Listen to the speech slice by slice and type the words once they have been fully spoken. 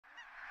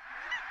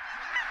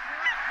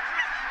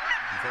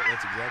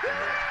That's exactly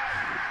right.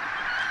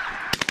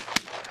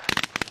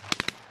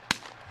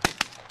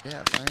 Yeah,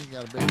 if I ain't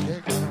got a big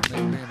dick, I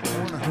don't need to be in the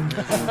corner.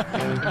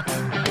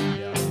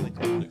 Yeah, I don't think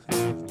so.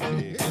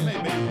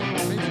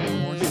 Maybe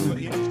more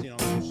interesting on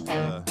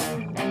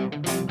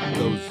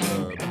those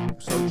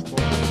search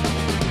bars.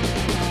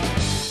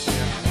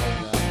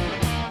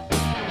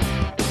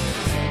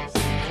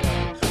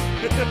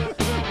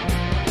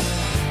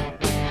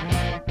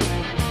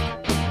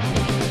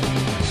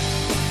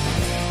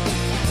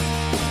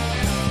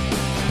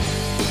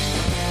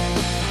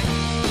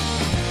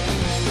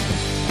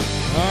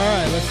 All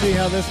right, let's see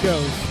how this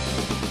goes.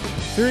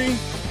 3,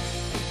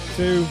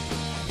 2,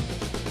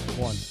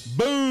 1.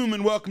 Boom,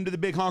 and welcome to the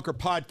Big Honker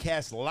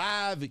Podcast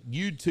live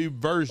YouTube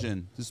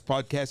version. This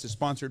podcast is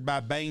sponsored by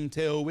Bang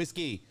Tail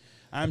Whiskey.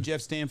 I'm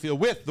Jeff Stanfield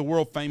with the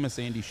world famous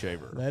Andy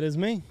Shaver. That is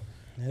me.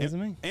 That is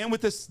me. And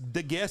with us,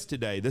 the guest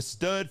today, the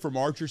stud from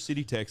Archer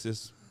City,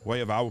 Texas,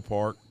 way of Iowa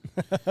Park.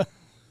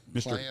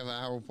 Mr. Way of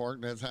Iowa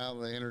Park, that's how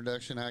the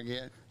introduction I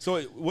get.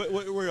 So,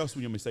 where else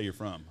would you want me to say you're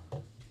from?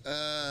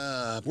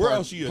 Where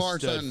else are you a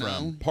parts stud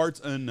unknown. from?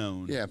 Parts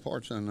unknown. Yeah,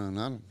 parts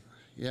unknown.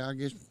 I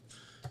guess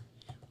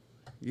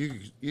you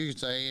could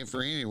say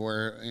for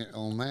anywhere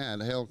on that.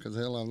 Hell, because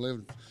I've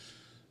lived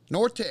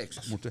North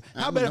Texas.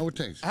 How North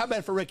Texas. about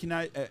if I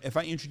recognize if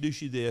I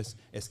introduce you this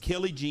as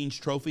Kelly Jean's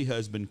trophy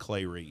husband,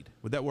 Clay Reid?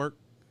 Would that work?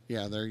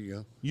 Yeah, there you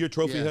go. You're a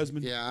trophy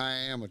husband? Yeah, I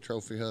am a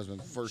trophy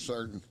husband for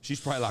certain.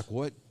 She's probably like,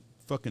 what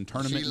fucking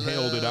tournament She in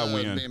hell did I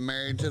win? Being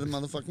married to the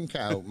motherfucking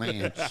Coyote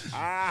Man.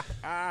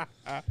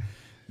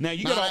 Now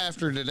you Not got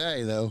after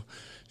today though.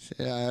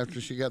 Yeah,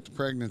 after she got the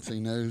pregnancy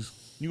news.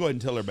 You go ahead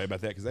and tell everybody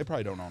about that because they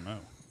probably don't all know.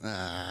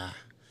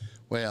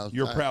 Well,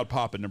 You're a proud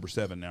pop at number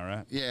 7 now,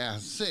 right? Yeah,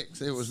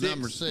 6. It was 6.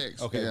 number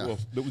 6. Okay, yeah. well,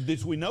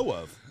 this we know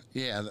of.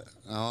 Yeah.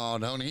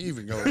 Don't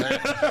even go there.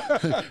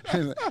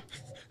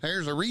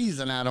 There's a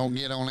reason I don't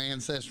get on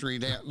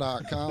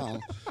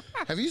Ancestry.com.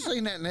 Have you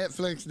seen that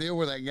Netflix deal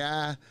with that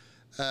guy?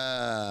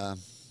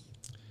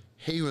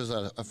 He was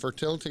a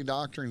fertility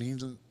doctor, and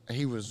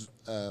he was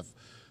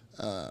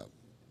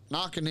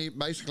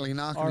basically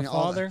knocking Our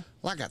Father?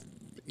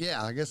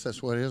 Yeah, I guess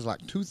that's what it is,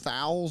 like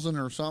 2,000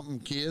 or something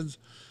kids.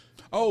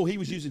 Oh, he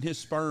was using his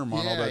sperm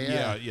on all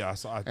that. Yeah. I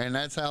saw it. And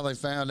that's how they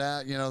found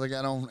out. You know, they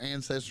got on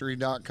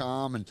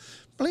Ancestry.com and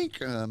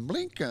blink, and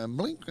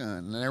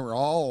they were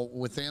all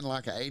within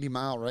like an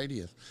 80-mile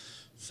radius.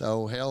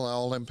 So, hell,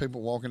 all them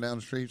people walking down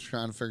the streets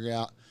trying to figure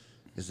out,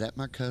 is that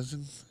my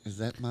cousin? Is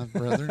that my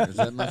brother? Is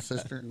that my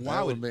sister?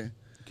 Why would you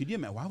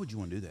imagine? Why would you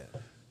want to do that?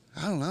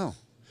 I don't know.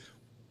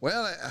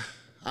 Well,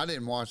 I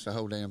didn't watch the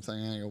whole damn thing.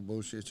 I ain't gonna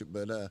bullshit you,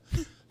 but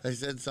they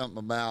said something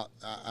about.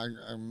 I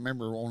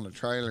remember on the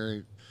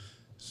trailer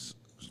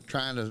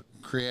trying to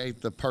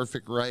create the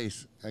perfect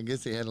race. I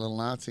guess he had a little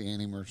Nazi in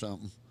him or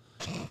something.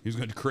 He was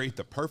going to create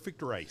the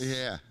perfect race.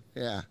 Yeah,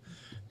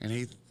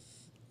 and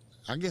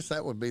I guess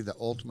that would be the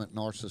ultimate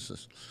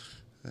narcissist.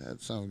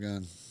 That son of a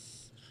gun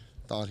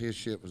thought his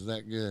shit was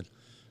that good.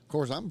 Of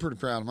course, I'm pretty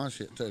proud of my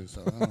shit too.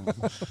 So I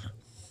don't know.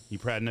 You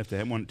proud enough to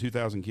have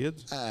 2,000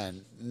 kids?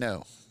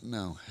 No,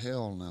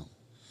 hell no.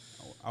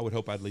 I would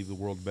hope I'd leave the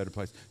world a better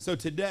place. So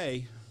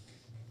today,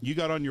 you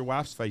got on your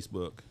wife's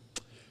Facebook.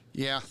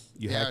 Yeah,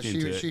 hacked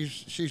into it.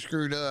 She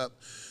screwed up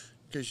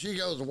because she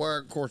goes to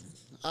work. Of course,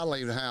 I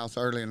leave the house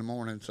early in the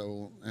morning,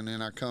 and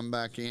then I come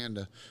back in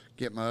to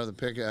get my other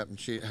pickup, and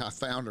I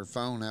found her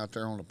phone out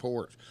there on the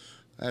porch.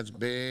 That's a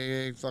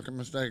big fucking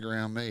mistake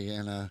around me,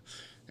 and of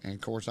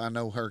course I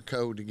know her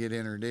code to get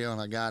in her deal,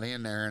 and I got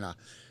in there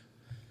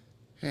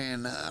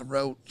and I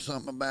wrote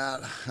something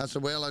about. I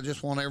said, well, I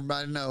just want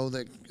everybody to know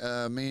that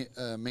me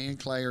and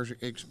Clay are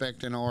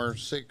expecting our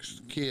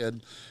 6th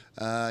kid.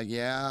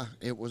 Yeah,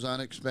 it was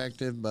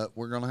unexpected, but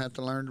we're going to have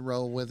to learn to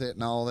roll with it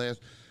and all this.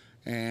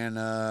 And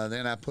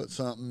then I put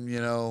something,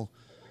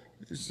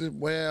 he said,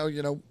 well,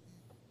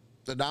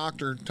 the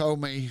doctor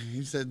told me,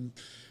 he said,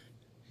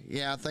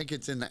 yeah, I think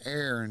it's in the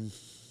air. And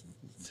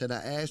said, I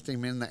asked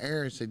him in the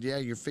air. He said, yeah,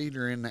 your feet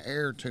are in the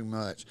air too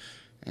much.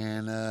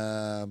 And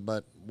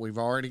but we've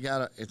already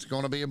got it's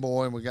going to be a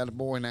boy. We got a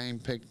boy name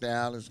picked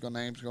out.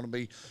 Name's going to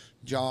be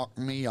Jock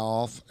Me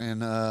Off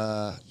and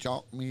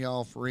Jock Me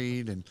Off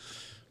Reid and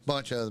a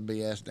bunch of other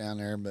BS down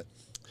there. But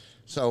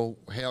so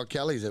hell,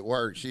 Kelly's at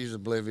work. She's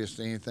oblivious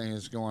to anything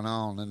that's going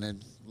on. And then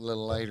a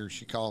little later,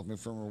 she calls me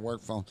from her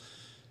work phone.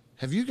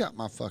 Have you got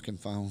my fucking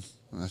phone?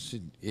 And I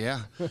said,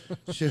 yeah.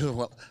 She said,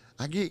 well,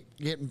 I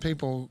getting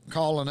people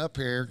calling up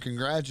here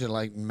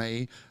congratulating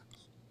me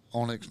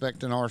on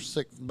expecting our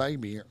 6th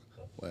baby.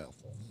 Well,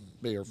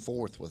 be her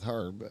 4th with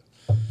her, but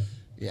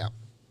yeah.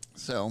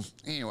 So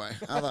anyway,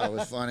 I thought it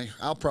was funny.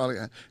 I'll probably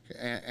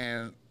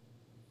and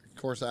of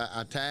course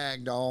I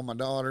tagged all my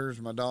daughters,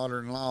 my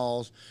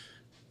daughter-in-laws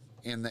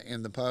in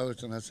the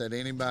post, and I said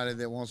anybody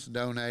that wants to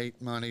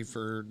donate money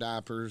for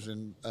diapers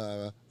and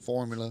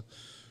formula,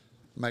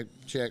 make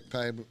check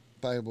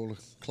payable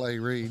to Clay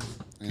Reid.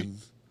 And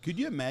could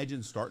you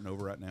imagine starting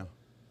over right now?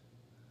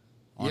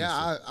 Honestly.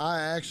 Yeah, I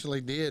actually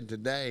did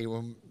today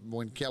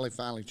when Kelly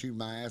finally chewed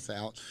my ass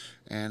out,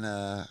 and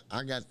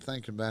I got to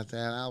thinking about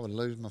that. I would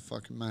lose my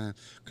fucking mind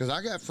because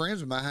I got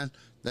friends of mine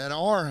that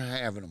are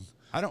having them.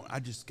 I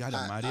just got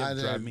an idea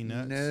to drive me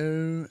nuts.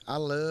 No, I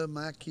love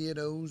my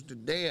kiddos to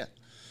death,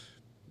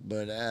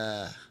 but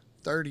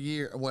 30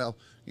 years. Well,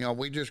 you know,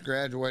 we just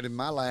graduated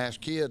my last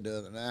kid the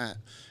other night,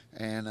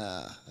 and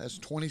that's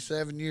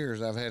 27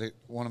 years I've had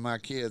one of my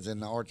kids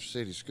in the Archer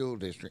City School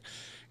District,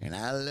 and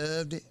I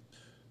loved it.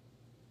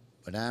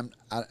 But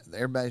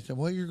everybody said,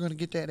 well, you're going to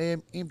get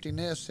that empty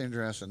nest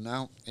syndrome. I said,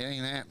 no, it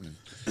ain't happening.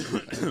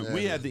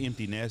 We had the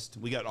empty nest.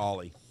 We got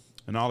Ollie,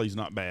 and Ollie's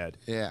not bad.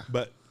 Yeah.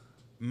 But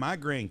my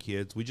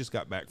grandkids, we just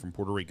got back from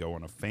Puerto Rico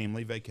on a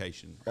family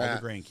vacation. All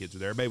the grandkids were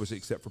there. Everybody was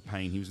except for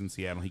Payne. He was in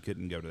Seattle. He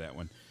couldn't go to that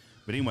one.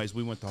 But anyways,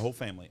 we went the whole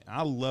family.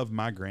 I love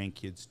my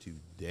grandkids to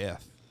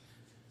death.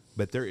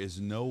 But there is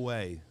no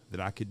way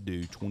that I could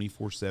do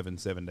 24/7,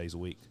 7 days a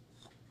week.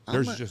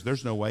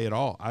 There's no way at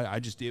all.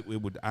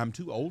 I'm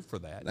too old for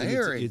that. They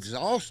are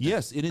exhausted.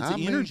 Yes, and it's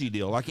an energy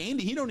deal. Like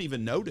Andy, he don't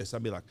even notice.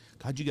 I'd be like,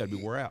 God, you got to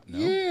be wore out. No,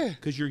 yeah,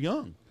 because you're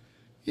young.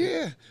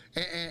 Yeah,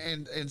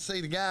 and see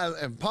the guy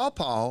and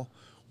Pawpaw,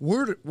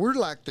 we're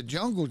like the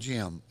jungle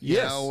gym. You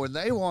know, when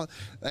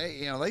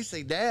they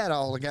see Dad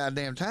all the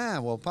goddamn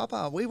time. Well,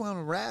 Pawpaw, we want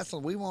to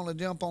wrestle. We want to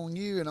jump on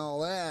you and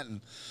all that.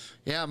 And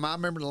yeah, I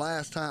remember the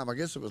last time. I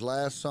guess it was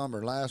last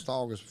summer, last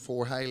August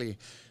before Haley.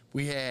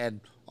 We had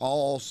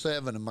all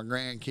 7 of my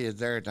grandkids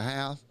there at the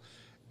house,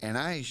 and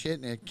I ain't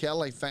shitting it.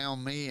 Kelly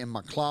found me in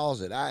my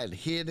closet. I had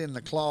hid in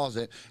the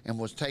closet and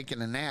was taking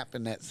a nap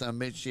in that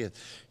sumbitch shit.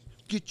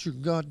 Get your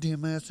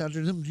goddamn ass out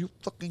there. Them you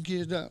fucking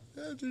kids out.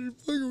 I'm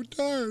fucking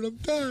tired. I'm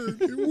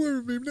tired. It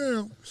wears me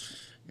down.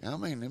 I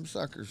mean, them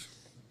suckers,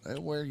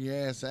 they'll wear your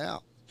ass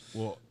out.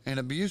 Well, and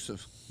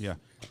abusive. Yeah.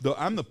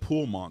 I'm the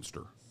pool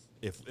monster.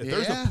 If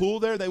there's a pool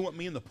there, they want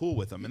me in the pool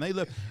with them. And they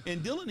live.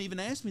 And Dylan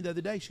even asked me the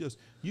other day, she goes,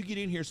 you get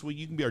in here so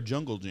you can be our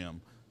jungle gym.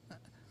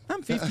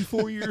 I'm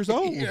 54 years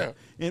old. Yeah.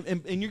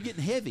 And you're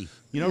getting heavy.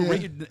 You know,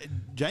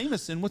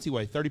 Jameson, what's he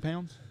weigh, 30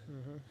 pounds?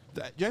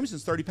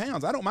 Jameson's 30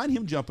 pounds. I don't mind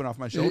him jumping off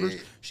my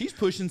shoulders. She's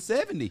pushing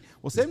 70.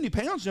 Well, 70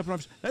 pounds jumping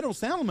off, that don't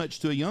sound much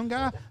to a young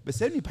guy, but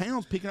 70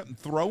 pounds picking up and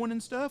throwing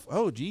and stuff,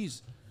 oh,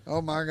 geez. Oh,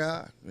 my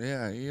God.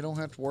 Yeah, you don't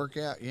have to work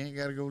out. You ain't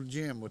got to go to the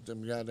gym with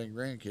them goddamn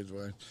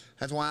grandkids.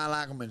 That's why I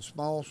like them in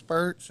small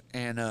spurts,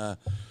 and I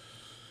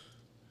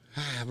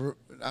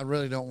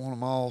really don't want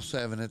them all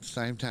 7 at the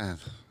same time.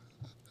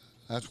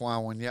 That's why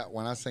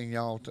when I seen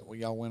y'all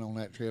went on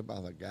that trip, I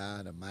was like,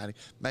 God Almighty,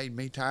 made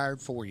me tired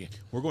for you.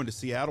 We're going to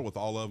Seattle with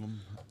all of them.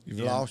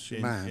 You've lost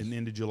your mind. In the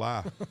end of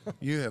July.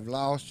 You have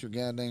lost your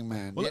goddamn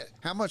mind. Well,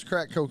 how much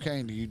crack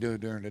cocaine do you do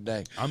during the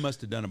day? I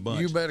must have done a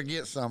bunch. You better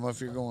get some if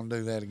you're going to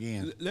do that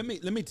again. Let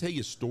me tell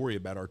you a story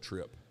about our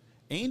trip.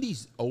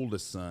 Andy's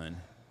oldest son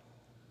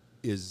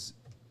is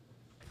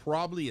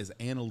probably as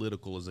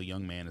analytical as a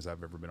young man as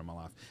I've ever been in my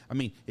life. I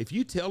mean, if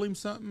you tell him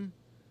something,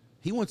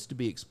 he wants to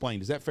be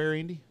explained. Is that fair,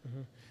 Andy?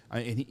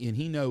 Mm-hmm. And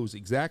he knows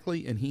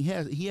exactly, and he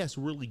has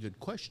really good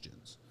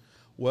questions.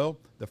 Well,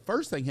 the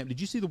first thing happened.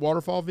 Did you see the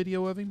waterfall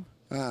video of him?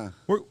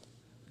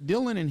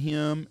 Dylan and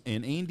him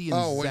and Andy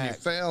and Zach. When you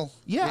fell?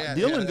 Yeah,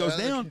 Dylan goes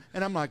down,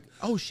 and I'm like,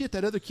 oh, shit,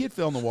 that other kid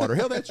fell in the water.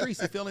 Hell, that's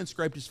Reese. He fell in and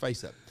scraped his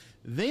face up.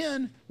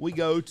 Then we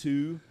get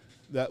to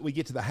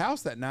the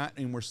house that night,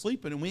 and we're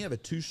sleeping, and we have a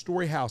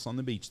 2-story house on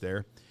the beach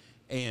there.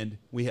 And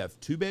we have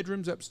 2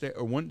 bedrooms upstairs,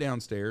 or 1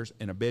 downstairs,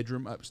 and a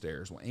bedroom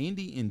upstairs. Well,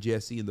 Andy and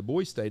Jesse and the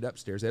boys stayed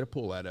upstairs. They had a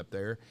pull out up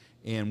there,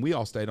 and we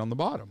all stayed on the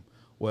bottom.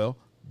 Well,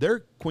 their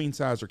queen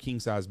size or king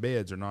size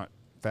beds are not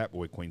fat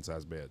boy queen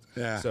size beds.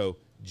 Yeah. So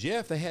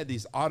Jeff, they had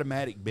these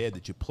automatic bed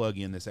that you plug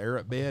in, this air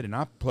up bed, and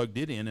I plugged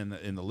it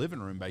in the living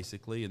room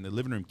basically, and the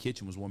living room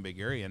kitchen was one big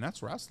area, and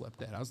that's where I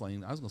slept at. I was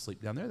going to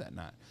sleep down there that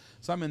night.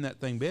 So I'm in that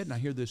thing bed, and I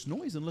hear this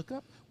noise and look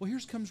up. Well, here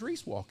comes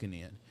Reese walking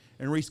in,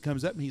 and Reese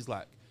comes up and he's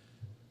like,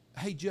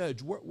 hey,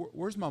 Judge,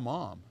 where's my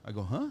mom? I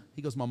go, huh?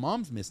 He goes, my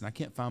mom's missing. I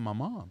can't find my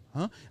mom.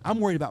 Huh?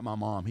 I'm worried about my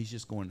mom. He's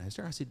just going, I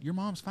said, your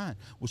mom's fine.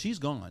 Well, she's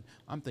gone.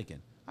 I'm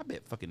thinking, I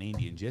bet fucking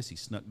Andy and Jesse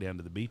snuck down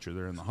to the beach or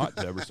they're in the hot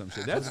tub or some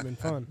shit. That's been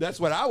fun. That's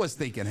what I was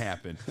thinking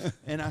happened.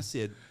 And I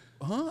said,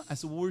 huh? I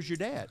said, well, where's your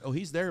dad? Oh,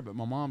 he's there, but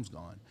my mom's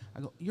gone.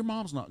 I go, your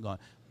mom's not gone.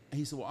 And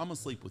he said, well, I'm going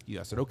to sleep with you.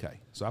 I said, okay.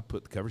 So I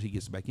put the covers. He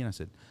gets back in. I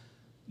said,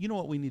 you know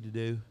what we need to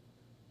do?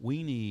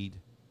 We need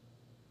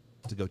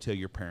to go tell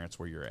your parents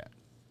where you're at.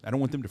 I don't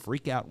want them to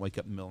freak out and wake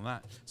up in the middle of the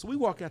night. So we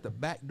walk out the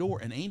back door,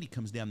 and Andy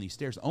comes down these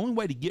stairs. The only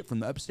way to get from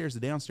the upstairs to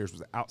downstairs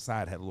was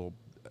outside, had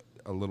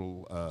a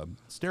little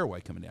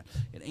stairway coming down.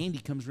 And Andy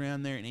comes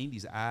around there, and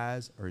Andy's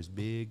eyes are as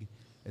big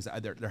as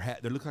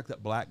they look like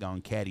that black guy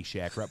on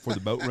Caddyshack right before the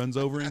boat runs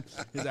over him.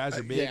 His eyes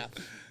are big. Yeah.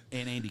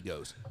 And Andy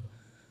goes,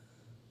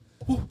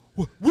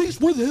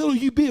 Reese, where the hell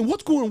have you been?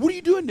 What's going on? What are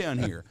you doing down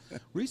here?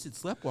 Reese had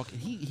sleepwalking.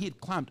 He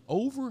had climbed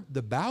over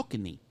the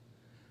balcony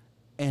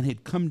and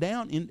had come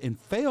down and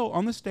fell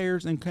on the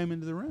stairs and came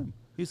into the room.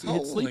 He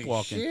had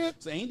sleepwalking.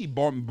 Shit. So Andy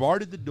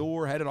barred the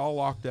door, had it all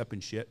locked up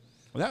and shit.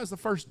 Well, that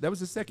was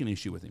the second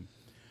issue with him.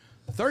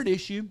 The third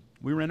issue,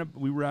 we rent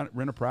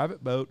a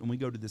private boat, and we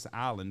go to this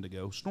island to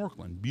go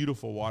snorkeling.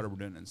 Beautiful water, we're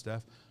doing it and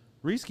stuff.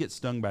 Reese gets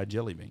stung by a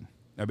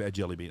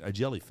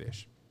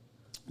jellyfish.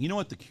 You know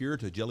what the cure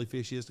to a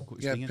jellyfish is? To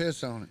quit stinging?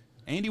 Piss on it.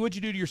 Andy, what'd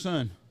you do to your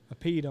son? I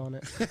peed on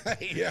it.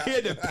 He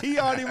had to pee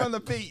on him on the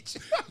beach.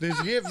 Did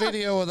you get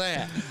video of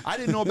that? I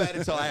didn't know about it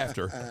until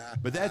after.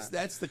 But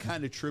that's the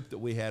kind of trip that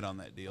we had on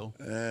that deal.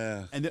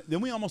 And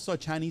then we almost saw a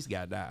Chinese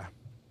guy die.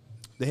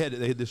 They had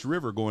this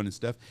river going and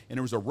stuff, and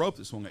there was a rope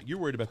that swung out. You're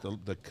worried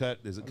about the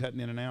cut. Is it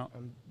cutting in and out?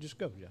 Just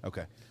go, yeah.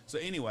 Okay. So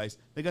anyways,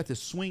 they got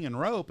this swinging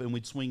rope, and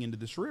we'd swing into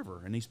this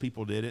river. And these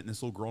people did it, and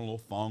this little girl, little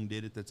Fong,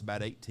 did it that's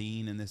about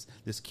 18. And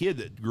this kid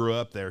that grew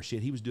up there,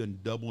 he was doing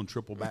double and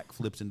triple back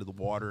flips into the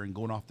water and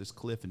going off this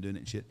cliff and doing it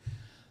and shit.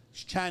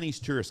 This Chinese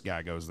tourist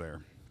guy goes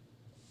there,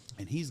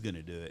 and he's going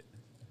to do it.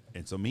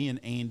 And so me and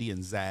Andy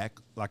and Zach,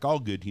 like all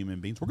good human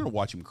beings, we're going to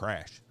watch him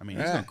crash. I mean,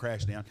 he's going to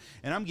crash down.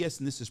 And I'm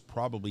guessing this is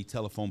probably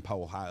telephone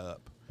pole high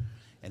up.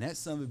 And that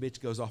son of a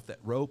bitch goes off that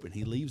rope, and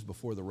he leaves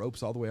before the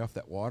rope's all the way off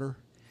that water.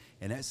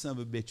 And that son of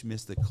a bitch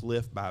missed the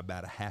cliff by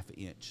about a half an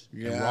inch.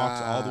 And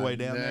rocks all the way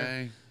down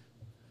there.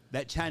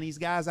 That Chinese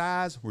guy's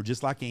eyes were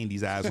just like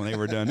Andy's eyes when they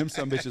were done. Them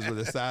some bitches were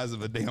the size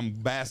of a damn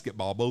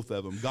basketball, both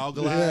of them.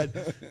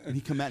 Goggle-eyed. And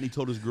he come out and he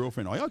told his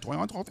girlfriend, and he was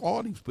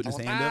putting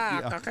his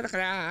hand up. I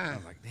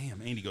was like,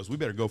 damn. Andy goes, we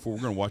better go for it.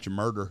 We're going to watch a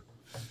murder.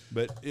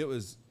 But it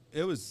was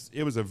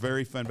a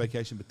very fun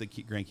vacation, but the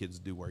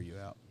grandkids do wear you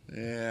out.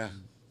 Yeah.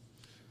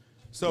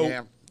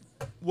 So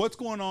what's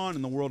going on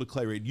in the world of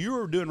clay, Reid?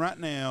 You're doing right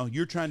now,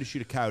 you're trying to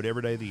shoot a coyote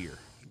every day of the year.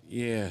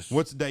 Yes.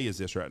 What day is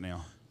this right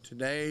now?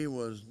 Today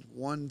was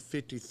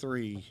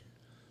 153.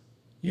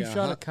 You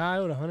shot a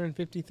coyote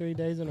 153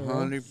 days in a row?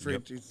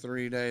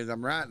 153 days.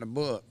 I'm writing a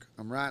book.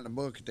 I'm writing a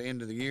book at the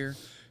end of the year.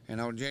 And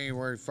on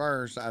January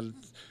 1st,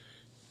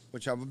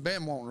 which I've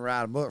been wanting to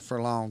write a book for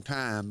a long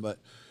time, but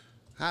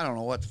I don't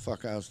know what the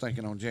fuck I was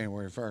thinking on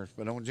January 1st.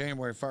 But on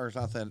January 1st,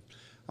 I thought,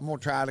 I'm going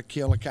to try to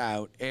kill a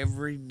coyote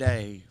every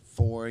day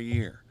for a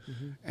year.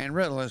 And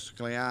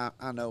realistically, I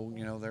know,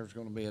 there's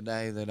going to be a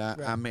day that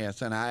I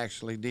miss, and I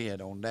actually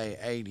did on day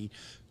 80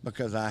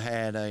 because I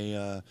had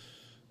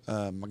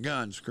my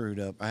gun screwed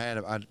up.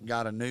 I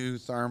got a new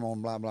thermal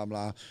and blah, blah,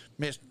 blah.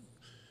 Missed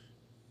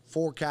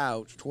 4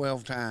 coyotes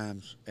 12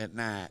 times at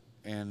night,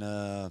 and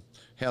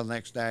hell, the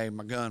next day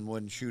my gun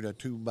wouldn't shoot a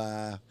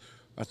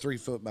 3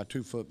 foot by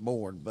 2 foot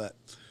board. But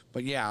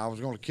yeah, I was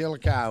going to kill a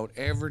coyote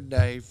every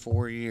day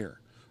for a year,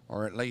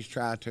 or at least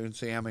try to, and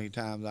see how many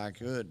times I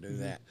could do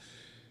that.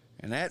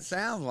 And that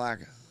sounds like,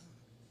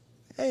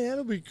 hey,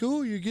 that'll be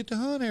cool. You get to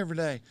hunt every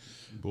day.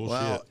 Bullshit.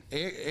 Well,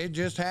 it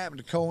just happened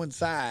to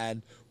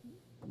coincide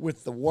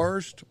with the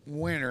worst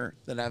winter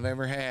that I've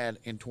ever had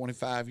in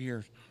 25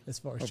 years as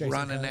far as of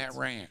running that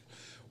ranch.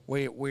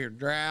 We're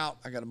drought.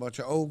 I got a bunch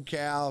of old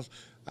cows.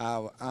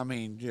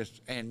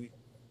 And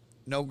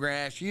no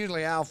grass.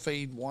 Usually I'll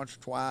feed once or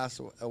twice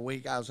a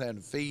week. I was having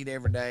to feed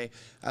every day.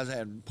 I was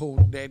having to pull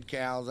dead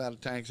cows out of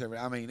tanks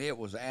it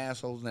was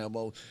assholes and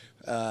elbows,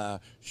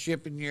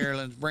 shipping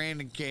yearlings,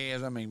 branding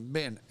calves.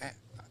 Been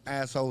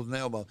assholes and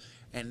elbows.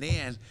 And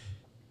then,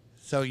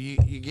 so you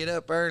get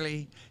up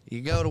early,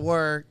 you go to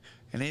work,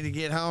 and then you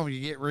get home,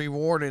 you get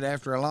rewarded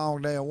after a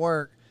long day of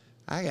work.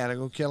 I got to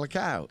go kill a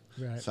coyote.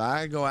 Right. So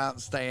I go out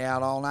and stay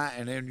out all night.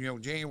 And then,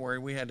 January,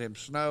 we had them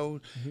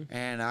snows.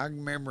 And I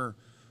remember,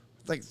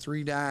 I think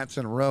 3 nights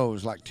in a row, it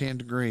was like 10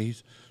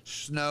 degrees,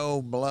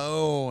 snow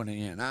blowing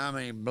in.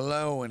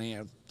 Blowing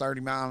in,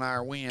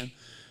 30-mile-an-hour wind.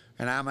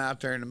 And I'm out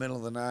there in the middle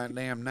of the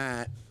damn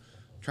night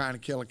trying to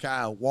kill a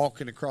coyote,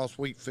 walking across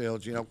wheat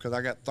fields, because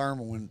I got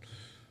thermal. And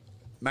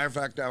matter of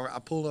fact, I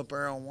pulled up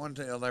there on one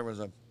tail. There's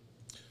a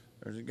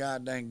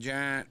goddamn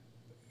giant,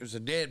 there's a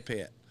dead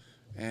pit.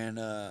 And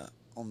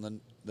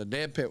on the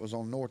dead pit was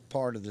on the north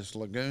part of this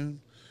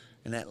lagoon.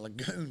 And that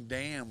lagoon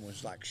dam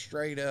was like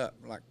straight up,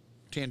 like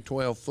 10,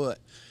 12 foot.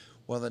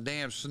 Well, the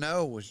damn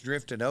snow was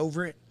drifted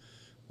over it.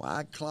 Well,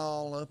 I'd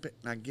claw up it,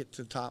 and I'd get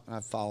to the top, and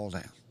I'd fall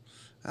down.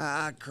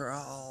 I'd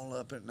crawl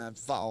up it, and I'd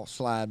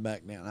slide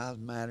back down. I was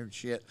mad as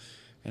shit.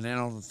 And then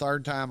on the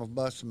 3rd time of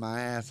busting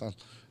my ass,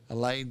 I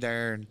laid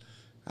there, and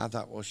I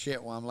thought, well,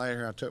 shit, while I'm laying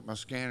here, I took my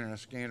scanner, and I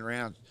scanned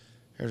around.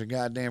 There's a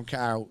goddamn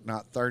coyote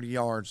not 30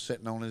 yards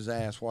sitting on his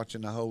ass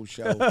watching the whole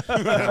show.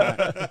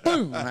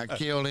 Boom! And I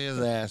killed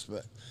his ass.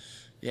 But,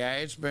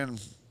 yeah,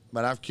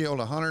 but I've killed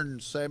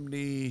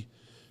 170,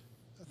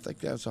 I think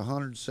that's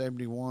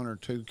 171 or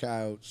 2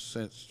 coyotes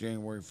since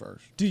January 1st.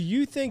 Do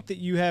you think that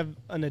you have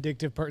an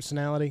addictive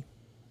personality?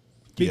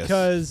 Yes.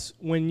 Because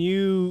when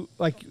you're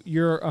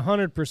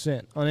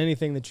 100% on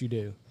anything that you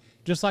do,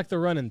 just like the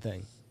running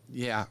thing.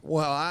 Yeah,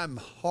 well, I'm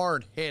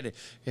hard-headed,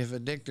 if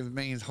addictive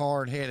means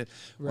hard-headed.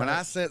 Right. When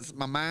I set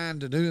my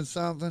mind to doing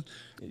something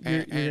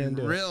and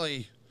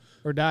really...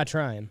 Or die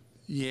trying.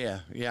 Yeah.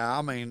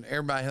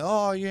 Everybody,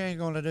 you ain't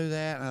going to do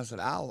that. And I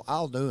said,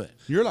 I'll do it.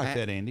 You're like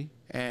that, Andy.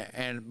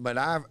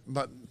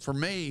 But for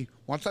me,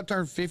 once I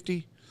turn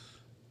 50,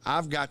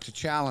 I've got to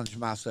challenge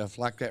myself,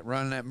 like that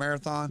running that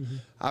marathon.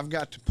 I've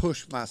got to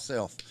push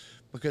myself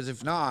because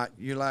if not,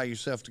 you allow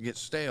yourself to get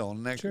stale.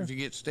 And Sure. if you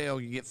get stale,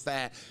 you get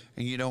fat,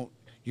 and you don't.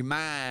 Your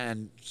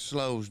mind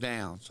slows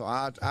down. So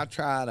I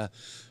try to,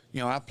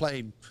 I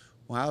played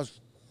when I was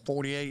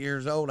 48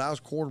 years old. I was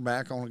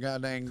quarterback on a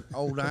goddamn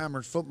Old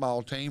Timers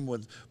football team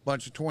with a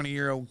bunch of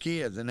 20-year-old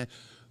kids, and they,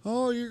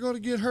 oh, you're going to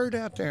get hurt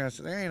out there. I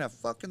said, there ain't a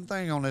fucking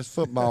thing on this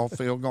football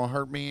field going to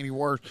hurt me any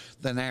worse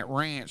than that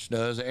ranch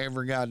does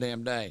every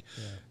goddamn day.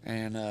 Yeah.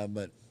 And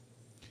but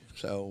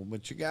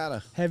you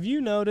gotta. Have you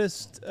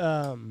noticed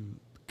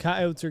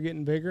coyotes are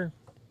getting bigger,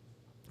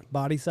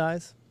 body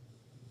size?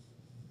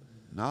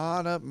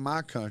 Not up in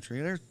my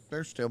country.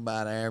 They're still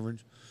about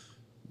average,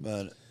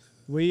 but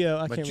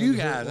I but can't you remember who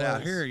guys it out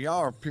was. here, y'all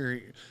are pure.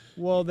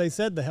 Well, they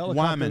said the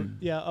helicopter. Wyman.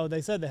 Yeah. Oh,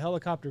 they said the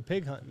helicopter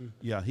pig hunting.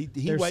 Yeah, he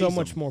There's weighs so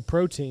much them. more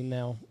protein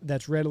now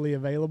that's readily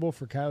available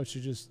for coyotes to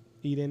just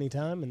eat any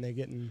time, and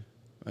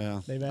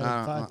Yeah, they've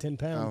added 5-10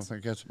 pounds. I don't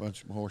think that's a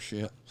bunch of horse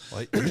shit.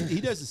 Well, he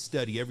does a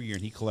study every year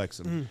and he collects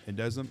them and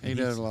does them. He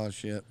does a lot of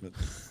shit, but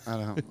I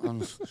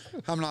don't.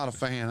 I'm not a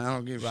fan. I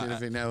don't give a shit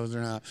if he knows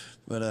or not.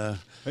 But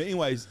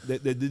anyways, the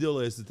deal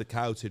is that the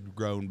coyotes had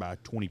grown by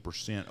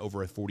 20%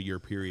 over a 40-year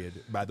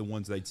period by the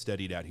ones they'd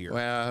studied out here.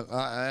 well,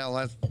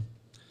 that's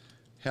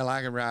hell.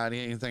 I can write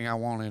anything I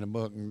want in a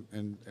book,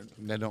 and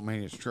that don't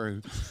mean it's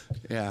true.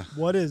 Yeah.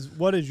 What is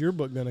your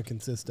book going to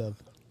consist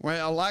of?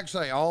 Well, like I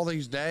say, all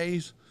these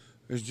days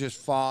is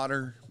just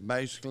fodder,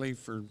 basically,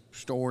 for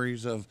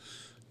stories of,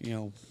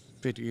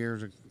 50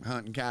 years of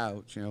hunting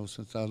coyotes.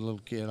 Since I was a little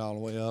kid all the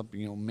way up.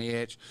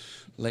 Mitch,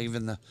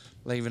 leaving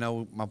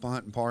my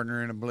hunting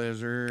partner in a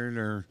blizzard,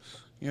 or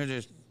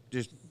just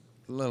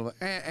a little.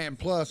 And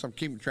plus, I'm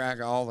keeping track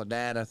of all the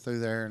data through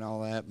there and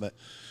all that. But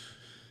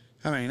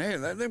I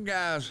mean, them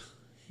guys,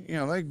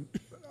 they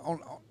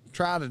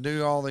try to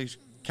do all these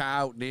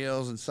coyote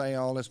deals and say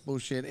all this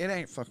bullshit. It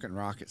ain't fucking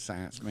rocket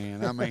science,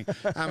 man. I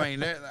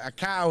mean, a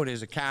coyote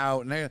is a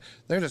coyote, and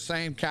they're the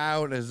same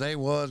coyote as they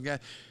was.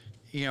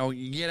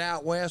 You get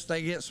out west,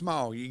 they get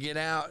small. You get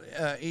out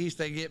east,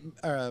 they get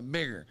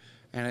bigger,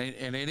 and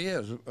it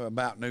is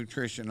about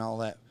nutrition and all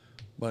that.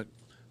 But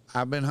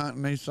I've been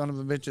hunting these son of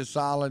a bitches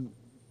solid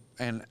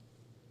and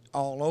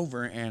all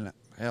over, and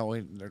hell,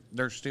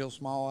 they're still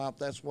small out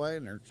this way,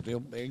 and they're still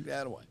big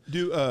that way.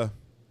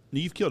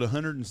 You've killed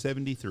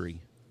 173.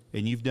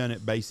 And you've done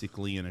it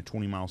basically in a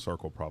 20-mile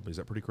circle, probably. Is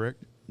that pretty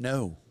correct?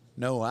 No,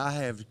 I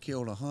have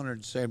killed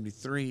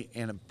 173,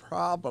 and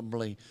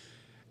probably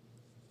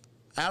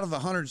out of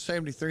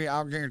 173,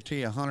 I'll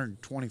guarantee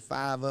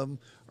 125 of them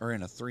are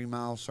in a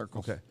 3-mile circle.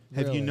 Okay.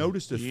 Have you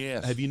noticed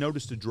Yes. Have you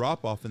noticed a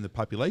drop off in the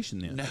population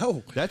then?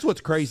 No. That's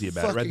what's crazy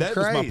about it, right? That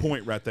was my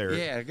point right there.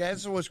 Yeah,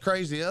 that's what's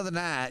crazy. The other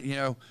night,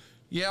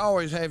 you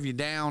always have your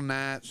down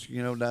nights,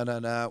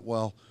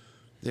 Well,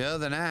 the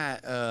other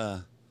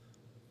night,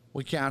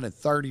 we counted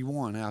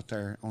 31 out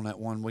there on that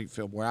one wheat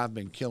field where I've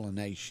been killing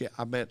a shit.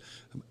 I bet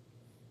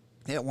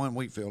that one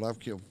wheat field I've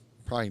killed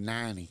probably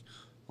 90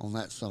 on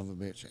that son of a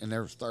bitch, and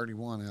there was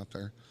 31 out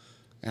there.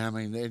 And I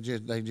mean, they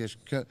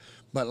just cut.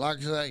 But like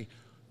I say,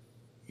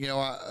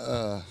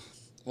 a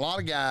lot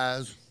of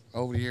guys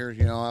over the years,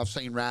 I've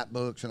seen write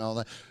books and all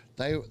that.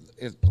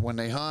 When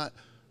they hunt,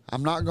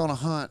 I'm not going to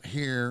hunt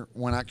here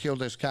when I kill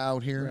this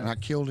coyote here and I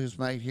killed his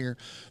mate here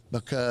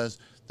because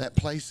that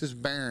place is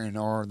barren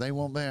or they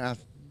won't be.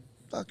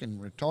 Fucking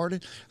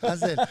retarded. I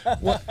said,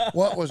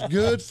 what was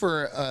good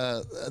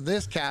for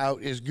this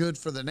coyote is good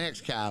for the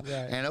next coyote.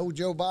 Right. And old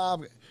Joe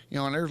Bob,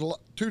 and there's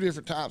two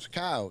different types of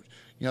coyotes.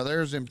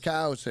 There's them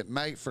coyotes that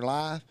mate for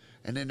life,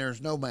 and then there's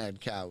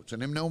nomad coyotes.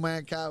 And them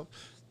nomad coyotes,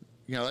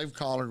 they've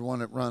collared one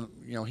that run,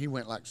 he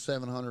went like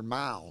 700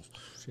 miles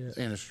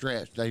in a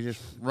stretch. They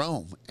just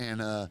roam.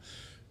 And,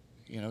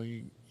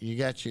 you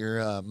got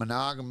your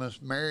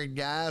monogamous married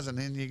guys, and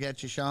then you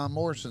got your Sean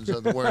Morrisons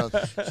of the world.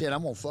 Shit,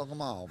 I'm going to fuck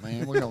them all,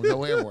 man. We're going to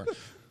go everywhere.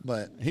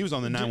 But he was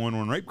on the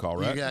 911 rape call,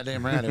 right? You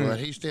goddamn right, but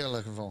he's still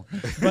looking for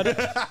him.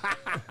 But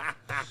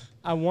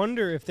I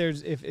wonder if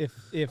there's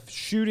if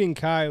shooting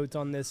coyotes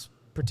on this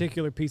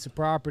particular piece of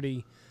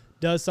property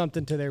does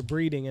something to their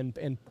breeding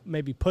and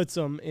maybe puts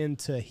them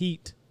into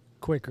heat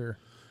quicker.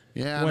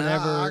 Yeah,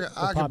 whenever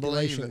I the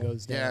population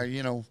goes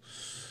down.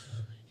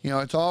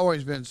 Yeah, it's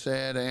always been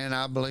said, and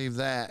I believe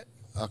that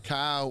a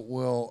coyote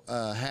will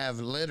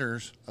have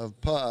litters of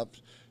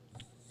pups,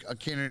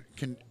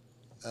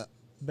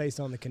 based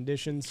on the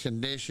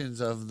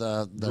conditions of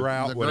the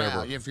drought,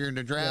 whatever. If you're in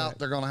the drought,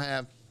 they're going to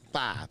have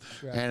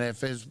 5, and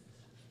if it's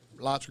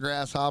lots of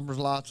grasshoppers,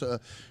 lots of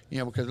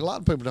because a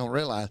lot of people don't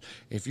realize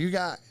if you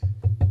got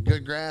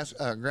good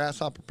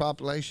grasshopper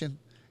population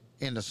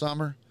in the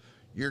summer,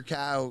 your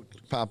coyote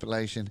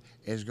population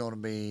is going to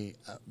be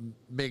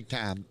big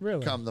time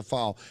come the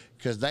fall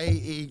because they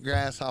eat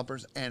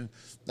grasshoppers and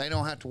they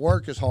don't have to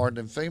work as hard.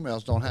 Them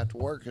females don't have to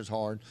work as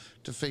hard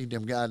to feed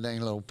them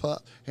goddamn little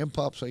pups. Them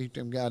pups will eat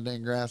them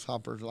goddamn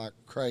grasshoppers like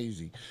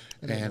crazy,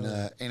 and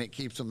it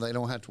keeps them. They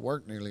don't have to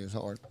work nearly as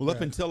hard. Well, up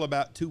until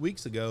about 2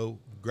 weeks ago,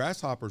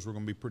 grasshoppers were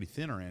going to be pretty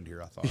thin around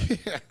here, I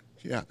thought.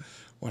 Yeah.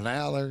 Well,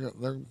 now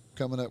they're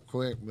coming up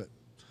quick, but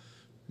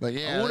But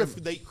yeah, I wonder if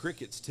they eat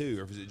crickets too,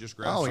 or is it just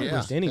oh grasshoppers? yeah,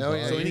 Almost any hell bug.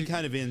 yeah. So any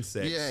kind of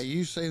insects. Yeah,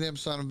 you see them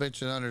son of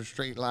bitches under the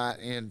street light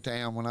in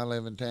town. When I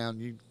live in town,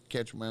 you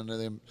catch them under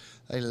them.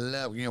 They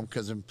love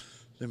because them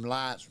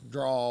lights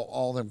draw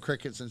all them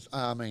crickets, and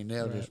I mean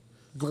they'll just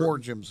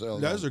gorge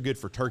themselves. Those are good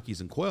for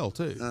turkeys and quail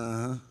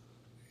too.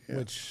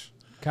 Which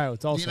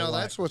coyotes also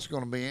like. That's what's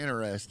going to be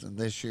interesting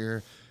this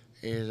year.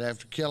 Is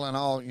after killing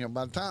all,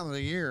 by the time of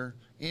the year,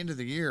 end of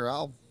the year,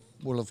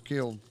 will have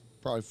killed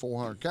probably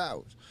 400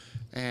 coyotes,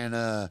 and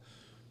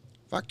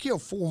if I kill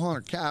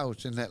 400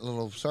 coyotes in that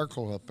little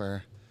circle up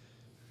there,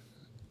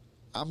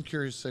 I'm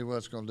curious to see what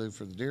it's going to do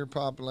for the deer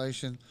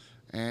population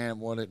and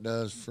what it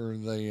does for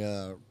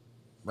the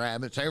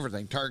rabbits,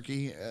 everything,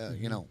 turkey.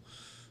 It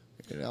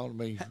ought to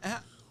be.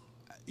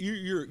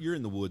 You're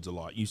in the woods a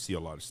lot. You see a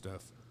lot of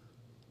stuff,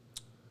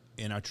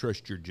 and I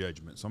trust your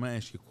judgment. So I'm going to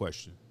ask you a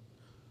question.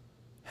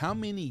 How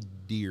many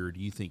deer do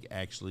you think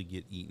actually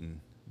get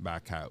eaten by a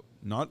coyote?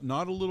 Not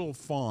a little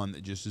fawn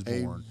that just is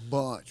born. A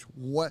bunch.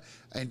 What?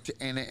 And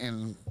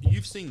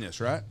You've seen this,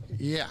 right?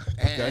 yeah.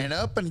 Okay. And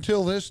up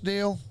until this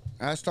deal,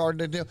 I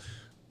started the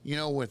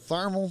deal. With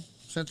thermal,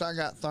 since I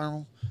got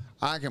thermal,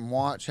 I can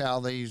watch how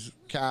these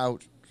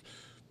coyotes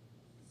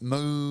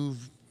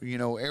move.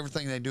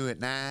 Everything they do at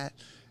night.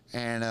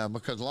 And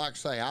because, like I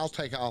say, I'll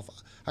take off.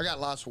 I got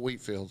lots of wheat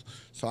fields,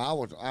 so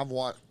I've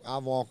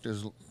walked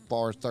as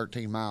far as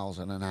 13 miles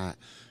in a night.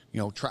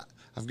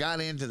 I've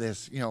got into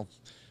this.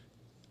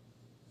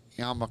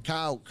 I'm a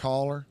coyote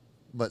caller,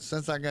 but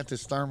since I got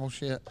this thermal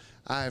shit,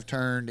 I have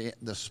turned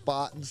the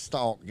spot and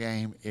stalk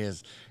game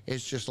it's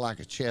just like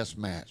a chess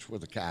match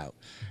with a coyote,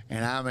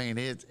 and I mean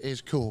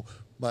it's cool.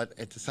 But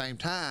at the same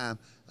time,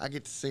 I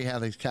get to see how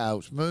these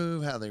coyotes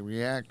move, how they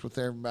react with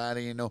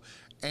everybody,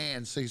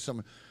 and see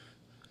some.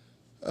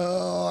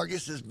 I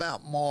guess it's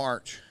about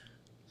March.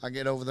 I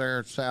get over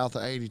there south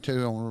of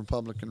 82 on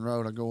Republican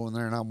Road. I go in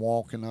there and I'm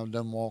walking. I've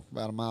done walk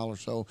about a mile or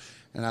so,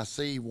 and I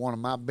see one of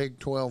my big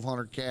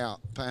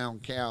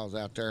 1,200-pound cows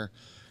out there,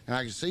 and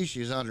I can see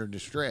she's under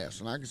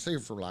distress, and I can see her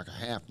for like a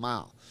half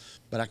mile,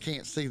 but I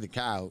can't see the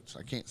coyotes.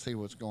 I can't see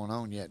what's going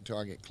on yet until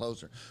I get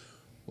closer.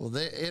 Well,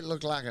 it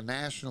looked like a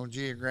National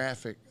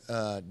Geographic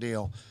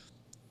deal.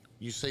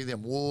 You see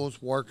them wolves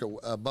work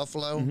a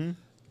buffalo. Mm-hmm.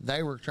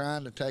 They were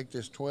trying to take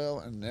this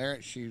 12, and there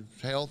she's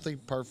healthy,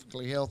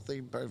 perfectly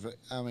healthy,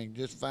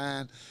 just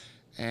fine.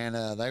 And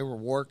they were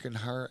working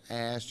her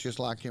ass just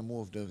like them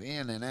wolves do,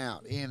 in and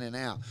out,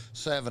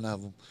 7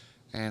 of them.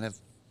 And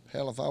if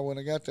I would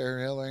have got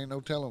there, there ain't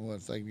no telling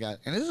what they got.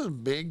 And this is a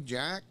big,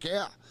 giant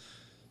cow.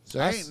 So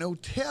there ain't no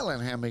telling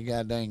how many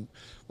goddamn,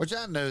 which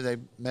I knew they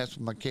messed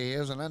with my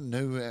calves, and I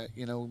knew that,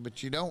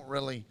 but you don't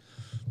really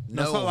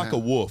know. It's not like a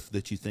wolf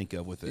that you think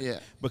of with it. Yeah.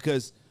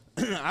 Because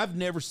I've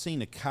never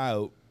seen a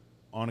coyote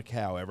on a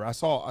cow ever. I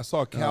saw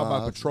a cow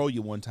by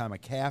Petrolia one time, a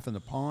calf in the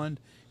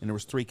pond, and there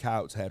was 3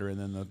 coyotes had her, and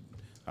then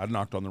I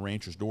knocked on the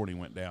rancher's door and he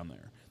went down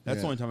there. That's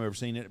the only time I've ever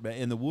seen it. But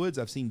in the woods,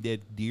 I've seen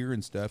dead deer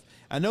and stuff.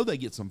 I know they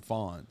get some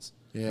fawns,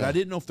 but I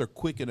didn't know if they're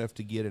quick enough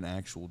to get an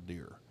actual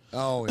deer.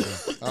 Oh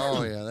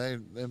yeah,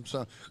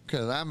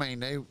 because I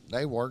mean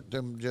they worked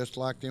them just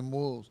like them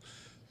wolves,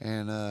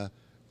 but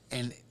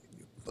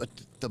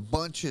the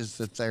bunches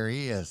that there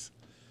is,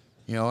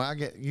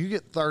 you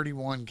get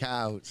 31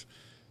 coyotes.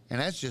 And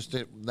that's just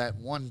that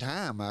one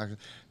time.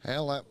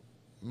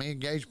 Me and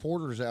Gage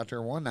Porter's out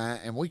there one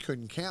night, and we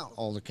couldn't count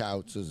all the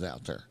coyotes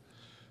out there.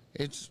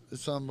 It's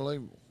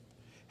unbelievable.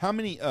 How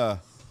many?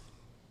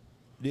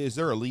 Is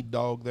there a lead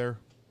dog there?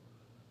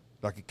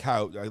 Like a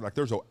coyote? Like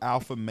there's an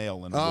alpha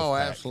male in the wolf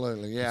pack.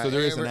 Absolutely, yeah. So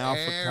there is an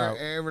alpha coyote.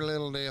 Every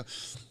little deal.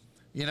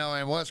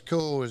 And what's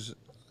cool is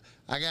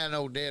I got an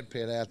old dead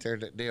pit out there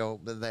that deal,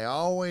 but they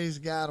always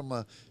got them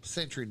a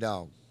sentry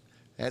dog.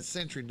 That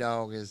sentry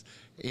dog is,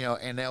 you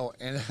remember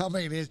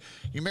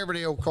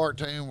the old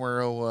cartoon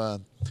where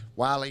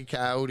Wile E.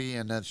 Coyote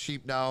and the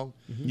sheepdog?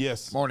 Mm-hmm.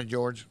 Yes. Morning,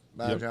 George.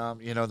 Bye, John.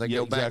 They go back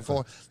exactly. and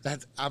forth.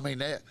 That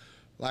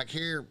like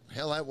here,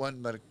 that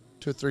wasn't but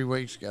 2 or 3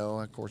 weeks ago.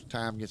 Of course,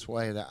 time gets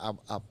away. I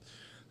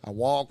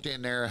walked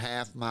in there a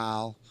half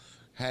mile,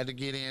 had to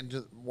get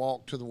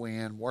walk to the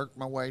wind, work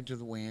my way to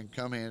the wind,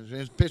 come in.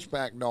 It's pitch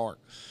black dark,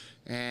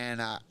 and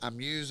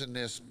I'm using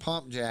this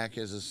pump jack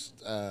as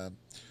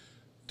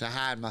to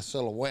hide my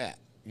silhouette,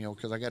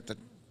 because I got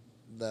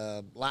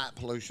the light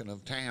pollution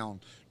of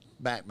town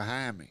back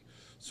behind me.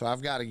 So I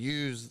got to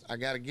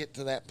get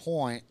to that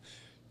point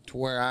to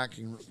where I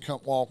can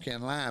walk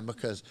in line,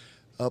 because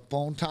up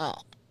on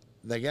top,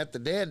 they got the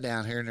dead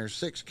down here, and there's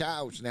 6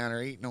 coyotes down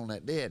there eating on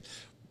that dead.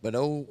 But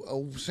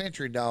old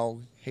sentry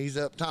dog, he's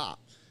up top.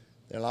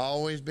 There'll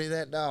always be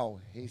that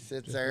dog. He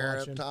sits just there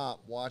watching. Up top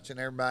watching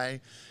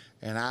everybody.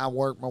 And I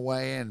work my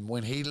way in.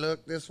 When he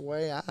looked this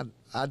way,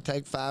 I'd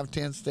take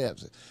 5-10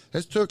 steps.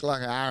 This took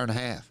like an hour and a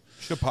half.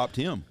 Should have popped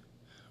him.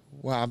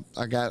 Well,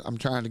 I'm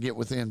trying to get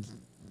within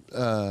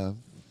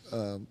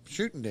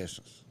shooting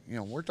distance.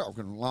 We're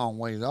talking a long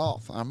ways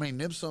off. I mean,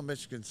 them some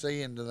bitches can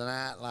see into the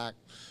night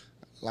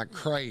like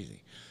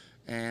crazy.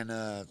 And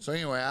so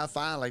anyway, I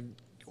finally,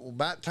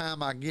 about the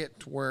time I get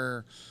to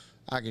where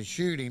I can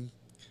shoot him,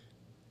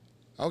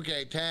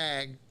 Okay,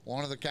 tag.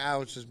 One of the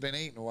coyotes has been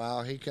eating a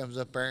while. He comes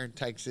up there and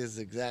takes his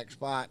exact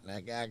spot, and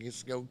that guy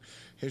gets to go.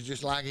 It's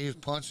just like he was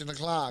punching the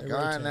clock. All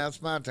right, now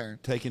it's my turn.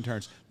 Taking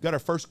turns. Got our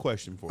first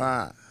question for you. All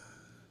right.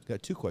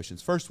 Got 2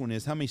 questions. First one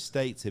is, how many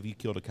states have you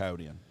killed a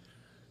coyote in?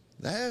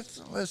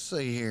 Let's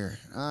see here.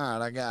 All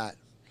right, I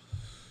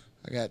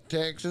got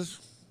Texas,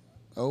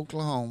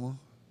 Oklahoma,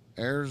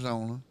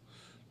 Arizona,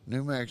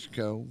 New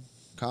Mexico,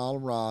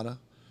 Colorado,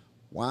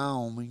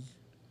 Wyoming,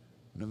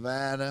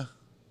 Nevada,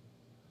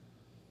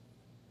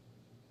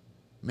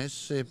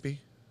 Mississippi,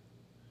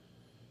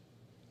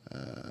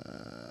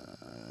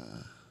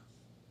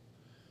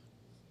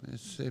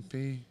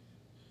 Mississippi.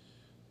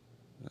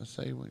 Did I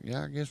say what?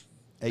 Yeah, I guess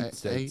 8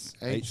 states.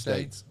 8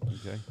 states.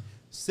 Okay.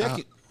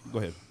 Second, go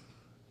ahead.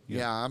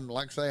 Yeah, I'm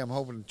like I say, I'm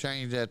hoping to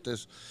change that.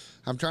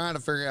 I'm trying to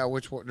figure out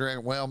which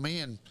direction. Well, me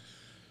and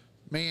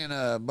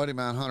a buddy of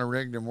mine, Hunter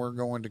Rigdon, we're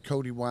going to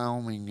Cody,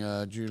 Wyoming,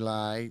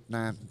 July 8th,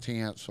 9th, and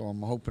 10th. So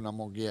I'm hoping I'm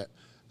gonna get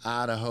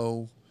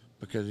Idaho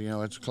because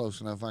it's close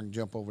enough. I can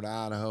jump over to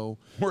Idaho.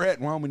 We're at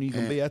Wyoming. You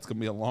can be. That's gonna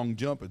be a long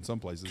jump in some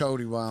places.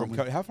 Cody, Wyoming.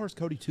 How far is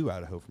Cody to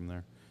Idaho from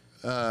there?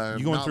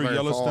 You going not through very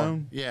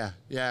Yellowstone? Far.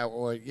 Yeah.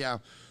 Well, yeah.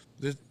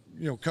 This,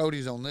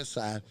 Cody's on this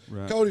side.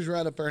 Right. Cody's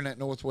right up there in that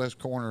northwest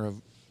corner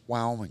of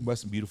Wyoming. Well,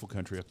 some beautiful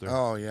country up there.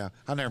 Oh yeah,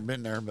 I've never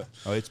been there, but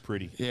it's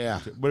pretty. Yeah.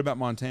 What about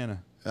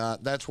Montana?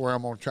 That's where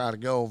I'm gonna try to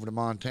go, over to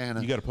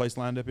Montana. You got a place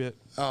lined up yet?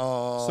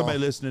 Oh. Somebody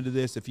listening to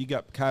this, if you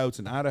got coyotes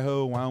in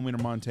Idaho, Wyoming, or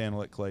Montana,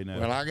 let Clay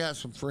know. Well, I got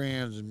some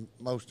friends in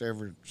most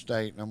every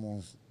state, and I'm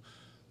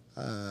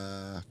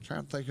gonna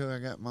trying to think who I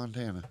got in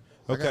Montana.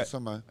 Okay. I got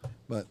somebody,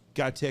 but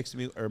guy texted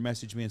me or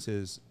messaged me and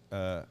says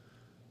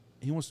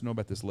he wants to know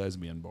about this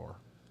lesbian bar.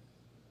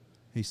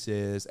 He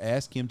says,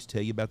 ask him to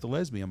tell you about the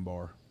lesbian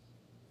bar.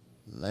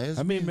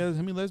 How many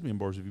lesbian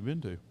bars have you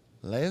been to?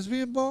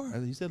 Lesbian bar?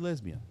 He said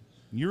lesbian.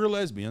 You're a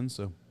lesbian,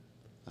 so.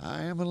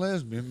 I am a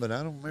lesbian, but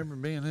I don't remember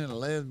being in a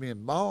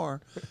lesbian bar.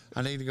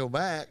 I need to go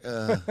back.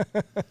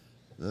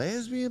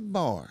 Lesbian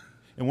bar.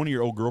 And one of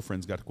your old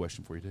girlfriends got a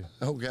question for you, too.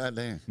 Oh,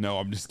 goddamn. No,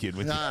 I'm just kidding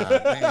with you.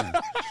 Man.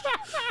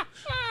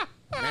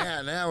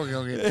 Yeah, now we're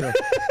going to get to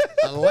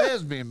a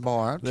lesbian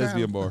bar.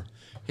 Lesbian bar.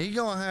 He's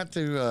going to have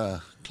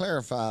to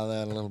clarify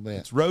that a little bit.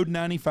 It's Road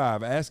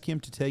 95. Ask him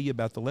to tell you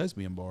about the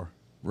lesbian bar.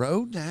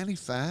 Road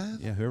 95?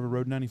 Yeah, whoever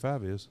Road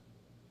 95 is.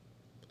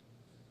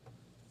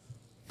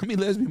 How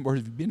many lesbian bars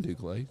have you been to,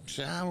 Clay?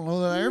 I don't know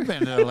that I've ever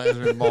been to a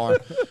lesbian bar,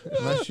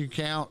 unless you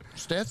count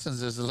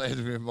Stetson's as a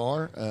lesbian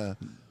bar.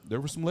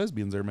 There were some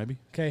lesbians there, maybe.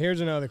 Okay,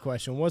 here's another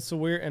question. What's the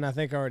weird, and I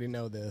think I already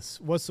know this,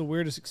 what's the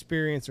weirdest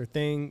experience or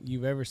thing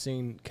you've ever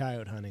seen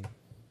coyote hunting?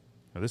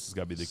 Now, this has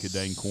got to be the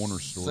Cadane Corner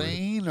story.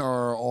 Seen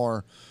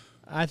or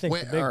I think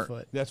the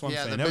Bigfoot. That's what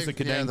I'm saying. That was the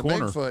Cadane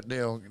Corner. The Bigfoot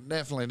deal,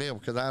 definitely deal,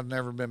 because I've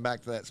never been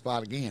back to that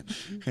spot again.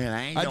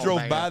 And I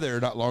drove by there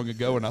not long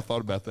ago, and I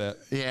thought about that.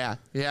 Yeah.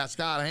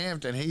 Scott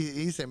Hampton,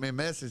 he sent me a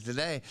message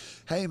today.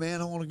 Hey,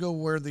 man, I want to go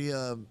where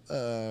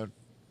the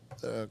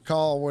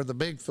call where the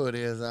Bigfoot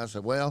is. I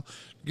said, well,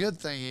 good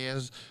thing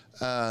is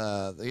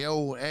the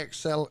old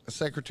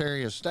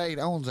ex-Secretary of State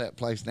owns that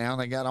place now,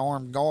 and they got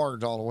armed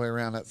guards all the way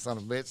around that son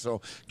of a bitch,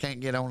 so can't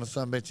get on the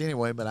son of a bitch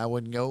anyway, but I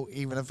wouldn't go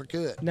even if I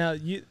could. Now,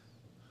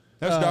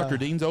 that's Dr.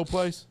 Dean's old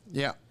place?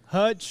 Yeah.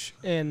 Hutch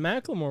and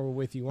Macklemore were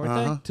with you,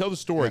 weren't they? Tell the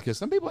story, because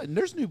some people,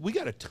 we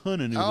got a ton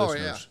of new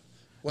listeners.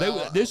 Yeah.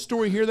 Well, this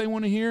story here they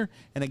want to hear,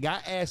 and a guy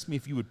asked me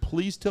if you would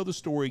please tell the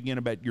story again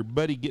about your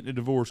buddy getting a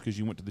divorce because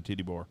you went to the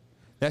titty bar.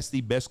 That's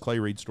the best Clay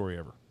Reid story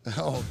ever.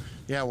 Oh,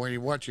 yeah, where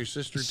you watch your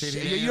sister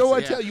titty dance. You know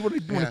what? You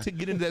want to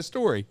get into that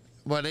story.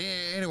 But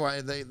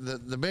anyway, the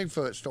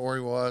Bigfoot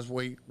story was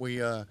we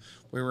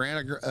were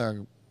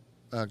in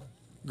a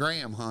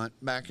Graham hunt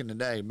back in the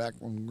day, back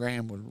when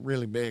Graham was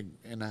really big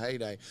in the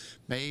heyday.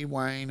 Me,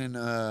 Wayne,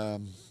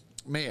 and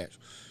Mitch.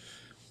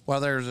 Well,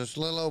 there's this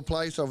little old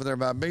place over there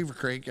by Beaver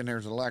Creek, and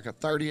there's like a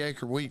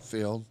 30-acre wheat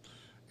field,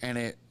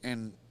 and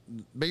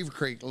Beaver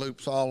Creek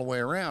loops all the way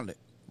around it.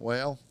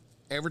 Well,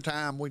 every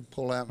time we'd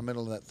pull out in the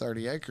middle of that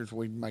 30 acres,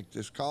 we'd make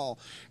this call,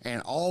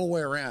 and all the way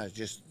around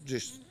it's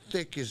just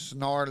thick as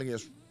gnarly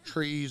as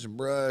trees and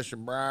brush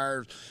and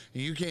briars,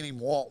 and you can't even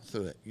walk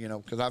through it,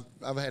 because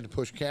I've had to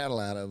push cattle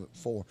out of it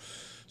before.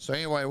 So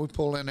anyway, we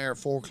pulled in there at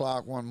 4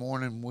 o'clock one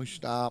morning. We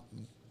stopped,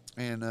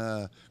 and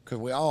because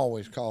we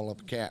always call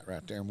up a cat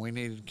right there, and we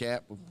needed a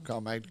cat. We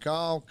made the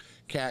call.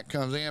 Cat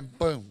comes in,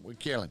 boom, we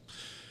kill him.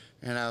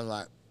 And I was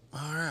like,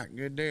 all right,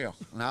 good deal.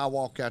 And I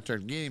walk out there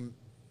to get him.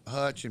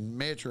 Hutch and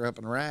Mitch are up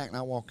in the rack, and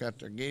I walk out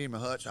there to get him,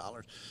 and Hutch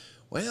hollers,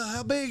 well,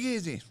 how big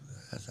is he?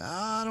 I said,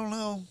 I don't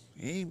know.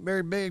 He ain't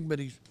very big, but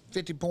he's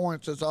 50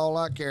 points. That's all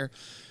I care.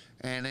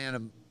 And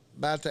then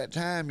about that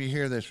time, you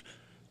hear this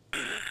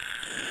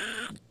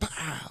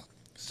pow.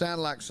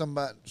 Sounded like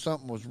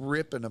something was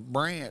ripping a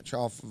branch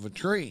off of a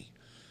tree.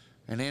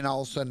 And then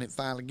all of a sudden, it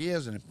finally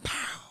gives, and it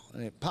pow,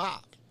 and it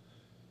popped.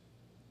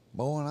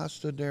 Boy, and I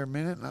stood there a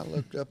minute, and I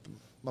looked up at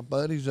my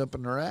buddies up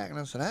in the rack, and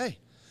I said, hey,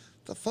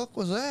 what the fuck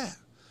was that?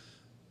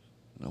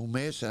 And old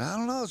Mitch said, I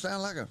don't know. It sounded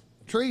like a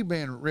tree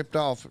being ripped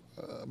off,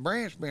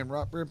 branch being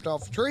ripped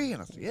off a tree.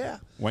 And I said, yeah.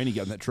 Wayne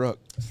got in that truck.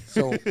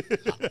 So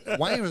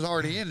Wayne was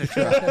already in the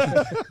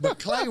truck, but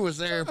Clay was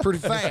there pretty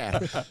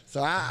fast.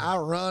 So I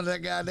run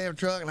that goddamn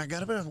truck, and I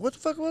got up and what the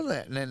fuck was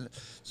that? And then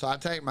so I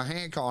take my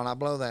hand call and I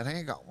blow that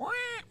hand call,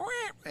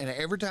 and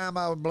every time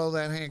I would blow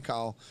that hand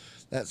call,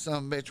 that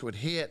son of a bitch would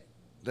hit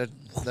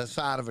the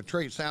side of a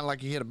tree. It sounded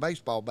like you hit a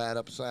baseball bat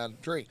up the side of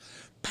the tree.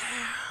 Pow,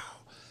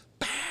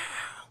 pow,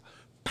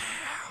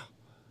 pow.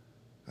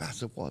 I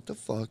said, what the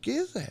fuck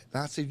is that?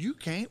 And I said, you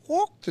can't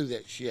walk through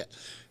that shit.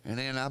 And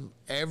then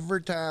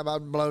every time I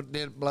blow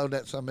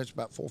that son of a bitch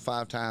about 4 or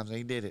 5 times, and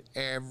he did it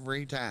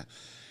every time.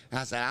 And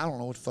I said, I don't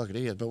know what the fuck it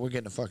is, but we're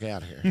getting the fuck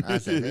out of here. I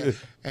said,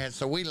 and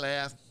so we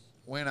left,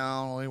 went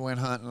on, we went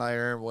hunting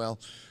later. Well,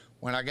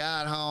 when I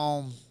got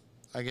home,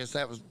 I guess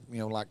that was,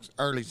 like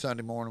early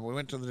Sunday morning. We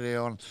went to the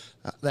deal, and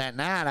that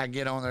night I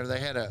get on there. They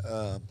had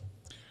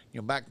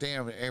back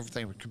then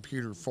everything was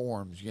computer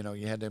forms. You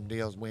had them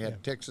deals. We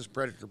had Texas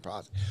Predator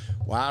Posse.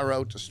 Well, I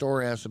wrote the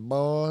story. I said,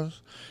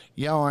 boys,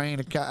 y'all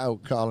ain't a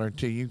coyote caller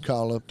until you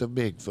call up the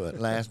Bigfoot.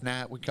 Last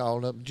night we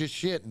called up just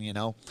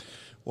shitting,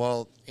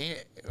 Well,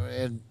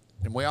 and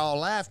we all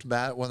laughed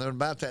about it. Well, then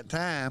about that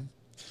time,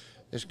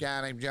 this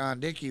guy named John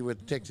Dickey with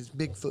the Texas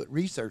Bigfoot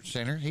Research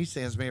Center, he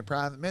sends me a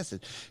private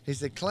message. He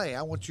said, Clay,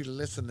 I want you to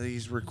listen to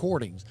these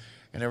recordings.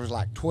 And there was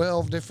like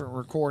 12 different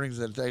recordings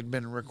that they'd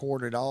been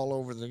recorded all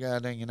over the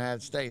goddamn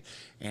United States.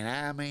 And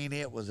I mean,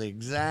 it was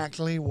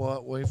exactly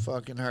what we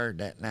fucking heard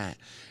that night.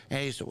 And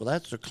he said, well,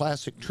 that's a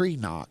classic tree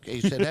knock. He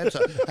said, that's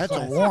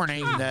a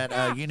warning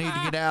that you need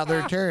to get out of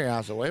there, Terry.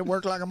 I said, well, it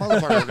worked like a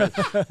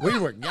motherfucker. We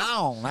were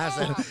gone. I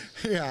said,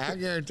 yeah, I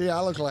guarantee you,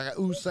 I look like a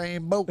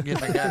Usain Bolt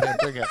getting a goddamn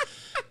pickup.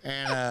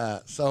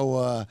 And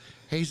so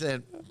he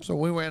said, so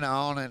we went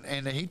on,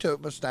 and he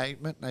took my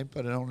statement, and they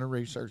put it on the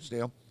research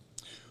deal.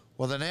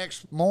 Well, the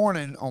next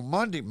morning, on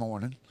Monday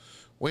morning,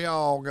 we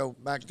all go,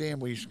 back then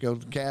we used to go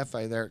to the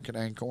cafe there at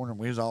Canaan Corner, and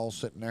we was all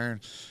sitting there,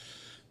 and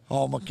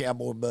all my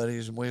cowboy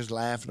buddies, and we was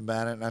laughing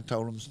about it, and I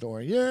told them the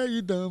story. Yeah,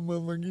 you dumb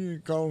motherfucker, you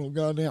called them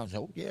goddamn. I said,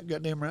 oh, yeah,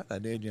 goddamn right I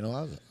did.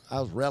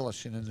 I was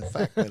relishing in the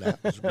fact that I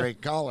was a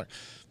great caller.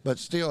 But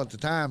still, at the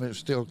time, it was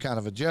still kind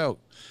of a joke.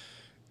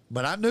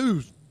 But I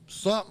knew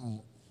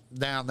something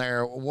down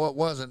there what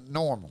wasn't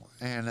normal,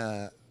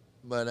 and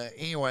but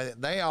anyway,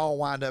 they all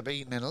wind up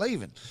eating and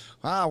leaving.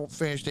 Well, I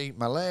finished eating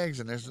my legs,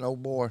 and there's an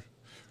old boy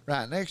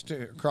right next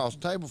to across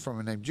the table from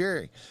me named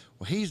Jerry.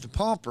 Well, he's the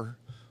pumper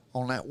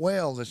on that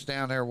well that's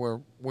down there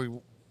where we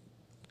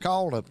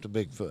called up the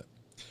Bigfoot,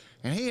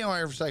 and he don't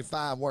ever say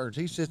 5 words.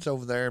 He sits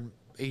over there,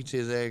 eats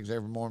his eggs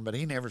every morning, but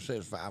he never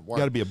says 5 words.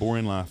 Got to be a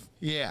boring life.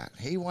 Yeah,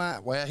 he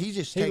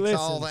just takes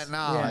all that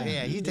knowledge.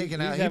 Yeah, he's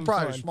taking out. He's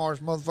probably the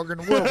smartest motherfucker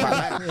in the world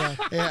by now.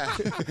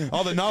 Yeah.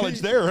 All the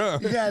knowledge there, huh?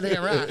 You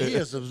goddamn right. He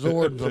is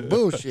absorbed the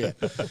bullshit.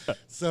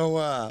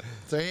 So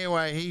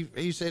anyway,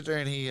 he sits there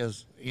and he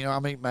is,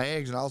 I'm eating my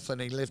eggs, and all of a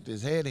sudden he lifts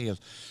his head. He goes,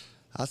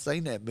 I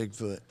seen that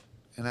Bigfoot.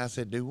 And I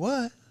said, do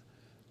what?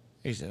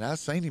 He said, I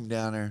seen him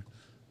down there.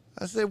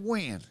 I said,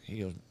 when? He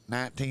goes,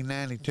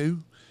 1992.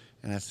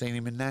 And I seen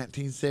him in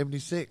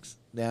 1976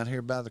 down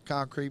here by the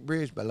concrete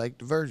bridge by Lake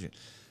Diversion. I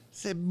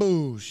said,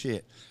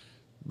 bullshit.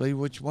 Believe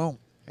what you want.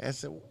 I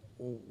said,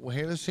 well,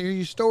 let's hear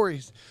your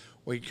stories.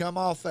 Well, you come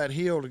off that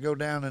hill to go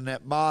down in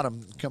that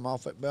bottom, come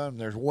off that bottom,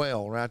 there's a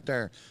well right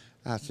there.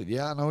 I said,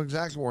 yeah, I know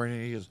exactly where it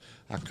is.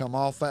 I come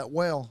off that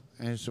well.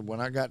 And he said,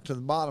 when I got to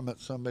the bottom, that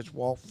son of a bitch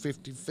walked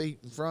 50 feet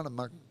in front of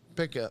my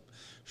pickup,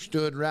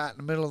 stood right in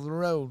the middle of the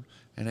road,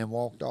 and then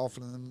walked off,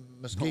 and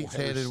the mesquites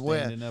headed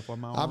west.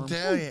 I'm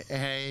telling you,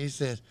 and he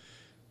said,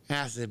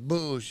 I said,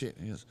 bullshit.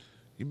 He goes,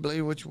 you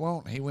believe what you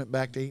want. He went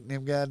back to eating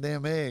them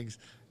goddamn eggs,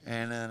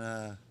 and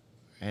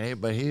then,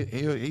 but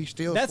he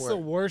still. That's the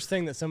worst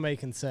thing that somebody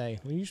can say.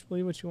 Well, you should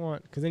believe what you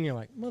want, because then you're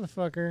like,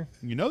 motherfucker.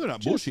 They're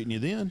not bullshitting you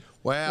then.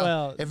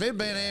 Well, if it'd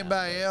been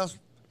anybody else,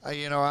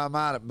 I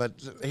might have, but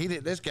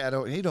this guy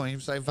don't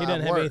even say 5 words. He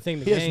doesn't have anything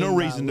to gain. He has no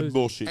reason to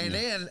bullshit.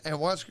 And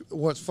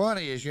what's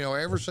funny is,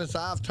 ever since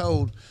I've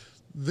told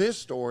this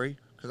story,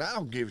 because I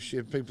don't give a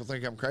shit if people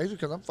think I'm crazy,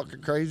 because I'm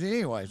fucking crazy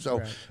anyway. So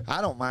right. I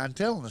don't mind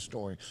telling the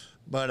story.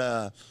 But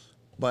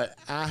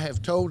I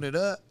have told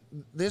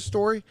this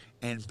story,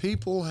 and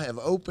people have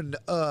opened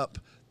up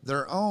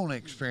their own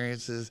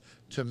experiences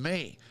to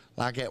me.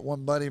 Like that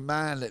one buddy of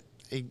mine that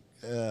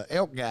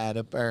elk guide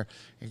up there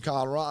in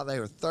Colorado.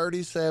 They were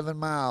 37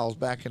 miles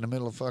back in the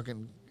middle of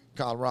fucking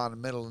Colorado,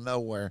 in the middle of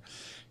nowhere.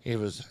 It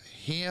was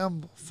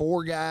him,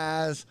 4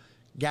 guides,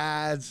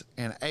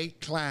 and 8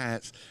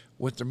 clients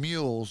with the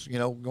mules,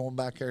 going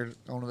back there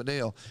on the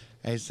deal.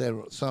 And he said,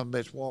 some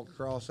bitch walked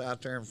across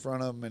out there in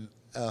front of them in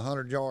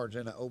 100 yards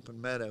in an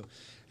open meadow.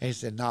 And he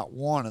said, not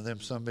one of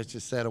them some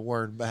bitches said a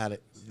word about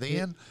it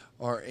then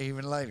or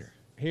even later.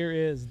 Here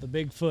is the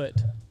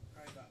Bigfoot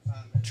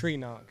tree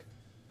knock.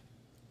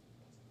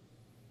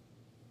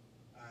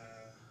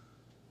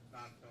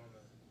 Knocked on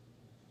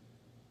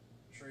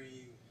the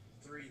tree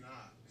 3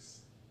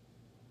 knocks.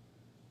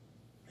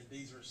 And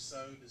these were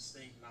so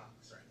distinct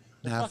knocks right now.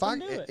 Now,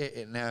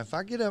 if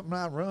I get up and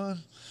I run,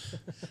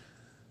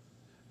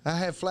 I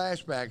have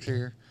flashbacks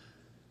here.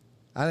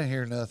 I didn't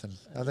hear nothing.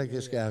 I think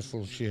this guy's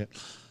full of shit.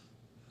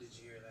 Did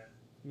you hear that?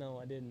 No,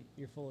 I didn't.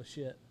 You're full of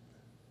shit.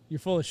 You're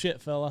full of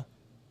shit, fella.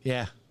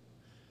 Yeah.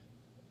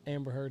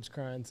 Amber Heard's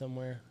crying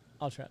somewhere.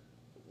 I'll try.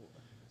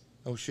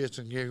 Oh, shits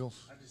and giggles.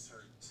 I just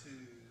heard 2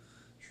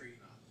 tree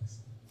knocks.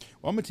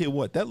 Well, I'm gonna tell you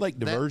what, that lake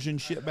diversion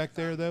shit back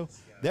there though,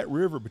 that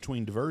river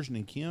between Diversion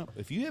and Kemp.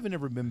 If you haven't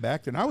ever been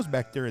back there, and I was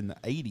back there in the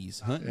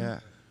 '80s hunting.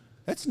 Yeah.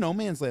 That's no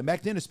man's land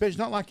back then, especially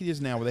not like it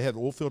is now, where they have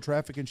oil field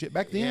traffic and shit.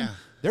 Back then, Yeah.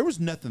 there was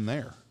nothing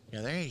there.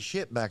 Yeah, there ain't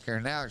shit back there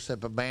now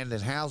except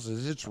abandoned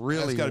houses. It's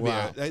really That's gotta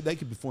wild. be they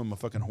could film a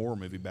fucking horror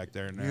movie back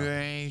there now. You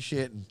ain't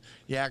shitting.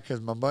 Yeah, because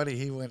my buddy,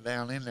 he went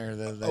down in there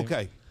the other day.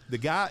 Okay. The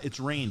guy, it's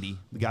Randy,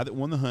 the guy that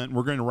won the hunt.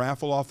 We're going to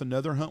raffle off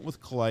another hunt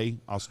with Clay.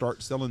 I'll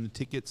start selling the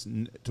tickets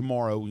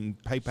tomorrow. We can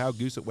PayPal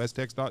Goose at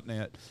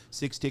westex.net.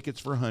 6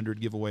 tickets for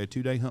 100. Give away a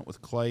 2-day hunt with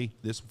Clay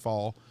this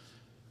fall.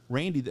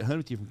 Randy that hunted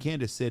with you from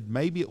Canada said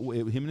maybe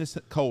him and his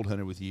cold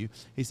hunted with you.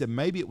 He said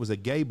maybe it was a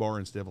gay bar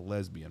instead of a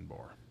lesbian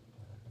bar.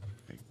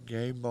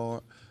 Gay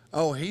bar.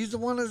 Oh, he's the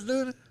one that's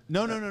doing it?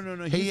 No.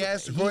 He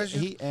asked the question?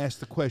 He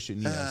asked the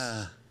question,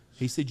 yes.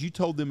 He said you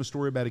told them a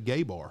story about a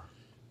gay bar.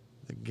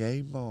 The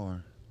gay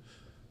bar.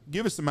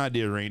 Give us some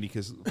idea, Randy,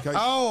 because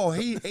Oh,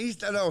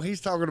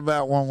 he's talking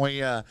about when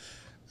we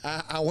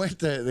I went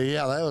to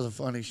yeah, that was a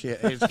funny shit.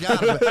 It's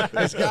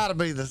gotta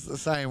be the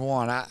same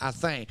one. I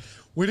think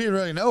we didn't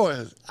really know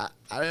it.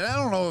 I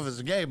don't know if it's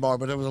a gay bar,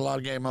 but there was a lot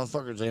of gay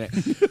motherfuckers in it.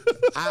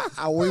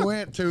 We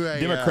went to a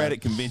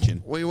Democratic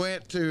convention. We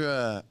went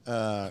to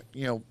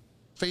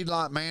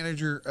feedlot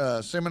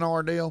manager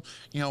seminar deal.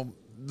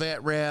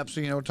 Vet reps,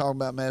 talking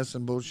about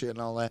medicine bullshit and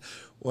all that.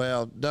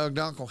 Well, Doug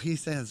Dunkel, he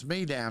sends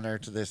me down there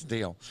to this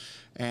deal.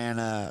 And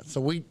so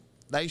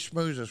they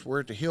schmooze us. We're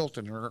at the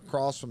Hilton. We're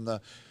across from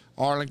the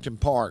Arlington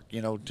Park,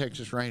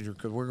 Texas Ranger,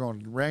 because we're going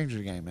to the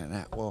Ranger game that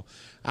night. Well,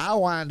 I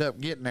wind up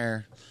getting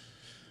there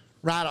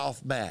right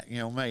off the bat.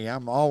 Me,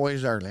 I'm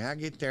always early. I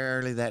get there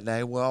early that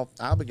day. Well,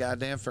 I'll be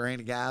goddamn for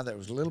any guy that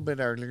was a little bit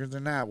earlier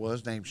than I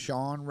was, named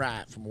Sean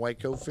Wright from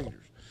Waco Feeders.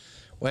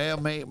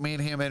 Well, me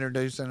and him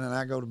introducing, and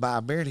I go to buy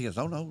a beer, and he goes,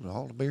 "Oh no,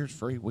 all the beer's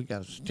free. We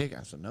got a stick."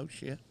 I said, "No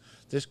shit,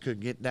 this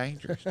could get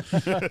dangerous,"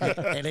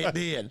 and it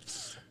did.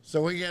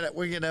 So we get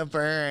up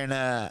there,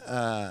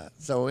 and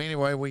so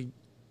anyway, we're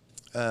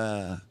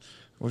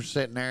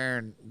sitting there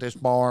in this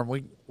bar, and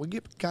we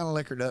get kind of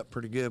liquored up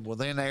pretty good. Well,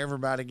 then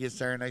everybody gets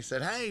there, and they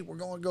said, "Hey, we're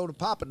going to go to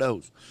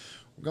Papados.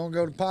 We're going to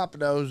go to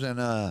Papados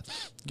and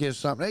get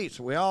something to eat."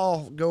 So we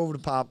all go over to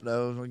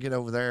Papados. We get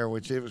over there,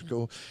 which it was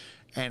cool,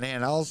 and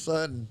then all of a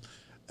sudden.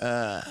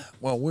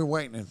 We're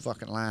waiting in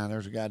fucking line.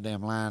 There's a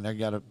goddamn line. They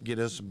got to get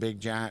us a big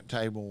giant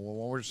table. Well,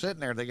 when we're sitting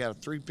there, they got a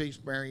 3-piece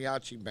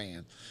mariachi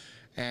band.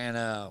 And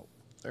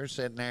they're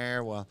sitting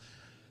there. Well,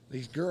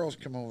 these girls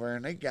come over there,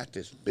 and they got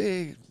this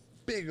big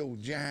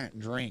old giant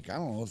drink. I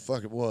don't know what the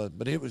fuck it was,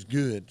 but it was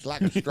good. It's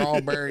like a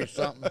strawberry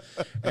something.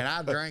 And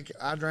I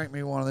drank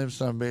me one of them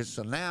son of a bitch.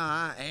 So now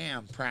I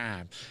am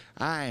primed.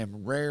 I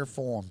am rare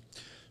form.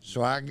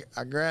 So I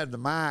grabbed the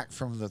mic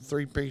from the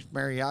 3-piece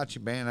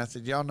mariachi band. I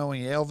said, "Y'all know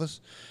any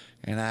Elvis?"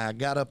 And I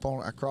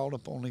crawled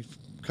up on these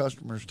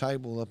customers'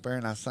 table up there,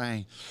 and I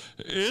sang,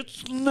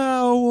 "It's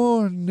now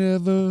or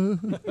never,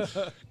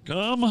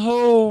 come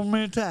hold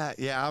me tight."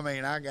 Yeah,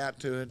 I got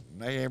to it.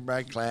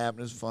 Everybody clapped.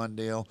 It was a fun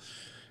deal.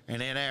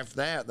 And then after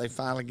that, they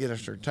finally get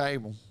us our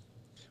table.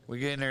 We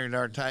get in there at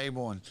our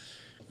table, and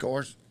of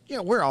course,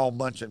 we're all a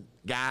bunch of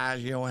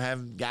guys,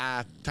 having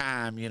guy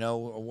time,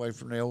 away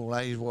from the old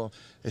ladies. Well,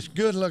 this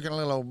good-looking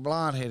little old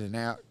blonde-headed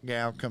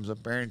gal comes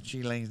up there, and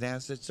she leans down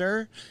and said,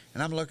 "Sir,"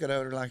 and I'm looking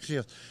at her like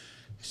this.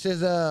 She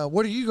says,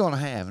 "What are you going to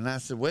have?" And I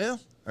said, "Well,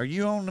 are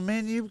you on the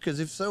menu? Because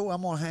if so,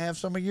 I'm going to have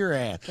some of your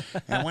ass."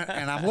 And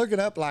I'm looking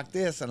up like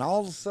this, and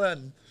all of a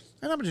sudden,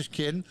 and I'm just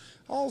kidding,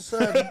 all of a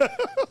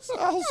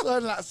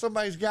sudden, like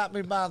somebody's got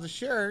me by the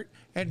shirt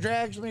and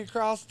drags me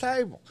across the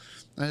table.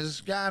 And there's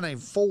this guy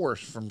named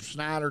Forrest from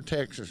Snyder,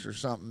 Texas or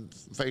something,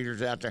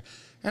 feeders out there.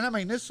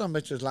 And this son of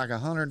a bitch is like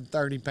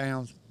 130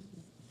 pounds.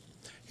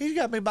 He's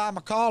got me by my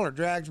collar,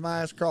 drags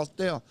my ass across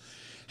the deal.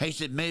 He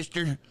said,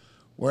 "Mister,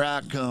 where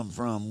I come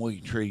from,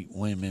 we treat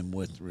women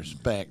with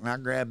respect." And I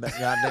grabbed that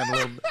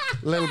goddamn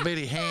little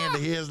bitty hand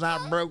of his, and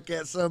I broke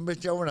that son of a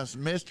bitch over, and I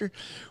said, "Mister,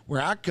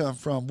 where I come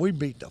from, we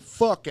beat the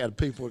fuck out of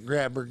people that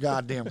grab her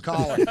goddamn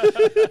collar."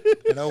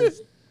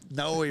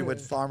 No, he went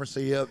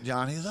pharmacy up,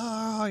 Johnny.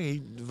 He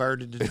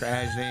diverted the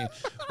tragedy.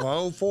 Well,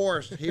 old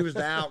Forrest, he was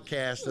the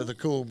outcast of the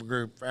cool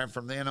group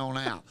from then on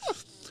out.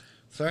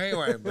 So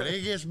anyway, but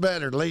it gets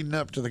better leading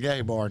up to the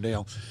gay bar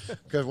deal.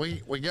 Because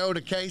we go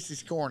to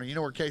Casey's Corner. You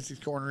know where Casey's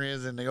Corner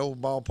is in the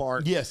old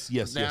ballpark? Yes,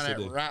 down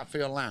that right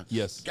field line.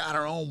 Yes. Got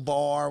our own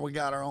bar. We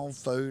got our own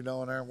food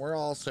on there. We're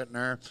all sitting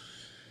there.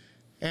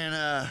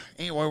 And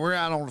anyway, we're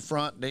out on the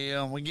front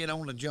deal. And we get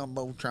on the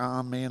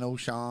Jumbotron. Me and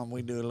O'Shawn,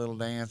 we do a little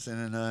dancing,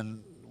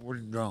 and we're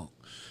drunk.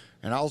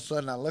 And all of a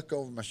sudden, I look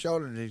over my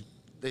shoulder, and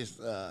there's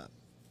a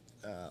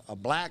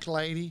black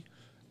lady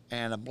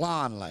and a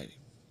blonde lady.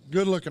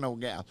 Good-looking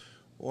old gal.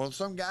 Well,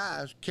 some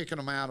guy's kicking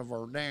them out of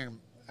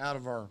out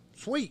of our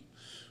suite.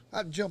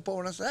 I'd jump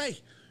over and I say, hey,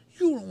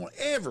 you don't want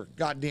to ever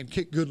goddamn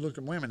kick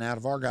good-looking women out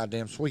of our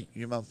goddamn suite,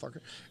 you motherfucker.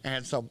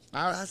 And so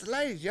I said,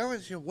 ladies, y'all,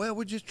 said, well,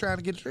 we're just trying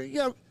to get through.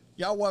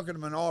 Y'all welcome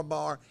to an our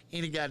bar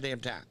any goddamn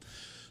time.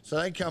 So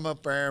they come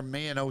up there,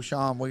 me and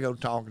O'Shawn, we go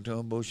talking to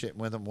them, bullshitting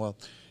with them. Well,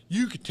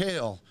 you could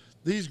tell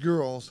these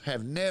girls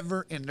have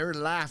never in their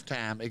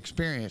lifetime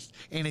experienced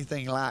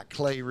anything like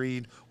Clay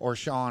Reid or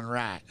Sean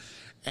Wright.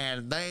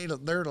 And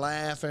they're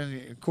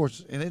laughing, of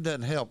course, and it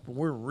doesn't help.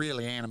 We're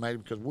really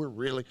animated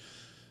because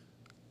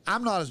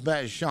I'm not as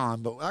bad as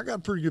Sean, but I got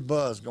a pretty good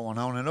buzz going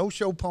on. And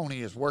O'Show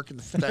Pony is working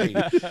the stage.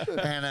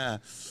 And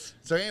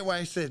so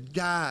anyway, he said,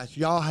 guys,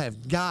 y'all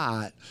have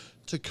got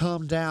to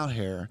come down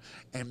here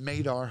and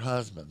meet our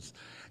husbands.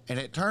 And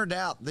it turned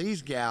out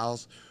these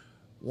gals,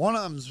 one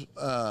of them's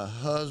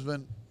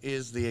husband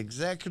is the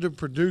executive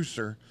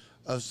producer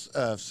of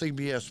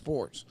CBS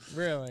Sports.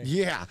 Really?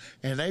 Yeah,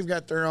 and they've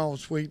got their own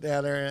suite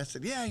down there. And I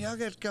said, yeah, y'all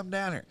got to come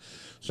down here.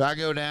 So I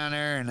go down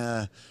there,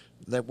 and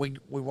that we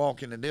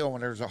walk in the deal,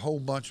 and there's a whole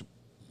bunch of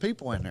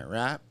people in there,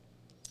 right?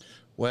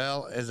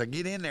 Well, as I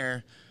get in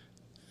there,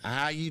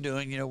 how you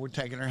doing? You know, we're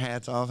taking our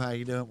hats off. How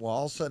you doing? Well,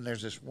 all of a sudden,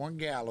 there's this one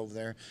gal over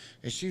there,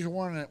 and she's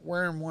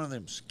wearing one of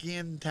them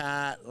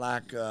skin-tight,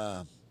 like,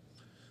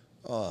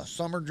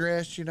 summer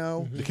dress, you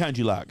know. The kind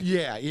you like.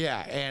 Yeah,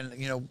 and,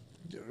 you know,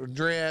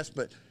 dress,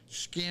 but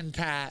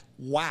skin-tight,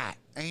 white.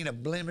 Ain't a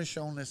blemish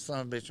on this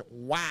son of a bitch.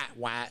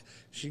 White.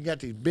 She got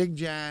these big,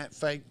 giant,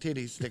 fake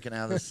titties sticking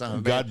out of this son of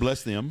a bitch. God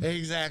bless them.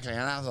 Exactly.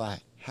 And I was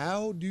like,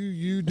 how do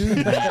you do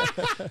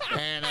that?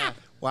 And,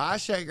 well, I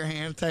shake her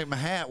hand and take my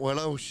hat.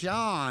 Well,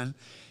 Sean,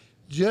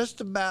 just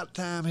about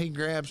time he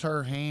grabs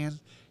her hand,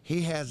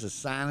 he has a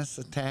sinus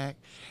attack,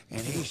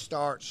 and he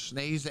starts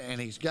sneezing, and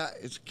he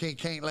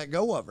can't let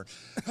go of her.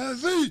 I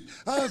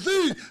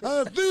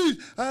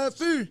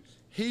see.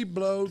 He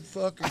blowed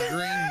fucking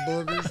green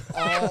boogers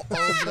all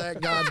over that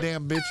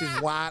goddamn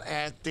bitch's white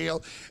ass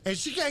deal, and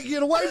she can't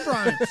get away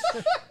from it.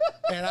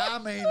 And I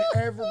mean,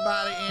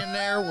 everybody in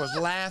there was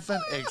laughing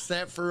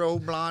except for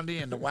old Blondie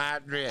in the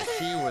white dress.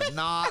 She was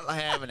not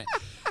having it.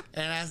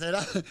 And I said,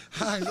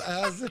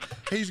 I said,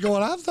 he's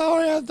going, I'm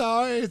sorry.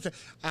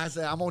 I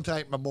said, I'm going to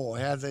take my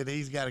boy. I said,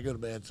 he's got to go to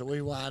bed. So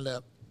we wind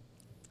up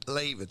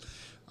leaving.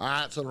 All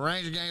right, so the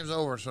Ranger game's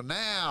over. So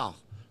now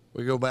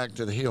we go back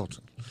to the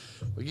Hilton.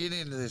 We get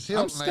into this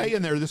Hilton. I'm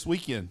staying there this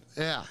weekend.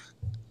 Yeah.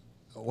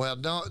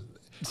 Well,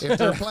 if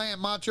they're playing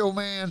Macho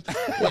Man,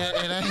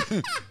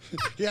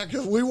 yeah,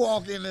 because we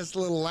walk in this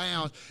little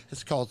lounge.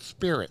 It's called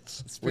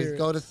Spirits. We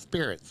go to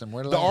Spirits, and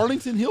we're the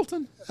Arlington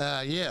Hilton.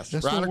 Yes,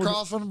 That's right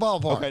across from the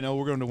ballpark. Okay, no,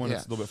 we're going to one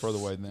that's a little bit further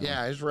away than that.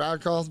 Yeah, it's right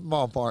across the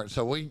ballpark.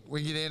 So we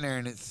get in there,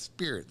 and it's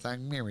Spirits. I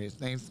can remember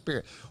its name's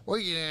Spirit.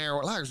 We get in there,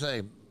 like I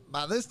say,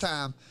 by this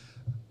time,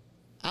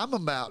 I'm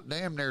about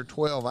damn near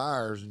 12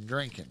 hours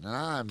drinking, and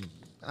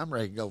I'm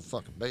ready to go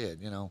fucking bed,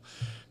 you know.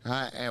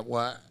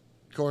 Of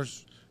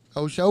course,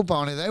 Show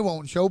Pony, they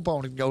won't Show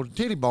Pony to go to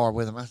Titty Bar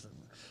with them. I said,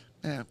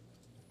 man,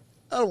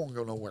 I don't want to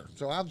go nowhere.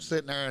 So I'm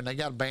sitting there, and they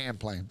got a band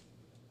playing.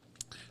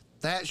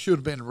 That should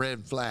have been a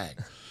red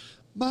flag.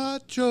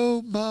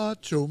 Macho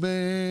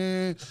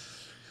Man.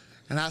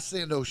 And I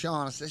send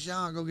Sean, I said,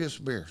 Sean, go get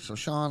some beer. So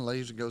Sean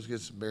leaves and goes get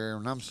some beer,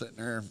 and I'm sitting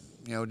there,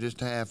 you know, just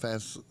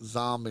half-ass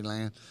zombie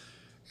land.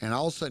 And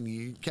all of a sudden,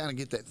 you kind of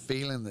get that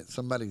feeling that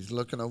somebody's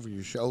looking over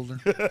your shoulder.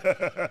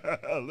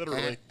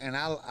 Literally. And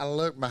I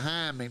look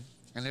behind me,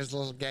 and there's a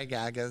little gay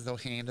guy, got his little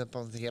hand up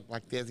on his hip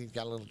like this. He's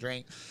got a little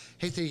drink.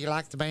 He said, you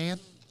like the band?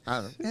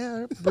 I said, yeah,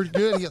 they're pretty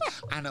good. He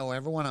goes, I know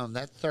every one of them.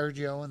 That's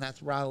Sergio, and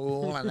that's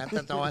Raul, and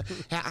that's all.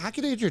 I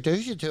could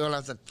introduce you to him.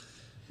 I said,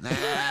 nah,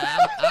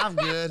 I'm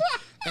good.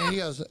 And he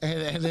goes,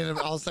 and then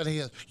all of a sudden he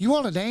goes, you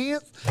want to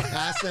dance? And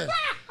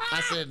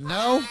I said,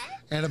 no.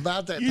 And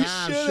about that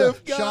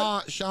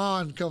time,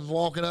 Sean comes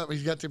walking up.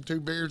 He's got them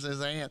 2 beers in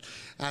his hand.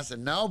 I said,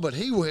 no, but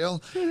he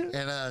will.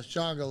 And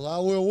Sean goes, I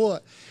will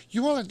what?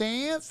 You want to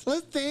dance?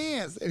 Let's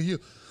dance. And he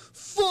goes,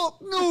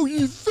 fuck no,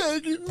 you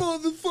faggot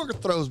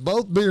motherfucker. Throws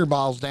both beer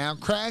balls down,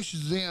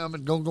 crashes them,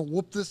 and go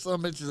whoop this son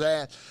of a bitch's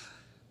ass.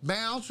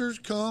 Bouncers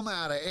come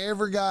out of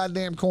every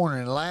goddamn corner.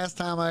 And the last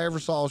time I ever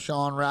saw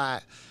Sean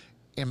Wright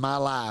in my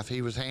life,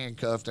 he was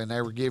handcuffed, and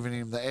they were giving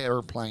him the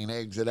airplane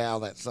exit out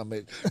of that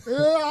somebody.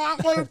 I'm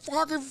a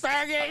fucking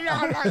faggot.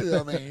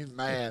 I mean, he's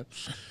mad.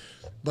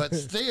 But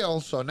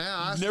still, so now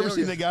I never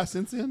seen that guy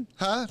since then?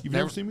 Huh? You've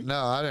never seen me?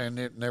 No, I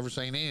didn't. Never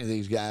seen any of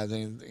these guys.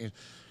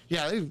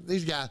 Yeah,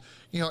 these guys.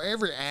 You know,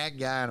 every ag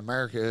guy in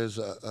America is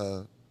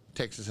a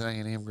Texas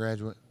A&M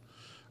graduate.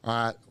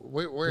 All right,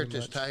 we're at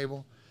this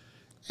table,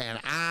 and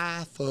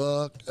I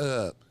fucked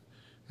up,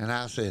 and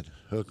I said,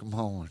 "Hook 'em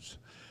horns,"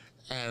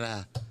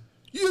 and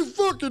you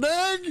fucking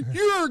ag,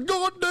 you're a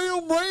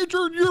goddamn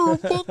ranger, and you're a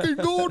fucking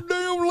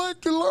goddamn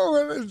Lucky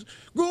Lord.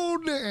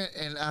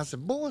 And I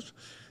said, boys,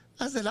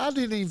 I said, I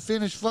didn't even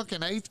finish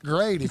fucking 8th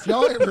grade. If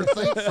y'all ever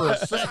think for a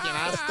second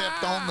I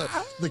stepped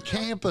on the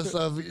campus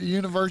of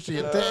University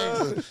of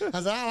Texas,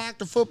 I said, I like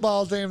the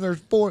football team. There's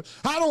sports.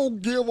 I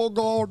don't give a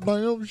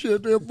goddamn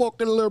shit. They're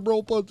fucking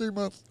liberal pussy.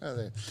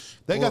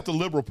 They got the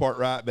liberal part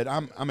right, but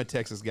I'm a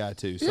Texas guy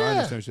too, so I Yeah.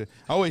 understand. What you're saying.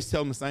 I always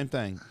tell them the same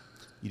thing.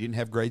 You didn't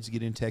have grades to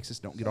get in Texas.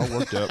 Don't get all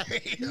worked up.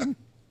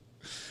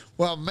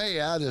 Well, me,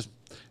 I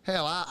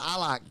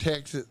like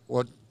Texas.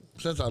 Well,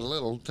 since I was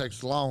little,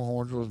 Texas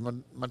Longhorns was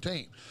my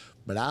team.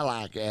 But I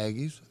like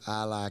Aggies.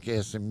 I like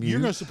SMU. You're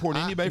gonna support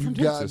anybody from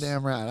Texas.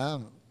 Goddamn right.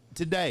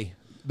 Today,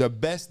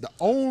 the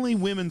only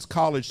women's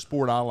college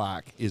sport I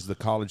like is the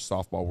college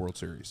softball World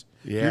Series.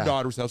 Yeah. Your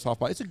daughters have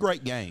softball. It's a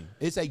great game.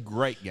 It's a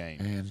great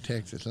game. And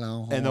Texas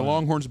Longhorns. And the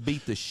Longhorns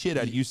beat the shit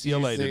out of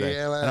UCLA today.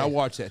 UCLA. And I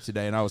watched that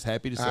today, and I was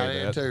happy to say I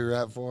that. did too,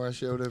 right before I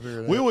showed up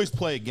here. We always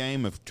play a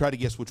game of try to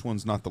guess which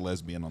one's not the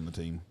lesbian on the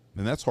team.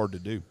 And that's hard to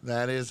do.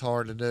 That is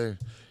hard to do.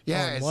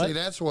 Yeah, and what? see,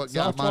 that's what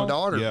got my Softball?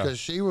 daughter, Yeah. because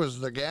she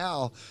was the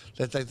gal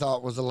that they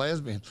thought was a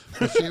lesbian.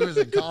 But she was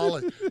in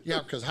college. Yeah,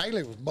 because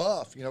Haley was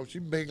buff. You know,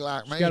 she's big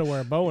like me. She got to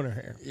wear a bow in her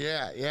hair.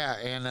 Yeah, yeah.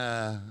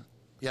 And,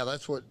 yeah,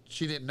 that's what,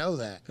 she didn't know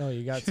that. Oh,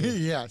 you got to.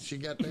 Yeah, she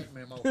got that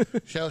memo.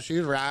 So she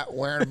was right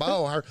wearing a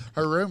bow.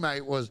 Her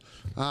roommate was,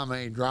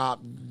 drop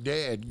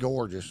dead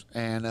gorgeous,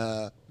 and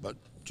but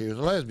she was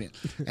a lesbian,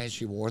 and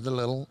she wore the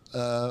little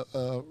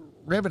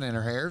ribbon in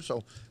her hair.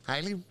 So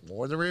Haley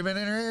wore the ribbon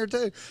in her hair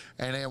too.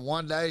 And then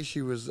one day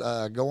she was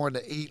going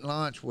to eat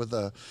lunch with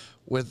a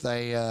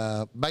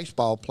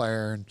baseball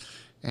player,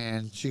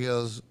 and she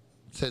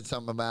said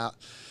something about,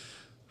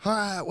 all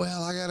right,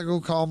 well, I got to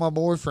go call my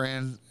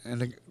boyfriend.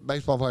 And the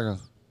baseball player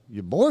goes,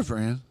 your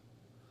boyfriend?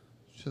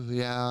 She says,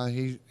 yeah,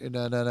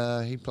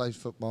 he plays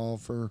football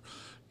for,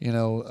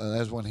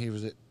 that's when he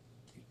was at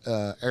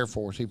Air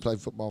Force. He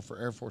played football for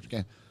Air Force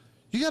again.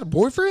 You got a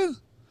boyfriend?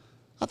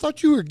 I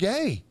thought you were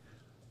gay.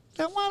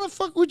 Now, why the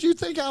fuck would you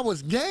think I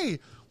was gay?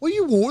 Well,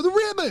 you wore the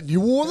ribbon. You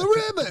wore the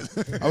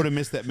ribbon. I would have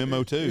missed that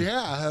memo, too.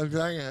 Yeah, I was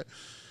like,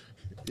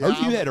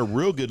 You had a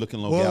real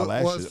good-looking little gal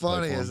last year. What's that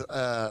played funny for is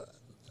him.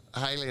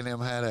 Haley and them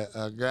had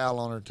a gal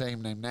on her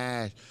team named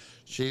Nash.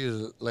 She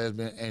was a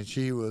lesbian, and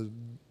she was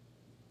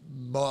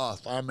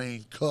buff. I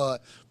mean,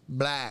 cut,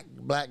 black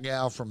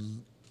gal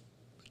from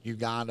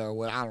Uganda or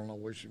what? I don't know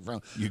where she's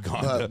from.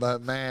 Uganda.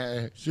 But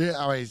man, she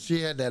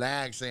had that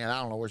accent.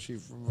 I don't know where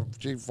she's from.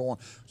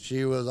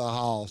 She was a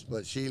hoss,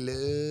 but she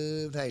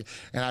loved Haley.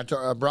 And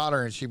I brought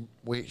her, and she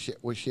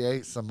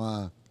ate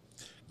some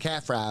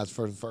calf fries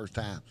for the first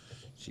time.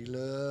 She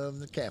loved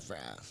the calf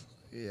fries.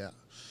 Yeah.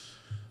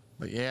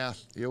 But yeah,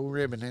 the old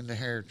ribbon in the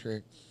hair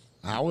trick.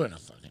 I wouldn't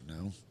have fucking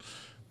known.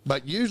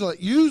 But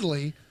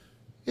usually,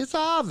 it's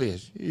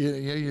obvious.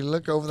 You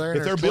look over there.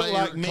 If they're and built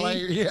like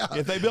me, yeah.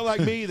 if they built like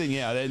me, then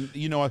yeah. Then,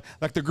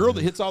 like the girl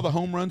that hits all the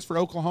home runs for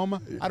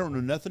Oklahoma, I don't know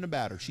nothing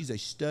about her. She's a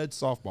stud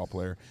softball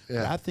player.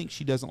 Yeah. But I think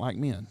she doesn't like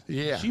men.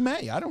 Yeah. She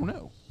may. I don't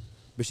know.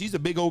 But she's a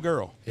big old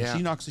girl. And Yeah.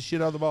 she knocks the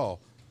shit out of the ball.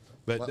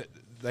 But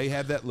they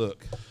have that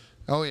look.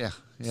 Oh yeah,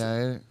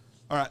 yeah.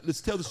 All right,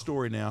 let's tell the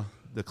story now.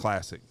 The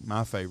classic,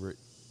 my favorite.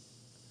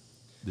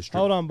 The strip.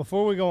 Hold on,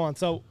 before we go on.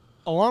 So,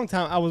 a long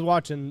time I was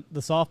watching the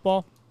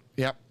softball.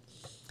 Yep.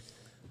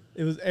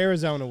 It was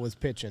Arizona was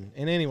pitching.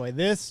 And anyway,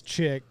 this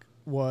chick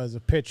was a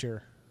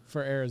pitcher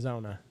for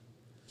Arizona.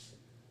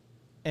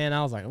 And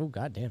I was like, oh,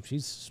 goddamn,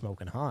 she's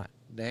smoking hot.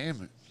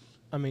 Damn it.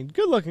 I mean,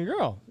 good-looking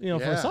girl, for a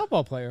Yeah.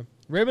 softball player.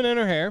 Ribbon in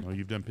her hair. Well,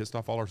 you've done pissed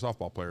off all our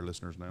softball player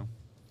listeners now.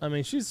 I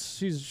mean,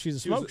 she's a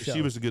smoke show.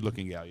 She was a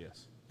good-looking gal,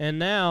 yes. And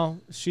now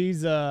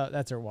she's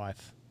that's her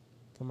wife.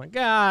 So I'm like,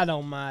 God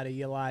Almighty,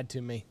 you lied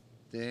to me.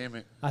 Damn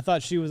it. I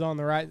thought she was on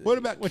the right. What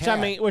about which Kat?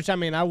 I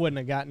mean, I wouldn't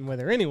have gotten with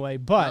her anyway.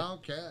 But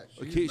Okay.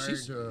 Okay,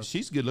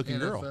 she's a good-looking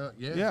girl. NFL,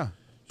 yeah. Yeah.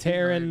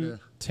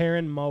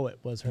 Taryn Mowat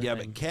was her Yeah,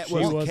 name. but Kat She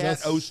was Kat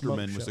a smoke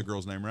Osterman was show. the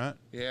girl's name, right?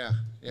 Yeah.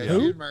 Yeah.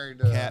 Who? She's married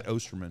to Kat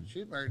Osterman.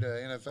 She's married to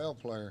an NFL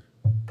player.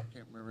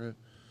 Can't remember who.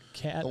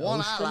 Kat The one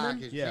I Osterman?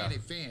 like is Yeah. Jenny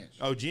Finch.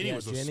 Oh, Jenny Yeah,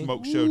 was a Jenny.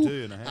 smoke show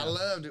too and a half. I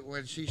loved it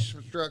when she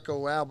struck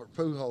old Albert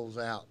Pujols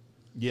out.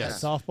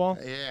 Yes.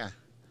 Softball. Yeah.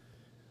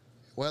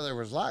 Well, there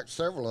was like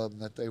several of them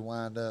that they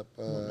wind up.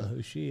 I don't know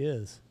who she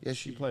is. Yeah,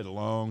 She played a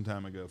long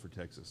time ago for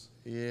Texas.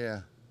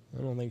 Yeah.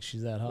 I don't think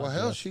she's that hot. Well,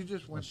 hell, Jeff. she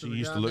just went She to the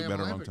used to look goddamn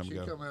better a long Olympics. time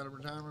ago. She come out of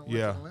retirement.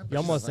 Yeah. Went to the Olympics,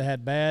 Y'all I must have think.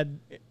 had bad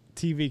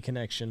TV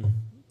connection.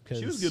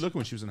 She was good looking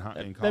when she was in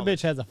college. That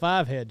bitch has a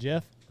 5 head,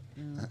 Jeff.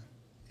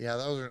 Yeah,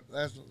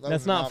 that's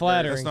That's are not very-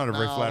 flattering. That's not a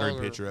very No, flattering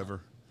those are- picture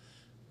ever.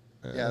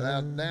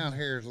 Yeah, down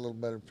here is a little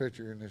better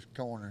picture in this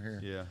corner here.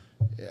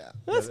 Yeah. Yeah.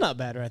 That's not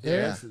bad right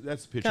there. Yeah.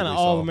 That's the picture Kind of we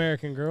saw.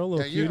 all-American girl,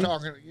 little Yeah, you're cutie.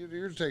 talking.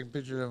 You're taking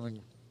pictures of them.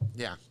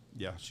 Yeah.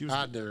 Yeah, she was.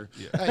 I do.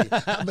 Yeah. Hey,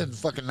 I've been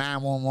fucking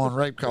 911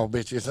 rape call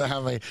bitches. I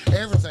mean,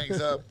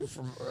 everything's up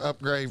from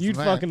upgrade. You'd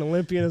from that. fucking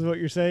Olympian is what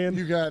you're saying?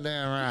 You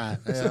goddamn right.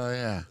 Hell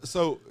yeah.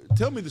 So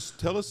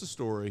tell us the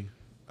story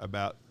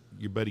about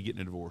your buddy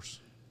getting a divorce.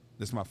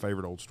 This is my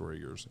favorite old story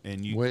of yours,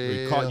 and you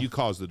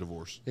caused the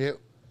divorce.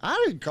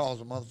 I didn't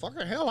cause a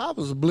motherfucker. Hell, I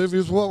was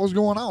oblivious to what was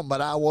going on,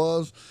 but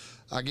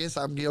I guess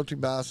I'm guilty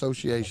by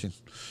association.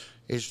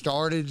 It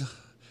started.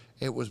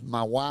 It was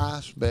my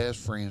wife's best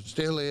friend,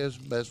 still is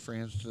best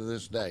friends to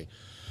this day.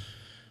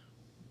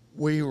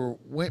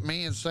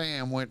 Me and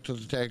Sam went to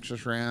the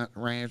Texas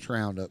Ranch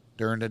Roundup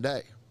during the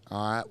day.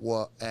 All right.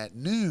 Well, at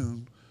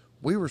noon,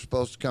 we were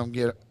supposed to come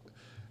get.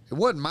 It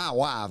wasn't my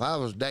wife. I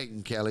was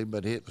dating Kelly,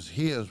 but it was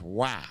his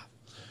wife.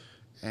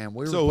 And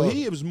we were. So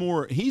he was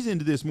more. He's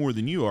into this more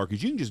than you are,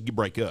 because you can just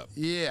break up.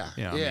 Yeah.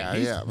 Yeah.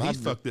 He's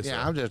fucked this up.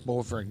 Yeah, I'm just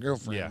boyfriend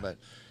girlfriend, Yeah. but.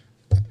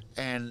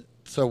 And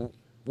so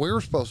we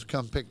were supposed to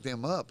come pick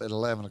them up at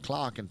 11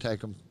 o'clock and take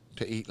them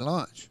to eat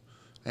lunch,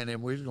 and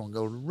then we was gonna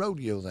go to the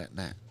rodeo that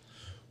night.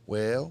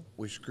 Well,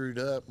 we screwed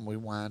up and we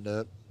wind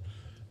up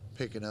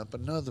picking up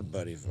another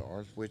buddy of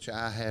ours, which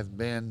I have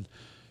been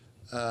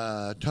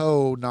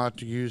told not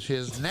to use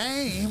his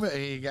name.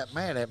 He got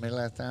mad at me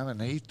last time,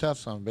 and he's tough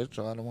son of a bitch,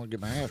 so I don't want to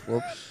get my ass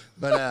whooped.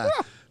 But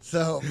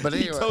but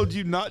He anyway, told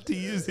you not to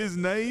use his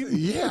name?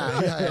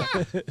 yeah.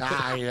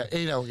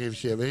 He don't give a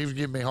shit, but he was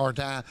giving me a hard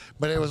time.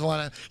 But it was one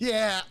of,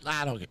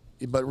 I don't get,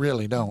 but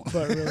really don't.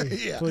 But really,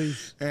 yeah.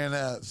 please.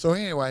 And so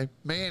anyway,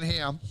 me and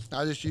him,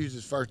 I just use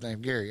his first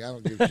name, Gary. I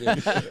don't give a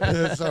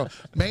shit. So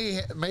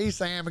me,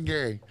 Sam, and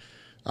Gary.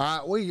 All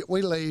right,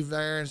 we leave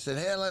there and said,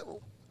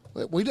 hell,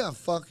 we done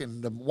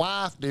fucking, the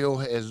wife deal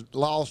has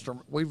lost her.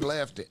 We've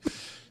left it.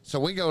 So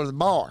we go to the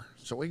bar.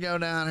 So we go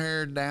down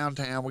here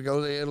downtown. We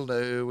go to It'll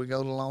Do. We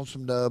go to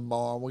Lonesome Dove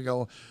Bar. We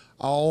go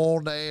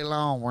all day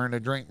long. We're in a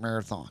drink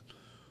marathon.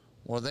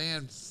 Well,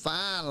 then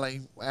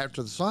finally,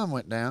 after the sun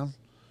went down.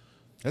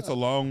 That's a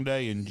long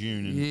day in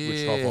June in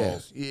Wichita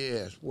Falls.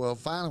 Yes. Well,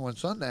 finally, when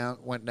sundown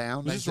went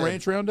down. Was this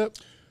Ranch Roundup?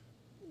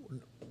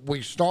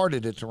 We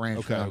started at the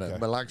Ranch Roundup. Okay.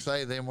 But like I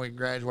say, then we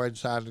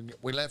graduated,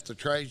 we left the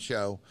trade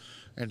show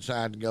and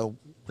decided to go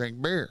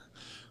drink beer.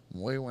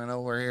 We went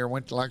over here,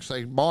 went to, like I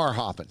say, bar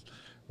hopping.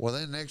 Well,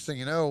 then next thing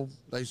you know,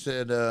 they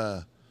said,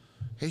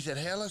 he said,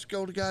 hell, let's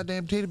go to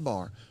goddamn titty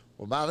bar.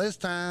 Well, by this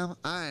time,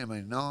 I am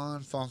a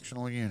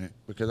non-functional unit,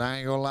 because I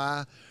ain't gonna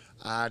lie,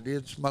 I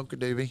did smoke a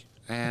doobie,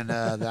 and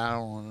I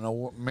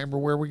don't remember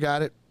where we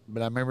got it,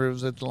 but I remember it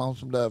was at the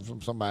Lonesome Dove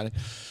from somebody.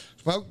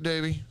 Smoked a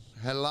doobie,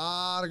 had a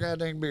lot of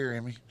goddamn beer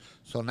in me,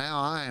 so now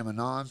I am a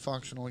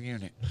non-functional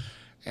unit.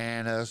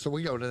 And so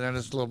we go to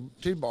this little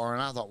tea bar,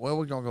 and I thought, well,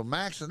 we're going to go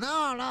Max.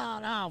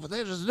 No, but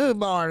there's this new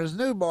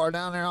bar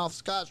down there off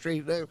Scott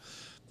Street,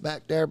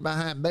 back there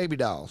behind Baby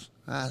Dolls.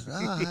 I said,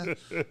 all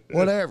right,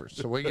 whatever.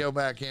 So we go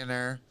back in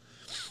there.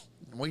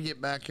 We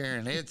get back here,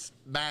 and it's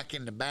back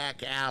in the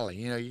back alley.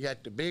 You know, you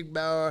got the big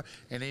bar,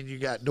 and then you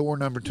got door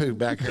number 2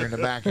 back here in the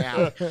back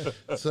alley.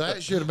 So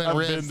that should have been a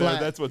red flag.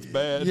 That's what's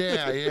bad.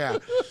 Yeah.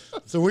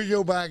 So we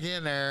go back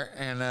in there,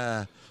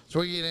 and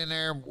so we get in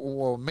there.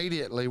 Well,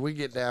 immediately we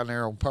get down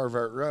there on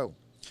Pervert Road,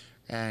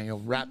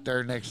 and right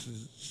there next to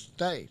the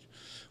stage.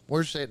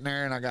 We're sitting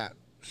there, and I got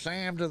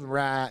Sam to the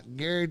right,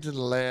 Gary to the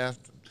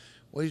left.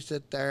 We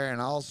sit there, and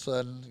all of a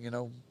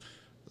sudden,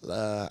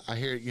 I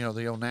hear,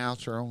 the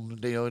announcer on the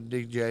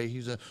DJ.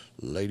 He's a,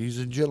 ladies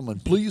and gentlemen,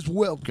 please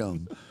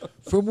welcome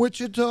from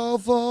Wichita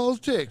Falls,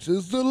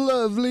 Texas, the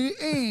lovely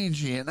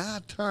Angie. And I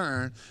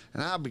turn,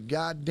 and I'll be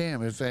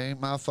goddamn if it ain't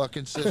my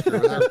fucking sister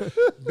with her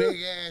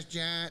big ass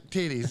giant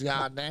titties,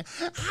 goddamn.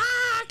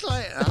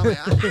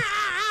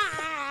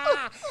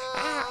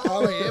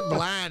 I mean, it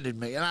blinded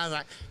me, and I was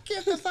like,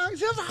 "Get the fuck!"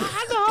 She was like,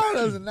 "I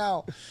doesn't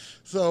know."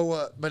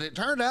 So, but it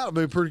turned out to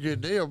be a pretty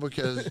good deal,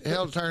 because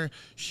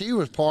she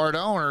was part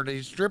owner.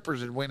 These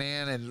strippers had went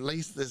in and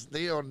leased this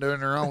deal and doing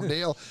their own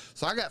deal.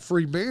 So I got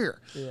free beer.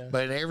 Yeah.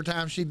 But every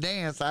time she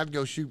danced, I'd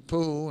go shoot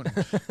pool,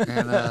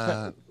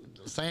 and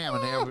Sam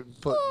and them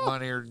would put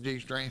money in her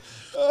G-string.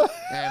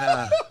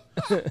 And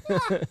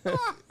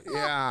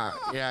yeah,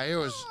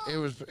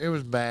 it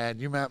was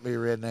bad. You might be a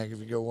redneck if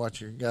you go watch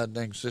your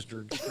goddamn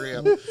sister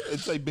strip.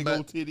 It's like big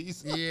old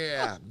titties.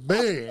 Yeah,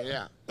 big.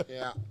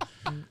 Yeah.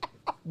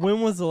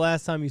 When was the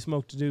last time you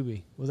smoked a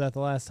doobie? Was that the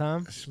last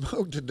time?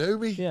 Smoked a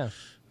doobie? Yeah.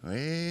 Well,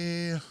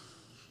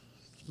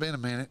 it's been a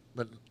minute,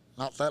 but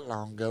not that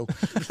long ago.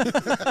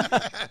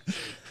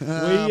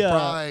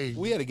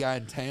 We had a guy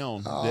in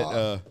town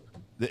that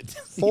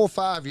 4 or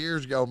 5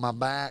 years ago,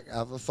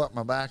 I fucked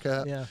my back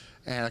up,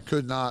 and I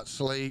could not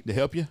sleep. to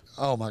help you.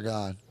 Oh my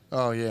God.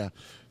 Oh yeah,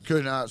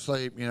 could not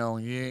sleep.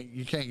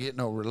 You can't get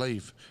no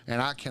relief,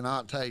 and I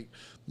cannot take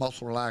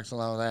muscle relaxant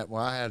and all that.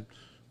 Well, I had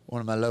one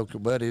of my local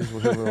buddies who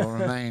will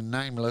remain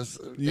nameless.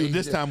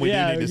 This time we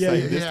do need to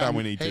say. This time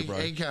we need to, bro.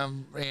 He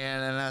come in,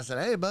 and I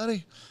said, "Hey,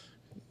 buddy,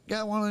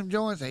 got one of them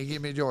joints?" And he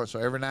gave me a joint. So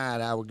every night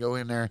I would go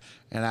in there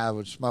and I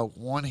would smoke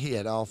one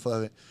hit off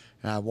of it.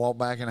 And I'd walk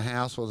back in the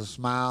house with a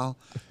smile,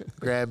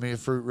 grab me a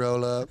fruit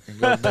roll up, and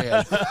go to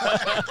bed.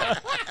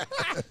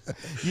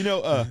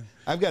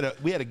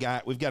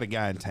 We've got a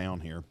guy in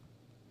town here,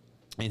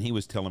 and he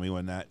was telling me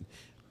one night,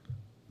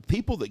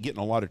 people that get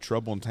in a lot of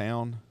trouble in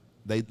town,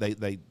 they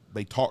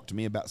talk to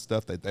me about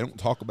stuff that they don't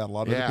talk about a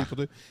lot of other people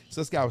do.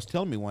 So this guy was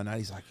telling me one night,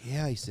 he's like,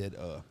 he said,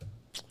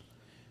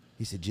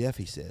 Jeff,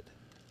 he said,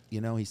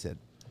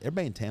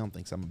 everybody in town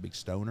thinks I'm a big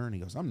stoner, and he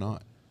goes, I'm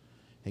not.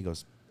 He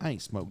goes, I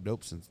ain't smoked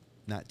dope since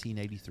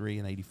 1983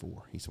 and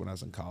 84. He said, when I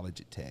was in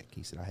college at Tech,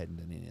 he said, I hadn't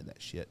done any of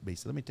that shit. But he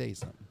said, let me tell you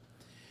something.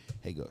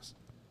 He goes,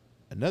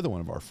 another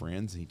one of our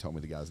friends, he told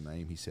me the guy's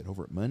name. He said,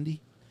 over at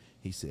Monday,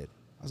 he said,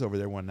 I was over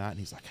there one night, and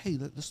he's like, hey,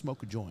 let's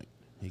smoke a joint.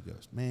 He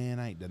goes, man,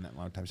 I ain't done that in a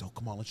long time. He said, oh,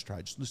 come on, let's try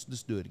it.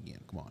 Let's do it again.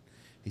 Come on.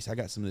 He said, I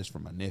got some of this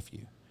from my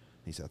nephew.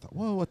 He said, I thought,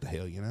 well, what the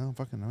hell, you know?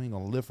 Fucking, I ain't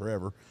going to live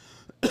forever.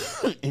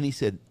 And he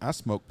said, I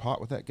smoked pot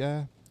with that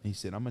guy. He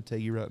said, I'm going to tell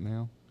you right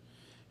now.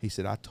 He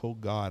said, I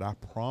told God, I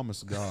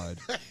promise God,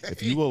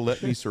 if you will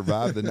let me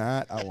survive the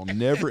night, I will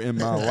never in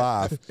my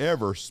life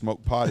ever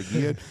smoke pot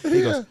again.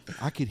 He goes,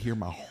 I could hear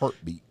my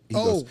heartbeat.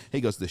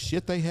 He goes, the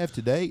shit they have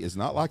today is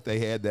not like they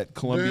had that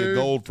Columbia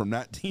Gold from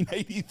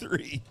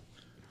 1983.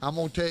 I'm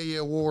going to tell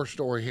you a war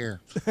story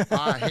here.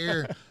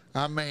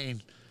 I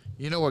mean,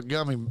 you know what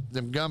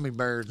them gummy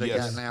bears they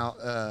got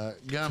now?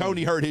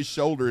 Tony hurt his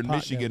shoulder in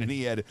Michigan,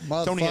 and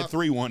Tony had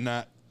 3 one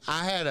night.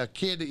 I had a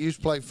kid that used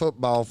to play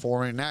football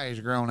for me. Now he's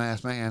a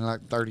grown-ass man,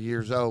 like 30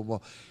 years old.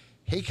 Well,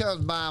 he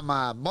comes by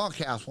my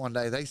bunkhouse one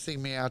day. They see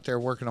me out there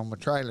working on my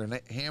trailer, and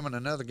him and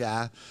another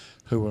guy,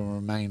 who will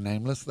remain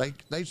nameless,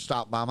 they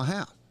stopped by my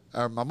house,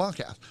 or my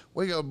bunkhouse.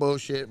 We go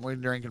bullshit, and we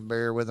drinking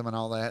beer with them and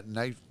all that, and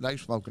they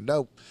smoking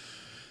dope.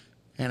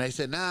 And they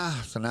said, nah.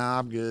 So nah,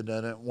 I'm good.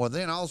 Well,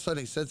 then all of a sudden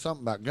he said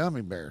something about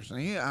gummy bears.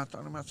 And I thought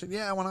to him, I said,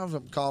 yeah, when I was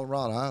up in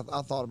Colorado,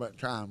 I thought about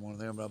trying one of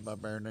them up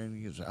there. And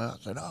then I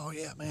said, oh,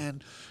 yeah,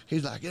 man.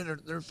 He's like, yeah,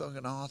 they're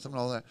fucking awesome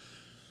and all that.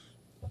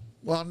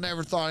 Well, I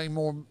never thought any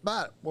more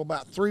about it. Well,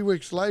 about 3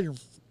 weeks later,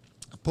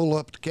 I pull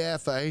up at the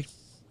cafe,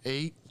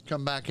 eat,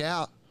 come back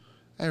out.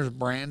 There's a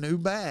brand new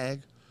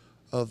bag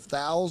of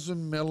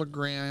 1,000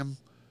 milligram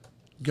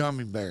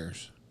gummy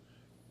bears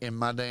in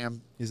my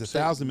damn. Is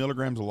 1,000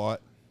 milligrams a lot?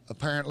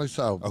 Apparently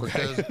so.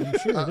 Okay.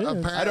 Because,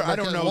 I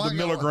don't know the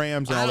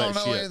milligrams and all that shit.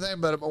 I don't know anything,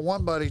 but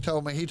one buddy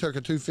told me he took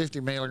a 250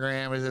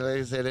 milligram.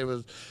 He said it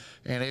was,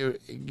 and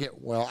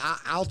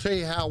I'll tell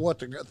you what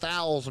the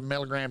 1,000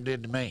 milligram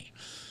did to me.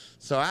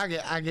 So I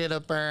get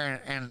up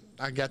there and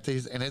I got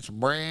these, and it's a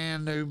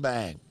brand new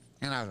bag,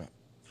 and I go,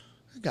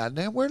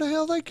 goddamn, where the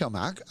hell they come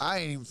out?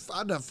 I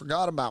done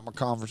forgot about my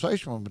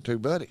conversation with my 2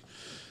 buddies,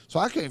 so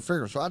I can't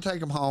figure. So I take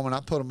them home and I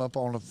put them up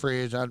on the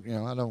fridge. I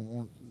don't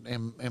want.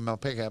 In my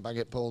pickup, I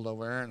get pulled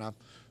over there, and I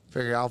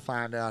figure I'll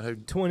find out who.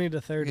 20 to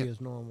 30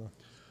 is normal.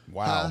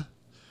 Wow.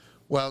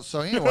 Well, so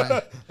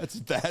anyway,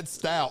 that's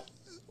stout.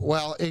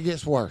 Well, it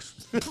gets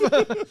worse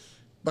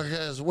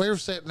because we're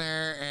sitting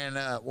there, and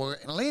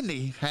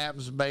Lindy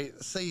happens to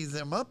sees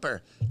them up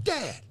there.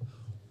 Dad,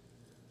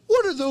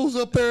 what are those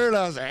up there? And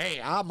I said, hey,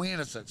 I'm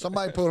innocent.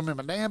 Somebody put them in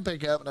my damn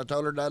pickup, and I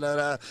told her,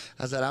 da.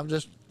 I said, I'm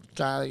just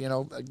trying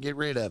to, get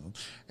rid of them.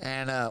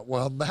 And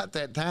about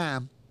that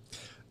time,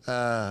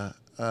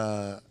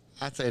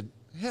 I said,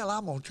 hell,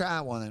 I'm going to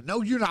try one of them.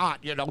 No, you're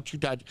not. You don't you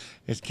touch.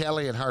 It's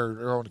Kelly and her.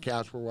 They're on the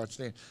couch. We're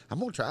watching them. I'm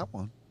going to try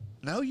one.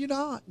 No, you're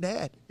not,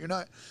 Dad. You're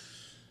not.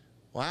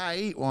 Well, I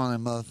eat one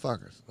of them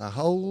motherfuckers. The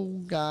whole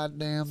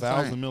goddamn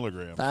 1,000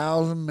 milligrams.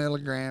 1,000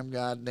 milligram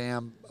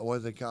goddamn, what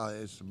do they call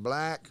it? It's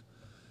black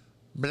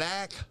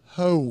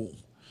hole.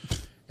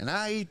 And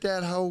I eat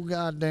that whole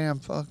goddamn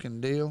fucking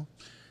deal.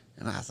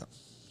 And I thought,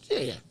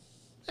 yeah,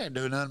 they ain't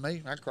doing nothing to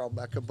me. I crawled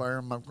back up there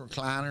in my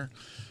recliner.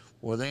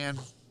 Well, then,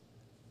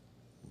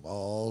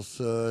 all of a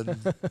sudden,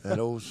 that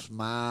old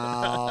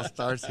smile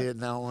starts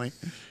hitting on me.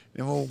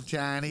 Them old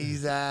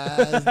Chinese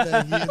eyes,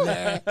 they get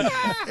there.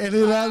 And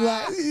then I'm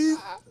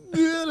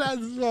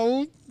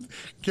like,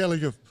 Kelly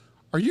goes,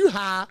 are you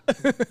high?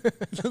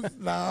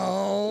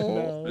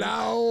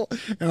 No.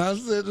 And I'm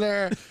sitting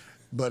there.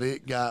 But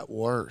it got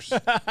worse.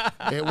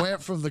 It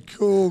went from the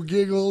cool,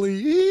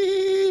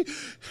 giggly,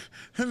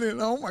 and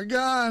then, oh my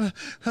God,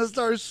 I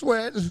started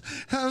sweating.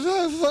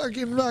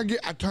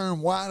 I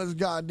turned white as a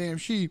goddamn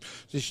sheep.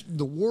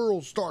 The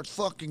world starts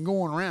fucking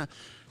going around.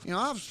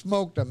 I've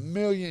smoked 1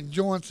 million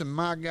joints in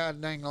my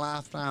goddamn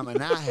lifetime,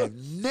 and I have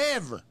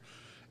never,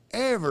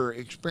 ever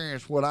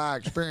experienced what I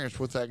experienced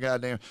with that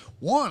goddamn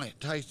one. It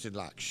tasted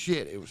like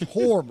shit. It was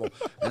horrible,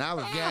 and I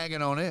was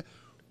gagging on it.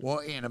 Well,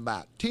 in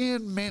about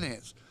 10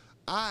 minutes,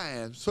 I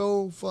am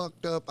so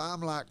fucked up.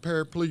 I'm like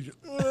paraplegic.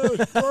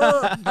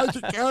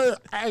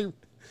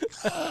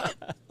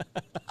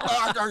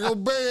 I gotta go to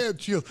bed,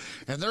 chill.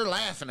 And they're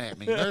laughing at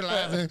me. They're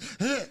laughing.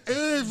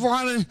 Hey,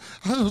 funny.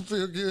 I don't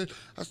feel good.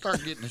 I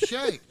start getting a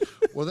shake.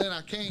 Well, then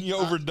I can't. You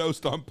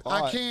overdosed on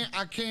pot.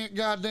 I can't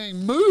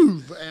goddamn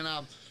move. And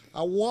I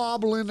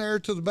wobble in there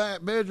to the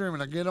back bedroom,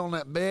 and I get on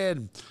that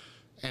bed,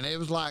 and it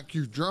was like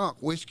you drunk,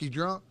 whiskey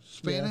drunk,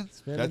 spinning. Yeah,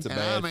 spinning. That's a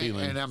bad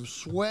feeling. And I'm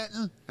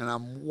sweating, and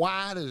I'm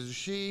white as a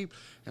sheep,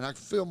 and I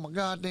can feel my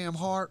goddamn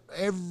heart,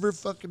 every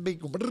fucking beat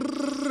going.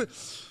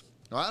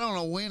 I don't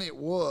know when it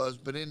was,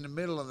 but in the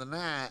middle of the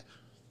night,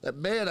 that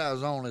bed I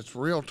was on, it's a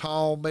real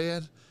tall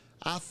bed.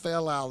 I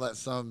fell out of that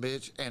son of a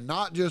bitch, and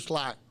not just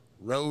like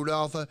rode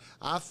off it.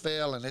 I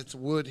fell, and it's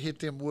wood, hit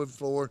them wood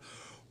floor.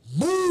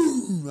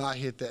 Boom! I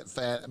hit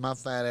my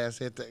fat ass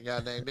hit that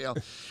goddamn deal.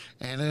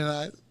 And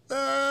then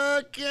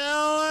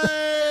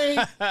Kelly!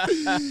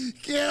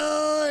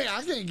 Kelly!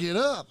 I can't get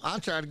up. I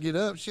try to get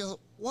up. She's like,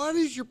 what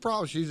is your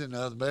problem? She's in the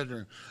other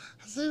bedroom.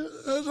 I said,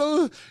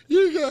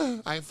 you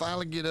go. I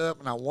finally get up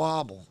and I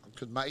wobble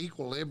because my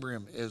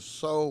equilibrium is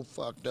so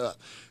fucked up.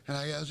 And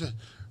I go,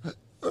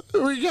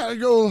 we got to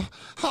go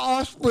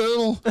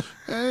hospital.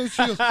 And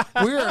she goes,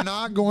 we are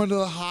not going to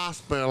the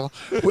hospital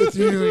with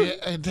you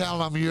and telling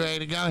them you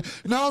ate a gun.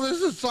 No,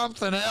 this is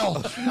something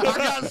else. I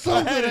got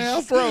something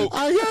else.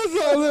 I got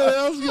something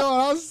else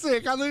going. I'm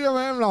sick. I think I'm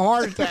having a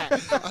heart attack.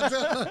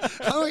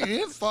 I mean,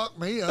 it fucked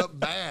me up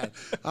bad.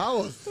 I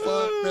was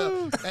fucked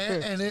up.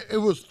 And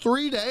it was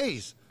 3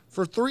 days.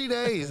 For 3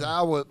 days,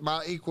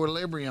 my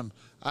equilibrium,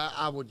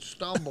 I would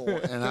stumble.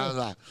 And I was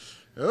like,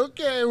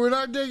 okay, we're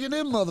not taking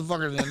them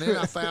motherfuckers. And then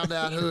I found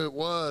out who it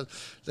was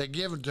that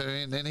gave it to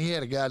me. And then he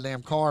had a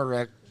goddamn car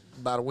wreck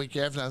about a week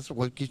after. I said,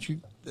 well,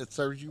 that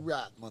serves you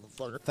right,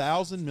 motherfucker.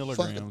 1,000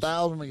 milligrams. Fucking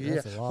 1,000 a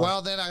year.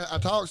 Well, then I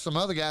talked to some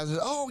other guys and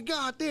said, oh,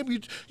 goddamn,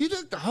 you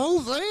took the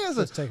whole thing. I said,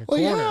 Let's take a well,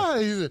 corner. yeah.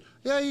 He said,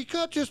 yeah, you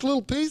cut just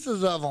little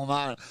pieces of them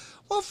on it.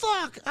 Well,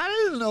 fuck, I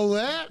didn't know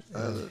that.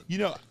 You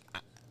know,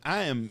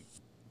 I'm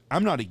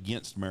not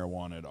against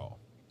marijuana at all.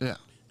 Yeah.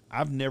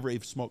 I've never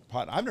even smoked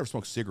pot. I've never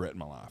smoked a cigarette in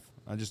my life.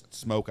 I just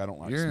smoke. I don't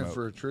like You're smoke. in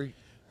for a treat.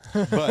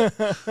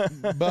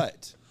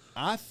 But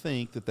I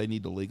think that they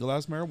need to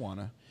legalize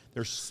marijuana.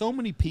 There's so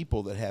many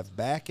people that have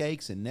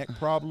backaches and neck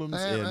problems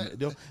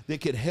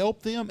that could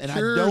help them, and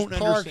Cures I don't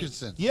understand.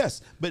 Parkinson's.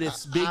 Yes, but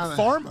it's big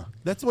pharma.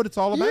 That's what it's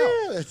all about.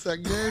 Yeah, it's I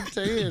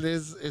guarantee it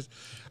is.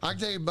 I can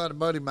tell you about a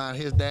buddy of mine.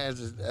 His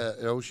dad's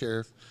an old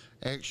sheriff,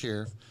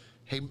 ex-sheriff.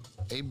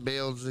 He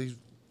builds these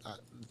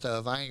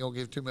stuff. I ain't gonna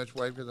give too much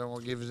away because I don't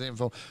want to give his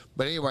info.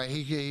 But anyway,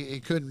 he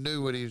couldn't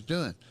do what he was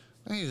doing.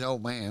 He's an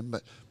old man,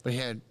 but he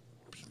had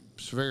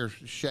severe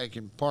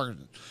shaking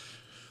Parkinson's.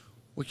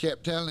 We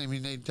kept telling him he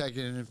needed to take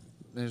it, and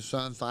his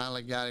son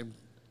finally got him.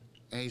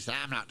 And he said,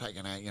 I'm not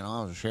taking that. You know,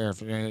 I was a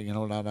sheriff, you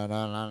know, da, da,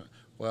 da, da.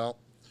 Well,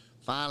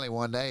 finally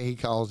one day he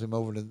calls him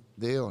over to the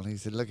deal, and he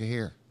said, look at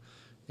here.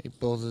 He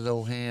pulls his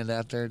old hand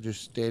out there,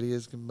 just steady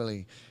as can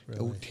be. Really?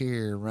 No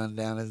tear run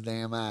down his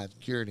damn eyes.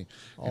 Cured him.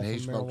 All And he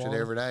from smokes marijuana? it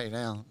every day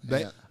now.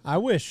 They- Yeah. I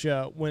wish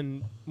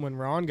when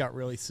Ron got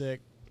really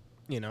sick,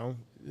 you know,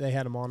 they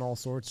had him on all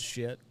sorts of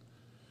shit.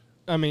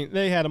 I mean,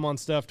 they had him on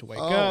stuff to wake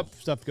up,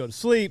 stuff to go to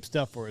sleep,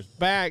 stuff for his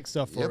back,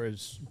 stuff for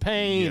his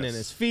pain and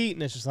his feet,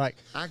 and it's just like,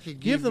 I could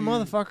give the you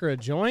motherfucker a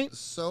joint.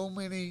 so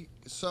many,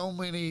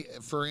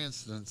 for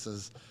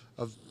instances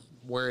of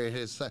where it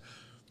has.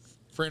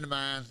 Friend of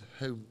mine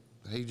who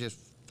he just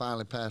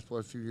finally passed away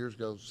a few years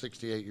ago,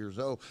 68 years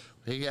old.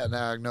 He got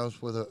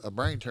diagnosed with a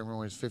brain tumor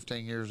when he was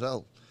 15 years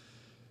old,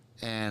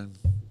 and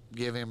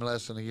give him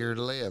less than a year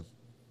to live.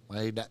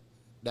 Well, he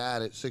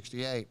died at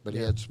 68, but he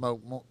had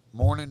smoked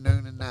morning,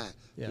 noon, and night.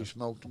 Yeah. He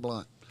smoked a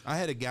blunt. I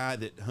had a guy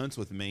that hunts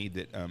with me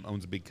that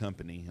owns a big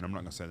company, and I'm not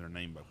going to say their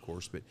name, of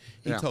course, but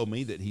he Yeah. told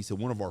me that he said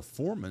one of our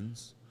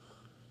foremans,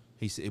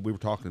 he said, we were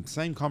talking the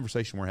same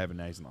conversation we're having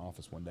now. He's in the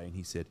office one day, and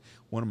he said,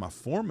 one of my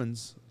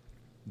foremans,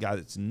 guy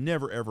that's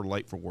never, ever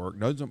late for work,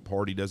 doesn't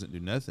party, doesn't do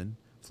nothing,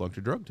 flunked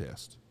a drug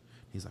test.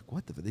 He's like,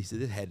 what the? He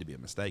said, it had to be a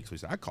mistake. So he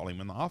said, I call him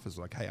in the office,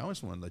 like, hey, I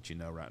just want to let you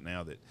know right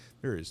now that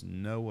there is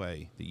no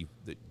way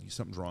that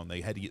something's wrong.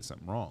 They had to get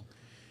something wrong.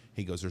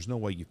 He goes, there's no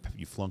way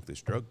you flunked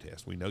this drug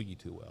test. We know you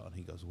too well. And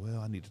he goes, well,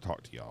 I need to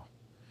talk to y'all.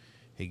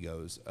 He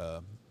goes,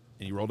 and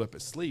he rolled up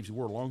his sleeves. He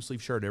wore a long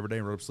sleeve shirt every day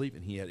and rolled up his sleeve,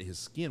 and his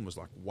skin was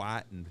like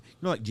white and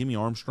like Jimmy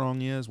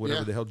Armstrong is,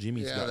 whatever the hell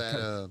Jimmy's got.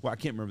 Well, I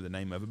can't remember the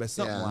name of it, but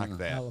something like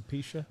that.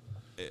 Alopecia,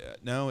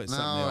 No, it's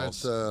something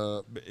else.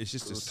 It's It's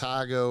just a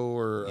Tygo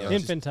or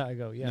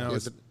infantile. Yeah, No,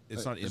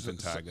 it's not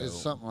infantile. It's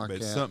something like but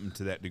that. it's something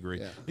to that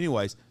degree. Yeah.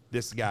 Anyways,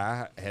 this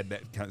guy had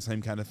that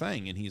same kind of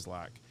thing, and he's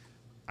like,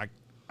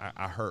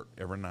 I hurt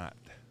every night.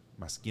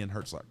 My skin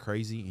hurts like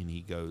crazy. And he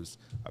goes,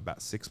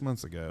 about 6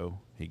 months ago,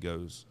 he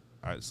goes,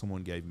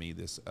 someone gave me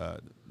this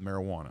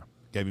marijuana.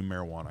 Gave me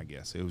marijuana, I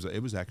guess. It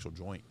was actual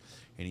joint.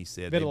 And he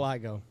said,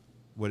 vitiligo.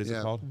 what is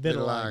it called?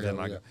 Vitiligo.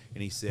 Vitiligo. Yeah.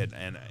 And he said,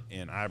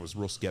 and I was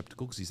real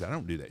skeptical because he said, I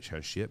don't do that kind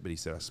of shit. But he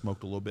said, I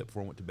smoked a little bit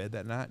before I went to bed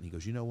that night. And he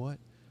goes, you know what?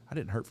 I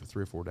didn't hurt for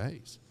 3 or 4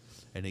 days.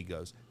 And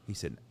he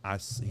said, I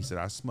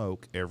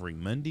smoke every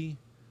Monday,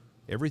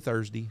 every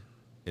Thursday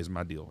is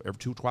my deal.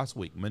 Twice a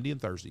week, Monday and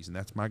Thursdays. And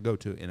that's my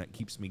go-to. And it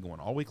keeps me going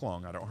all week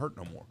long. I don't hurt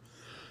no more.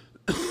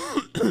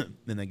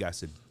 Then the guy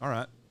said, all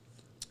right.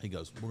 He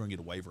goes, we're going to get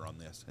a waiver on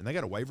this. And they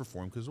got a waiver for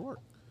him because of work.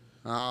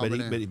 Oh, But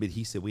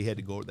he said they had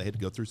to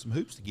go through some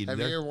hoops to get him have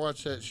there. you ever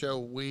watched that show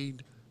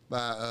Weed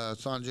by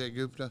Sanjay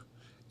Gupta?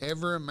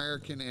 Every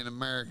American in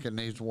America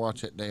needs to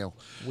watch that deal.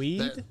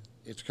 Weed?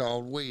 It's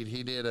called Weed.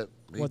 He did it.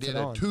 What's it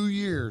on? 2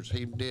 years.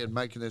 He did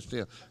making this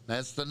deal.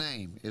 That's the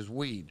name is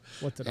Weed.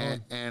 What's it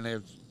and, on? And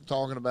it's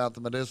talking about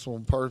the medicinal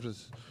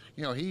purpose.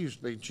 You know, he used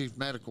to be chief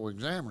medical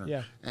examiner.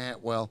 Yeah. And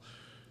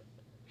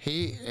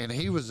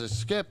he was a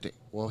skeptic.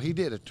 Well, he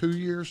did a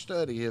 2-year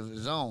study of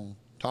his own,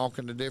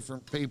 talking to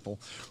different people.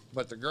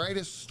 But the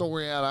greatest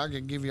story out, I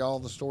can give you all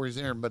the stories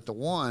in there, but the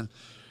one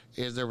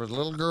is there was a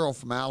little girl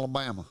from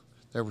Alabama.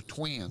 There were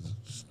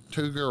twins,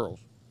 2 girls,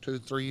 2 to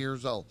 3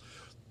 years old.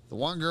 The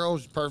one girl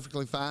was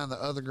perfectly fine.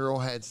 The other girl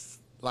had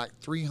like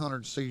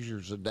 300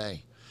 seizures a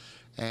day,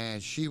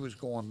 and she was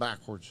going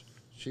backwards.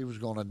 She was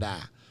going to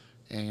die.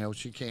 And, you know,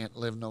 she can't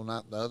live no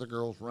night. The other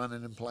girl's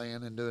running and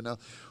playing and doing that.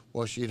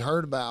 Well, she'd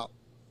heard about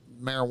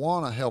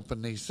marijuana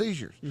helping these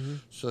seizures.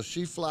 So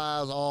she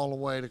flies all the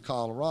way to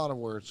Colorado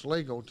where it's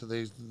legal to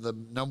the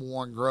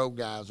 #1 grow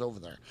guys over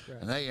there.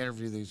 Right. And they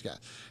interview these guys.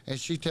 And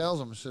she tells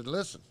them, she said,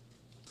 listen,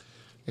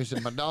 he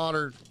said, my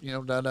daughter, you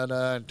know,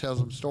 and tells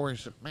them stories.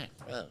 He said, man,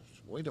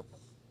 we're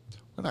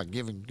not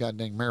giving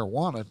goddamn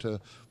marijuana to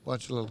a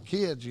bunch of little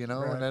kids, you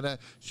know. Right. And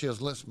she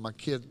goes, listen,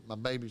 my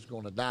baby's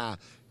going to die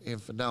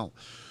if I don't.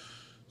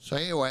 So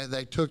anyway,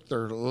 they took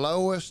their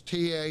lowest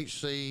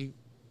THC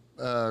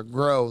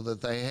grow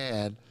that they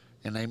had,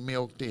 and they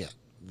milked it.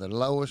 The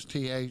lowest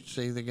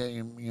THC they gave,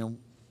 you know,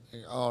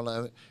 all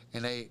of it,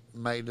 and they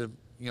made a,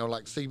 you know,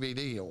 like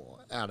CBD oil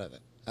out of it,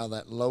 out of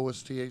that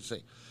lowest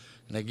THC.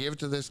 And they give it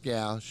to this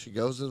gal. She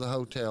goes to the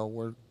hotel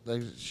where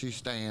she's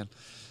staying,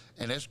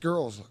 and this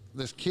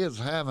kid's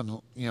having,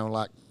 you know,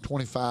 like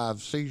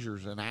 25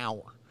 seizures an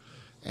hour,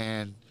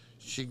 and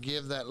she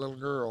give that little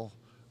girl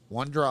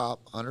 1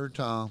 drop under her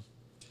tongue.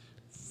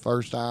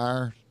 First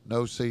hour,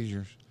 no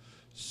seizures.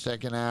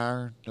 Second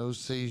hour, no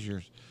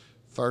seizures.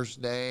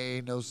 First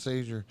day, no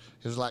seizure.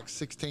 It was like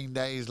 16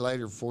 days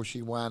later before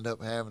she wound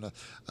up having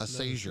a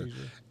seizure.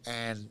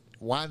 And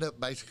wind up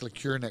basically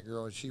curing that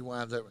girl. And she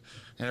winds up,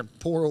 and her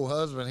poor old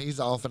husband, he's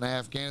off in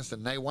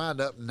Afghanistan. They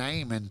wind up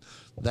naming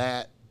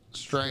that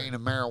strain of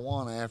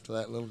marijuana after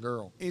that little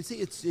girl. And see,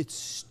 it's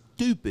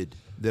stupid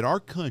that our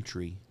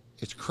country...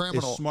 It's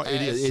criminal.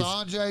 As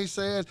Sanjay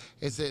said,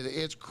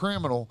 it's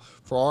criminal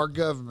for our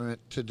government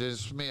to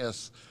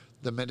dismiss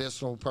the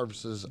medicinal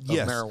purposes of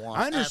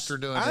marijuana after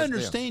doing this. I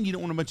understand you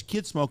don't want a bunch of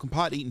kids smoking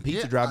pot, eating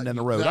pizza, driving down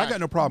the road. I got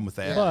no problem with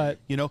that. But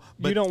you know,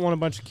 you don't want a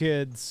bunch of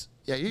kids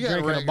you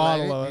drinking a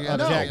bottle of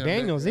Jack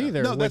Daniels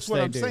either. No, that's what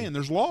I'm saying.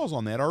 There's laws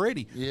on that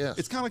already. Yes.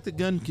 It's kind of like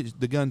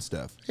the gun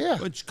stuff.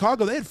 Yeah. In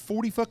Chicago, they had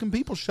 40 fucking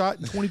people shot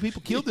and 20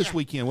 people killed this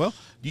weekend. Well,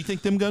 do you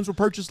think them guns were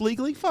purchased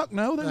legally? Fuck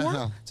no, they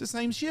weren't. It's the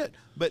same shit.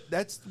 But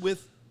that's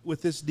with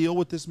this deal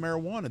with this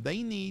marijuana.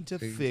 They need to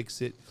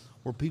fix it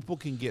where people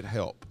can get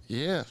help.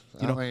 Yeah.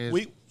 You know,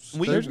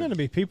 there's going to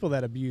be people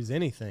that abuse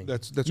anything.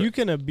 That's you right.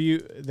 can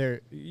abuse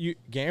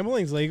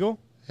gambling's legal.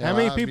 How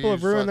many people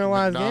have ruined their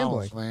lives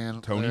gambling?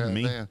 Man. Tony and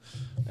me.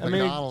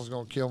 McDonald's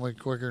going to kill me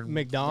quicker than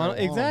McDonald's.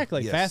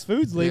 Exactly. Yes. Fast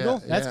food's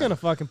legal. That's going to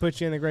fucking put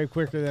you in the grave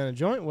quicker than a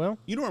joint will.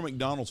 You know where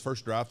McDonald's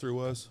first drive-thru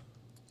was?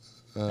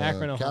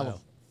 Akron,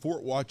 Ohio.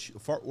 Fort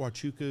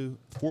Huachuca,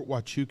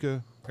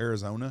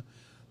 Arizona.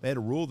 They had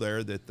a rule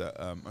there that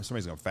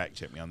somebody's going to fact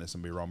check me on this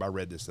and be wrong, but I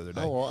read this the other day.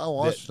 Oh, I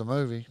watched the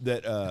movie.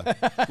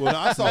 Well,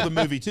 I saw the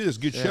movie too. It's a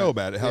good show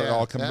about it, how it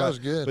all comes about. That was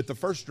good. But the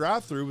first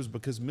drive-through was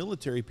because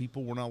military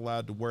people were not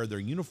allowed to wear their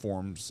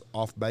uniforms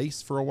off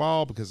base for a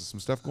while because of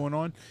some stuff going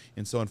on.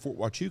 And so in Fort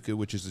Huachuca,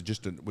 which is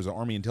was an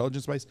Army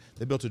intelligence base,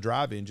 they built a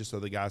drive-in just so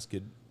the guys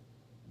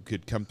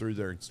could come through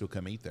there and still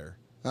come eat there.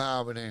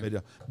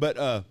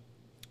 But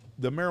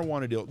the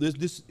marijuana deal.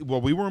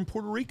 We were in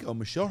Puerto Rico.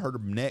 Michelle hurt her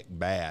neck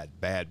bad,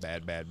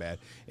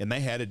 and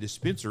they had a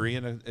dispensary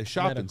and a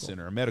shopping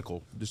center, a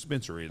medical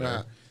dispensary there.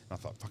 And I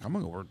thought, fuck, I'm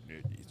gonna go over.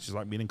 It's just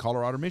like being in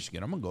Colorado or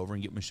Michigan. I'm gonna go over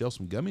and get Michelle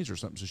some gummies or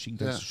something so she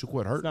can she'll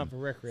quit hurting. It's not for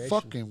recreation.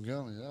 Fuck him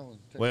gummies.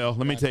 Well,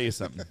 let me tell you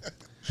something.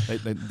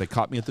 They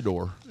caught me at the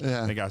door.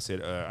 Yeah. And the guy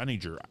said, "I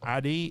need your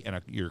ID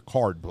and your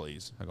card,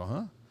 please." I go,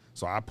 "Huh?"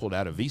 So I pulled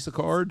out a Visa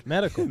card.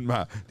 Medical. And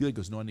my dealer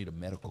goes, "No, I need a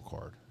medical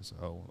card."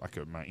 So like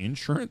my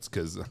insurance,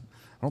 because I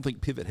don't think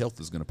Pivot Health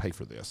is going to pay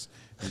for this.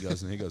 He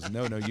goes,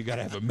 "No, you got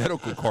to have a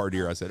medical card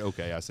here." I said,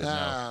 "Okay." I said,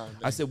 "No."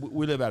 I said,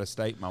 "We live out of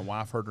state. My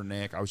wife hurt her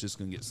neck. I was just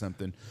going to get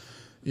something."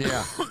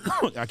 Yeah.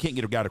 I can't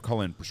get a guy to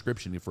call in a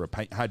prescription for a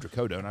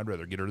hydrocodone. I'd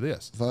rather get her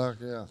this. Fuck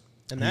yeah.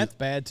 And that's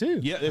bad too.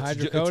 Yeah,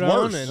 it's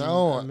worse.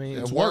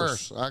 It's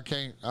worse. I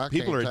can't.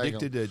 People are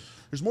addicted to.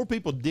 There's more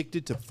people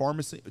addicted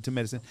to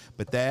medicine,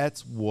 but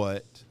that's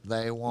what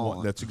they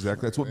want.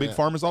 That's what Big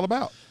Pharma's all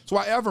about. That's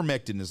why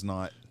ivermectin is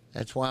not.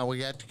 That's why we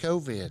got the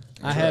COVID.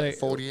 I had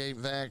 48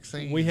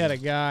 vaccines. We had a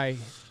guy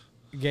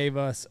gave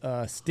us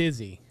a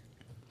Stizzy,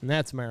 and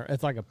that's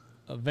it's like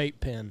a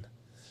vape pen.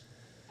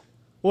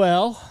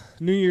 Well,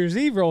 New Year's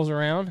Eve rolls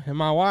around, and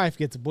my wife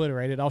gets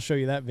obliterated. I'll show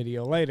you that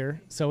video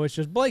later. So it's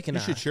just Blake and I.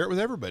 You should share it with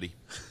everybody.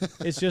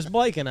 It's just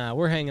Blake and I.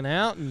 We're hanging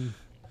out, and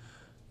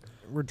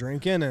we're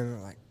drinking,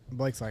 and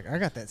Blake's like, "I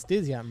got that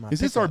Stizzy out in my Is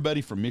this our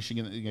buddy from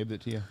Michigan that gave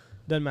that to you?"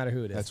 Doesn't matter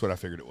who it is. That's what I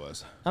figured it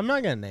was. I'm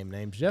not going to name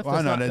names, Jeff. Well,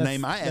 I'm not a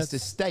name. I asked a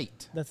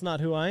state. That's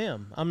not who I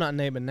am. I'm not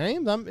naming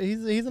names.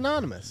 He's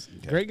anonymous.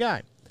 Okay. Great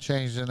guy.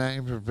 Change the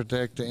name to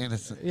protect the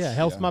innocent. Yeah,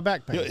 helps my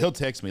back pain. He'll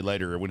text me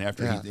later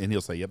and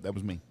he'll say, "Yep, that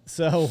was me."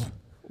 So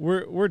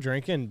we're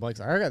drinking. Blake's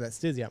like, "I got that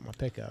Stizzy out in my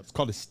pickup." It's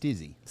called a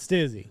Stizzy.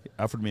 Stizzy.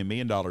 Offered me $1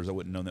 million. I wouldn't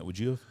have known that. Would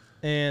you have?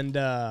 And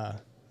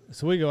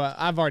so we go out.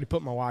 I've already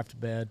put my wife to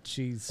bed.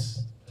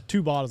 She's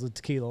 2 bottles of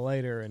tequila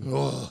later, and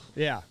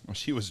yeah, well,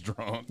 she was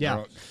drunk. Yeah.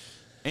 Drunk.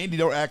 Andy,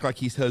 don't act like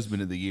he's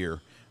husband of the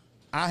year.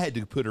 I had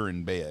to put her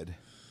in bed.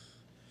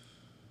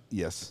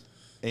 Yes,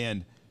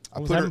 and I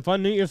was having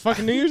fun New Year's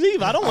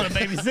Eve. I don't want to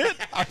babysit.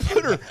 I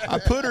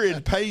put her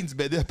in Payne's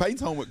bed.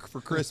 Payne's home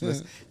for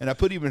Christmas, and I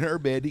put him in her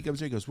bed. He comes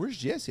here and goes, "Where's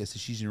Jessie?" I said,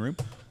 "She's in your room."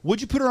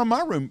 "What'd you put her on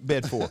my room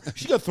bed for?"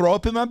 "She's gonna throw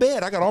up in my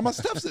bed. I got all my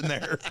stuffs in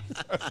there."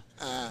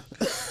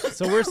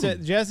 So we're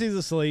sitting. Jesse's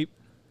asleep,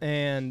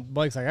 and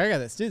Blake's like, "I got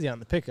that stizzy on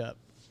the pickup."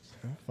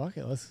 Oh, fuck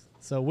it, let's.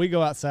 So we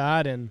go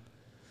outside and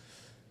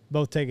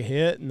both take a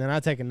hit, and then I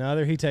take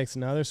another. He takes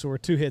another. So we're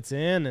 2 hits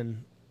in,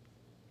 and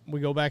we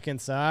go back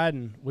inside,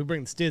 and we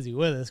bring the stizzy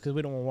with us because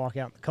we don't want to walk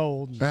out in the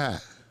cold. We're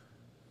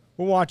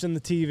watching the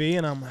TV,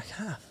 and I'm like,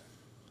 not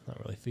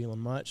really feeling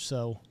much.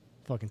 So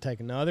fucking take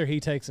another. He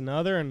takes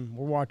another, and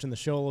we're watching the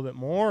show a little bit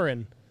more,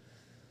 and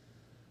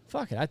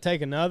fuck it, I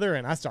take another,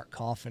 and I start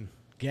coughing,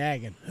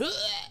 gagging.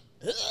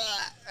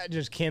 I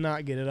just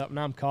cannot get it up, and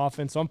I'm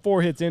coughing. So I'm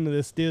 4 hits into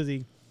this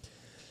stizzy.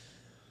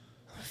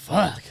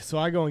 Fuck. So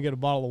I go and get a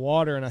bottle of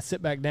water, and I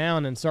sit back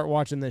down and start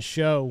watching this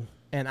show,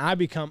 and I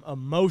become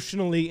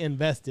emotionally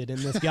invested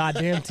in this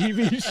goddamn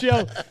TV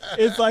show.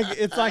 It's like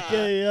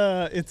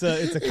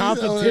a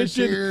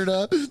competition. Cheered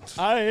up.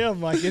 I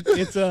am like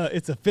it's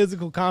a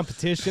physical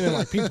competition, and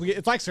like people get,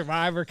 it's like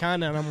Survivor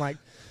kind of, and I'm like,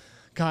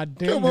 God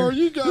damn, Come on,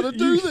 you gotta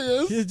do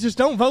this. Just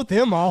don't vote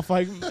them off.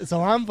 Like,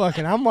 so I'm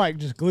like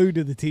just glued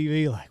to the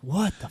TV, like,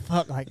 what the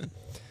fuck, like.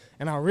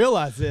 And I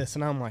realize this,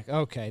 and I'm like,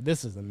 okay,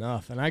 this is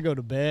enough. And I go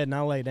to bed, and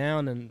I lay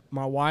down, and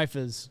my wife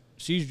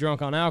she's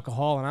drunk on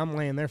alcohol, and I'm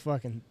laying there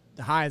fucking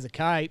high as a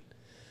kite.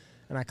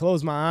 And I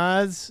close my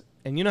eyes,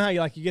 and you know how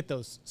you get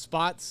those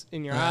spots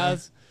in your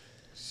eyes?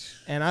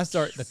 And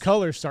the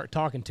colors start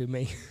talking to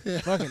me.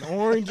 Fucking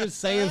orange is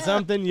saying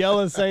something,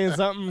 yellow is saying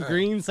something,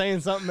 green saying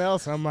something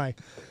else. And I'm like,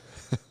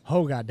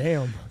 oh,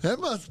 goddamn.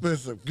 That must have been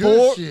some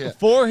good shit.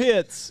 4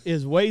 hits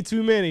is way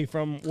too many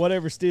from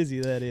whatever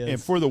stizzy that is.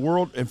 And for the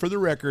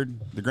record,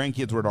 the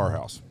grandkids were at our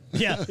house.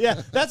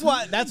 Yeah. That's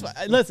why.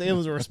 Listen, it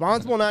was a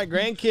responsible night.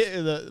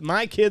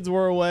 My kids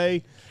were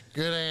away.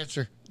 Good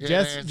answer.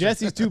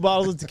 Jesse's 2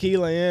 bottles of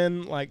tequila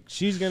in. Like,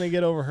 she's gonna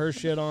get over her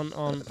shit on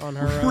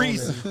her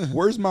Reese, own.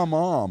 where's my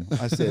mom?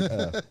 I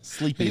said,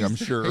 sleeping, I'm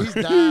sure. He's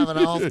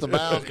diving off the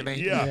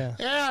balcony. Yeah.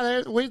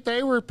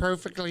 They were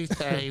perfectly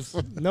safe.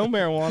 No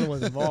marijuana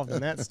was involved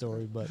in that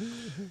story, but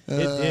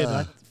it did.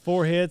 Like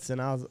 4 hits, and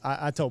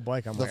I told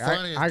Blake, I'm like,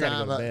 I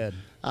gotta go to bed.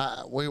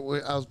 I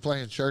was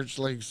playing church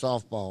league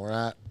softball,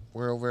 right?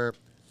 We're over at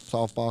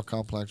softball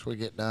complex. We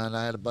get done.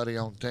 I had a buddy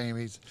on the team.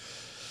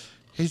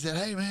 He said,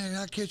 "Hey man,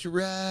 I catch a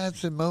ride."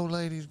 Said, "Mo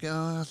lady's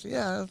gone." I said,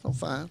 "Yeah, that's no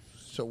fine."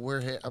 So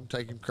I'm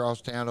taking him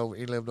across town over.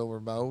 He lived over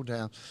by Old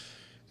Town,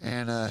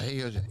 and he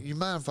goes, "You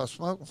mind if I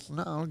smoke?"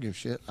 "No, I don't give a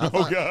shit."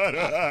 God!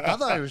 I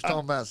thought he was talking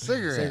about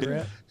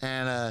cigarette.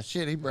 And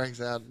shit, he breaks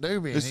out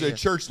doobie. This is a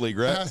church league,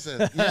 right? I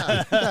said,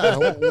 "Yeah."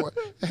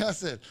 I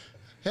said,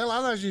 "Hell, I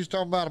thought you was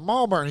talking about a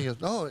Marlboro." He goes,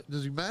 "Oh,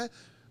 does he mind?"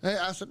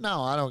 I said,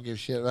 "No, I don't give a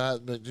shit."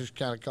 But it just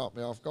kind of caught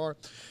me off guard.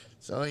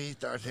 So he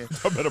started.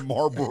 Talking about a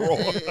Marlboro.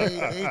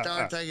 he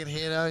started taking a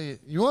hit out of you.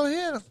 "You want a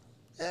hit?"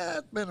 "Yeah,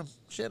 it's been a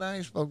shit. I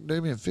ain't smoked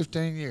doobie in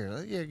 15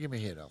 years. "Yeah, give me a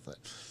hit off that."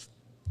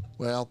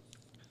 Well,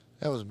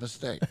 that was a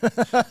mistake.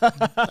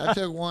 I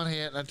took 1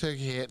 hit, and I took a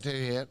hit, 2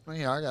 hits.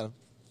 I got a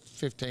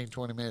 15,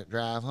 20-minute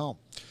drive home.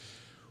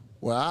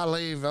 Well, I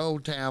leave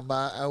Old Town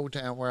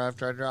where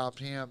after I dropped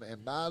him,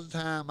 and by the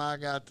time I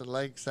got to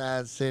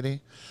Lakeside City,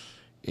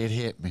 it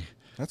hit me.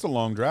 That's a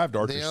long drive to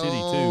Archer City,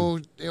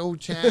 too. The old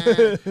chime,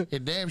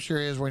 it damn sure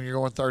is when you're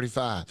going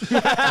 35.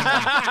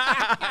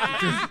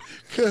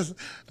 Because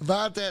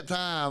about that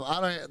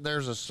time,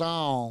 there's a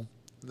song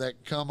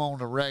that come on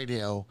the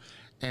radio,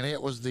 and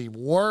it was the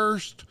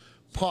worst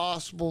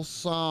possible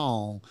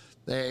song.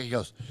 There he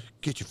goes,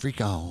 "Get your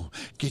freak on,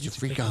 get your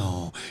freak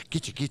on,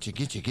 get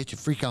your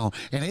freak on."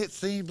 And it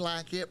seemed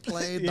like it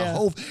played the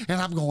whole,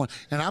 and I'm going,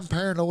 and I'm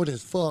paranoid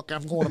as fuck.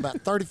 I'm going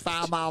about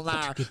 35 miles an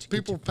hour.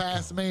 People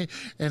pass me,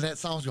 and that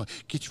song's going,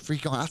 "Get your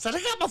freak on." I said,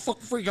 "I got my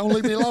fucking freak on,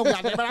 leave me alone,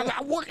 goddamn,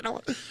 I'm working on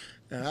it."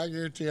 And I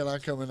guarantee you, I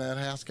come in that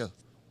house, go,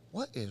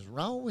 "What is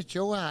wrong with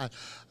your eye?"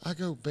 I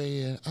go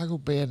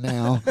bed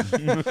now.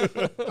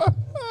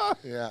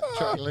 Yeah,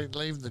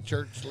 leave the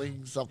church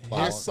league softball.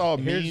 I saw a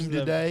meme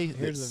today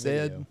that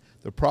said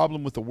the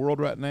problem with the world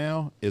right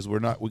now is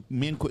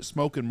men quit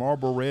smoking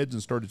Marlboro Reds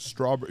and started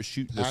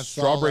shooting the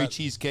strawberry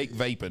cheesecake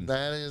vaping.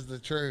 That is the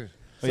truth.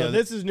 So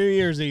this is New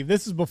Year's Eve.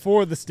 This is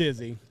before the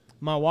stizzy.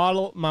 My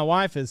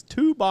wife has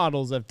 2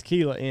 bottles of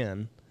tequila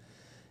in,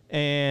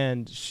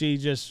 and she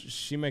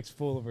makes a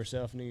fool of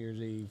herself New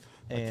Year's Eve.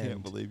 I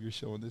can't believe you're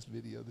showing this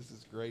video. This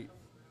is great.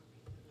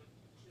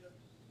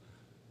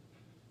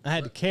 I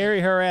had to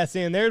carry her ass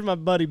in. There's my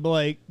buddy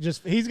Blake.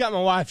 He's got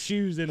my wife's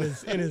shoes in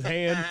his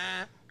hand,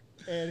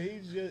 and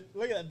he's just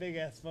look at that big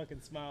ass fucking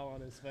smile on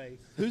his face.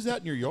 Who's out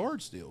in your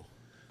yard still?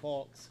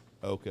 Fox.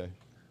 Okay.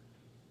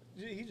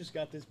 He just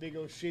got this big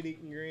old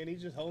shit-eating grin.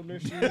 He's just holding her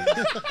shoes.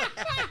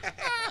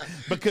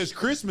 Because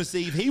Christmas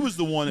Eve, he was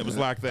the one that was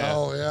like that.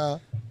 Oh yeah.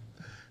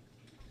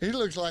 He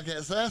looks like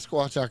that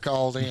Sasquatch I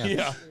called in.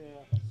 Yeah.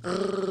 I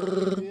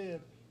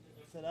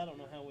said, I don't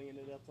know how we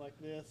ended up like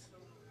this.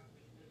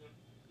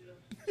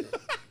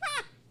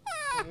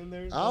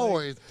 there's I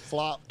always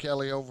flop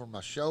Kelly over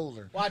my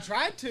shoulder. Well, I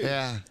tried to.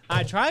 Yeah.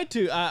 I tried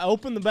to. I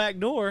opened the back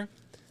door,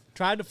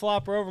 tried to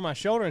flop her over my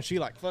shoulder, and she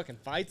like fucking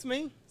fights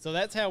me. So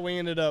that's how we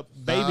ended up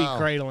baby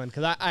cradling.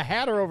 Because I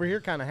had her over here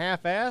kind of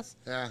half-ass.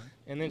 Yeah.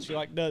 And then she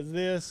like does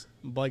this.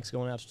 Blake's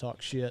going out to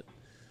talk shit.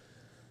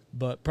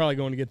 But probably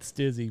going to get the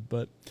stizzy.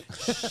 But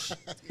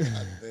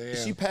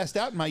She passed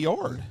out in my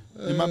yard,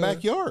 in my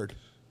backyard.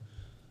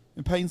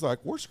 And Payne's like,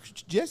 "Where's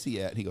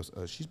Jessie at?" He goes,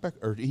 "She's back."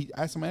 Or he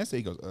asked somebody else.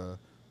 He goes,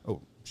 "Oh,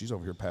 she's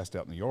over here, passed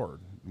out in the yard."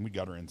 And we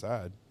got her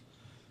inside.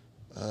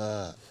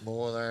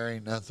 Boy, there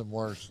ain't nothing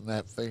worse than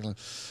that feeling.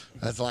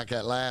 That's like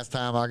that last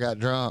time I got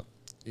drunk,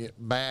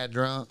 bad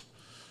drunk.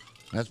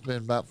 That's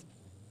been about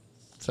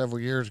several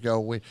years ago.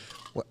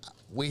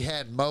 We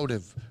had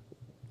motive.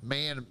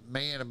 Me and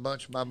a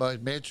bunch of my buddies,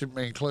 Mitch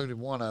included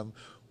one of them.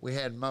 We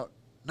had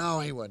No,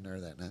 he wasn't there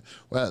that night.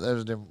 Well, that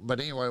was different. But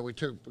anyway, we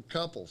took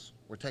couples.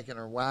 We're taking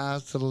our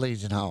wives to the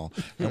Legion Hall.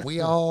 And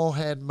we all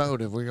had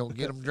motive. We're going to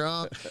get them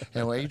drunk,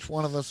 and each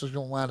one of us is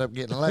going to wind up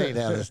getting laid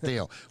out of this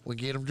deal. We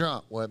get them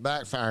drunk. Well, it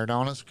backfired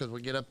on us because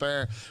we get up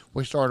there,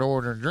 we start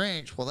ordering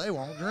drinks. Well, they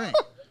won't drink.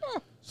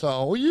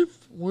 So,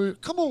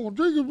 come on,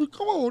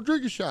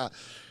 drink a shot.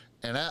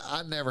 And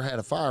I never had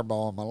a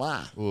Fireball in my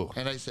life. Ooh.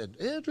 And they said,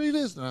 drink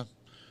this. And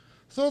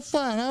so,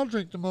 fine, I'll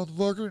drink the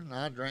motherfucker. And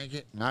I drank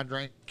it, and I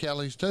drank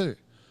Kelly's too.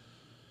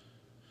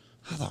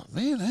 I thought,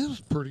 man, that was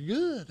pretty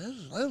good. That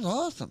was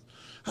awesome.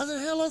 I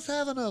said, hell, let's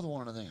have another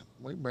one of them.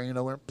 We bring it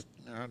over,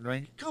 and I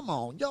drink it. Come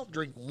on, y'all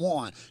drink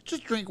one.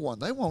 Just drink one.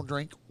 They won't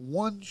drink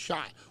one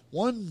shot,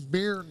 one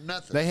beer,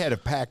 nothing. They had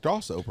it packed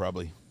also,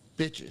 probably.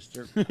 Bitches.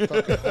 They're fucking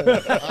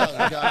horrible. I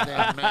was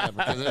goddamn mad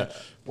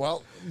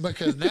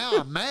because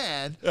now I'm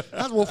mad. I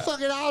said, well, fuck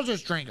it, I'll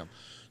just drink them.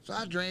 So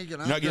I drink, and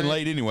You're not getting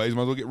laid anyways.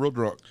 Might as well get real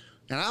drunk.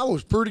 And I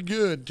was pretty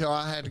good until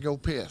I had to go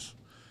piss.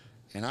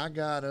 And I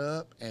got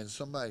up, and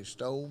somebody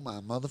stole my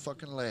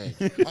motherfucking leg.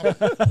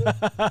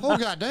 Oh,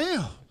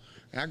 goddamn.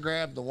 And I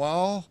grabbed the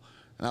wall,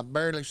 and I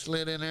barely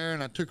slid in there,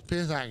 and I took a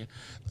piss.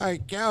 Hey,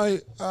 Kelly,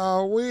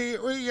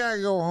 we got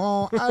to go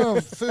home. I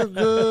don't feel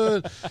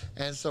good.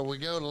 And so we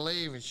go to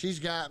leave, and she's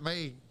got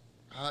me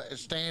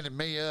standing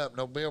me up.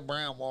 No, Bill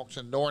Brown walks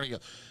in the door, and he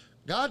goes,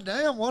 God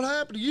damn, what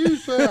happened to you,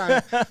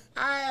 sir?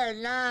 I had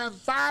 9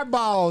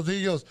 Fireballs.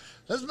 He goes,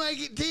 let's make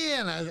it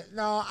 10. I said,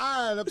 no,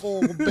 I had to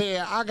go to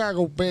bed. I got to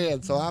go to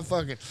bed. So I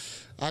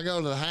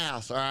go to the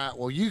house. All right,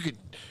 well,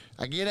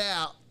 I get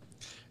out,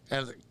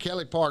 and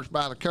Kelly parks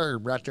by the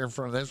curb right there in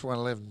front of this one.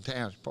 I live in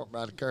town. She parked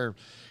by the curb.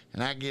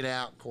 And I get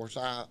out. Of course,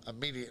 I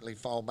immediately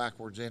fall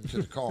backwards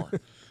into the car.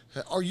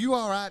 Are you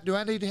all right? Do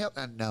I need help?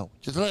 No.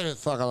 Just let it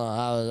fuck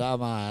alone.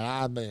 I'm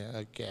all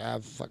right.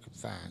 I'm fucking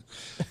fine.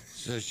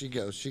 So she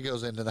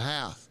goes into the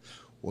house.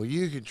 Well,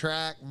 you can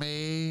track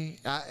me.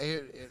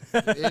 It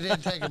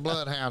didn't take a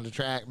bloodhound to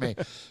track me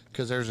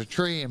because there's a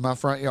tree in my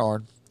front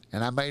yard,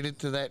 and I made it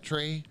to that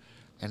tree,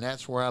 and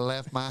that's where I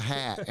left my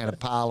hat and a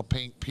pile of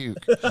pink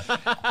puke. All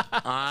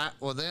right.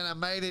 Well, then I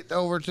made it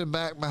over to the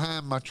back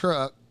behind my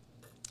truck,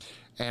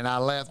 and I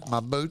left my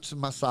boots and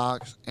my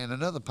socks and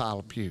another pile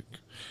of puke.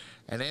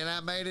 And then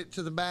I made it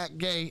to the back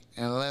gate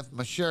and I left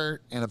my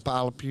shirt and a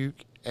pile of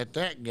puke at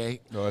that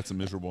gate. Oh, that's a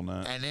miserable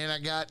night. And then I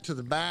got to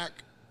the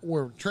back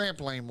where the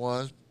trampoline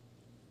was,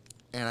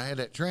 and I had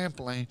that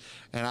trampoline,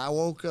 and I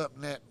woke up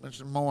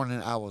this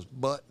morning, I was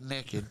butt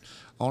naked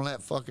on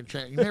that fucking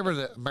trampoline. You remember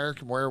the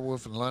American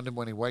Werewolf in London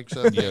when he wakes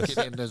up naked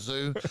in the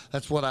zoo?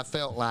 That's what I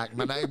felt like.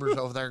 My neighbor's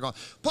over there going,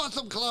 put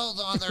some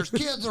clothes on, there's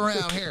kids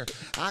around here.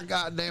 I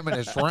goddamn it,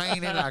 it's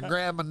raining. I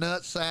grab my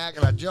nut sack,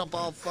 and I jump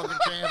off fucking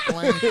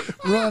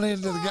trampoline, run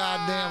into the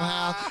goddamn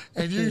house,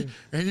 and you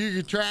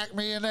can track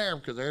me in there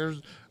because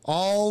there's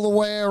all the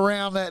way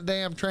around that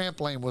damn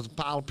trampoline was a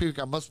pile of puke.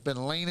 I must have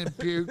been leaning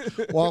puke,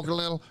 walk a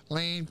little,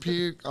 lean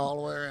puke, all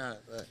the way around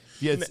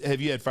it. Have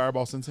you had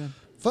Fireball since then?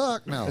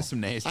 Fuck no. That's some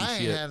nasty I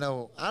ain't shit. had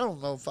no. I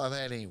don't know if I've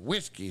had any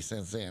whiskey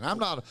since then. I'm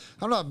not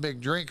a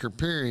big drinker.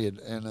 Period.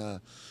 And I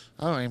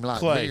don't even like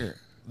Clay, beer.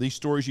 these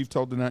stories you've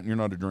told tonight, and you're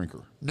not a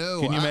drinker.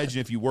 No. Can you imagine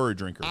if you were a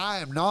drinker? I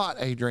am not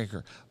a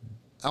drinker.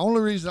 The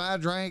only reason I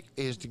drank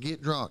is to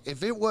get drunk.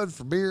 If it wasn't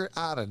for beer,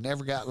 I'd have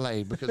never got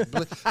laid. Because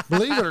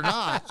believe it or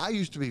not, I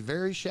used to be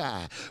very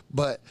shy.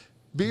 But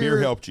beer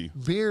helped you.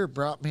 Beer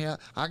brought me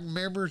out. I can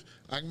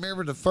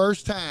remember the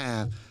first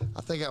time.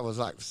 I think I was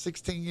like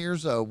 16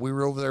 years old. We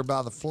were over there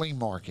by the flea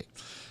market,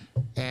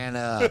 and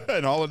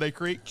in Holiday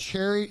Creek.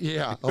 Cherry,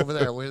 yeah, over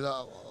there with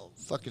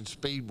fucking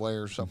Speedway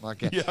or something like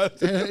that.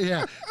 Yeah.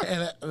 Yeah,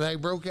 and they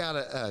broke out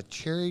a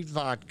cherry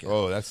vodka.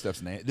 Oh, that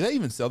stuff's nasty. Do they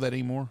even sell that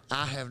anymore?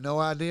 I have no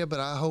idea, but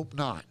I hope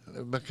not,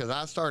 because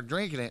I started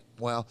drinking it.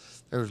 Well,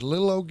 there was a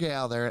little old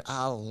gal there, and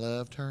I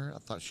loved her. I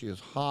thought she was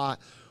hot.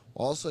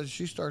 All of a sudden,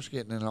 she starts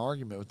getting in an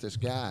argument with this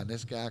guy, and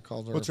this guy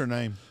calls her. What's her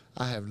name?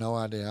 I have no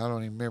idea. I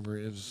don't even remember.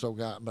 It was so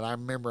good, but I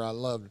remember I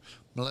loved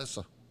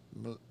Melissa.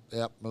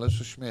 Yep,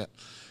 Melissa Schmidt,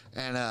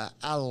 and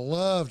I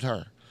loved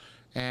her.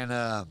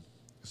 And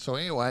so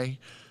anyway,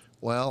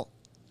 well,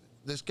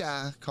 this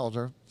guy calls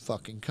her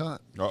fucking cunt.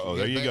 Oh,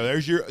 there you go.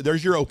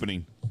 There's your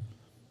opening.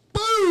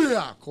 Boom!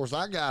 Of course,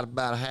 I got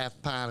about a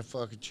half pint of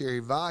fucking cherry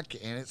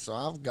vodka in it, so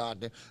I've got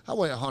them. I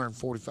weigh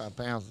 145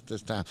 pounds at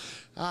this time.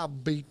 I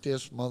beat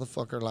this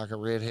motherfucker like a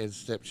redheaded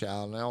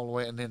stepchild, and all the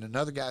way. And then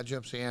another guy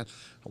jumps in. I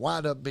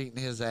wind up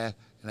beating his ass,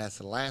 and that's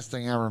the last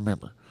thing I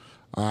remember.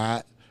 All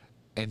right,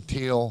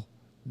 until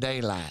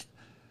daylight.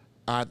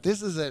 All right,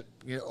 this is at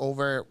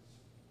over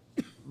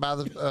by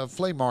the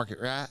flea market,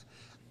 right?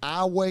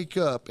 I wake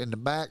up in the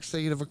back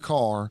seat of a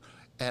car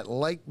at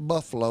Lake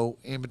Buffalo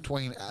in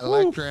between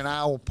Electra and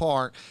Iowa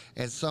Park,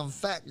 and some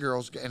fat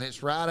girls, and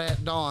it's right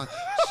at dawn,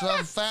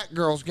 some fat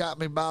girls got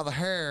me by the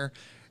hair,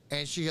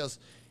 and she goes,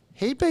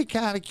 he'd be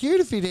kind of cute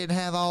if he didn't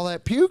have all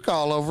that puke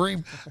all over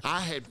him.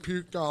 I had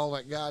puked all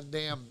that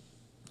goddamn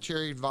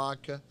cherry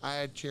vodka. I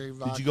had cherry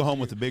vodka. Did you go home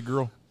with the big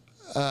girl?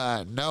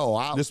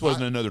 No. This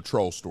wasn't another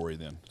troll story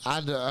then.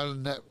 I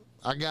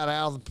got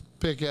out of the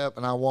pickup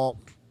and I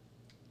walked.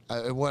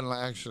 It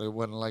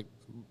wasn't Lake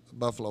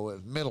Buffalo. It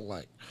was Middle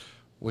Lake,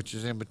 which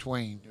is in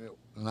between.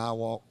 And I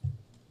walked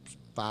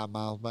 5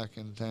 miles back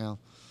into town.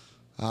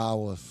 I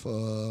was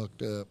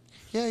fucked up.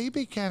 Yeah, he'd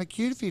be kind of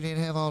cute if he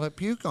didn't have all that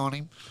puke on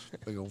him.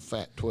 Big old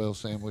fat 12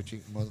 sandwich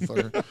eating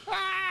motherfucker.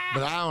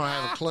 But I don't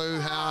have a clue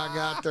how I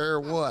got there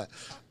or what.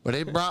 But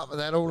it brought me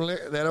that old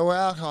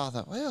alcohol. I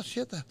thought, well,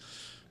 shit,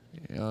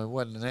 it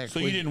wasn't the next So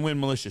week. you didn't win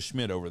Militia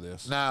Schmidt over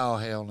this? No,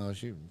 hell no.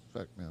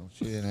 Fuck no.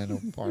 She didn't have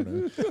no part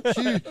of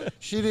it.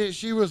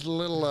 She was a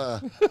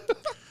little,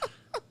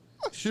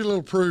 she was a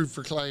little prude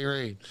for Clay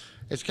Reid.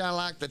 It's kind of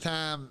like the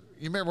time,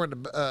 you remember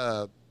when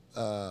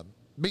the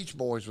Beach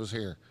Boys was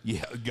here?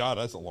 Yeah, God,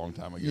 that's a long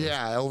time ago.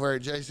 Yeah, over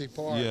at J.C.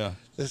 Park. Yeah.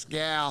 This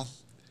gal,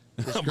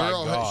 this Oh, my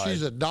girl, God.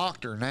 she's a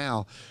doctor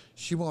now.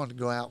 She wanted to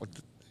go out with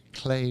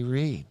Clay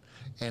Reid.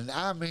 And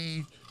I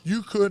mean,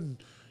 you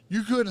couldn't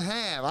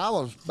have. I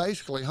was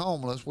basically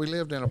homeless. We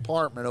lived in an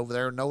apartment over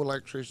there, no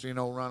electricity,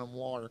 no running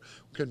water.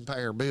 Couldn't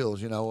pay her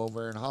bills, over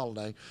there in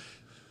Holiday.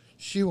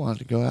 She wanted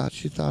to go out.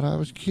 She thought I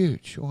was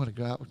cute. She wanted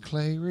to go out with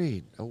Clay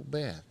Reid, old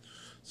Beth.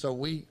 So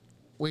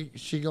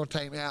she gonna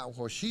take me out. Of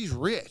course, she's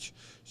rich.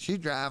 She's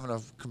driving a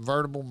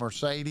convertible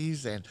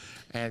Mercedes and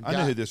I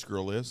know who this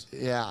girl is.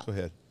 Yeah. Go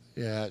ahead.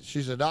 Yeah,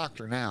 she's a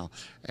doctor now,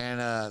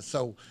 and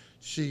so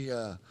she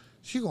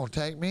gonna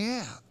take me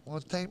out.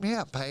 Want to take me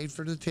out? Paid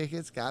for the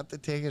tickets, got the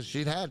tickets.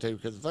 She'd had to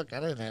because fuck, I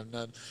didn't have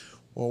nothing.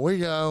 Well, we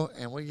go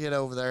and we get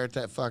over there at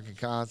that fucking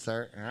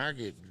concert, and I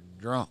get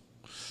drunk.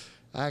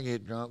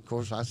 Of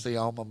course, I see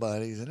all my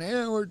buddies, and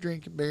we're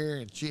drinking beer,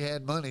 and she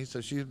had money,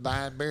 so she was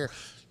buying beer.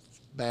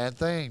 Bad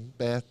thing,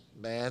 Beth.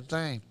 Bad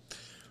thing.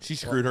 She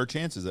screwed her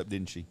chances up,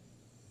 didn't she?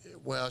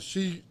 Well,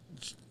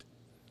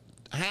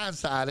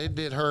 hindsight, it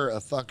did her a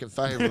fucking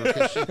favor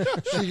because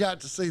she got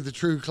to see the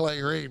true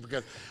Clay Reid,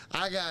 because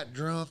I got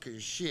drunk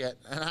as shit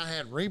and I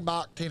had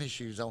Reebok tennis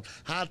shoes on,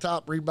 high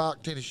top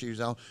Reebok tennis shoes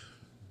on,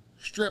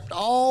 stripped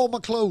all my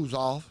clothes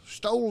off,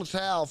 stole a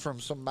towel from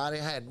somebody,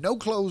 I had no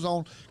clothes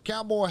on,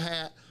 cowboy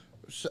hat,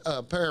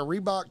 a pair of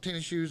Reebok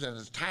tennis shoes, and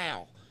a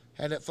towel.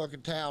 Had that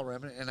fucking towel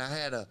around it, and I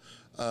had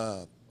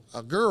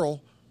a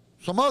girl,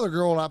 some other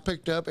girl I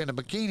picked up in a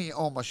bikini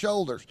on my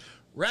shoulders,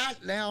 right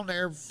down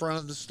there in front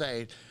of the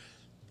stage.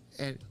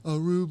 And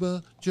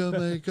Aruba,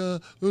 Jamaica,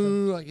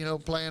 ooh,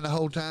 playing the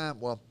whole time.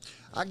 Well,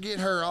 I get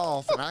her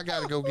off, and I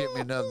got to go get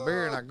me another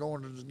beer, and I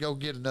go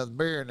get another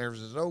beer, and there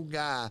was this old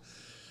guy,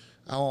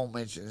 I won't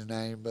mention his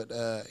name, but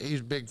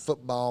he's a big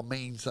football,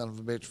 mean son of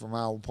a bitch from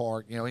Iowa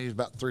Park. He's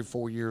about 3 or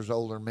 4 years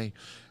older than me,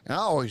 and I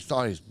always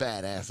thought he was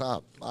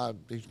badass.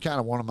 He's kind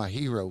of one of my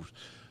heroes.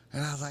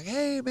 And I was like,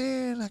 hey,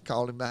 man, I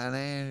called him by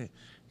name,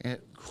 and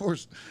of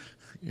course,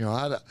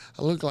 I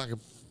look like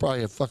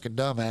probably a fucking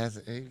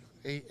dumbass.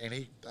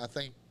 I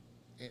think,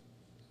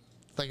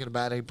 thinking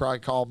about it, he probably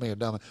called me a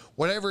dumbass.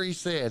 Whatever he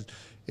said,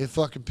 it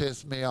fucking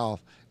pissed me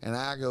off, and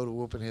I go to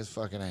whooping his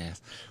fucking ass.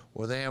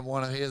 Well, then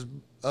one of his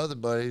other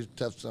buddies,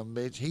 tough son of a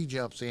bitch, he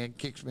jumps in,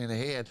 kicks me in the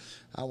head.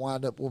 I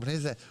wind up whooping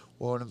his ass.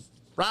 Well,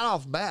 right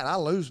off the bat, I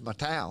lose my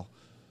towel.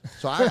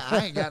 So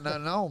I ain't got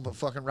nothing on but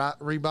fucking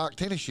Reebok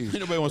tennis shoes.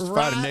 Nobody wants to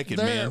fight a naked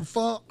man.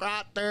 Fuck,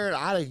 right there.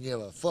 I didn't give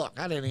a fuck.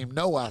 I didn't even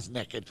know I was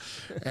naked.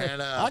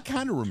 And I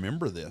kind of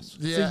remember this.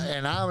 yeah,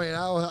 and I mean,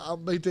 I'll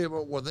be there.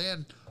 Well,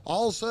 then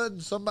all of a sudden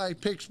somebody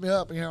picks me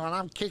up, and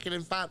I'm kicking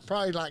and fighting,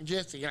 probably like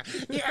Jesse. Yeah,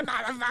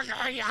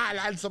 motherfucker,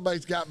 yeah. And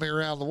somebody's got me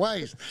around the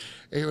waist.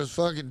 It was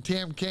fucking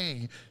Tim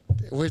King,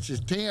 which is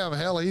Tim.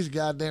 Hell, he's a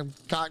goddamn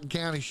Cotton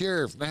County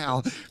sheriff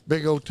now.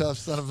 Big old tough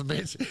son of a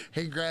bitch.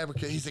 He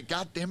grabbed me. He said,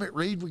 God damn it,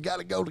 Reid, we got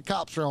to go. The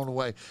cops are on the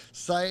way.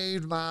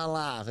 Saved my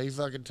life. He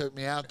fucking took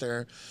me out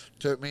there,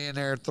 took me in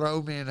there,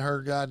 threw me in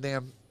her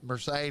goddamn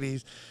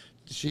Mercedes.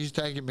 She's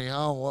taking me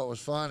home. What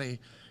was funny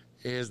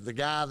is the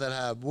guy that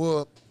I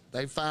whooped,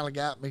 they finally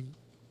got me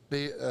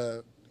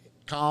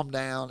calmed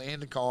down in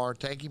the car,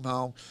 take him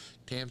home.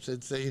 Tim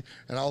said, see,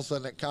 and all of a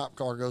sudden that cop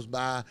car goes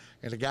by,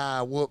 and the guy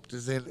I whooped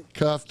is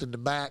cuffed in the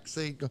back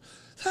seat. Go,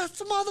 that's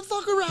the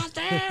motherfucker right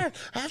there.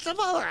 That's the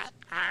mother.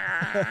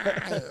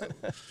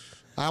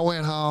 I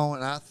went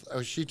home,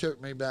 and she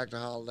took me back to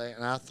Holiday,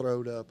 and I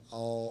throwed up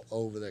all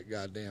over that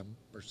goddamn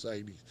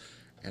Mercedes,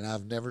 and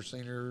I've never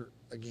seen her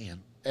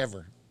again.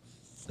 ever.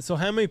 So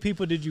how many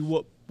people did you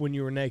whoop when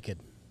you were naked?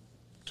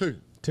 2.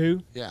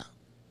 2? Yeah.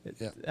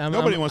 Yeah.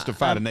 Nobody wants to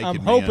fight a naked I'm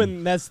man.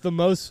 hoping that's the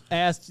most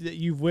ass that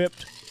you've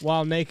whipped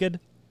while naked.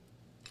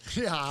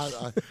 Yeah,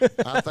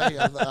 I think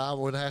I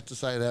would have to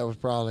say that was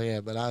probably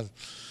it. But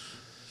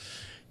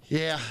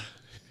yeah,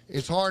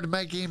 it's hard to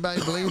make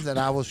anybody believe that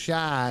I was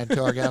shy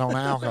until I got on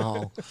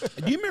alcohol.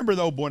 Do you remember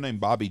the old boy named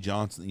Bobby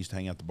Johnson that used to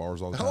hang out the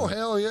bars all the time? Oh,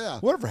 hell yeah.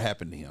 Whatever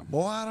happened to him?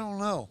 Boy, I don't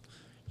know.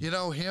 You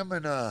know, him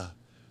and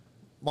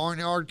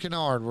Barnyard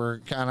Kennard were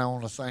kind of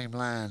on the same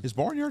line. Is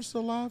Barnyard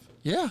still alive?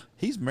 Yeah.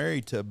 He's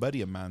married to a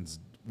buddy of mine's.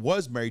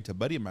 Was married to a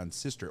buddy of mine's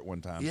sister at one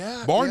time.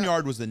 Yeah,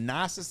 Barnyard was the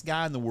nicest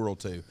guy in the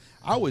world too.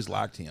 I always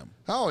liked him.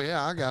 Oh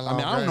yeah, I got. I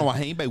mean, I don't know why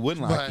anybody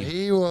wouldn't like but him.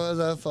 he was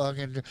a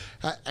fucking.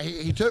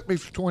 He took me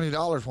for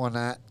 $20 one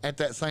night at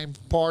that same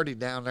party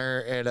down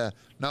there at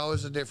no, it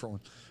was a different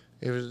one.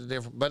 It was a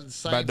different, but the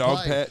same By Dog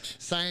place. Patch?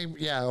 Same,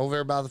 yeah, over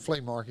there by the flea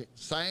market.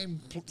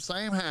 Same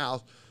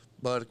house,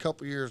 but a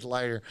couple years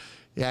later,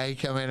 yeah, he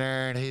come in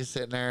there and he's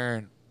sitting there,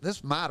 and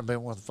this might have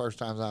been one of the first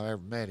times I've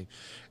ever met him.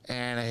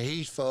 And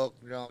he's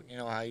fucked drunk, you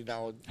know how you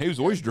know. He was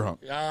always drunk.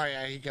 Oh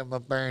yeah, he come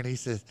up there and he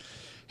says,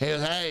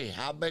 "Hey,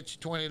 I'll bet you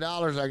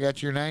 $20 I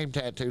got your name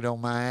tattooed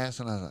on my ass."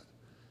 And I was like,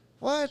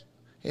 "What?"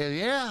 He said,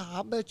 "Yeah,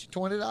 I'll bet you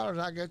 $20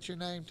 I got your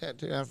name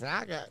tattooed." I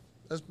said,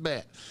 let's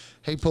bet.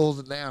 He pulls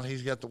it down.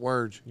 He's got the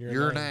words,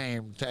 your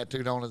name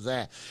tattooed on his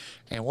ass.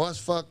 And what's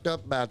fucked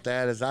up about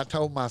that is I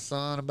told my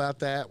son about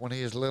that when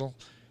he was little,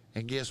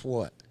 and guess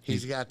what?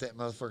 He's got that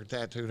motherfucker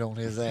tattooed on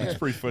his ass. That's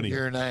pretty funny.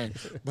 Your name.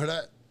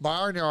 But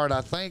Barnyard,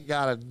 I think,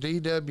 got a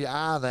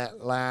DWI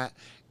that night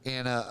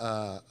in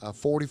a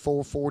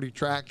 4440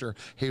 tractor.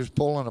 He was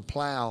pulling a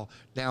plow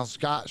down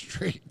Scott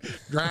Street,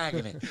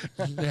 dragging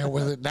it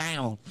with it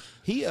down.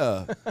 He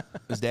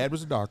his dad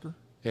was a doctor,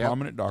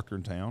 prominent doctor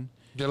in town.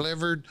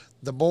 Delivered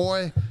the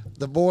boy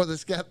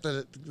that's got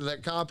that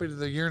copy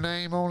of your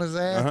name on his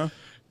ass.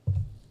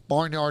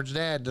 Barnyard's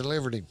dad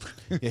delivered him.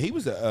 Yeah, he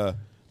was a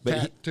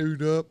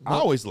tattooed up. I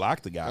always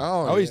liked the guy.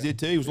 Oh, I always did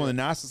too. He was one of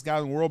the nicest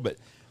guys in the world. But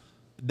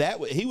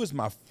he was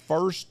my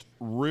first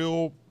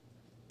real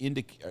I'm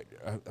trying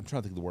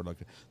to think of the word like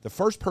that. The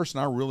first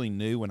person I really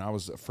knew when I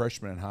was a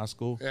freshman in high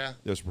school. Yeah.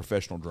 That was a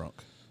professional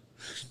drunk.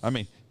 I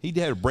mean, he'd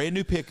have a brand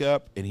new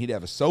pickup and he'd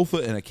have a sofa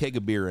and a keg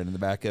of beer in the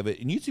back of it,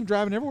 and you'd see him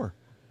driving everywhere.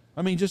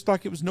 I mean, just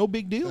like it was no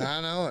big deal.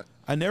 I know it.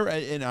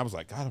 And I was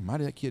like, God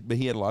almighty, that kid. But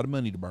he had a lot of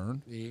money to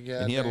burn,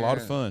 and he had a lot of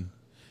there. fun.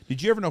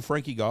 Did you ever know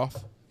Frankie Goff?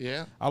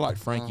 Yeah. I liked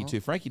Frankie too.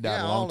 Frankie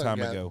died a long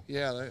time ago.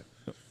 Yeah.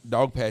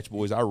 Dog Patch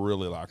Boys, I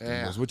really liked them.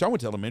 Yeah. Which I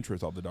went to elementary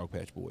with all the Dog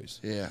Patch Boys.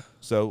 Yeah.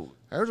 So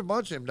There's a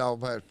bunch of them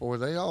Dog Patch boys.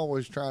 They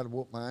always tried to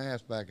whoop my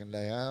ass back in the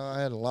day.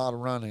 I had a lot of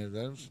run-ins.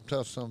 There was some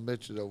tough son of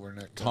bitches over in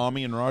that country.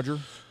 Tommy and Roger.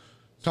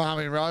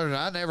 Tommy and Rogers,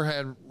 I never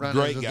had run-ins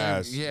Great with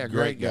guys. them. Yeah, Great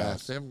great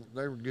guys. guys.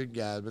 They were good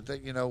guys, but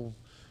they,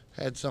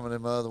 had some of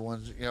them other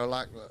ones.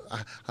 Like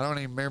I don't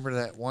even remember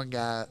that one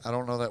guy. I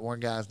don't know that one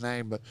guy's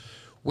name, but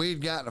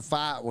we'd gotten a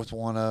fight with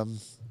one of them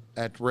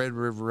at the Red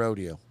River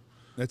Rodeo.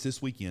 That's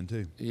this weekend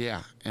too.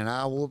 Yeah, and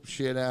I whooped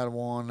shit out of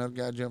one. That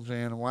guy jumps in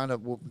and wound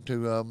up whooping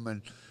 2 of them,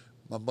 and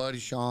my buddy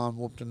Sean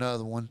whooped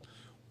another one.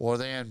 Well,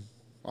 then,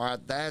 all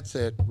right, that's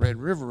at Red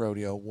River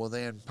Rodeo. Well,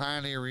 then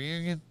Pioneer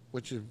Reunion,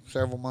 which is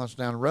several months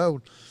down the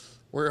road,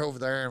 we're over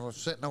there and we're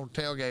sitting on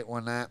the tailgate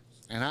one night,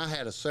 and I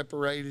had a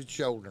separated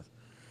shoulder.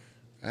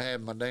 I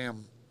had my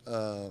damn,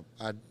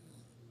 I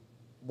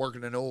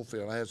working in the oil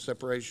field. I had a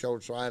separated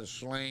shoulder, so I had a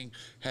sling,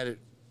 had it,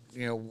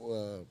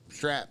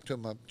 strapped to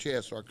my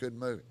chest so I couldn't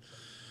move it.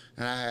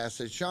 And I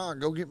said, Sean,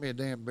 go get me a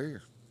damn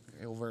beer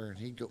over there. And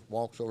he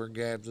walks over and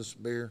grabs this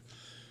beer.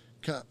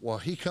 Well,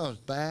 he comes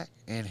back,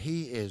 and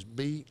he is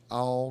beat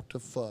all to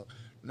fuck.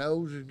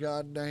 Nose is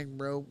goddamn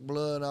broke,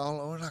 blood all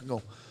over. And I go,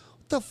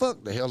 what the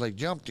fuck the hell they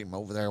jumped him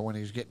over there when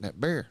he was getting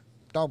that beer?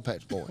 Dog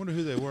Patch Boy. I wonder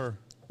who they were.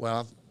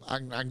 Well, I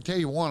can tell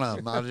you one of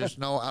them. I just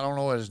know, I don't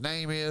know what his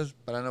name is,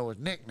 but I know his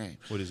nickname.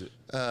 What is it?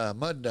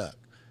 Mud Duck.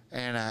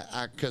 And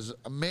because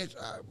Mitch,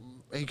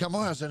 he come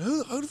on, I said,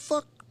 who the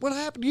fuck, what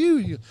happened to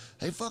you?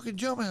 They fucking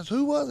jumped. I said,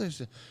 who was it? He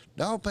said,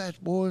 Dog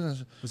Patch Boys. I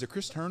said, Was it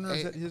Chris Turner?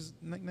 Is that his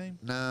nickname?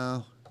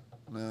 No.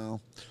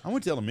 I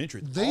went to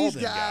elementary. These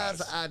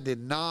guys I did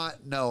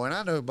not know. And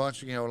I knew a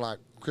bunch of, like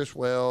Chris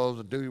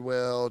Wells, Dewey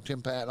Wells,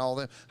 Tim Patton, all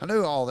them. I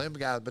knew all them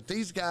guys, but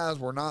these guys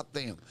were not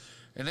them.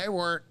 And they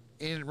weren't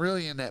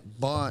really in that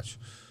bunch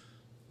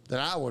that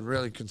I would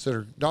really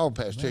consider Dog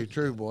Patch too,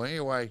 true boy.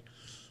 Anyway,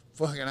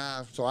 so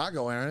I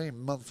go in there,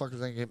 and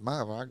motherfuckers ain't get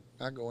my,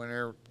 I go in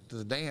there to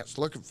the dance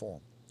looking for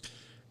them.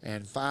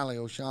 And finally,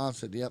 O'Shawn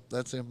said, yep,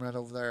 that's him right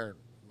over there.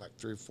 Like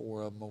 3 or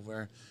 4 of them over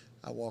there.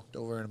 I walked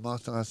over in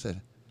amongst them. I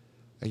said,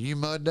 are you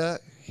Mud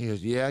Duck? He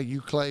goes, yeah.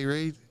 You Clay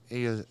Reid?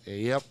 He goes,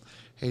 yep.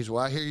 He said,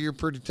 well, I hear you're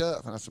pretty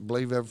tough. And I said,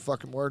 believe every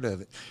fucking word of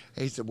it.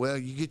 He said, well,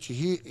 you get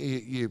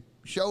your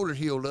shoulder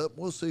healed up.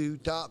 We'll see who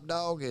top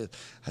dog is.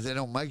 I said,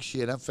 don't make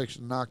shit. I'm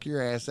fixing to knock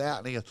your ass out.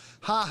 And he goes,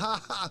 ha,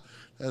 ha, ha.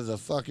 That's the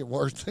fucking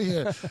worst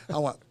thing. I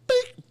went,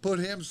 beep, put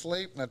him to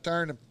sleep, and I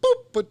turned and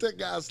boop, put that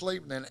guy to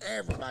sleep, and then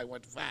everybody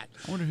went to fight.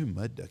 I wonder who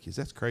Mud Duck is.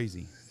 That's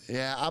crazy.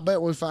 Yeah, I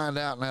bet we find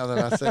out now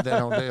that I said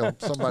that on deal.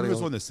 Somebody Who was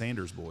will, one of the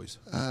Sanders boys?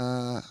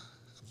 I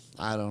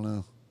don't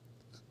know.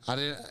 I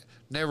didn't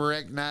never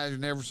recognized,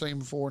 never seen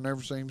before,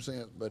 never seen him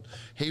since. But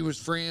he was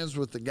friends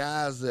with the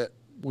guys that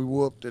we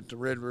whooped at the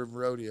Red River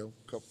Rodeo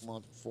a couple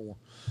months before.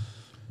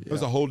 It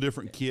was a whole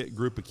different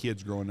group of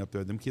kids growing up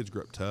there. Them kids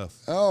grew up tough.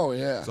 Oh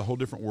yeah, It's a whole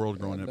different world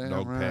growing up in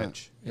Dog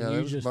Patch. Yeah, And there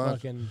you was a just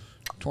bunch fucking.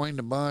 between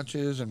the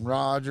bunches and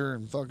Roger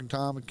and fucking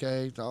Tommy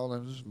Kate, all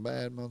them just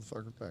bad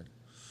motherfuckers back.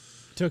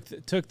 Took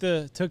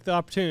the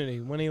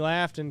opportunity when he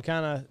laughed and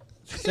kind of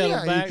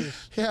settled back.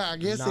 I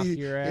guess knock he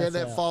your had ass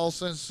that out. false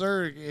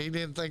sincerity. He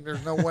didn't think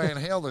there's no way in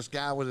hell this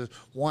guy with his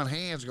one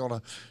hand's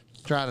gonna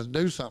try to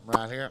do something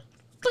right here.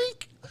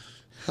 Clink.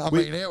 I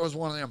mean, it was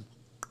one of them.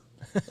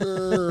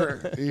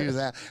 Use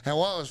that. And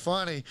what was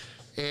funny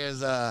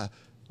is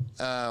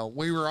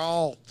we were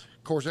all,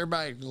 of course,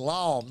 everybody in the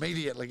law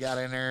immediately got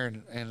in there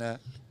and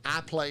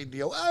I played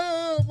the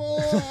oh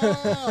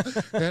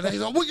boy, and they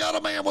said, we got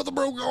a man with a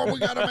broke arm, we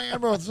got a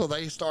man with. So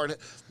they started.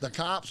 The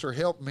cops are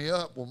helping me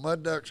up. Well,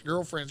 Mud Duck's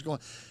girlfriend's going,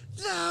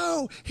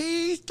 no,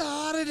 he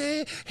started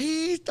it.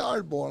 He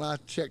started. Boy, and I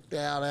checked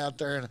out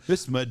there, and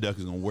This Mud Duck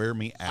is going to wear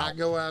me out. I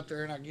go out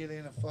there and I get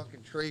in a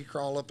fucking tree,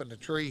 crawl up in the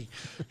tree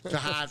to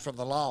hide from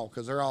the law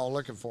because they're all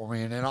looking for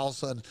me. And then all of a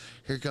sudden,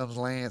 here comes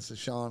Lance and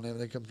Sean, and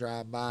they come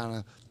driving by,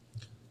 and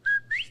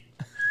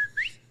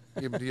I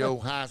give me the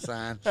old high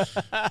sign.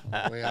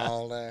 We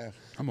all laugh.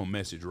 I'm going to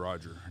message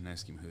Roger and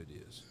ask him who it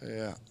is.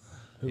 Yeah.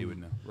 He would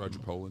know. Roger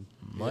Poland.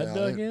 Mud Yeah,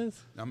 Duck it- is?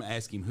 I'm going to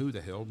ask him who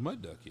the hell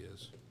Mud Duck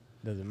is.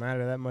 Does it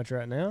matter that much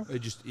right now?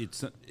 It's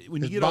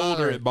when you It's get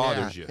older, it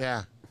bothers you.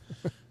 Yeah.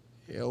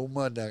 Yeah, old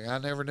Mud Duck. I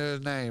never knew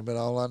his name, but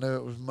all I knew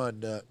it was Mud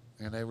Duck,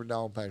 and they were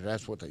dog packers.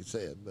 That's what they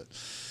said. But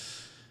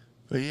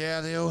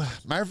yeah, the old,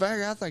 matter of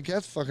fact, I think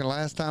that's the fucking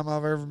last time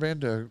I've ever been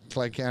to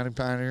Clay County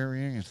Pioneer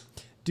Reunion.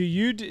 Did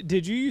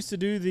you used to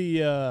do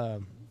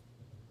the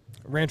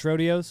ranch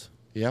rodeos?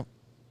 Yep.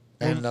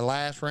 And the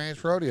last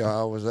ranch rodeo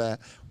I was at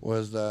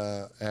was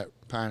at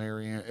Pioneer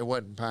Reunion. It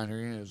wasn't Pioneer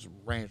Reunion, it was a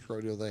ranch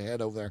rodeo they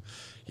had over there.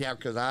 Yeah,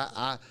 because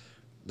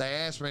they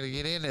asked me to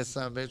get in this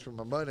son of a bitch with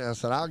my buddy. I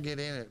said, I'll get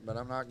in it, but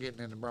I'm not getting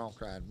in the bronc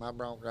ride. My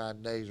bronc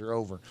ride days are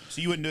over.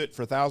 So you wouldn't do it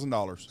for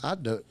 $1,000.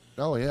 I'd do it.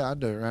 Oh, yeah, I'd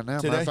do it right now.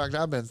 Today? Matter of fact,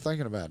 I've been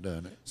thinking about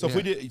doing it. So if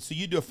we did, so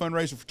you do a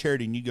fundraiser for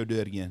charity and you go do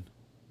that again.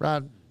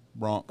 Ride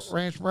Bronx.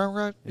 ranch bronc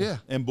ride? Yeah.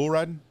 And bull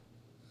riding?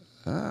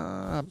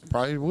 I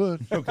probably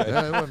would. Okay.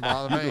 Yeah, it wouldn't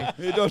bother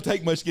me. It don't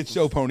take much to get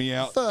show pony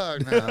out.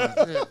 Fuck no.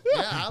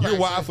 Yeah, I've Your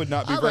wife actually- would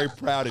not be I've very a-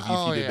 proud of you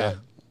if you did that.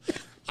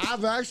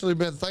 I've actually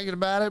been thinking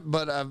about it,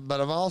 but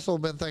I've also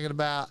been thinking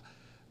about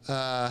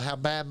how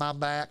bad my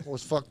back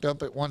was fucked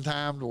up at one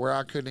time to where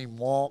I couldn't even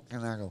walk.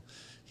 And I go,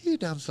 you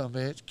dumb son of a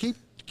bitch.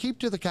 Keep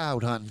to the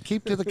coyote hunting.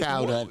 Keep to the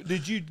coyote Well, hunting.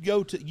 did you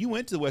go to? You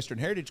went to the Western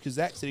Heritage because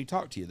Zach said he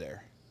talked to you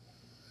there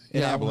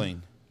in Yeah, I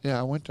Abilene, Yeah,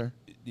 I went there.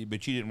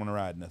 but you didn't want to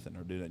ride nothing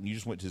or do that. And you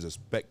just went as a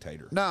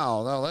spectator.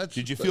 No, that's.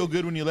 Did you feel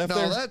good when you left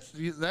there?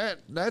 No,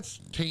 that's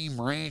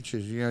team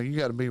ranches. You know, you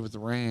got to be with the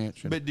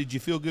ranch. And But did you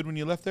feel good when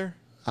you left there?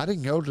 I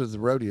didn't go to the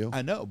rodeo.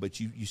 I know, but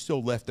you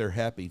still left there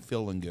happy,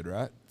 feeling good,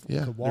 right?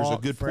 Yeah. Could There's a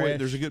walk good fresh. point.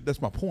 There's a good. That's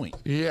my point.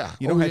 Yeah.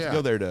 You don't have yeah. to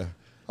go there to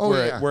Oh,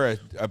 wear, yeah. wear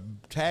a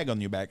tag on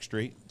your back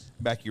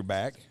of your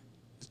back.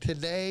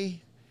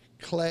 Today,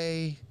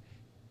 Clay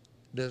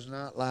does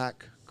not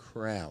like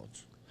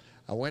crowds.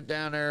 I went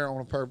down there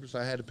on purpose.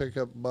 I had to pick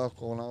up a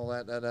buckle and all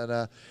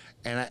that,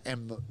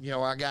 And you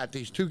know, I got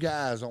these two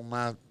guys on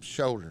my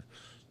shoulder,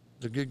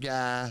 the good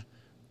guy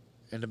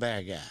and the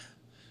bad guy.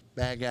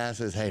 Bad guy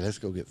says, hey, let's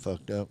go get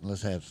fucked up and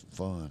let's have some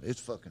fun.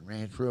 It's fucking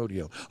ranch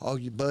rodeo. All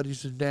your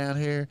buddies are down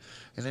here.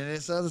 And then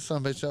this other son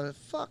of a bitch said,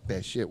 fuck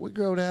that shit. We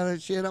go down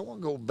that shit. I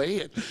want to go to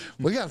bed.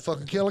 We got to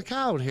fucking kill a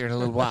coyote here in a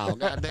little while.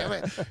 God damn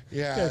it.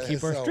 Yeah. Gotta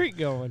keep our streak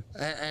going.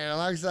 And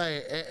like I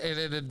say,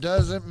 and it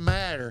doesn't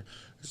matter.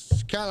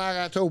 It's kind of like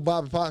I told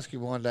Bobby Posky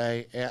one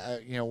day,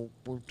 you know,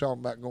 we were talking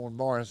about going to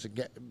bar. I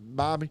said,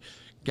 Bobby,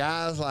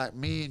 guys like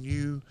me and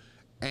you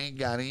ain't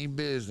got any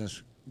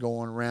business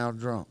going around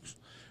drunks.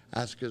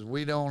 That's because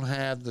we don't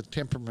have the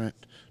temperament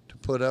to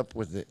put up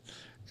with it.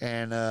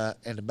 And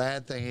the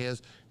bad thing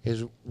is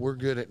we're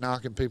good at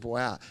knocking people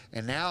out.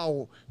 And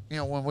now, you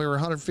know, when we were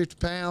 150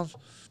 pounds,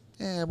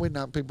 yeah, we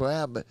knock people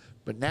out.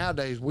 But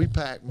nowadays we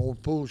pack more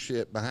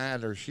bullshit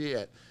behind our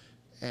shit.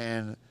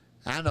 And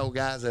I know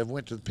guys that have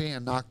went to the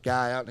pen, knock a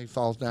guy out, and he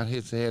falls down,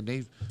 hits the head, and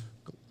he's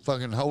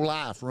fucking whole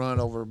life run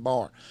over a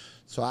bar.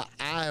 So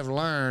I have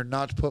learned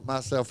not to put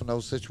myself in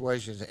those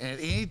situations. And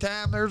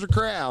anytime there's a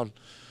crowd,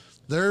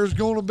 there's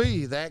going to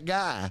be that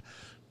guy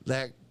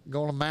that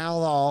going to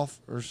mouth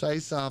off or say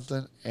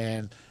something,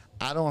 and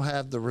I don't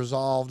have the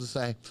resolve to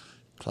say,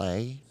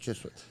 Clay,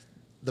 just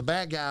the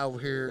bad guy over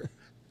here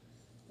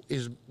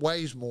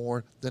weighs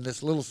more than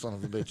this little son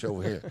of a bitch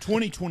over here.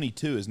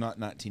 2022 is not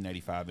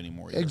 1985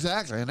 anymore. Either.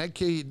 Exactly, and that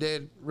kid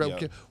dead road Yep.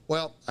 kill.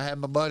 Well, I had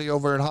my buddy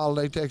over at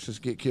Holiday, Texas,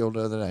 get killed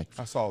the other day.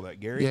 I saw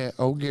that, Gary. Yeah,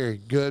 old Gary,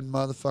 good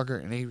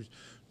motherfucker, and he was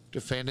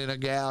defending a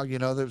gal, you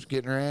know, that was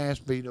getting her ass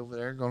beat over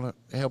there, going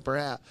to help her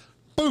out.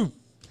 Boom,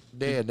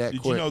 dead that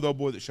Did quick. you know the old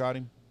boy that shot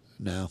him?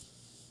 No.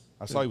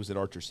 I saw he was at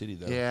Archer City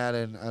though. Yeah, I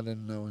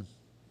didn't know him.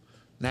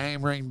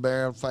 Name ring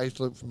bell, face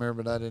looked familiar,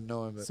 but I didn't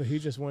know him. But So he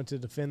just went to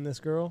defend this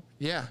girl?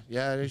 yeah,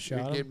 he shot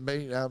him? getting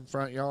beat out in the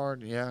front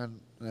yard. Yeah,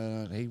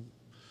 and he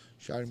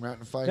shot him right in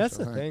the face. That's I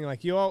the think. thing.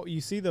 Like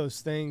you see those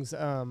things.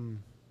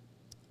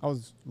 I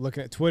was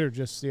looking at Twitter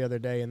just the other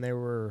day, and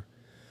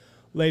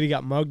lady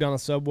got mugged on a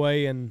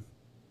subway, and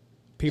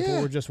people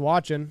Yeah. were just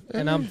watching,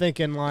 and I'm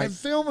thinking like, And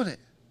filming it.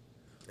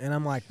 and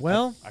I'm like,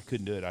 well, I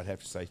couldn't do it. I'd have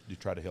to say to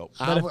try to help.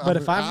 but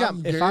if I've got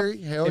if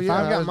I've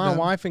got my wife,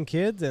 wife and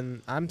kids,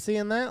 and I'm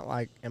seeing that,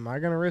 like, am I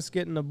gonna risk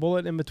getting a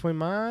bullet in between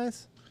my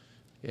eyes?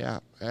 yeah,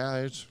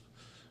 it's.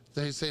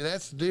 They say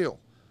that's the deal.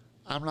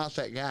 I'm not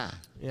that guy.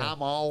 Yeah.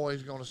 I'm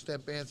always going to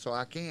step in, so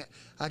I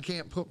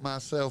can't put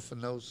myself in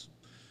those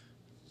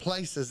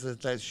places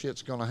that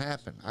shit's going to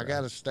happen. I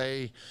got to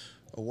stay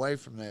away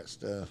from that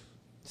stuff.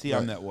 See,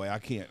 I'm that way. I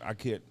can't. I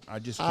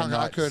just cannot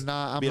I could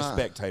not. be I'm a not.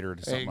 spectator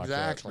to something Exactly.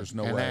 like that. There's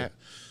no And way. that-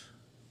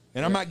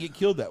 And I might get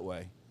killed that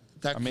way.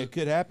 That I mean, could- it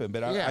could happen,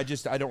 but Yeah.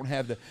 I don't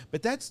have the.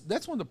 But that's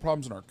one of the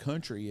problems in our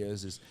country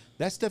is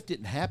that stuff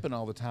didn't happen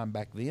all the time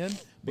back then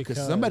because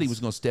somebody was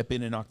going to step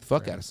in and knock the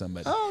fuck out of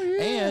somebody. Oh,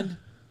 yeah. And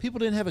people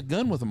didn't have a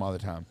gun with them all the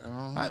time.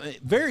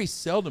 Very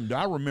seldom do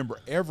I remember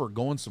ever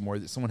going somewhere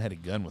that someone had a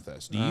gun with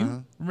us. Do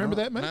you remember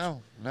that much?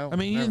 No. I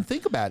mean, you never. didn't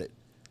think about it.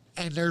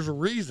 And there's a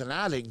reason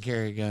I didn't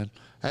carry a gun.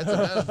 That's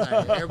another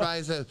thing.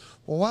 Everybody says,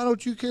 well, why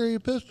don't you carry a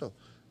pistol?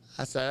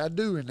 I said, I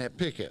do in that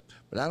pickup,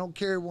 but I don't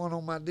carry one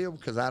on my deal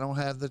because I don't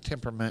have the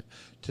temperament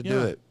to do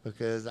Yeah. it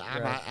because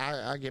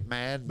I get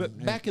mad.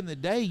 But back in the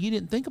day, you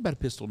didn't think about a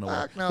pistol no way.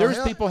 Fuck no, There was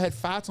hell- people had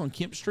fights on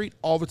Kemp Street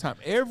all the time.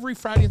 Every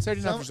Friday and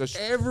Saturday night. there's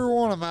a every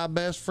one of my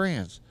best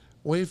friends,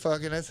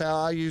 that's how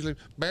I usually,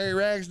 Barry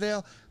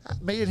Ragsdale,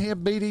 me and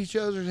him beat each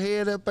other's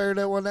head up there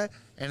that one day.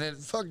 And then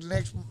fucking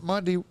next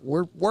Monday,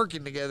 we're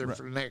working together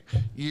for the next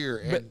year.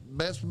 And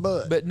best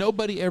bud. But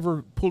nobody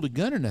ever pulled a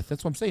gun or nothing.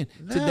 That's what I'm saying.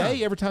 No.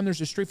 Today, every time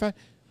there's a street fight,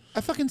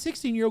 a fucking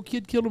 16-year-old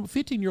kid killed a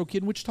 15-year-old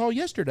kid in Wichita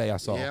yesterday, I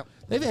saw. Yep.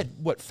 They've had,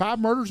 5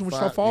 murders in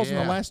Wichita Five, Falls in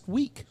the yeah. last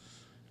week.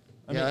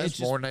 I mean, that's it's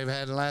just, more than they've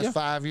had in the last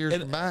 5 years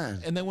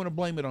combined. And they want to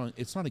blame it on,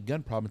 it's not a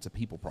gun problem, it's a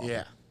people problem.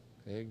 Yeah,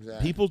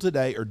 exactly. People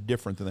today are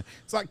different than that.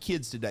 It's like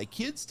kids today.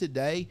 Kids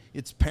today,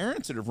 it's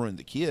parents that have ruined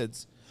the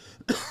kids.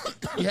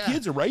 Yeah.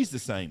 Kids are raised the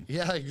same.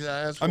 Yeah,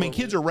 exactly. I mean,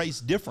 kids are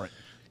raised different.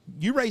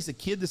 You raise a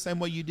kid the same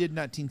way you did in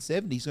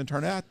 1970, he's going to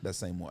turn out the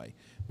same way.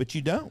 But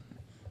you don't.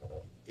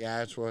 Yeah,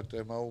 that's what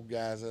them old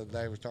guys the other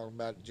day was talking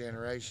about the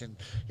generation.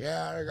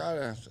 Yeah, I got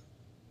it.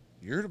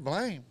 You're to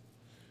blame.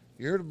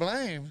 You're to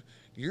blame.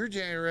 Your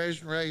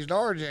generation raised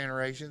our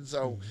generation,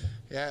 so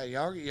yeah,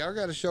 y'all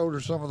got to shoulder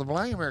some of the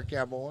blame there,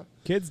 cowboy.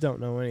 Kids don't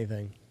know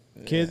anything.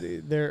 Kids,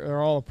 they're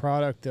all a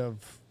product of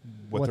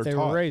what they're they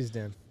taught. were raised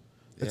in.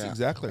 That's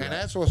exactly right. And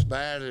that's what's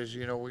bad is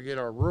we get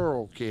our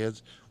rural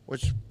kids,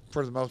 which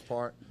for the most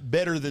part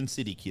Better than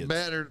city kids.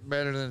 better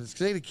than the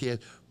city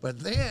kids, but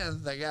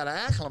then they got to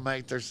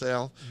acclimate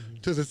themselves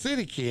to the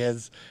city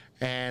kids,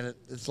 and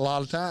it's a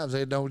lot of times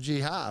they don't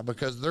jihad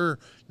because they're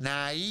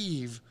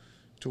naive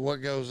to what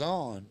goes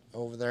on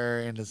over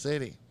there in the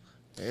city.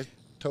 It's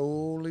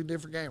totally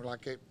different game,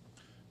 like it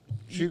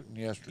shooting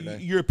yesterday.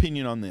 Your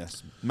opinion on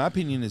this. My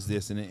opinion is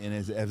this, and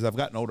as I've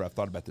gotten older, I've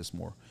thought about this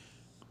more.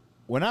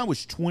 When I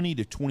was 20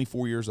 to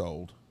 24 years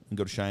old and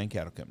go to Cheyenne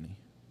Cattle Company,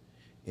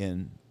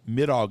 in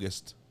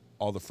mid-August,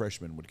 all the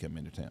freshmen would come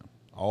into town.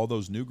 All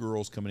those new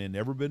girls coming in,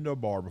 never been to a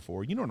bar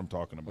before. You know what I'm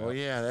talking about. Well,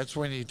 yeah, that's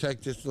when you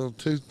take this little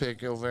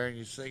toothpick over there and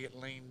you see it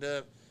leaned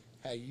up.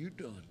 How you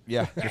doing?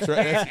 Yeah, that's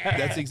right.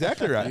 That's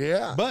exactly right.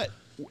 Yeah. But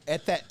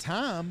at that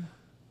time,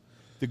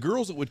 the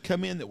girls that would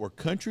come in that were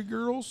country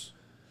girls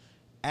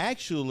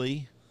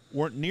actually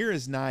weren't near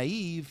as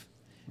naive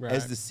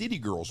as the city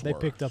girls They were.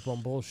 picked up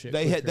on bullshit.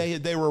 They had quicker.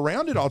 they were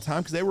around it all the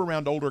time because they were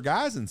around older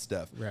guys and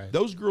stuff. Right.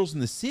 Those girls in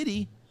the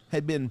city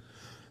had been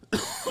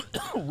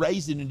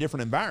raised in a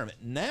different environment.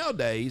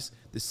 Nowadays,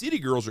 the city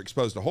girls are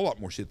exposed to a whole lot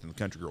more shit than the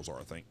country girls are,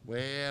 I think.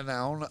 Well,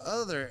 now on the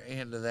other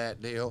end of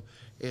that deal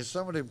is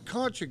some of them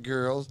country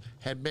girls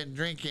had been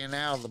drinking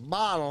out of the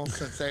bottle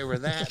since they were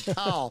that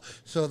tall,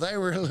 so they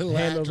were a little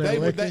Handled active. They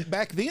were, liquor.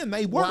 back then,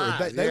 they were.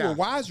 Wise, They yeah. were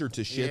wiser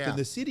to shit Yeah. than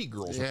the city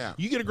girls. were. Yeah.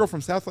 You get a girl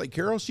from South Lake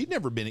Carroll, she'd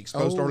never been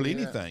exposed to Oh, hardly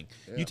yeah. anything.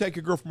 Yeah. You take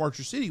a girl from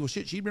Archer City, well,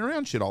 shit, she'd been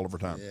around shit all of her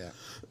time.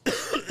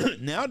 Yeah.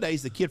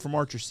 Nowadays, the kid from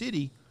Archer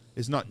City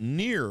is not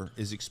near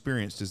as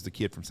experienced as the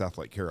kid from South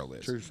Lake Carroll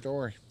is. True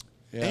story.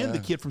 Yeah. And the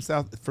kid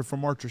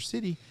from Archer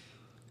City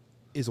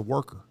is a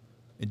worker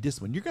and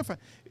disciplined. You're gonna find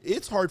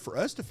it's hard for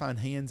us to find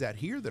hands out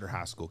here that are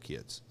high school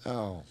kids.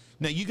 Oh.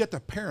 Now you got the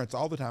parents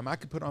all the time. I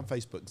could put on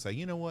Facebook and say,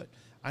 you know what?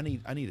 I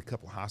need a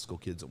couple of high school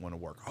kids that want to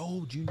work.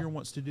 Oh, Junior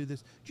wants to do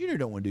this. Junior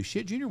don't want to do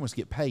shit. Junior wants to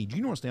get paid.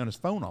 Junior wants to stay on his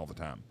phone all the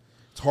time.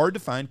 It's hard to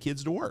find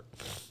kids to work.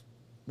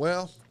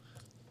 Well,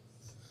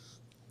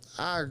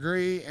 I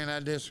agree and I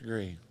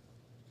disagree.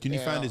 Can you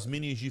Yeah. find as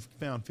many as you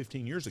found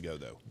 15 years ago,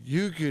 though?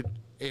 You could,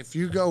 if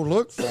you go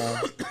look for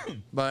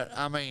them, but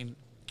I mean,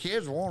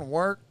 kids want to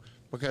work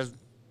because,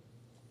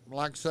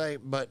 like I say,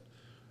 but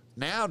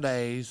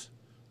nowadays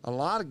a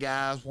lot of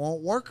guys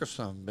won't work with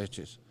some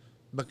bitches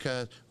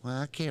because,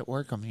 well, I can't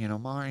work them. You know,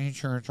 my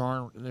insurance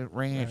the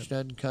ranch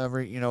doesn't cover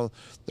it. You know,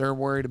 they're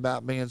worried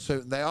about being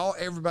sued.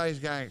 Everybody's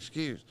got an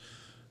excuse.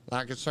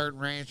 Like a certain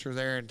rancher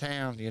there in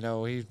town, you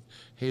know, he's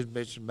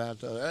bitching about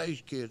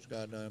these kids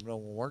goddamn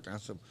don't want to work. I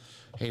said,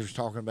 he was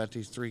talking about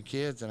these 3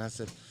 kids, and I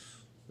said,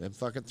 them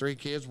fucking 3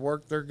 kids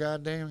worked their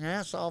goddamn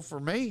ass off for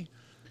me.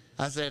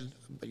 I said,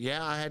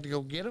 yeah, I had to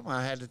go get them.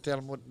 I had to tell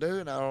them what to do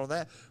and all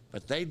that.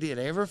 But they did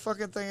every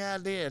fucking thing I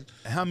did.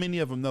 How many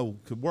of them, though,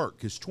 could work?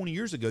 Because 20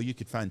 years ago, you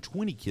could find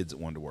 20 kids that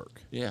wanted to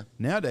work. Yeah.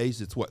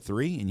 Nowadays, it's,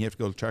 3, and you have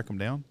to go track them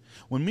down?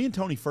 When me and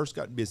Tony first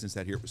got in business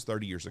out here, it was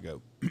 30 years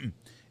ago.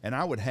 And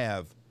I would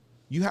have,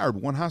 you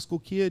hired one high school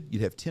kid,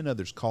 you'd have 10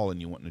 others calling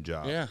you wanting a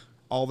job. Yeah.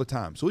 All the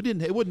time. So it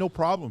wasn't no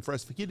problem for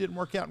us. If a kid didn't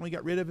work out and we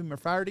got rid of him or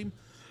fired him,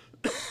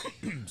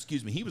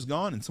 excuse me, he was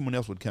gone and someone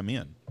else would come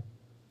in.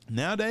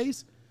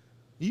 Nowadays,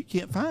 you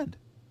can't find.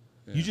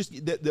 Yeah. You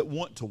just that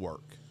want to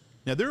work.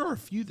 Now there are a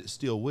few that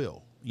still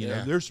will. You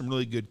know, there's some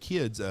really good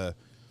kids.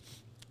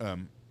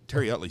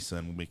 Terry Utley's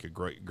son will make a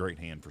great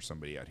hand for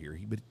somebody out here.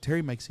 But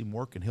Terry makes him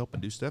work and help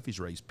and do stuff. He's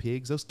raised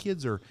pigs. Those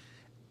kids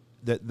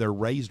they're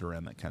raised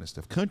around that kind of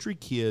stuff. Country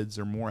kids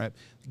are more at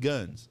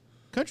guns.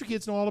 Country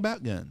kids know all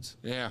about guns.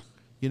 Yeah.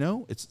 You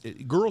know, it's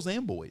girls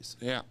and boys.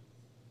 Yeah.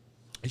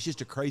 It's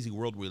just a crazy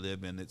world we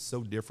live in. It's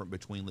so different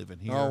between living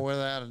here. Oh,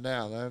 without a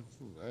doubt. That's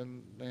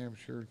damn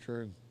sure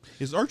true.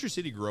 Is Archer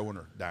City growing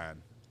or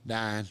dying?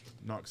 Dying.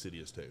 Knox City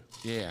is too.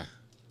 Yeah.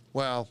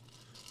 Well,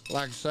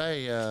 like I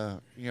say,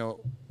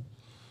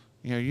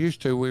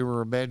 used to we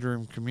were a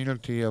bedroom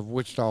community of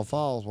Wichita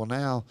Falls. Well,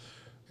 now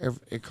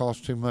it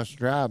costs too much to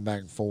drive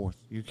back and forth.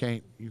 You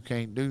can't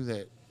do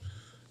that.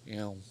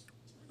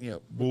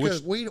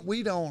 Because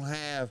we don't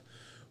have.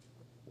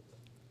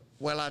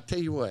 Well, I tell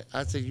you what.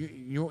 I said,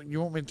 you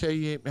want me to tell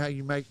you how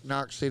you make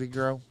Knox City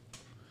grow?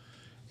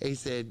 He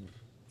said,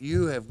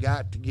 you have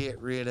got to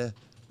get rid of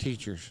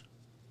teachers.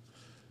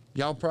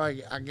 Y'all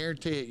probably, I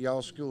guarantee it,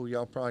 y'all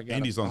probably got.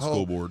 Andy's on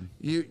school board.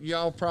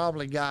 Y'all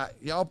probably got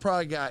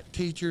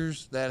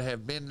teachers that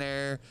have been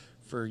there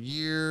for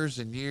years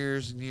and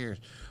years and years.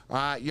 All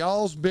right,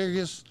 y'all's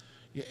biggest.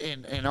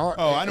 In our,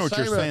 I know what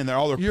you're saying there.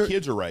 All their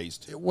kids are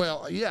raised.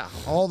 Well, yeah,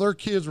 all their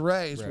kids are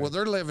raised. Right. Well,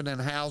 they're living in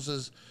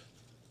houses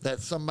that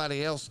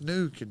somebody else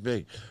knew could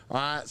be. All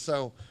right,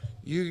 so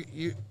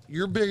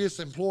your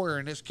biggest employer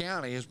in this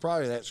county is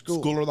probably that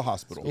school. School or the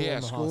hospital. Yeah,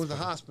 school or the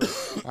hospital.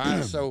 All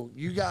right, so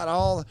you got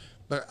all.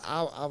 But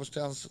I was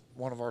telling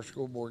one of our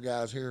school board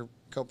guys here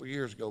a couple of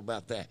years ago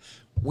about that.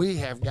 We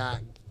have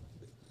got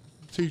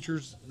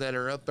teachers that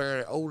are up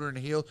there older in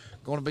the hill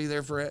going to be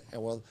there for it.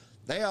 And well,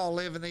 they all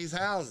live in these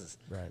houses.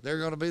 Right. They're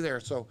going to be there.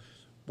 So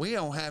we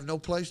don't have no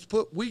place to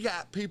put. We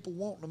got people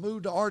wanting to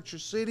move to Archer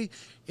City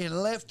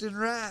and left and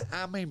right.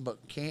 I mean, but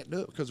can't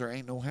do it because there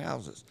ain't no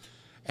houses.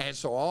 And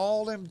so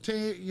all them,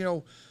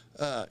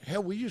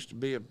 hell, we used to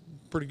be a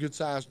pretty good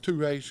size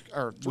 2A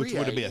or 3A. Which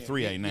would be a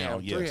 3A now,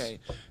 yeah, yes. 3A.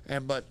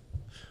 And but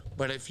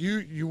if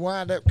you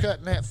wind up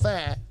cutting that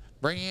fat,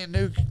 bring in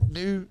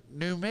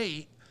new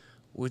meat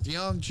with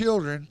young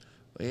children,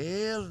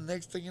 well, the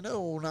next thing you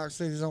know, Knox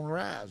City's on the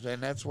rise,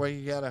 and that's why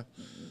you gotta.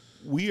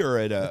 We are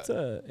at That's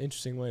an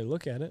interesting way to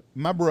look at it.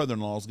 My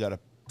brother-in-law's got a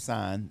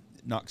sign,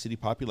 Knox City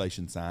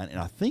population sign, and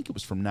I think it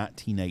was from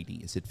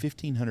 1980. It said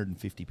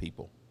 1,550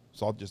 people.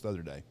 Saw it just the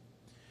other day.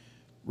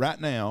 Right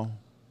now,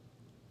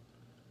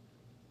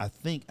 I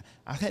think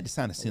I had to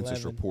sign a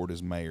census 11. report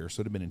as mayor, so it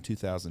would have been in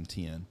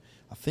 2010.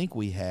 I think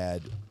we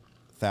had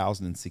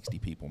 1,060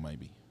 people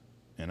maybe,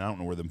 and I don't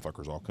know where them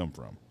fuckers all come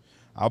from.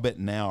 I'll bet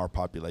now our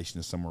population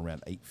is somewhere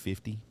around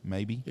 850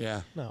 maybe.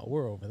 Yeah. No,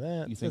 we're over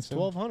that. You think It's so?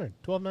 1,200,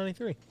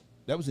 1,293.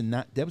 That was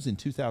in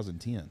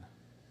 2010.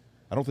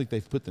 I don't think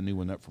they've put the new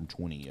one up from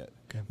 20 yet.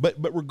 Okay.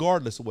 But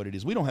regardless of what it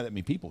is, we don't have that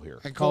many people here.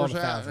 And of Call course, it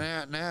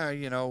 1,000. now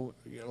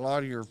a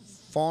lot of your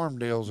farm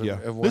deals have, Yeah.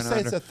 have went Let's say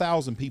under. it's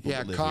 1,000 people Yeah,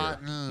 that live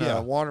cotton, here. Yeah.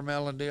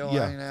 watermelon deal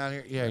Yeah. ain't out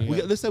here.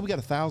 Yeah. Let's say we got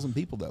 1,000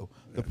 people though.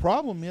 The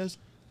problem is,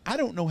 I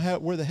don't know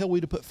where the hell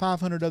we'd have put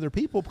 500 other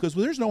people because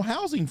there's no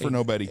housing for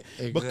nobody.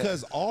 Exactly.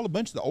 Because a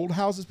bunch of the old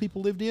houses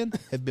people lived in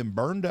have been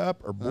burned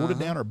up or boarded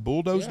down or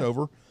bulldozed Yeah.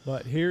 over.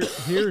 But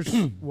here's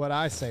what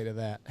I say to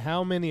that.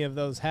 How many of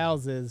those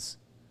houses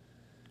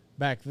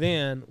back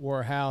then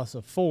were a house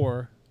of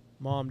 4,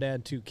 mom,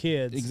 dad, 2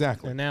 kids?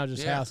 Exactly. And now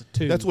just Yeah. house of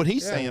 2. That's what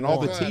he's Yeah, saying. well,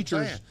 All the that's what I'm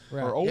teachers saying.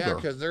 Right. are older. Yeah,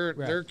 because their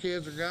Right.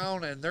 kids are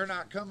gone and they're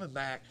not coming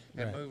back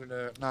and Right. moving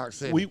to Knox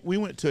City. we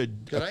went to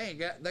Because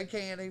they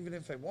can't even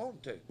if they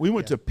want to. We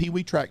went to Pee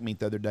Wee track meet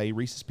the other day,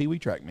 Reese's Pee Wee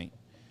track meet.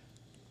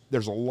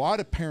 There's a lot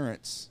of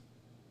parents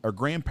or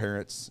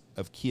grandparents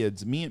of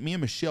kids. Me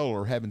and Michelle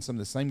are having some of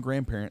the same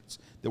grandparents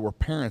that were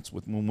parents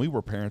when we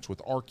were parents with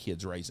our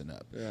kids raising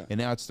up. Yeah. And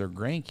now it's their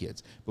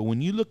grandkids. But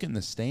when you look in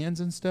the stands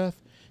and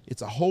stuff,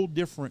 it's a whole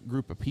different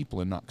group of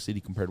people in Knox City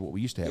compared to what we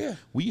used to have. Yeah.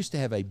 We used to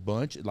have a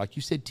bunch, like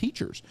you said,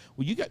 teachers.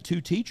 Well, you got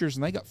 2 teachers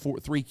and they got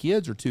 3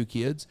 kids or 2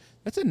 kids.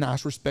 That's a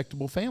nice,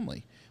 respectable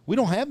family. We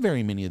don't have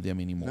very many of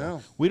them anymore.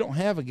 No. We don't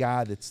have a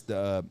guy that's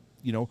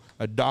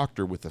a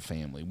doctor with a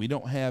family. We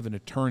don't have an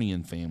attorney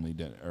in family.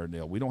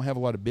 We don't have a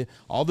lot of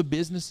all the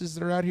businesses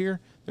that are out here.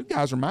 The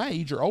guys are my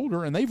age or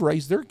older, and they've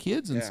raised their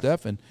kids and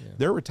stuff, and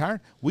they're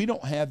retired. We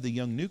don't have the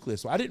young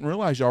nucleus. So I didn't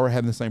realize y'all were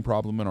having the same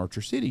problem in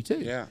Archer City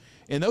too. Yeah.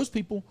 And those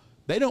people,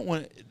 they don't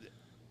want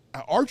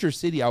Archer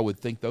City. I would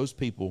think those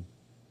people,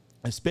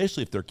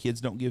 especially if their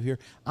kids don't give here.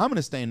 I'm going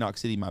to stay in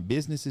Knox City. My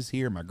business is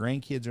here. My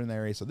grandkids are in the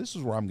area, so this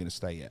is where I'm going to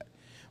stay at.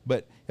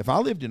 But if I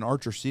lived in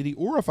Archer City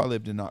or if I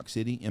lived in Knox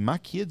City and my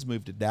kids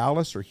moved to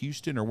Dallas or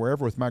Houston or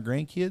wherever with my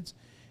grandkids,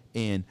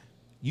 and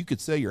you could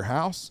sell your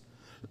house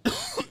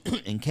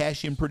and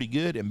cash in pretty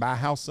good and buy a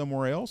house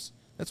somewhere else,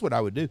 that's what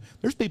I would do.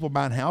 There's people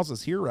buying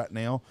houses here right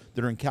now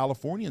that are in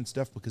California and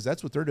stuff because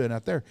that's what they're doing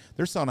out there.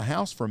 They're selling a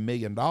house for $1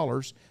 million,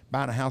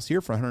 buying a house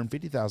here for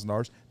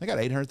 $150,000. They got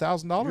 $800,000 to play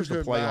on.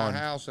 You could buy a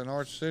house in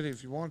Archer City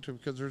if you want to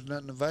because there's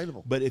nothing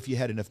available. But if you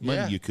had enough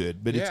money, you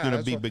could. But it's going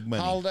to be big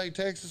money. Holiday,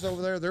 Texas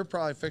over there, they're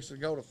probably fixing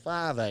to go to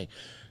 5A.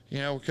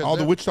 Cause all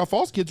the Wichita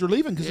Falls kids are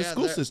leaving because the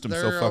school system's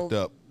so fucked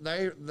up.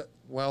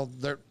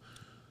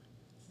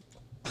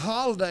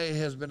 Holiday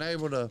has been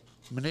able to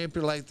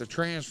manipulate the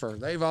transfer.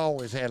 They've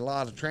always had a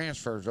lot of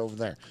transfers over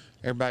there.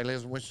 Everybody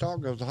lives in Wichita,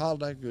 goes to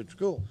Holiday, good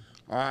school.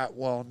 All right,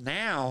 well,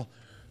 now,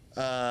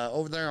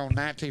 over there on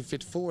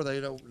 1954,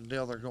 they opened the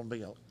deal. They're going to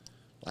be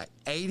like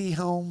 80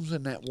 homes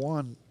in that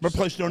one. But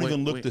place don't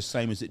even look the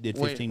same as it did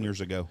 15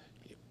 years ago.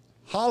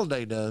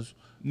 Holiday does.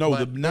 No,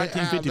 the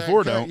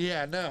 1954 don't.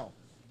 Yeah, no.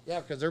 Yeah,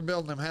 because they're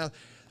building them houses.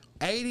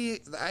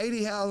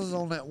 80 houses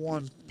on that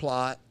one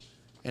plot.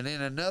 And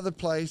then another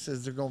place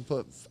is they're going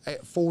to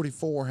put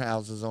 44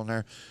 houses on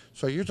there.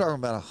 So you're talking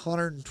about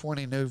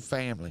 120 new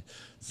families.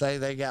 Say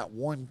they got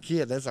one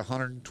kid, that's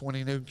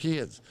 120 new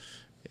kids.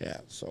 Yeah.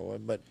 So,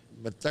 but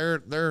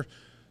they're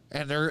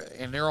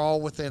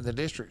all within the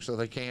district, so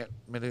they can't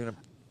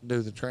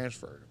do the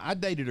transfer. I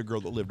dated a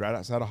girl that lived right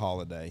outside of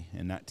Holiday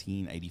in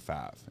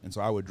 1985, and so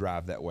I would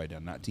drive that way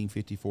down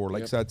 1954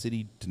 Lakeside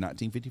City to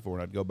 1954,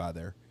 and I'd go by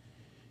there,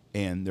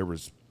 and there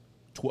was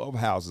 12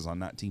 houses on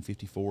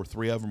 1954.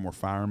 3 of them were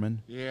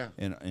firemen. Yeah.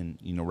 And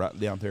right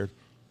down there.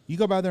 You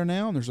go by there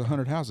now, and there's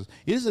 100 houses.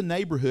 It is a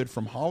neighborhood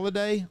from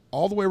Holiday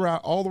all the way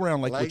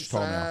around Lake Wichita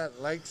now.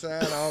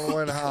 Lakeside, all the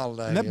way to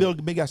Holiday. And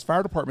that big ass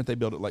fire department they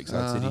built at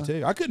Lakeside City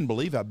too. I couldn't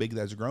believe how big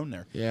that's grown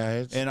there.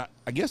 Yeah. And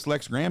I guess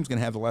Lex Graham's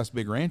gonna have the last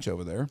big ranch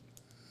over there.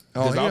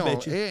 Oh,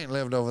 he ain't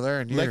lived over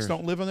there in years. Lex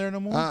don't live in there no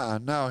more.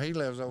 No, he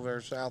lives over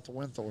there south of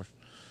Winthorpe.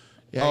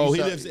 Yeah, oh,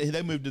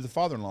 they moved to the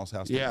father-in-law's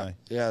house, didn't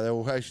they? Yeah, the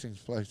old Hastings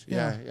place.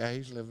 Yeah,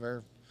 he's lived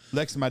there.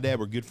 Lex and my dad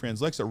were good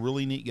friends. Lex a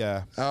really neat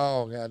guy.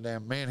 Oh,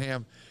 goddamn. Me and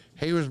him,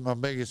 he was my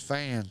biggest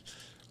fan.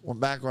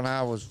 Back when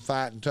I was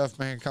fighting tough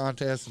man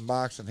contests and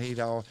boxing,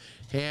 him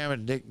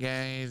and Dick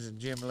Gaines and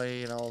Jim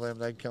Lee and all them,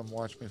 they'd come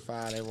watch me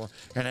fight. And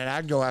then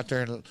I'd go out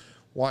there and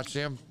watch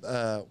them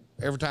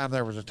every time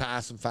there was a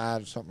Tyson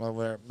fight or something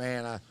over there.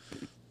 Man,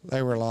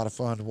 they were a lot of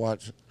fun to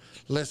watch.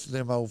 Listen to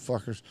them old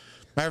fuckers.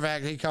 Matter of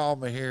fact, he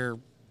called me here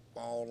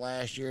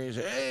last year. He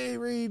said, "Hey,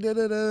 Reid,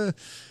 da-da-da."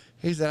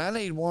 He said, "I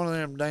need one of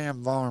them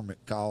damn varmint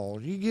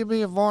calls. You give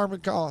me a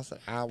varmint call?" I said,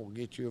 "I will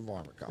get you a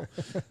varmint call."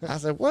 I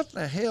said, "What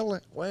the hell?"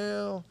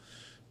 Well,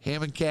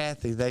 him and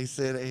Kathy, they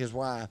said, his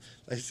wife,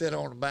 they sit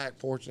on the back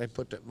porch and they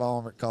put that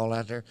varmint call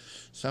out there.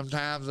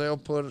 Sometimes they'll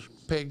put a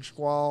pig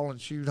squall and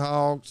shoot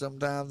hogs.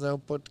 Sometimes they'll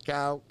put the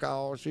cow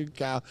call, shoot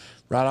cow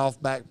right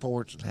off back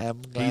porch and have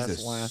a glass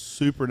of wine. He's a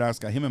super nice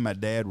guy. Him and my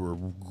dad were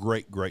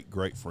great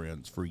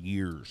friends for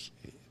years.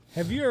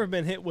 Have you ever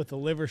been hit with a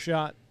liver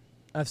shot?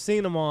 I've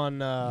seen them on.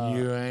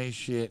 You ain't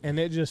shit. And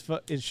it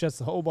shuts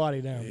the whole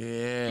body down.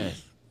 Yeah.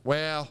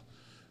 Well,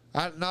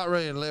 not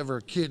really a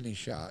liver, kidney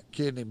shot.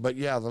 But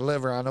yeah, the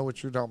liver, I know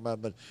what you're talking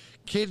about, but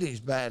kidney's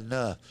bad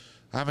enough.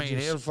 I mean,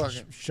 it'll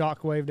fucking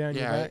shockwave down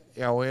your back.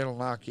 Yeah, well, it'll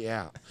knock you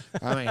out.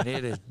 I mean,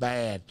 it is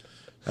bad.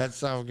 That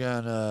son of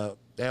a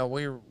gun.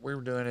 We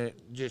were doing it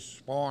just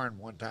sparring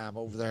one time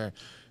over there,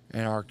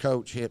 and our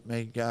coach hit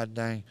me. God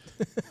dang!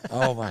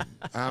 Oh my!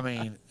 I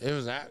mean, it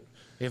was that.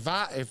 If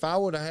I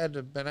would have had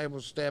to been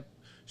able to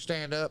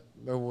stand up,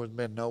 there would have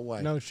been no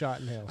way. No shot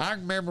in hell. I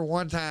remember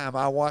one time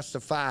I watched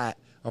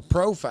a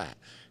pro fight,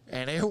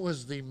 and it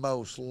was the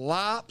most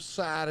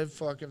lopsided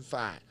fucking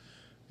fight.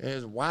 It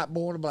was a white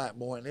boy and a black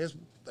boy,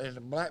 and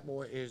the black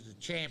boy is the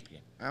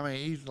champion. I mean,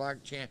 he's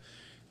like champ,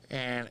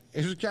 and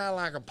it was kind of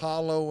like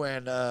Apollo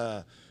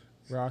and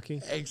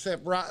Rocky.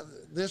 Except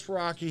this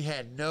Rocky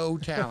had no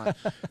talent.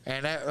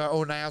 And that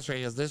announcer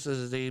is, "This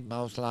is the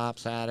most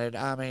lopsided.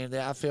 I mean,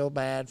 I feel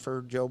bad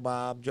for Joe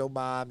Bob,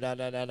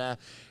 da-da-da-da."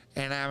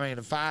 And I mean,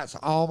 the fight's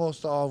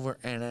almost over,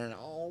 and then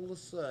all of a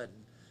sudden,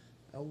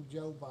 old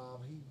Joe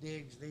Bob, he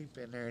digs deep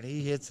in there, and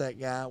he hits that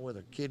guy with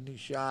a kidney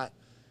shot.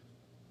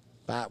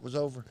 Fight was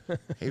over.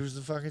 He was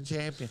the fucking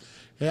champion.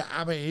 Yeah,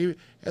 I mean,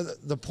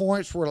 the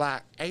points were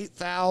like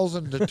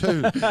 8,000 to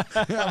 2.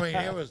 I mean,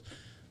 it was...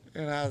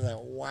 And I was like,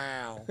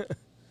 wow.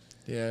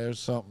 Yeah, there's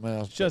something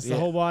else. Shuts the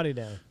whole body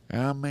down.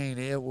 I mean,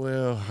 it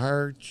will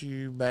hurt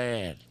you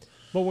bad.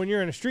 But when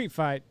you're in a street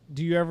fight,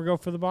 do you ever go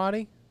for the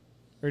body?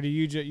 Or do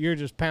you're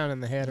just pounding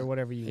the head or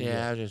whatever you do?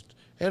 Yeah,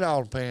 It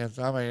all depends.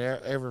 I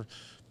mean,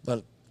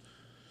 but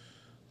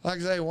like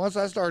I say, once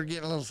I started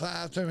getting a little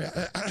size to me,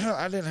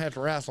 I didn't have to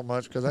wrestle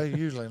much because they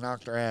usually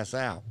knocked their ass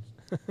out.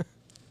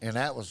 And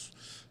that was,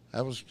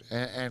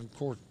 and of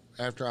course,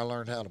 after I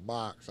learned how to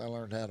box, I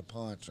learned how to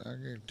punch. I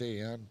guarantee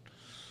you,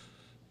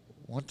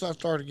 once I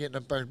started getting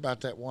up there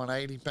about that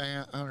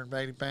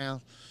 180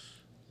 pounds,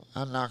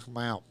 I knocked them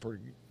out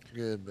pretty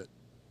good.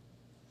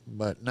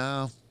 But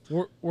no.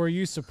 Were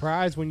you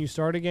surprised when you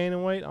started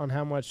gaining weight on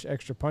how much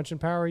extra punching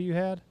power you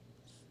had?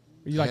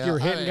 You were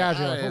hitting guys.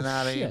 You're like, oh,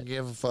 I shit. didn't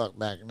give a fuck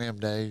back in them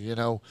days, you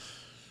know.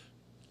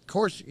 Of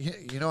course,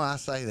 you know I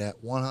say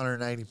that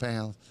 180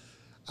 pounds.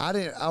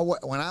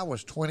 When I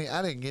was 20,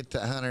 I didn't get to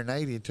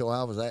 180 until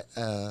I was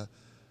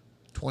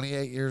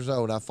 28 years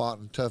old. I fought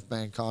in a tough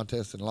man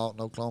contest in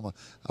Lawton, Oklahoma.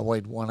 I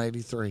weighed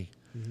 183.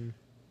 Mm-hmm.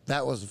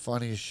 That was the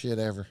funniest shit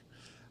ever.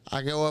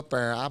 I go up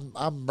there.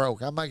 I'm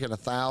broke. I'm making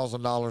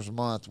 $1,000 a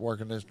month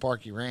working this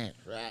Parky Ranch,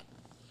 right?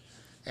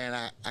 And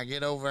I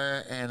get over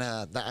there, and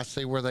I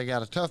see where they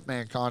got a tough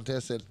man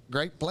contest at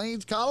Great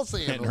Plains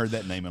Coliseum. Hadn't heard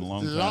that name in a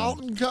long time.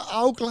 Lawton,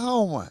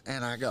 Oklahoma.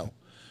 And I go,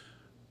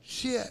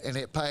 shit. And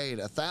it paid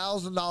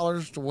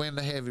 $1,000 to win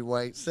the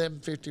heavyweight,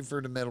 $750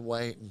 for the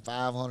middleweight, and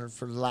 $500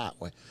 for the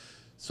lightweight.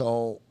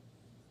 So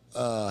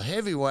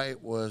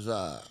heavyweight was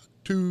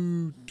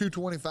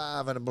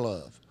 $225 and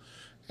above.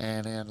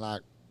 And then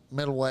like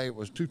middleweight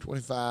was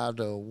 $225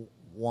 to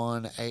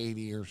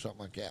 $180 or something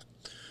like that.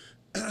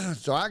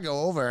 So I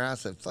go over there. I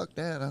said, fuck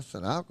that. I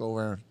said, I'll go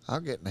over there. I'll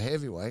get in the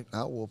heavyweight. And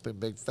I'll whoop him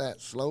big, fat,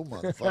 slow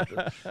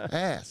motherfucker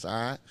ass, all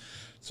right?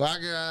 So I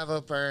drive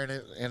up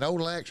there, and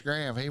old Lex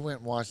Graham, he went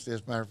and watched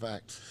this, matter of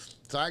fact.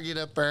 So I get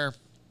up there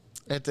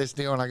at this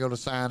deal, and I go to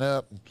sign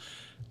up.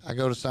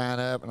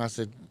 And I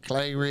said,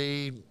 Clay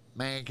Reid,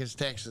 Mankins,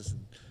 Texas.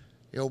 And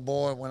the old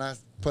boy, when I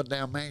put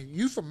down Mankins,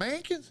 you from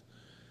Mankins?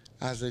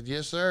 I said,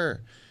 yes, sir.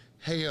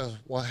 He goes,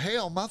 well,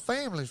 hell, my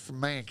family's from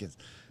Mankins.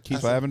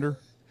 Keith Lavender?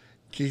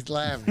 Keith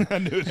Lavender. I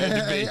knew it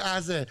had to be.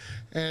 I said,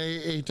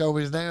 and he told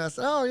me his name. I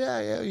said, oh,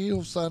 yeah, you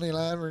know Sonny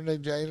Lavender.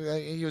 And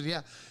Jason. He goes,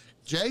 yeah.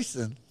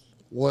 Jason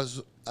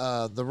was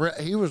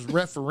he was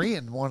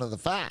refereeing one of the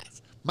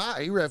fights.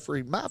 He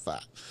refereed my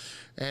fight.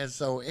 And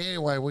so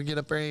anyway, we get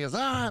up there and he goes,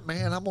 all right,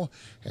 man,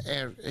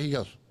 and he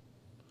goes,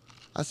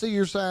 I see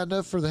you're signed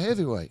up for the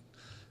heavyweight.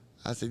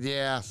 I said,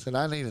 yeah. I said,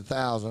 I need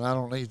 1,000. I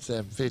don't need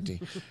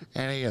 750.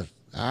 And he goes,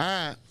 all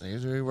right. He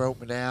wrote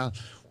me down.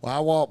 Well, I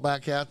walked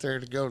back out there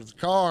to go to the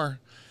car.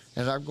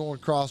 As I'm going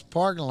across the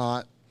parking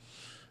lot,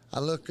 I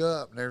look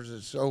up, and there's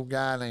this old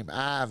guy named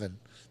Ivan.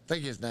 I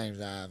think his name's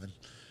Ivan.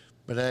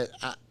 But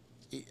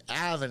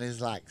Ivan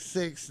is like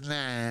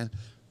 6'9",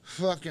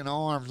 fucking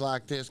arms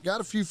like this.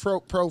 Got a few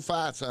pro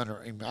fights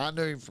under him. I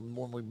knew him from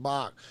when we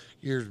boxed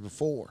years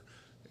before,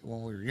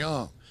 when we were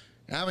young.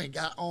 I mean,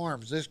 got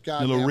arms. This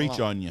guy. A little reach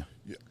on you.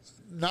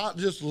 Not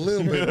just a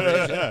little bit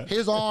of reach.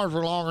 His arms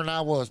were longer than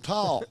I was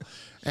tall.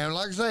 And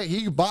like I say,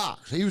 he could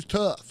box. He was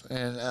tough.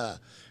 And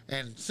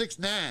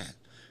 6'9".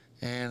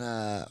 And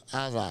I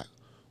was like,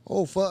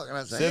 oh, fuck. And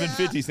I said,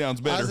 750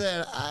 sounds better. I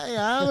said, hey,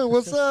 Ivan,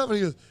 what's up? And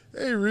he goes,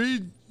 hey,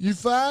 Reid, you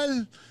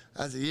fighting?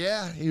 I said,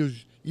 yeah. He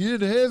goes, you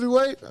did the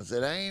heavyweight? I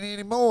said, I ain't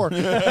anymore.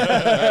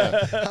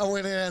 I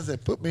went in and I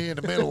said, put me in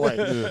the middleweight.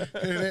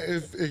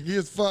 And it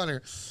gets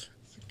funnier.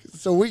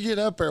 So we get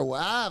up there with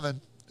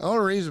Ivan. The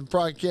only reason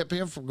probably kept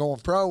him from going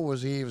pro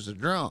was he was a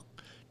drunk,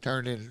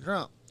 turned into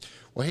drunk.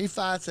 Well, he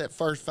fights that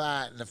first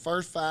fight, and the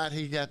first fight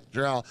he got the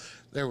draw.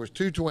 There was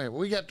 2 twins.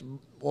 We got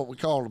what we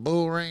call the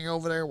bull ring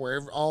over there,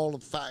 where all the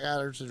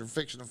fighters that are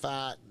fixing to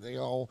fight, they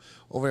all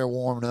over there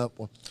warming up.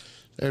 Well,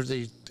 there's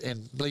these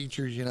and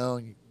bleachers, you know,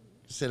 and you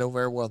sit over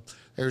there. Well,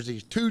 there's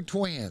these 2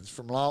 twins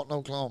from Lawton,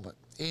 Oklahoma,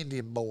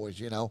 Indian boys,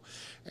 you know,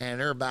 and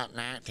they're about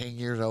 19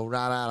 years old,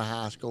 right out of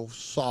high school,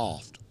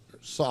 soft,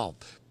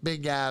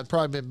 big guys,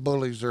 probably been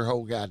bullies their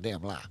whole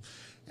goddamn life.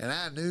 And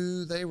I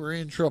knew they were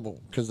in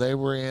trouble because they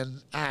were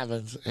in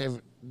Ivan's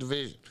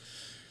division.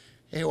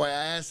 Anyway,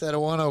 I asked that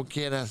one old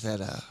kid, I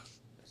said,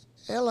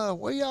 Ella,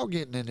 what y'all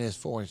getting in this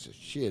for? He said,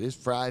 shit, it's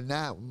Friday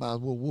night. We might as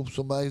well whoop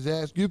somebody's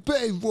ass. Get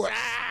paid for it.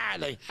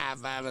 They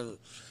high-five us.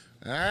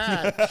 All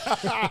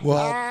right.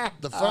 Well,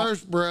 the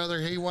first brother,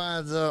 he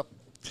winds up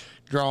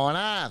drawing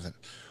Ivan.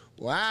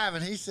 Well,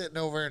 Ivan, he's sitting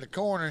over in the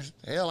corner.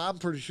 Hell, I'm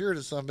pretty sure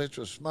that some bitch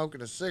was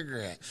smoking a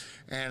cigarette.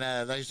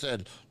 And they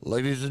said,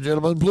 ladies and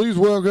gentlemen, please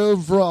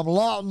welcome from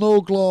Lawton,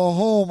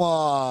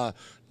 Oklahoma,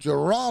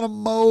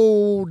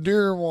 Geronimo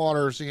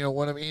Deerwater. So, you know,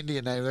 one of them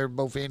Indian names. They're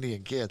both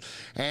Indian kids.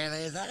 And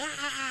he's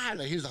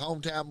like, he's a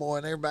hometown boy.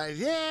 And everybody's,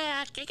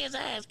 yeah, kick his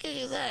ass, kick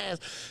his ass.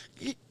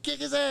 Kick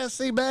his ass,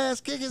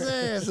 Seabass, kick his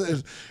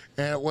ass.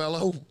 And,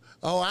 well,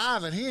 Oh,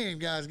 Ivan, he ain't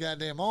got his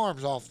goddamn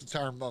arms off the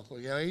turnbuckle.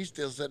 You know, he's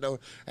still sitting over.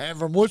 And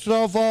from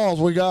Wichita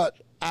Falls, we got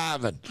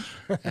Ivan.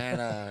 And,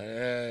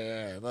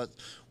 yeah. But,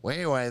 well,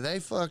 anyway, they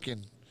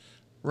fucking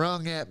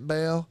rung that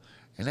bell,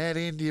 and that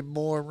Indian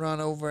boy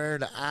run over there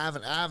to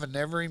Ivan. Ivan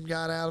never even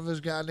got out of his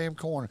goddamn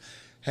corner.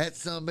 That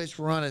son of a bitch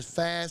run as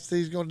fast as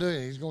he's going to do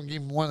it. He's going to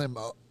give him one of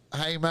them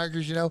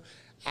haymakers, you know.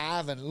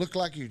 Ivan looked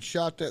like you'd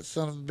shot that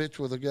son of a bitch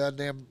with a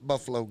goddamn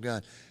buffalo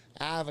gun.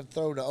 Ivan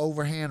threw the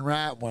overhand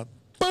right one.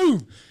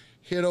 Boom!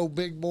 Hit old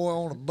big boy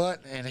on the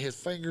butt, and his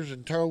fingers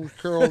and toes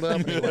curled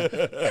up. And he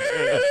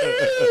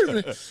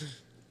went,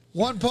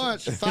 one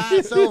punch,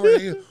 fights over.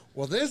 And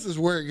well, this is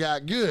where it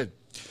got good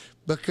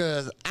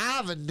because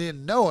Ivan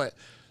didn't know it,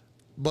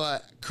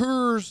 but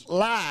Coors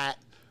Light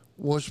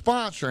was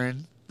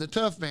sponsoring the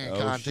Tough Man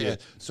contest.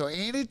 Shit. So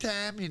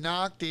anytime you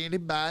knocked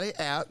anybody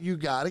out, you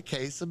got a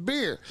case of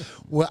beer.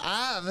 Well,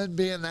 Ivan,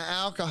 being the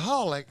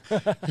alcoholic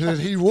that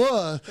he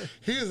was,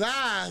 his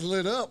eyes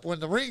lit up when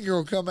the ring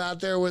girl come out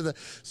there with it.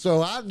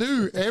 So I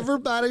knew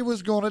everybody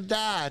was going to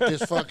die at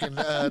this fucking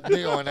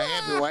deal in the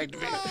heavyweight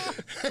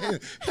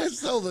division. And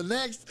so the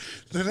next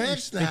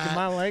Speaking night,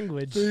 my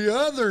language. the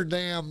other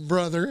damn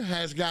brother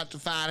has got to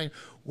fight him.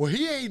 Well,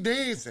 he ain't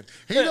dancing.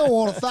 He don't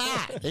want to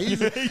fight.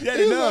 He's like, I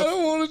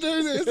don't want to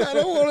do this. I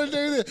don't want to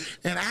do this.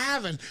 And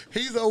Ivan,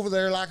 he's over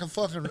there like a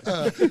fucking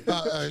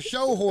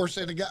show horse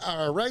and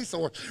a race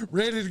horse,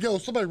 ready to go.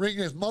 Somebody ring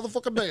this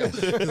motherfucking bell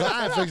because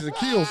Ivan fixing to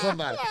kill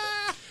somebody.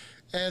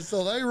 And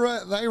so they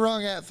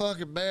rung that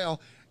fucking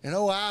bell. And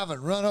old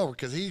Ivan run over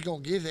because he's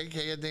going to get that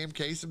goddamn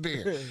case of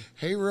beer.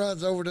 He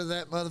runs over to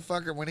that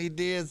motherfucker. When he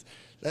did,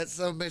 that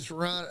son of a bitch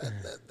run.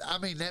 I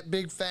mean, that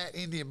big fat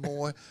Indian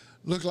boy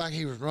looked like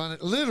he was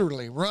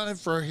literally running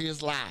for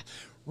his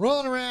life.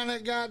 Run around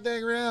that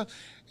goddamn ground.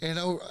 And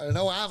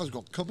I was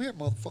going, come here,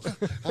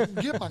 motherfucker. I'm going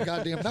to get my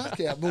goddamn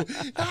knockout, boy.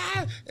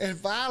 And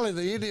finally,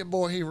 the Indian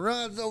boy, he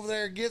runs over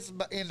there, gets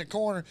in the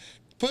corner,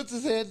 puts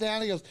his head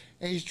down. He goes,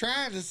 and he's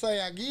trying to say,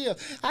 I give.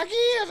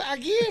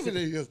 And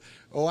he goes,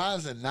 oh, I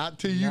said, not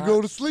till you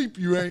go to sleep,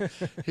 you ain't.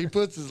 He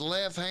puts his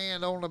left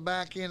hand on the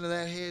back end of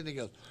that head, and he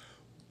goes,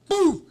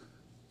 boo,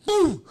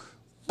 boo,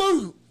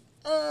 boo.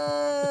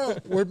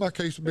 Where's my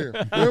case of beer?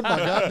 Where's my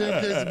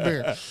goddamn case of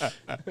beer?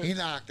 He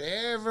knocked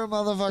every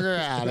motherfucker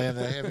out in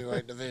the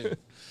heavyweight division.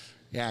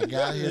 Yeah, I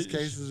got his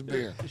cases of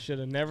beer. You should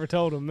have never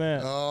told him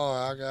that. Oh,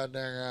 I got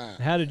dang right.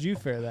 How did you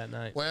fare that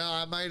night? Well,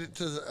 I made it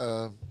to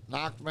the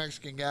knocked the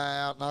Mexican guy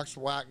out, knocked the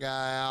white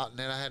guy out, and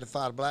then I had to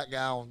fight a black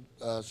guy on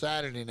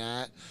Saturday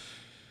night.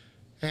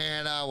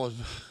 And it was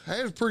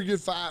a pretty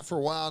good fight for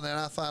a while. And then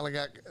I finally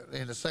got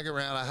in the second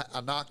round. I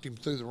knocked him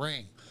through the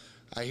ring.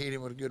 I hit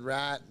him with a good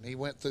right, and he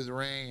went through the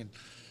ring, and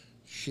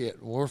shit,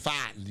 we're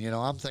fighting. You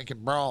know, I'm thinking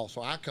brawl.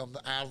 So I come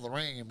out of the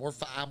ring, and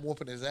I'm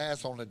whooping his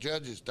ass on the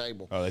judges'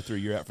 table. Oh, they threw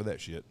you out for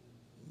that shit.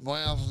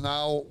 Well,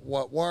 no,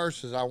 what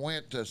worse is I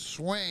went to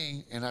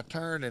swing, and I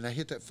turned, and I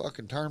hit that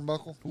fucking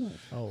turnbuckle,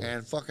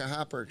 and fucking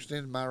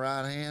hyperextended my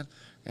right hand.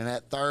 And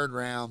that third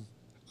round,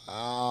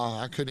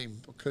 I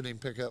couldn't even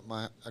pick up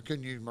I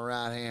couldn't use my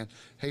right hand.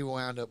 He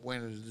wound up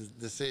winning the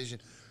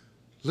decision.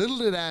 Little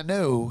did I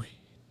know,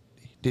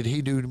 did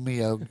he do me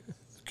a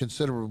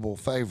considerable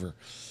favor?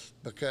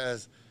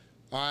 Because,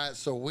 all right,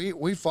 so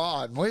we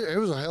fought. And it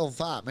was a hell of a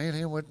fight. Me and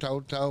him went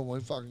toe-to-toe, and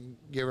we fucking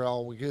gave it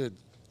all we could.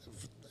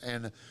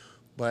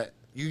 But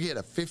you get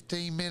a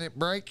 15-minute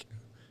break,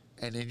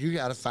 and then you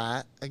got to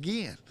fight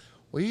again.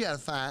 Well, you got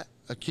to fight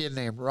a kid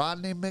named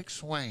Rodney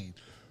McSwain.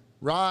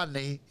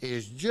 Rodney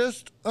is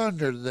just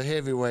under the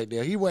heavyweight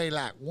deal. He weighed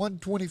like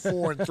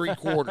 124 and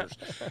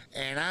 3/4.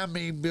 And I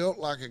mean, built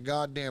like a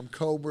goddamn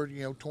cobra,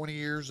 20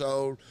 years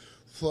old.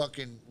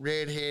 Fucking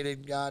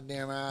redheaded,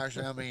 goddamn Irish.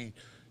 I mean,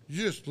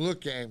 just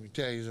look at him,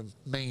 tell you he's a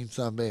mean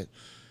son of a bitch.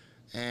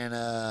 And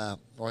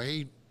well,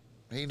 he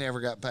never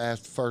got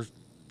past the first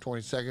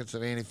 20 seconds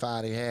of any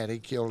fight he had. He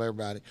killed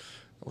everybody.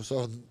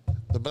 So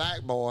the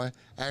black boy,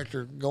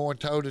 after going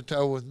toe to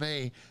toe with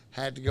me,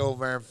 had to go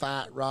over there and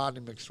fight Rodney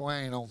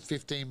McSwain on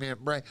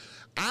 15-minute break.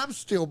 I'm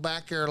still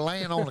back there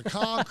laying on the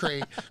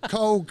concrete,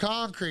 cold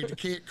concrete to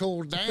get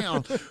cooled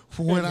down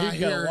when I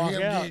hear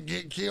him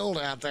get killed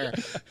out there.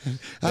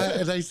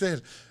 And they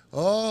said,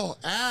 and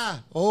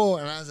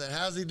I said,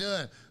 how's he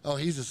doing? Oh,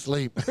 he's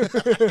asleep.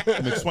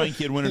 McSwain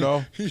kid win it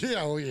all?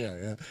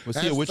 Yeah. Was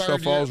he a Wichita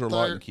Falls or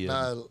Lawton kid?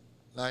 No,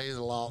 he's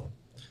a Lawton.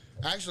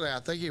 Actually, I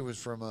think he was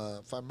from,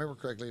 if I remember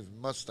correctly, he was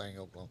from Mustang,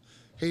 Oklahoma.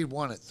 He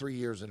won it 3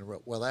 years in a row.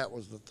 Well, that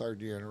was the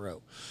third year in a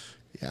row.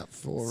 Yeah.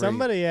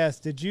 Somebody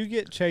asked, did you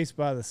get chased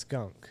by the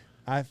skunk?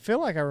 I feel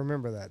like I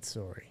remember that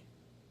story.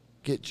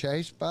 Get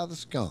chased by the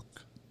skunk?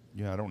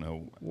 Yeah, I don't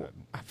know.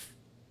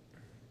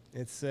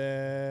 It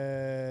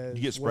says,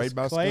 you get sprayed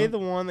by a Clay skunk? the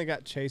one that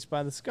got chased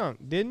by the skunk?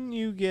 Didn't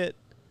you get...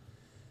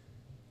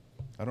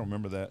 I don't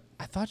remember that.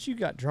 I thought you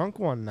got drunk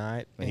one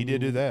night. He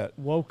did do that.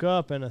 Woke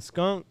up and a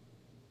skunk.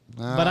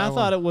 No, But I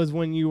thought it was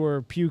when you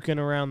were puking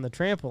around the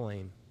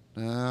trampoline.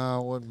 No,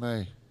 it wasn't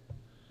me.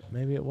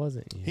 Maybe it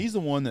wasn't you. He's the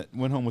one that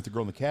went home with the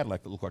girl in the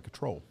Cadillac that looked like a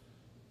troll.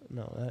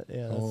 No, that's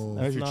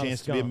That's your not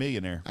chance to be a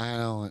millionaire. I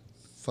know it.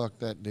 Fuck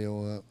that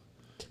deal up.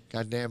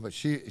 God damn, but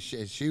she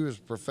was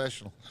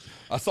professional.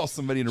 I saw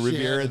somebody in a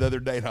Riviera the other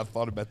day, and I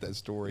thought about that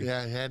story.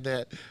 Yeah, he had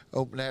that,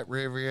 open that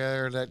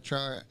Riviera, that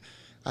trunk.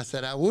 I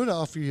said, I would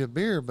offer you a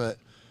beer, but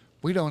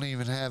we don't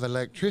even have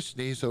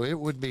electricity, so it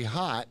would be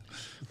hot.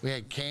 We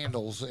had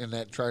candles in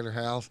that trailer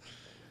house.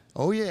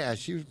 Oh, yeah,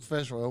 she was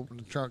professional. Opened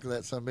the trunk of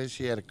that son of a bitch.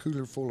 She had a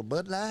cooler full of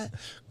Bud Light,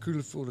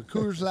 cooler full of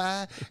Coors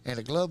Light, and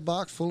a glove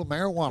box full of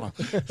marijuana.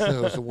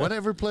 So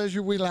whatever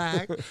pleasure we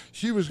like,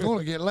 she was going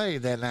to get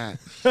laid that night.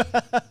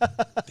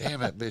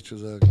 Damn, that bitch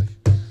was ugly.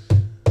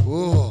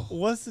 Whoa.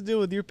 What's the deal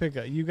with your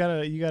pickup? You got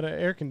an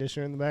air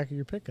conditioner in the back of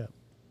your pickup.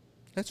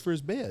 That's for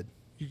his bed.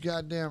 You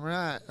goddamn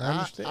right. I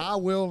understand. I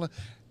will.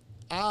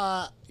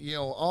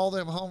 All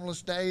them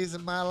homeless days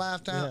in my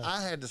lifetime, Yeah. I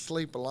had to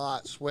sleep a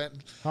lot,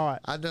 sweating. All right.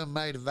 I done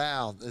made a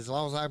vow. As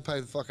long as I can pay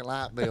the fucking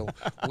light bill,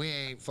 we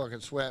ain't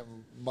fucking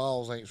sweating.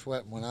 Balls ain't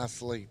sweating when I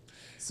sleep.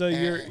 So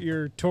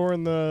you're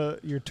touring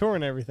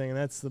everything, and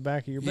that's the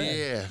back of your bed.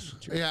 Yes.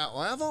 Yeah. Well,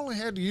 I've only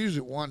had to use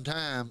it one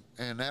time,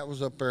 and that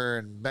was up there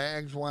in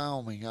Baggs,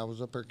 Wyoming. I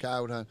was up there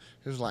coyote hunting.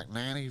 It was like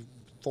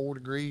 94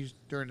 degrees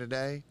during the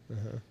day,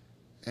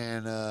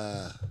 and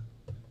I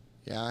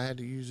had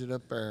to use it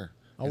up there.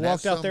 I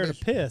walked out there to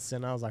piss,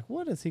 and I was like,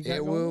 "What is he got It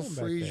going will on back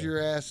freeze there?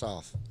 your ass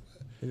off.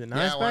 Is it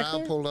nice Yeah, when back I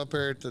there?" pulled up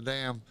here at the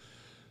damn,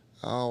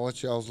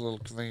 what's y'all's little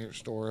convenience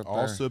store up there?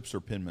 Allsup's or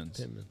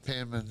Penman's?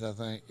 Penman's, I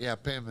think. Yeah,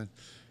 Penman.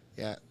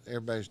 Yeah,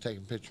 everybody's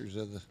taking pictures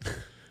of the.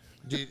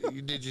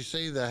 Did you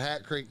see the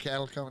Hat Creek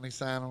Cattle Company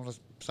sign on the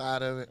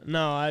side of it?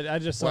 No, I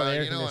just saw the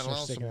air in conditioner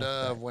Lonesome sticking out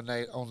Dove, when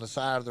they on the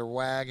side of their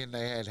wagon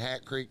they had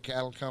Hat Creek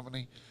Cattle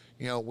Company.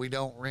 We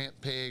don't rent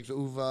pigs.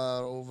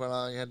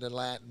 Uva, you had the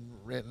Latin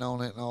written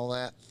on it and all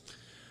that.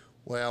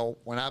 Well,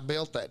 when I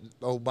built that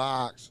old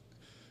box,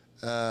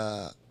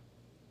 I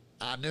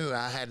knew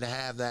I had to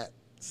have that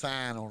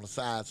sign on the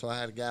side, so I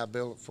had a guy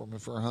build it for me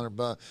for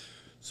 $100.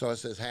 So it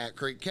says Hat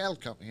Creek Cattle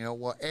Company.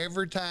 Well,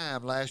 every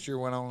time last year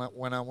when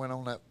I went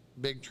on that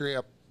big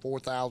trip,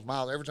 4,000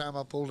 miles, every time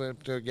I pulled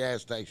up to a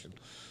gas station,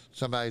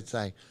 somebody'd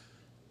say,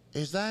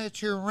 "Is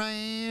that your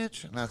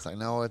ranch?" And I'd say,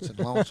 "No, it's in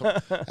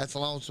Lonesome. That's a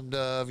Lonesome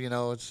Dove.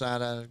 It's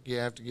side. You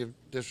have to give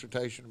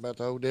dissertation about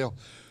the whole deal."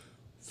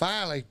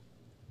 Finally,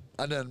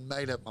 I done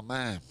made up my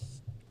mind.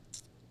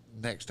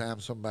 Next time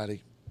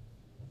somebody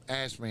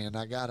asked me, and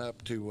I got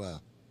up to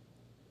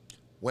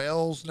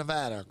Wells,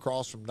 Nevada,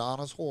 across from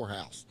Donna's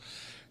Whorehouse.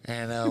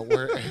 And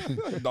we're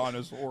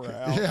Donna's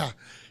Whorehouse.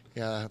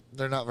 Yeah,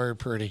 they're not very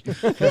pretty.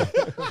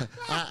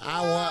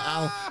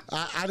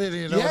 I didn't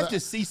even know. You have to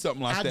see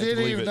something like that. I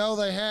didn't to even know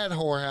they had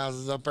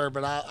whorehouses up there,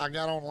 but I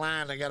got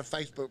online. They got a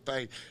Facebook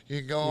page. You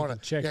can go on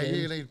and check in.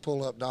 You need to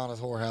pull up Donna's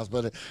Whorehouse.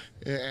 But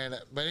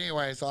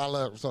anyway, so I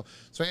love. So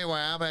anyway,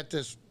 I'm at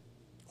this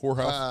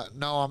Whorehouse.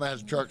 no, I'm at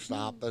a truck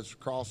stop that's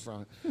across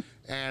from it,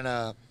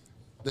 and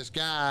this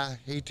guy,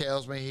 he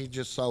tells me he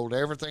just sold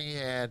everything he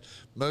had,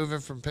 moving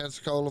from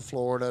Pensacola,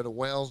 Florida to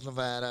Wells,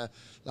 Nevada,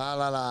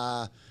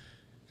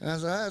 And I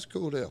said, that's a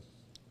cool deal.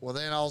 Well,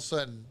 then all of a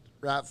sudden,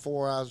 right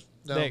before I was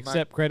done, They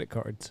accept credit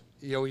cards.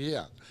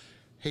 yeah.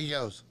 He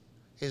goes,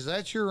 "Is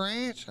that your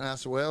ranch?" And I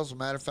said, "Well, as a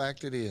matter of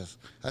fact, it is."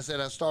 I said,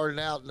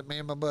 me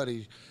and my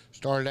buddy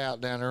started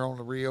out down there on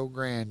the Rio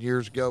Grande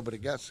years ago, but it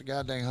got so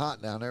goddamn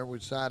hot down there. We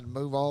decided to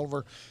move all of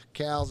our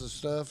cows and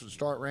stuff and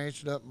start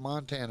ranching up in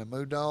Montana.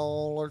 Moved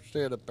all our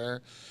shit up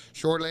there.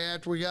 Shortly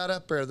after we got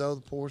up there, though,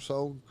 the poor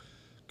soul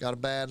got a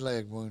bad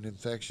leg wound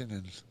infection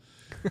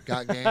and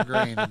got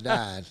gangrene and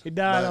died. He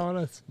died on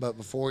us. But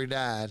before he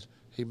died,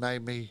 he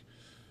made me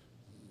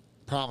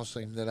promise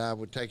him that I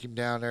would take him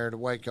down there to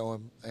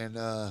Waco and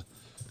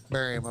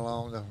bury him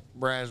along the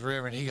Brazos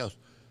River. And he goes,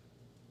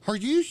 "Are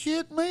you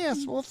shitting me?" I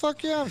said, "Well,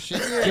 fuck yeah, I'm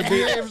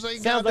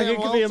shitting." Sounds like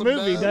it could be a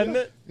movie, doesn't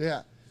it?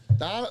 Yeah.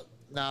 No.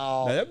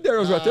 Now, them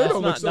arrows right there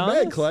don't look so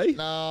Donna's? bad, Clay.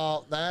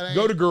 No, that ain't.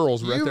 Go to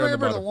girls right You there on the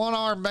remember the bottom.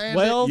 one-armed bandit?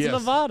 Wells, Yes.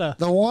 Nevada.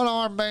 The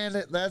one-armed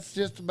bandit, that's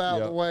just about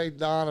Yep. the way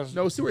Donna's.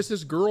 No, see where it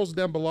says girls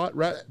down below,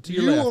 right to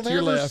your you left. will to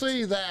your never left.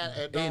 see that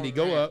at Andy, Donna's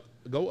go Ranch. up.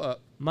 Go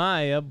up.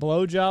 Maya,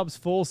 blowjobs,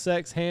 full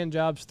sex, hand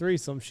jobs,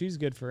 threesome. She's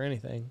good for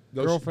anything.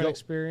 Girlfriend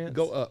experience.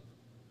 Go up.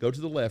 Go to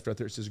the left right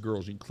there. It says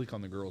girls. You can click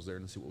on the girls there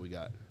and see what we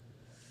got.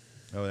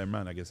 Oh, never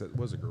mind. I guess that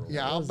was a girl.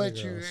 Yeah, I'll Those are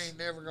bet you girls. ain't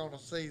never going to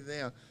see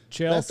them.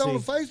 Chelsea. That's on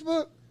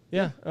Facebook?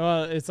 Yeah,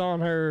 it's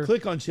on her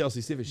Click on Chelsea.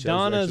 See if it shows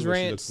Donna's actually what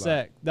she Ranch looks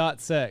like.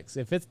 .sex.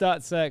 If it's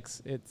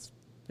 .sex, it's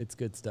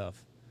good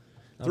stuff.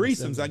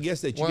 Threesomes, I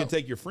guess that you Well- can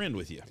take your friend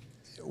with you.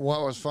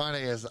 What was funny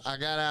is I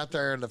got out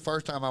there, and the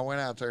first time I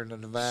went out there to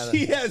Nevada.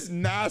 She has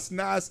nice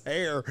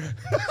hair.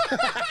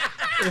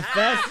 If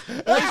that's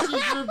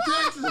She's from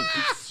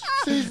Texas.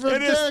 She's from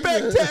And a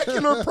Texas.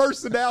 spectacular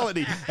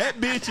personality. That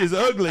bitch is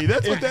ugly.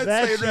 That's what that's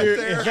saying right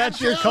there. if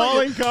that's your I'm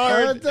telling calling you.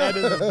 card, that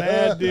is a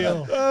bad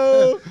deal.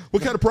 Oh,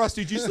 what kind of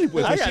prostitute you sleep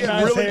with? I She got had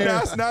nice really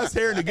hair. nice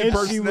hair and a good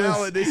And she was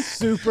personality.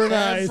 super And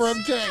nice.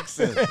 from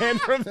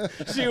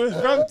Texas. She was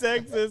from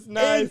Texas.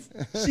 Nice.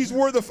 And she's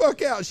wore the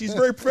fuck out. She's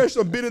very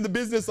professional. Been in the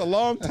business a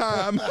long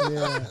time.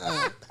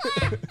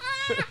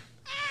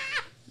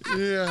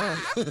 Yeah.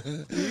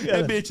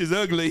 That bitch is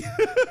ugly.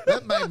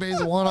 That may be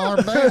the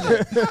one-armed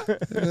bandit.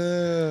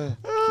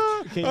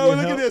 Can Oh, you look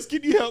help? at this.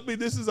 Can you help me?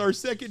 This is our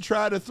second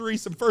try to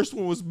threesome. First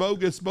one was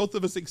bogus. Both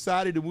of us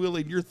excited and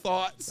willing. Your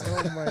thoughts?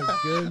 Oh my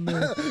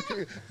goodness.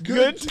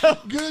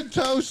 Good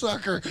toe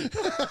sucker.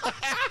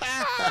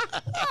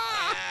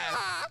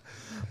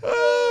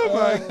 Oh,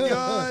 Oh, my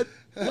God.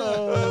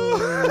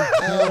 Oh,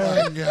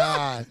 my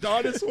God.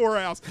 Donna's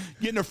Whorehouse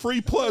getting a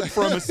free plug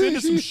from us. Send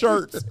us some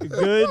shirts.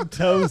 Good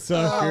toe Oh,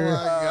 sucker. my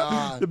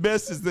God. The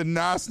best is the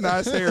nice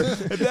hair.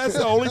 If that's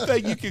the only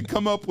thing you can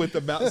come up with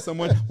about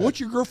someone, what's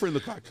your girlfriend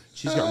look like?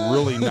 She's got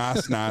really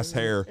nice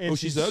hair. And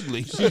she's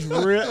ugly.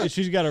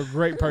 She's got a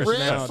great Red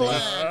personality.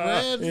 flag.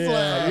 Red Yeah,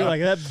 flag. you're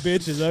like, that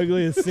bitch is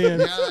ugly as sin.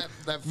 Yeah,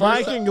 that first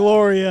Mike time- and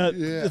Gloria,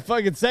 Yeah. the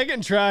fucking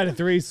second try to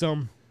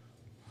threesome.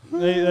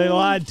 They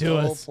lied to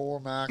Oh, us. poor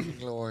Mike and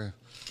Gloria.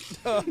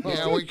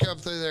 Yeah, we come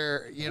through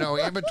there,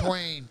 in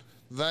between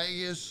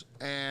Vegas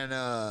and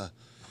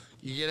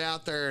you get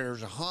out there,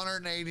 there's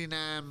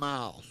 189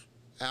 miles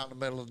out in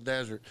the middle of the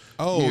desert.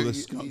 Oh, the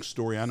skunk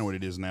story. I know what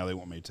it is now. They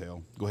want me to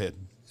tell. Go ahead.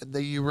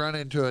 You run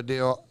into a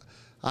deal.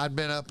 I'd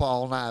been up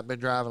all night, been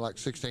driving like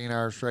 16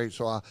 hours straight,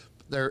 so I'm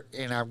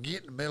getting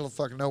in the middle of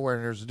fucking nowhere,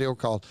 and there's a deal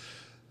called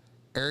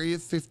Area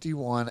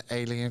 51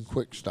 Alien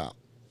Quick Stop.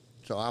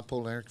 So I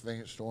pull in a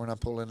convenience store, and I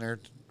pull in there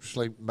to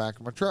sleep in the back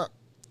of my truck.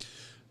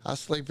 I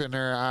sleep in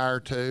there an hour or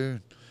two,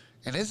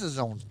 and this is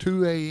on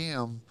 2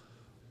 a.m.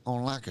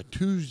 on like a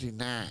Tuesday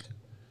night.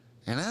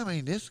 And I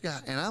mean,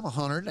 I'm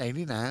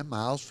 189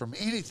 miles from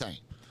anything.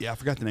 Yeah, I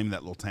forgot the name of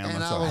that little town.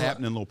 And That's I a was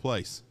happening little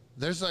place.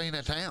 This ain't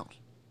a town.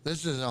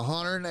 This is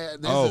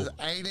 100. This Oh. is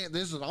 80.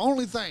 This is the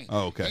only thing.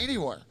 Oh, okay.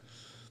 Anywhere.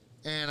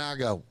 And I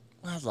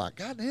was like,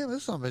 God damn,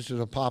 this some bitch is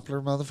a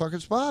popular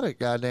motherfucking spot at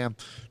goddamn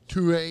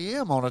 2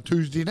 a.m. on a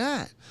Tuesday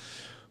night.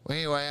 Well,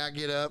 anyway, I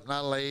get up and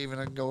I leave and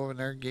I go over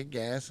there and get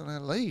gas and I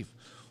leave.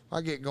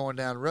 I get going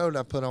down the road.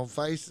 I put on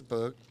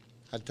Facebook.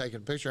 I'd taken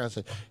a picture. I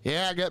said,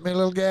 yeah, I got me a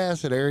little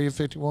gas at Area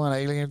 51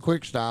 Alien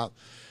Quick Stop.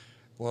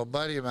 Well, a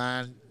buddy of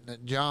mine,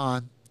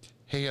 John,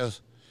 he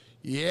goes,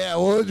 yeah,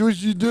 what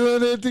was you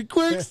doing at the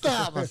Quick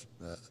Stop? I said,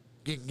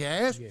 getting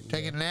gas?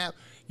 Taking a nap?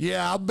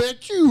 Yeah, I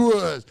bet you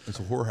was. It's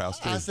a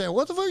whorehouse, too. I said,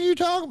 what the fuck are you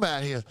talking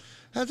about? He goes,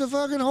 that's a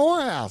fucking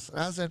whorehouse.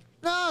 I said,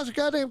 no, it's a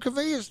goddamn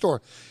convenience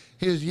store.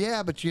 He goes,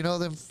 yeah, but you know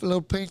them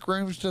little pink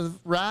rooms to the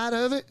right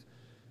of it?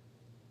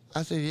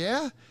 I said,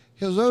 yeah.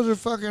 He goes, those are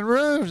fucking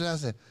rooms. And I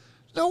said,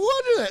 no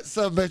wonder that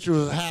subbitch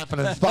was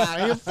happening spot.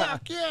 He goes,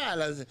 fuck yeah.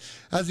 And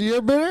I said, you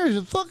ever been there? He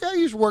said, fuck, I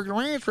used to work in a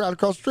ranch right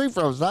across the street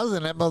from us. I was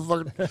in that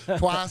motherfucker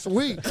twice a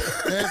week.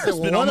 And I said,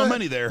 Spend all my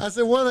money there. I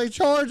said, what do they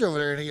charge over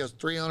there? And he goes,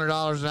 $300 an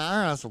hour.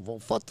 And I said,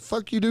 well, what the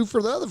fuck you do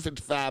for the other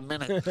 55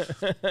 minutes?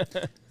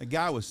 A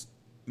guy was,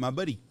 my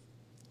buddy,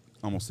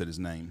 almost said his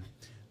name.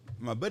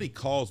 My buddy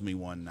calls me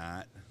one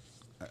night.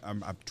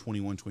 I'm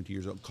 21, 20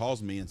 years old.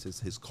 Calls me and says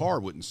his car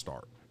wouldn't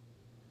start,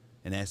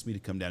 and asked me to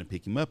come down and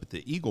pick him up at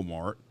the Eagle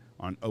Mart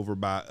over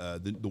by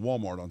the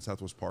Walmart on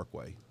Southwest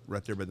Parkway,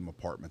 right there by them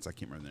apartments. I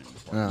can't remember the name of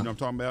the apartment. Yeah. You know what I'm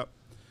talking about?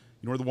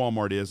 You know where the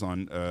Walmart is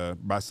on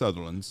by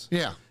Sutherland's?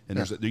 Yeah. And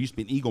there used to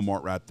be an Eagle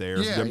Mart right there.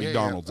 Yeah, where yeah,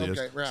 McDonald's yeah. is.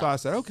 Okay, right. So I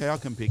said, okay, I'll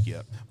come pick you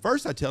up.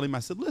 First, I tell him, I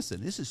said,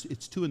 listen,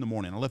 it's 2 in the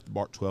morning. I left the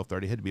bar at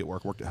 12:30. Had to be at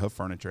work. Worked at Huff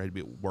Furniture. Had to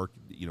be at work,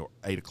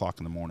 8 o'clock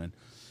in the morning.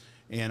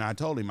 And I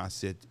told him, I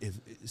said,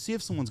 see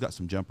if someone's got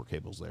some jumper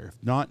cables there. If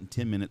not, in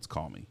 10 minutes,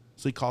 call me.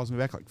 So he calls me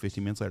back like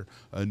 15 minutes later.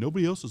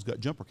 Nobody else has got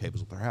jumper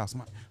cables at their house. I'm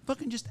like,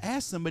 fucking just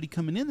ask somebody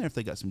coming in there if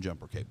they got some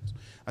jumper cables.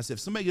 I said,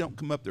 if somebody don't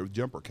come up there with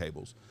jumper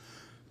cables,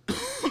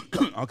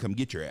 I'll come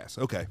get your ass.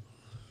 Okay.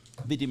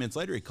 15 minutes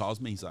later, he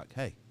calls me. He's like,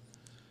 hey,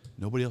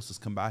 nobody else has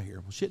come by here.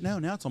 Well, shit, no,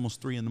 now it's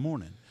almost 3 in the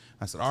morning.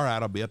 I said, all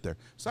right, I'll be up there.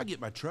 So I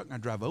get my truck and I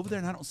drive over there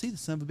and I don't see the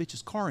son of a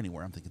bitch's car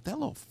anywhere. I'm thinking, that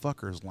little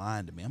fucker is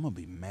lying to me. I'm going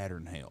to be madder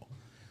than hell.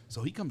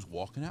 So he comes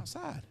walking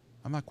outside.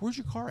 I'm like, where's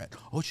your car at?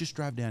 Oh, it's just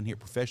drive down here.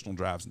 Professional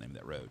Drive's the name of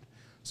that road.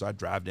 So I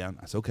drive down.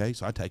 I said, okay.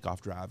 So I take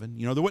off driving.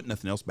 There wasn't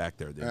nothing else back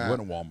there. There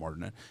wasn't a Walmart or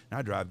nothing. And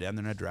I drive down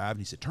there and I drive. And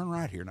he said, turn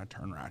right here. And I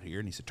turn right here.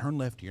 And he said, turn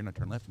left here. And I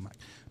turn left. I'm like,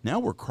 now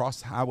we're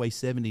across Highway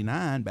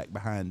 79 back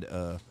behind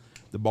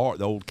the bar,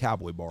 the old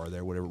cowboy bar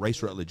there, whatever,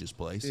 Race Rutledge's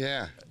place.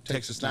 Yeah.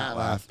 Texas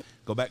Nightlife.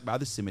 Go back by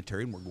the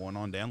cemetery, and we're going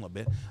on down a little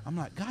bit. I'm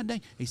like, God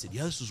dang. He said,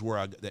 yeah, this is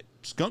where that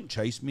skunk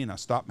chased me, and I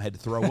stopped and had to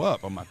throw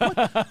up. I'm like, what?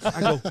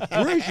 I go,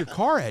 where's your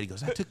car at? He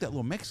goes, I took that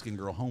little Mexican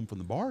girl home from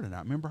the bar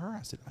tonight. Remember her?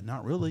 I said,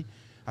 not really.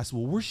 I said,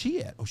 well, where's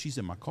she at? Oh, she's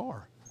in my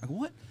car. I go,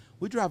 what?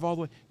 We drive all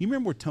the way. You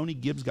remember where Tony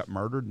Gibbs got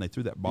murdered, and they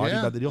threw that body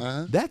by the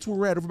deal? That's where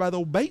we're at over by the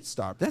old bait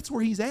stop. That's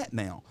where he's at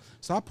now.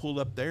 So I pulled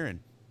up there,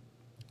 and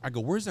I go,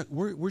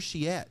 where's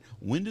she at?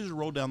 Windows are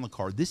rolled down the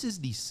car. This is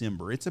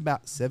December. It's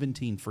about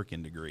 17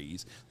 freaking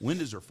degrees.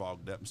 Windows are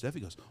fogged up and stuff. He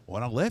goes,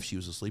 when I left, she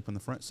was asleep in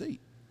the front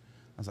seat.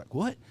 I was like,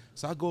 what?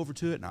 So I go over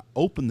to it and I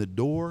open the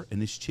door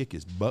and this chick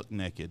is buck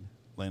naked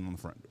laying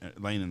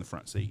in the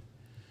front seat.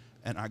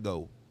 And I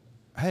go,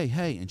 hey.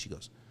 And she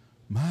goes,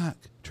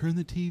 Mike, turn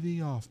the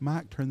TV off.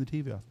 Mike, turn the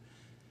TV off.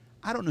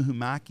 I don't know who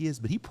Mike is,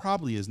 but he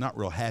probably is not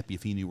real happy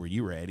if he knew where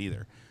you were at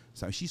either.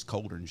 So she's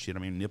colder and shit. I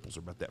mean, nipples are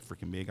about that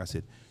freaking big. I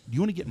said, do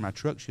you want to get in my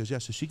truck? She goes, yeah.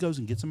 So she goes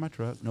and gets in my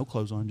truck, no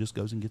clothes on, just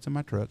goes and gets in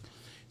my truck.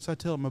 So I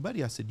tell my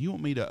buddy, I said, do you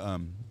want me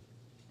to,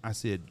 I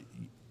said,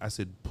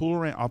 pull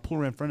around, I'll pull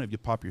around in front of you,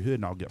 pop your hood,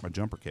 and I'll get my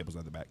jumper cables out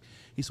of the back.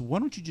 He said, why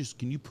don't you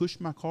can you push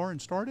my car and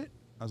start it?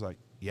 I was like,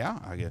 yeah.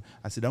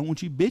 I said, I don't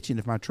want you bitching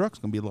if my truck's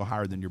going to be a little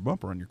higher than your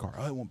bumper on your car.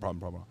 Oh, it won't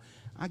problem.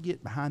 I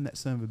get behind that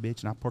son of a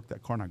bitch and I park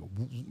that car and I go,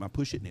 I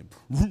push it and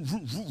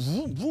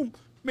then,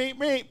 meep,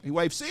 meep. He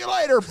waved, see you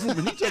later.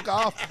 And he took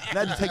off and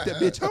I had to take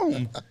that bitch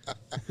home.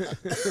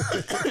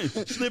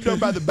 She lived over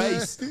by the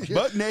base,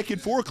 butt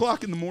naked, 4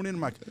 o'clock in the morning.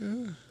 I'm like,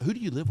 who do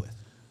you live with?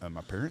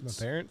 My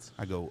parents. My parents?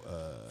 I go,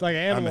 it's like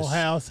Animal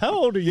House. How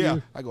old are you? Yeah.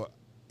 I go,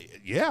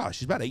 yeah,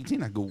 she's about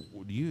 18. I go,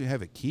 well, do you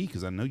have a key?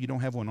 Because I know you don't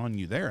have one on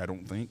you there, I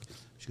don't think.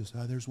 She goes,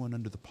 oh, there's one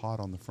under the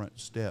pot on the front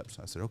steps.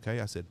 I said, okay.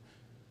 I said,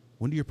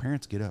 when do your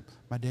parents get up?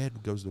 My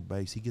dad goes to the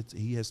base.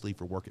 He has to leave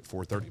for work at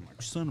 4:30. I'm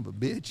like, son of a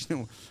bitch. You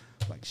know,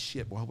 like,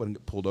 shit, well, I wouldn't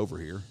get pulled over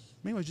here.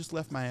 Anyway, just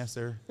left my ass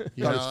there. Thought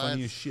it was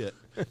funny as shit.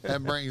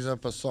 That brings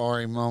up a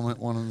sorry moment,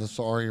 one of the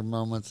sorrier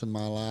moments in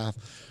my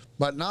life.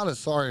 But not as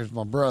sorry as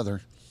my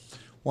brother.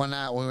 One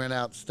night we went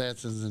out to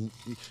Stetson's, and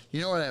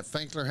you know where that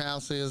Finkler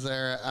house is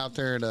there, out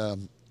there at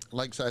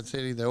Lakeside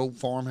City, the old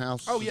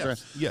farmhouse? Oh,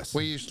 yes. Yes.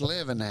 We used to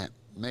live in that.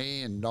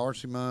 Me and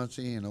Darcy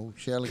Muncie and old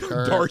Shelly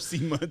Kirk. Darcy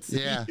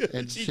Muncie. Yeah.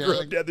 And she grew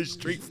up down the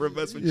street from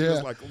us when she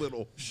was like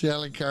little.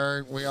 Shelly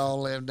Kirk. We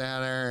all lived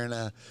down there.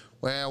 And,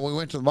 well, we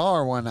went to the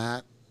bar one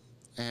night.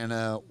 And,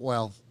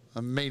 well,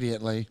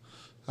 immediately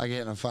I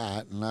get in a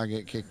fight and I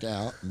get kicked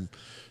out. And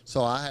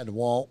so I had to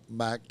walk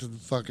back to the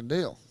fucking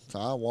deal. So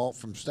I walked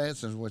from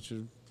Stetson's, which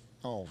is,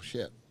 oh,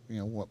 shit, you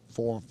know, what,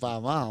 4 or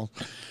 5 miles.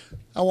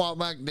 I walk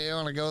back to the deal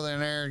and I go in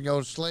there and go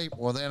to sleep.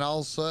 Well, then all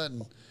of a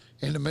sudden,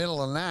 in the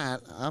middle of the night,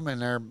 I'm in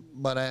there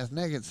butt-ass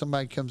naked.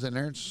 Somebody comes in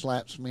there and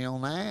slaps me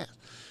on the ass.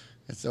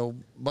 It's an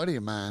old buddy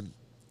of mine,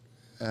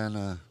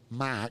 and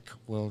Mike,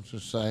 we'll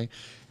just say,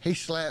 he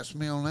slaps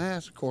me on the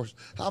ass. Of course,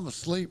 I'm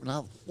asleep, and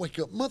I wake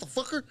up,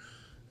 motherfucker.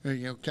 You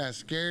know, kind of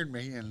scared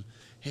me. And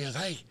he goes,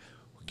 hey,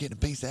 we're getting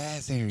a piece of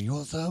ass in here. You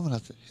want some? And I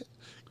said,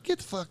 get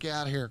the fuck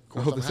out of here. Of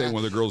course, I hope they say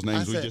one of the girls'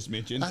 names we just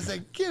mentioned. I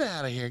said, get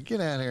out of here. Get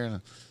out of here.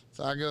 And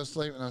so I go to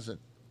sleep, and I said,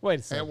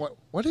 wait a second. Hey,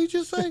 what did he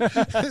just say?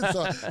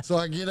 so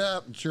I get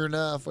up, and sure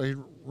enough, we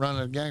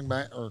run a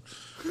gangbang on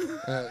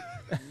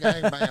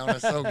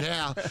this old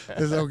gal.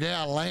 This old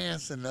gal,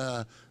 Lance and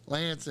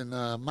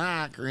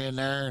Mike are in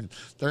there, and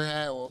they're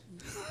at.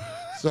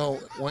 So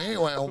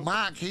anyway, old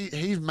Mike,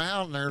 he's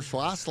mounting there, so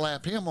I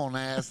slap him on the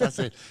ass. I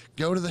said,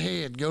 go to the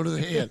head, go to the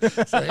head.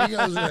 So he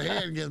goes to the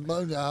head and gets a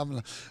blowjob,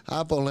 and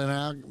I pull in there,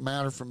 I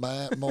mount her from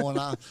back, boy, and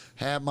I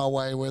have my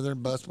way with her,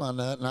 bust my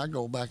nut, and I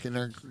go back in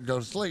there and go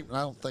to sleep, and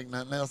I don't think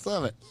nothing else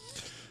of it.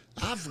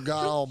 I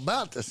forgot all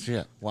about this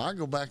shit. Well, I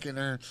go back in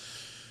there,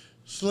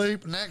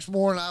 sleep. Next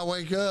morning, I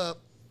wake up,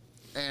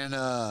 and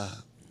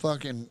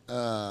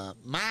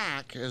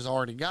Mike has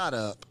already got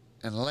up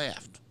and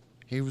left.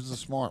 He was the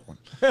smart one.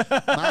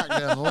 Mike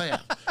done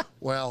left.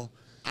 Well,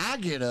 I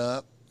get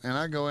up, and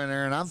I go in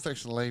there, and I'm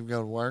fixing to leave,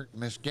 go to work,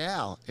 and this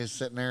gal is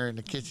sitting there at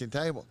the kitchen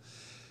table.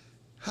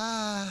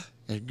 Hi.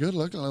 A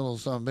good-looking little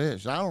son of a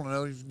bitch. I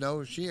don't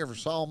know if she ever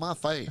saw my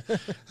face. I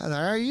said,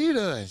 how are you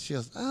doing? She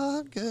goes, oh,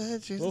 I'm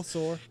good. She's a little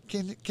sore.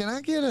 Can I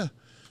get a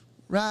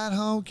ride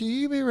home? Can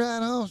you give me a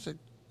ride home? I said,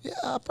 yeah,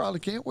 I probably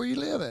can't. Where you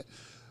live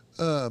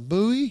at?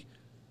 Bowie.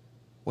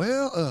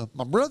 Well,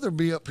 my brother will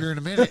be up here in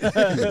a minute.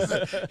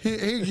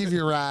 He'll give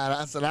you a ride.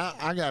 I said,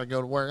 I got to go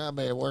to work. I'll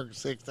be at work at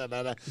 6.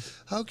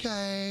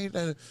 Okay.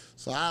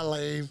 So I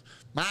leave.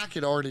 Mike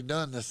had already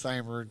done the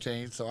same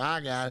routine, so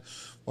I got it.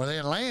 Well,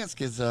 then Lance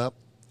gets up.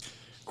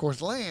 Of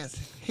course, Lance,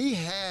 he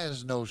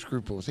has no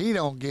scruples. He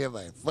don't give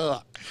a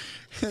fuck.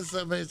 And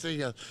somebody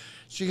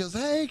she goes,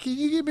 hey, can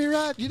you give me a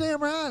ride? You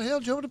damn right. Hell,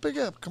 Joe to pick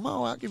up. Come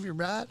on, I'll give you a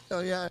ride. Oh,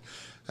 yeah.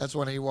 That's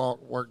when he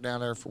worked down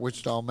there for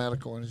Wichita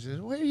Medical. And he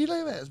says, where you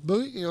live at? It's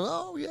Bowie. He goes,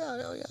 oh,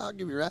 yeah, I'll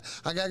give you a ride.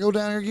 I got to go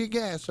down there and get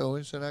gas. So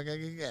he said, I got to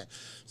get gas.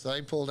 So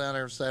they pulled down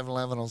there to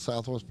 7-Eleven on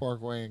Southwest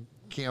Parkway in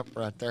Kemp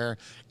right there,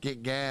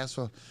 get gas.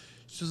 So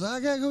she says, I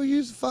got to go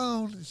use the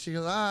phone. And she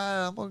goes, all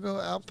right, I'm going to go.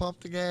 I'll pump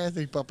the gas.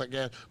 He pumped that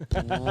gas.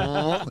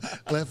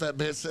 Left that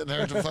bitch sitting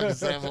there at the fucking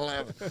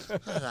 7-Eleven. I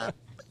thought,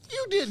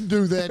 you didn't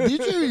do that,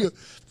 did you?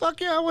 Fuck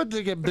yeah, I went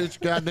to get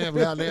bitch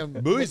goddamn.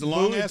 Bowie's a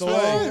long ass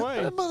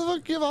way. That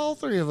motherfucker give all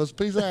 3 of us a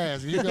piece of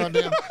ass. You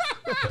goddamn.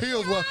 He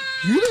goes, well,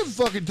 you didn't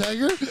fucking take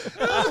her.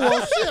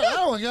 Well, shit, I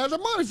don't got the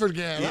money for the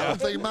gas. I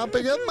don't think my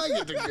pickup make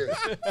it to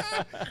good.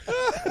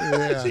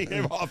 Yeah. She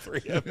gave all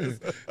 3 of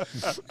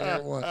us.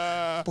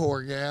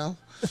 Poor gal.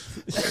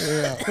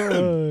 Yeah.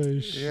 Oh,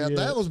 shit. Yeah,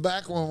 that was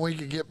back when we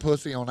could get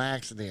pussy on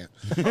accident.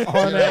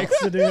 On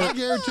accident. I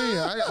guarantee you.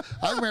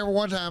 I remember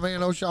one time me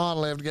and O'Shawn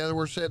lived together.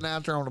 We're sitting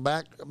out there on the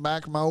back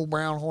of my old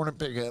brown Hornet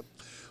pickup.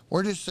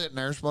 We're just sitting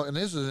there smoking.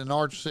 This is in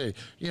Archer City.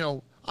 You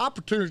know,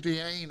 opportunity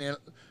ain't it.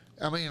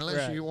 I mean,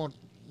 unless you want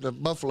the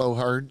buffalo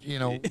herd, you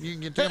know, you can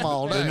get them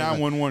all day. The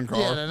 911 car.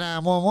 Yeah, the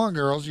 911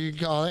 girls, you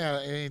can call them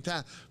at any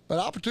time. But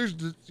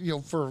opportunity, you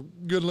know, for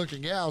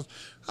good-looking gals.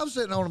 I'm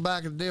sitting on the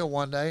back of the deal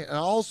one day, and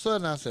all of a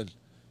sudden I said,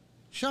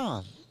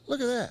 Sean,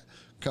 look at that.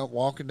 Come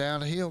walking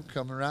down the hill,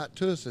 coming right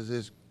to us is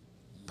this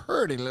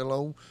pretty little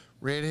old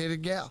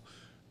red-headed gal.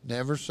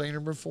 Never seen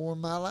her before in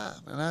my life.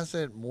 And I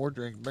said, more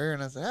drink beer.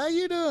 And I said, how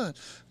you doing?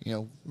 You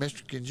know,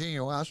 Mr.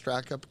 Congenial. I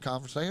strike up a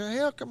conversation.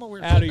 Hell, come over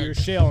here. Out of your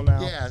shell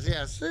now.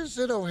 Yeah.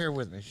 Sit over here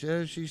with me.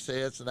 She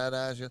sits and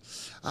I said,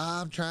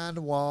 I'm trying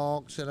to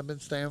walk. Said, I've been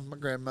staying with my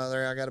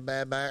grandmother. I got a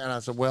bad back. And I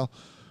said, well,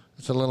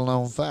 it's a little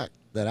known fact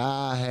that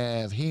I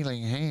have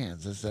healing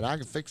hands. I said, I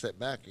can fix that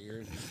back of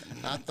yours.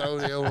 I throw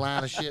the old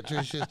line of shit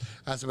to her.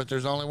 I said, but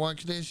there's only one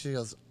condition. She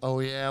goes,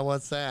 oh, yeah,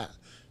 what's that?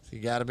 So you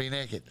got to be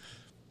naked.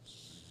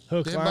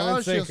 Hook, Then line, and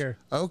boss just, sinker.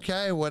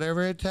 okay,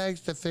 whatever it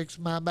takes to fix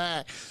my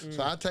back.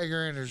 So I take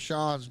her into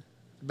Sean's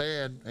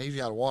bed. He's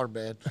got a water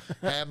bed.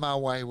 Have my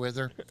way with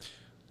her.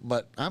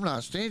 But I'm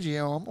not stingy. You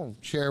know, I'm going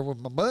to share with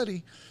my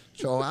buddy.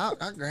 So I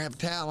grabbed a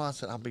towel. I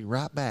said, I'll be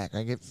right back.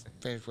 I get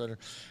finished with her.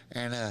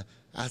 And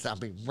I said, I'll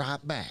be right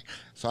back.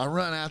 So I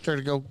run out there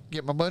to go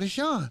get my buddy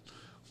Sean.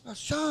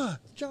 Sean,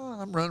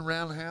 I'm running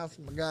around the house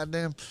with my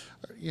goddamn,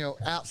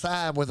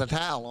 outside with a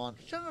towel on.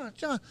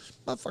 Sean,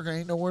 motherfucker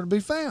ain't nowhere to be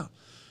found.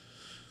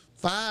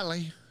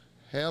 Finally,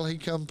 hell, he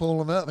come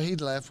pulling up. He'd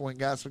left when he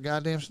got some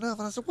goddamn snuff.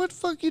 And I said, what the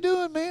fuck you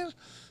doing, man? I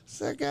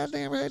said,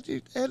 goddamn, had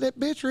that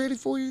bitch ready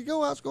for you to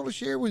go. I was going to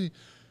share with you.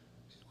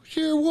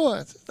 Share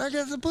what? I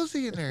got some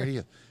pussy in there. He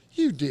goes,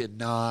 you did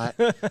not.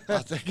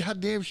 I said,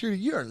 goddamn sure,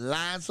 you're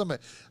lying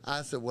somebody.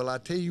 I said, well, I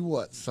tell you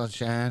what,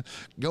 sunshine,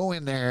 go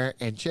in there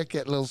and check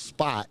that little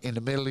spot in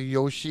the middle of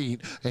your sheet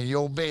and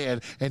your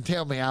bed and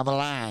tell me I'm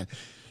lying.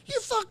 You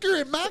fucked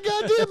her in my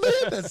goddamn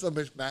bed. That's so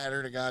much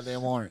matter the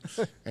goddamn morning.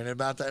 And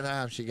about that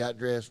time, she got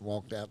dressed and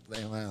walked out the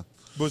damn house.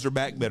 Was her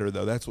back better,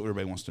 though? That's what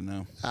everybody wants to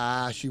know.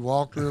 She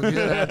walked real good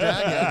after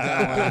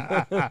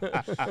I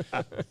got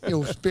done.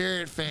 Your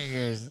spirit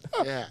fingers.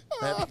 Yeah,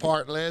 that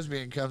part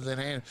lesbian comes in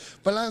handy.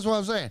 But that's what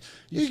I'm saying.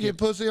 You get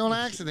pussy on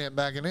accident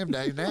back in them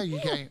days. Now you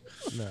can't.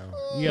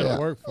 No, you got to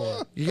work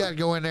for it. You got to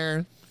go in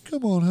there.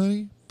 Come on,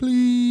 honey,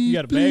 please. You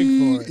got to beg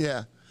for it.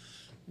 Yeah.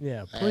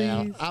 Yeah,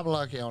 please. I'm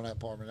lucky on that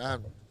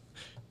apartment.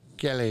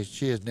 Kelly,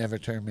 she has never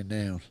turned me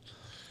down.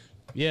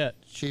 Yeah.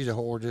 She's a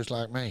whore just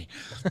like me.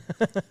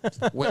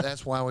 Well,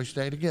 that's why we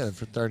stay together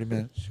for 30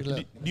 minutes. She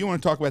Do you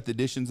want to talk about the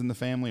additions in the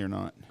family or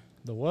not?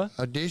 The what?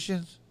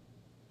 Additions?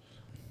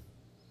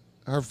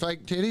 Her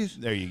fake titties?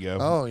 There you go.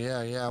 Oh,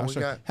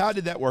 yeah. How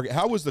did that work?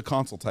 How was the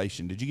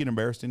consultation? Did you get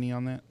embarrassed any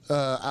on that?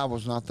 I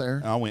was not there.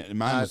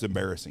 Mine was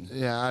embarrassing.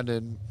 Yeah, I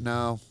didn't.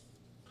 No.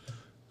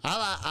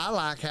 I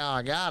like how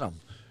I got them.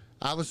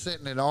 I was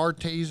sitting at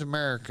RT's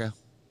America.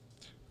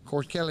 Of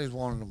course, Kelly's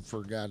wanted them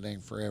for goddamn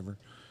forever.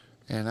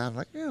 And I was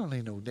like, you don't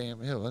need no damn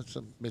hell. That's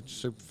a bitch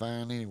super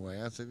fine anyway.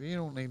 I said, you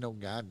don't need no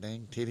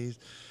goddamn titties.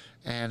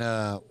 And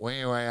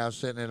anyway, I was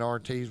sitting at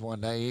RT's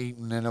one day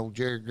eating, and old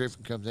Jerry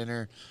Griffin comes in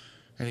there,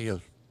 and he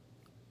goes,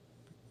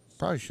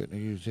 probably shouldn't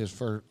have used his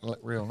first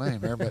real name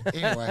there, but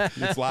anyway.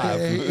 It's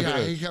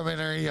live. He come in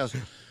there, and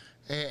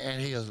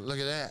he goes, look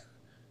at that.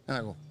 And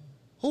I go,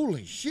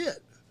 holy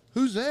shit.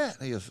 Who's that?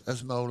 He goes,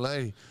 that's my old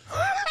lady.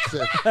 I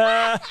said,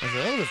 oh,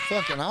 that's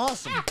fucking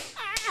awesome.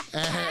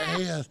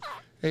 And he goes,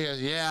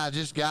 yeah, I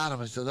just got them.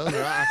 I said, those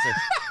are awesome.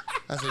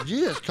 I said,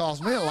 you just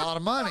cost me a lot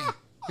of money.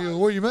 He goes,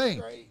 what do you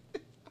mean?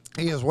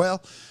 He goes,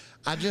 well,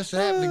 I just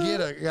happened to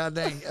get a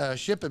goddamn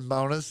shipping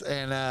bonus,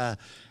 and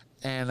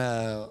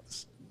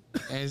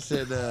he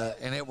said,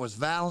 and it was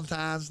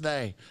Valentine's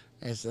Day.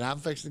 And he said, I'm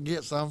fixing to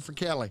get some for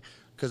Kelly,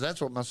 because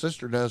that's what my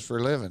sister does for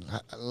a living.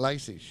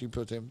 Lacey, she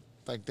puts them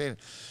fake in.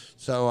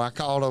 So I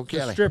called old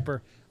Kelly.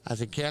 Stripper. I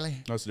said, Kelly.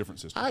 That's a different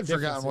sister. I'd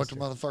forgotten what the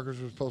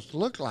motherfuckers were supposed to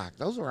look like.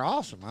 Those were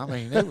awesome. I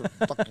mean, they were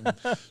fucking.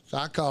 So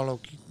I called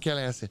old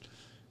Kelly. I said,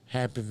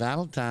 Happy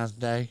Valentine's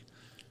Day.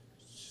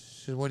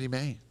 She said, what do you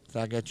mean? I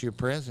said, I got you a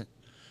present.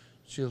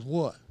 She goes,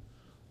 what?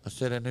 I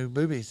said, I knew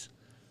boobies.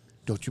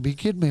 Don't you be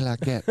kidding me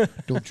like that.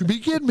 Don't you be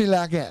kidding me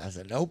like that. I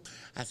said, nope.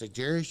 I said,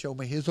 Jerry showed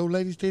me his old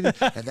lady's titties,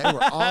 and they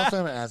were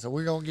awesome. And I said,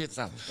 we're going to get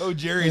some. Oh,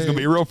 Jerry's going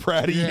to be real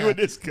proud of you and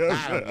this cousin.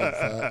 I don't give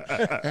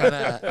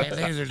a fuck. And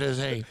neither does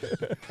he.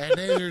 And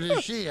neither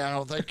does she, I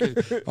don't think.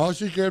 'Cause all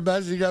she cared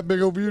about is she got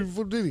big old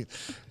beautiful titties.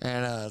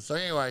 And so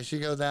anyway, she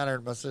goes down there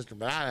to my sister.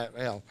 But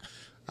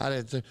I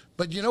didn't think.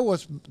 But you know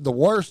what's the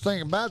worst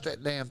thing about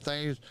that damn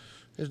thing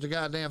is the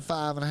goddamn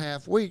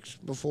 5.5 weeks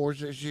before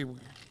she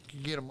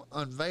could get them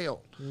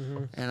unveiled.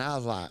 Mm-hmm. And I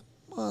was like,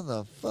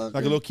 motherfucker.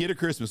 Like a little kid at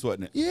Christmas,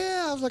 wasn't it?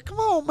 Yeah, I was like, come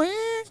on,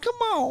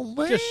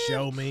 man. Just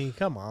show me.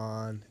 Come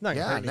on. Not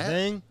gonna hurt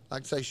anything.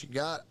 Like I say,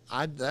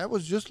 that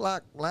was just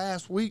like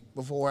last week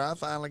before I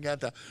finally got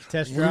the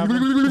test drive.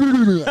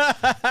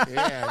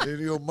 Yeah, did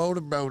the old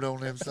motorboat on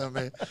them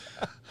something.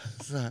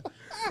 So,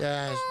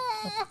 guys,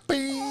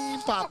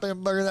 beep, pop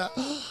them burgers out.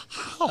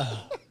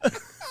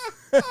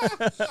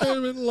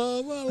 I'm in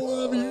love. I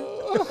love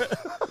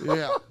you.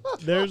 Yeah.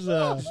 There's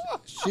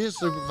She's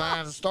super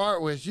fine to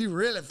start with. She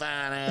really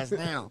fine ass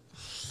now.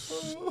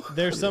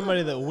 There's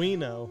somebody that we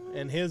know,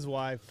 and his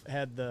wife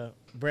had the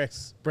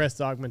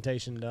breast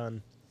augmentation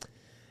done,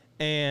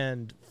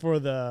 and for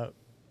the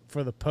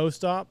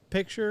post-op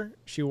picture,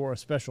 she wore a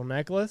special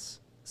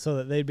necklace so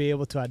that they'd be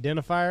able to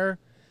identify her.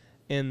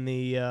 And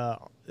the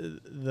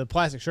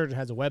plastic surgeon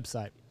has a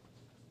website,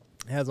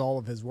 it has all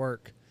of his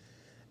work.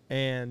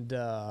 and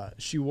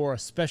she wore a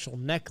special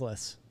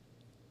necklace.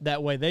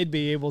 That way they'd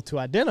be able to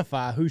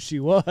identify who she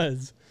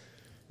was.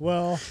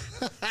 Well,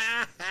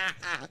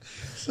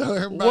 So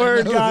everybody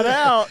word knows got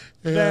that. out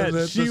Yeah, that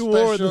that's she a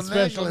wore the special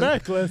special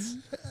necklace,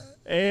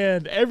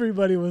 and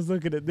everybody was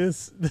looking at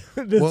this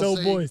old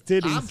see, boy's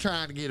titties. I'm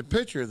trying to get a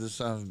picture of the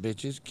son of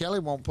bitches. Kelly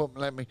won't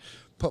let me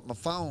put my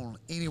phone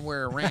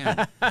anywhere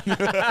around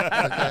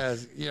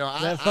because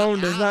That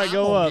phone does not I'm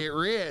go gonna up. Get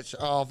rich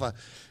off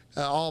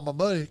all my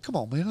buddies. Come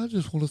on, man, I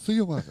just want to see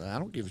them. I said, I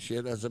don't give a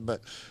shit. I said,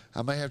 but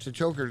I may have to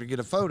choke her to get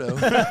a photo.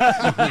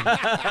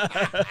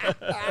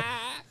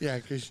 Yeah,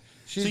 because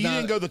she's So you not,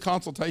 didn't go to the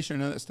consultation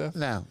and that stuff?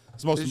 No,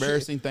 It's the most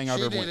embarrassing thing I've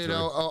ever She went did through. it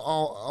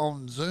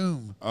on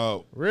Zoom.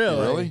 Oh,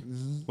 Really?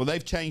 Well,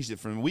 they've changed it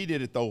from. We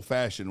did it the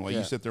old-fashioned way. Yeah.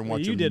 You sit there and Well,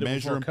 watch you them did it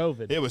measure before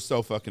them. COVID. It was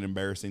so fucking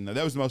embarrassing. Though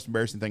that was the most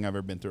embarrassing thing I've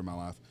ever been through in my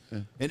life.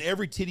 And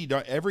every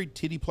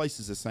titty place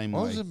is the same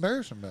What way. was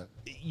embarrassing about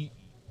it?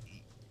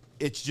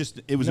 It's just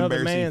it was Another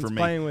embarrassing man's for me.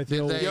 playing with Did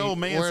your they- The old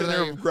man Were sitting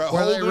there they-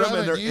 holding were they them,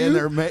 and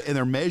rubbing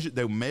they're measure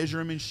they measure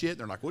them and shit.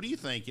 They're like, "What do you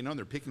think?" And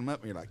they're picking them up,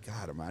 and you're like,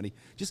 "God Almighty,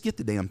 just get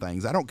the damn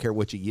things. I don't care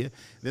what you get."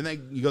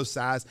 Then you go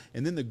size,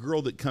 and then the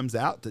girl that comes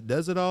out that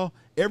does it all,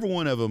 every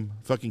one of them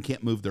fucking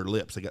can't move their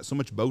lips. They got so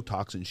much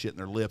Botox and shit in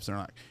their lips. They're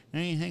like,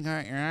 "Hey, you think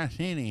I got your eye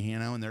skinny?"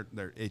 And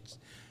they're it's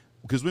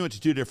because we went to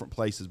two different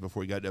places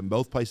before we got done.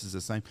 Both places the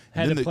same.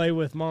 had to play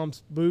with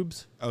mom's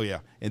boobs. Oh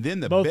yeah, and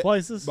then Both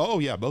places? Oh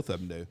yeah, both of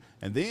them do.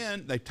 And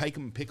then they take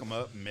them, pick them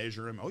up, and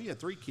measure them. Oh yeah,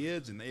 3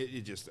 kids, and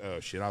it just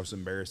shit. I was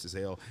embarrassed as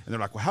hell. And they're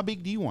like, "Well, how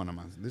big do you want them?"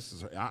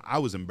 I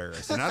was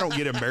embarrassed, and I don't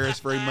get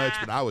embarrassed very much,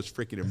 but I was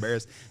freaking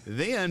embarrassed.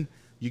 Then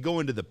you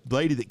go into the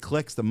lady that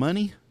collects the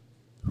money.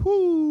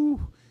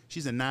 Whoo,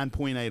 she's a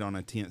 9.8 on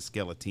a 10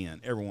 scale of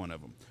 10. Every one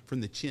of them,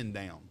 from the chin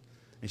down.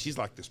 And she's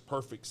like this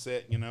perfect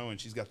set, and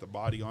she's got the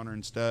body on her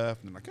and stuff.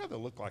 And they're like, "Oh, they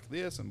look like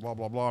this," and blah,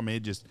 blah, blah. I mean,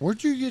 it just.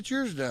 Where'd you get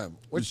yours done?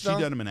 She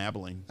done them in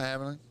Abilene.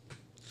 Abilene.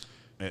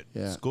 At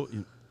Yeah.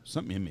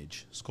 Some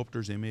image.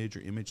 Sculptor's Image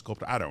or Image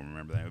Sculptor. I don't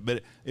remember that.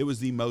 But it was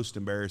the most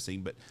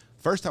embarrassing. But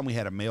first time we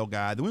had a male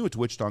guy. Then we went to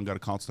Wichita and got a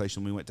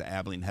consultation. We went to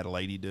Abilene and had a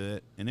lady do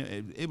it. And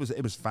it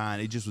was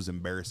fine. It just was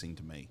embarrassing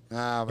to me.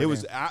 But It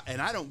was,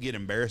 and I don't get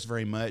embarrassed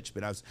very much,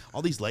 but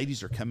all these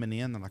ladies are coming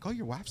in. They're like, "Oh,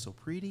 your wife's so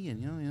pretty,"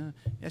 and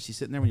yeah, she's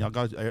sitting there when y'all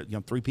got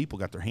 3 people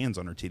got their hands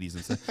on her titties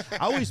and stuff.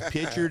 I always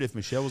pictured if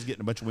Michelle was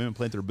getting a bunch of women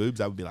playing with their boobs,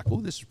 I would be like,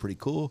 "Oh, this is pretty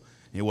cool."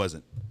 And it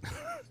wasn't.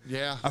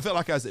 Yeah. I felt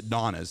like I was at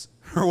Donna's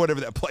or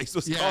whatever that place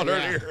was called yeah.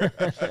 earlier.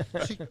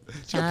 She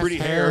She got pretty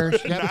hair.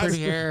 She got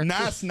pretty hair.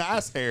 Nice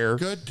hair.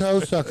 Good toe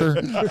sucker.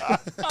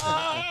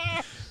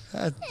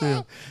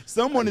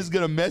 Someone is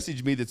going to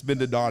message me that's been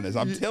to Donna's.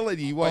 I'm telling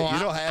you what, you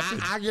don't have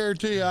to. I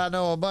guarantee you, I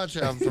know a bunch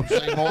of them from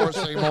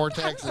Seymour,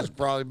 Texas.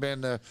 Probably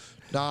been to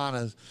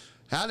Donna's.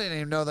 I didn't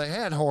even know they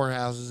had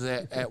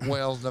whorehouses at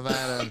Wells,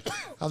 Nevada.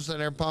 I'm sitting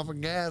there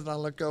pumping gas, and I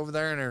look over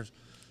there, and there's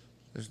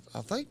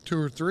I think 2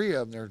 or 3 of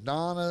them. There's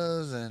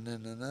Donna's, and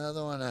then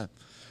another one.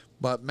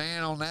 But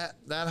man, on that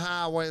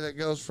highway that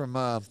goes from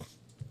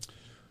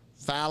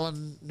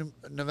Fallon,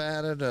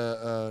 Nevada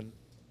to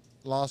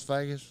Las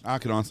Vegas. I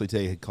can honestly tell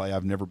you, Clay,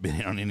 I've never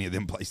been on any of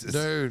them places.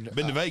 Dude, I've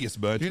been to Vegas a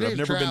bunch, You but need I've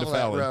never been to travel that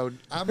Fallon. road.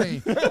 I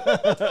mean,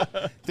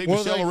 Think Well,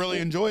 Michelle they- will really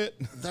enjoy it?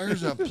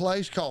 there's a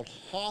place called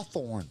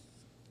Hawthorne,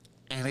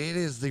 and it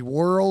is the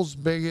world's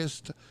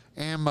biggest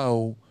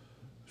ammo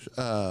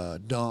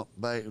dump.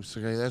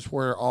 Basically, that's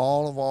where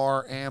all of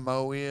our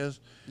ammo is.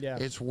 Yeah.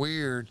 It's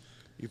weird.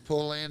 You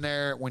pull in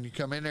there. When you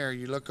come in there,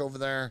 you look over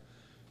there,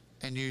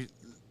 and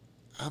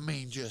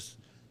just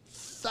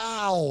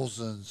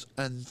thousands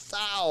and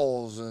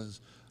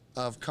thousands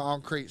of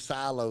concrete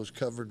silos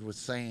covered with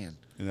sand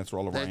And that's where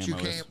all of our that ammo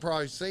you is. can't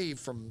probably see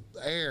from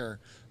air.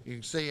 You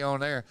can see on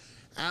there.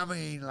 I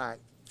mean, like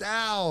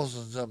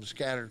thousands of them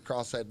scattered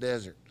across that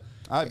desert.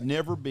 I've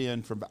never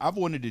been I've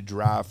wanted to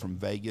drive from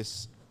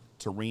Vegas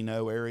to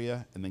Reno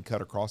area and then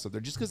cut across up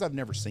there just because I've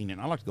never seen it.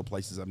 And I like to go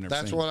places I've never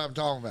That's seen. what I'm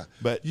talking about.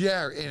 But-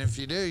 yeah, and if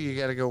you do, you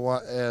got to go.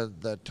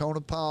 The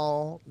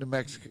Tonopah, New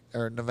Mexico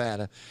or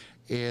Nevada,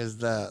 is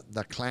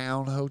the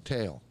Clown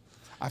Hotel.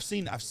 I've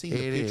seen the It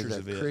pictures is a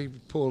of it. creepy.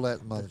 Pull that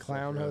motherfucker.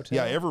 Clown up. Hotel?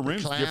 Yeah, every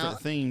room's Clown- different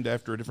themed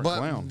after a different But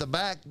clown.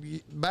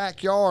 the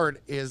backyard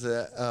is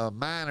a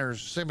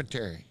miner's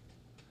cemetery.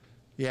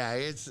 Yeah,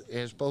 it's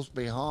supposed to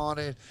be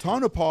haunted.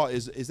 Tonopah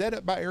is that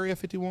up by Area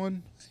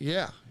 51?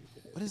 Yeah.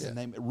 What is the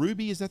name?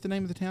 Ruby, is that the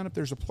name of the town up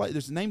there? There's a place.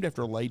 There's named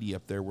after a lady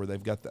up there where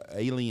they've got the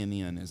Alien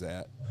Inn. Is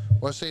that?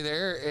 Well, see, the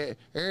Area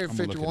gonna look it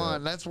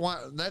 51. That's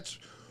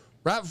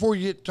right before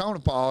you get to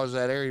Tonopah is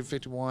that Area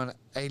 51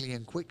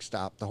 Alien Quick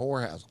Stop, the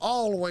whorehouse,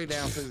 all the way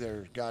down through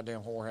there.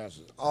 Goddamn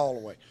whorehouses, all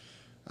the way.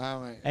 I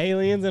mean,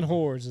 Aliens and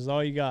whores is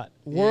all you got.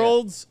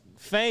 World's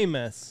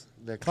famous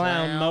the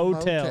Clown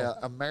Motel.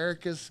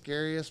 America's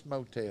scariest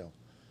motel.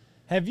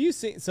 Have you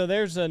seen? So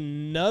there's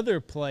another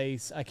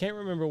place. I can't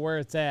remember where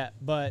it's at,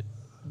 but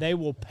they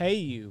will pay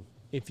you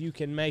if you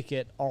can make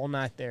it all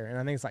night there, and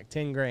I think it's like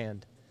 10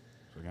 grand.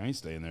 Like, I ain't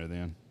staying there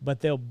then.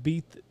 But they'll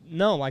beat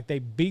they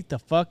beat the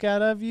fuck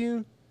out of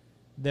you.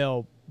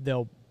 They'll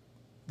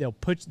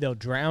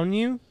drown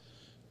you.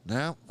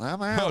 No,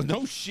 I'm Oh, out.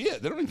 no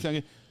shit. They don't even tell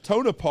you.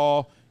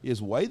 Tonopah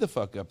is way the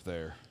fuck up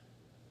there.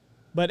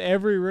 But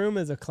every room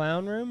is a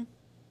clown room?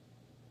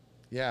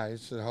 Yeah,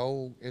 it's a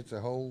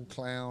whole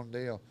clown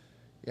deal.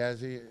 Yeah,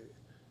 see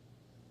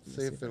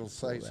if it'll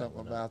say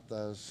something about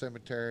the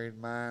cemetery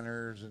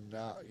miners and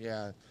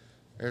yeah.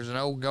 There's an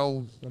old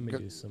Let me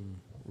do some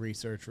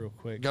research real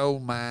quick.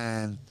 gold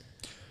mine.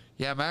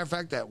 Yeah, matter of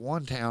fact, that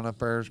one town up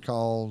there is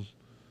called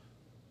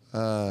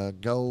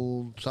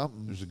Gold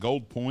something. There's a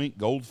Gold Point,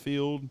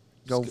 Goldfield,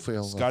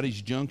 Goldfield.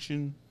 Scotty's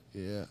Junction,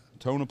 Yeah.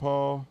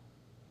 Tonopah.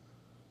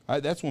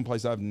 That's one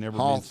place I've never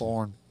been.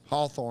 Hawthorne.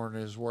 Hawthorne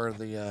is where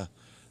the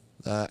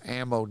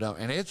ammo dump,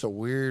 and it's a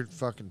weird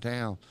fucking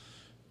town.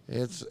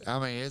 It's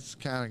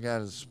kind of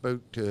got a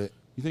spook to it.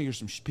 You think there's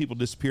some people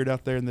disappeared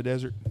out there in the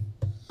desert?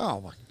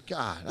 Oh my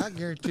God! I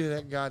guarantee you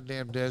that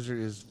goddamn desert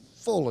is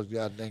full of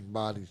goddamn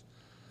bodies.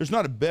 There's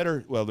not a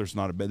better. Well, there's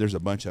not a better. There's a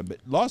bunch of them.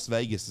 But Las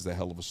Vegas is a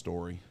hell of a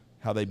story.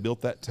 How they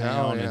built that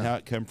town and how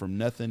it come from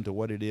nothing to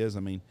what it is. I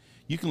mean,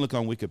 you can look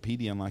on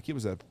Wikipedia and like it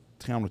was a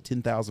town with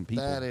 10,000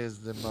 people. That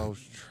is the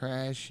most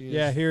trashiest.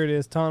 Yeah, here it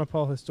is,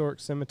 Tonopah Historic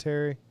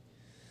Cemetery.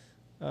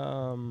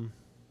 Let me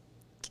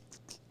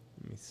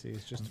see.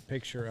 It's just a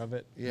picture of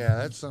it. Yeah,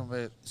 that's some of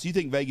it. So you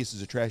think Vegas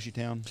is a trashy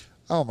town?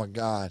 Oh my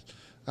God!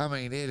 I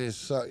mean, it is.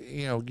 So,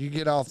 you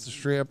get off the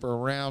strip or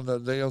around the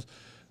deals.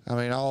 I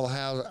mean, all the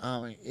houses.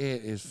 I mean,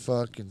 it is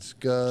fucking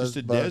scuzz. Just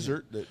a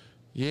desert. That,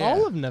 Yeah.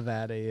 All of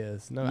Nevada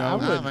is. No, I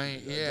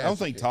wouldn't. yeah. I don't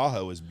think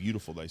Tahoe is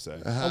beautiful. They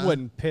say. I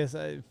wouldn't piss.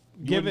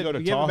 Give it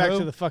wouldn't go to back Tahoe?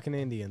 to the fucking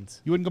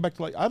Indians. You wouldn't go back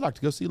to I'd like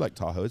to go see Lake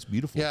Tahoe. It's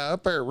beautiful. Yeah,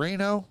 up there at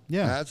Reno.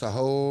 Yeah. That's a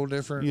whole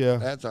different. Yeah.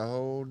 That's a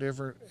whole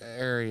different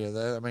area.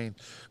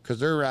 Because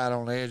they're right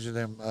on the edge of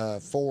them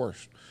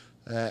forests,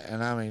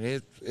 and I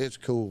mean it's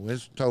cool.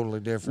 It's totally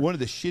different. One of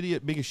the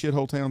biggest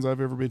shithole towns I've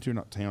ever been to,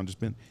 not town, just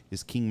been,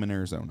 is Kingman,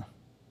 Arizona.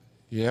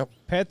 Yep.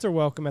 Pets are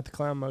welcome at the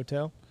Clown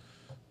Motel.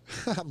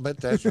 I bet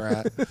that's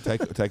right.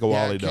 Take a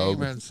Wally dog.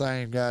 Kingman's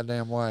same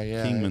goddamn way.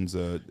 Yeah. Kingman's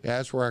Yeah,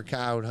 that's where I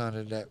coyote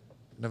hunted that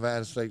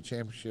Nevada State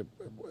Championship.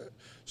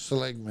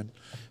 Seligman.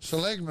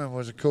 Seligman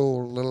was a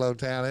cool little old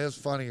town. It was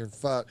funny as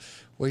fuck.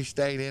 We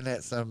stayed in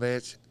that son of a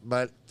bitch,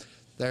 but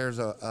there's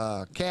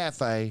a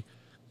cafe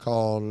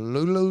called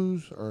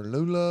Lulu's or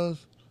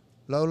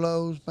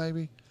Lolo's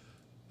maybe?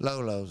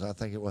 Lolo's, I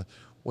think it was.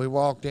 We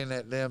walked in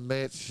that damn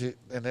bitch,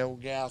 and the old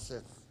gal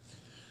said,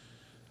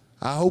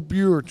 I hope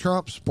you are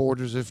Trump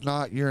supporters. If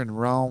not, you're in the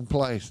wrong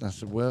place. And I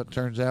said, well, it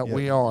turns out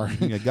we are.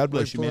 Yeah, God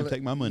bless you, man.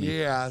 Take my money.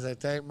 Yeah, I said,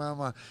 take my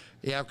money.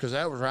 Yeah, because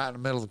that was right in the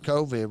middle of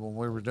COVID when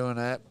we were doing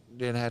that.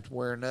 Didn't have to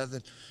wear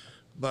nothing.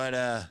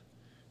 But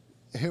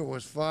it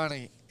was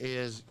funny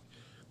is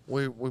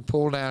we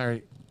pulled down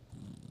there.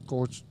 Of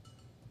course,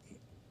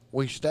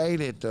 we stayed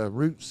at the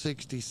Route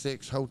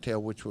 66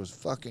 Hotel, which was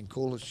fucking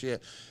cool as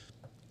shit.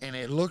 And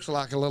it looks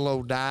like a little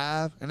old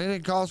dive. And it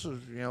didn't cost us,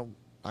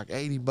 like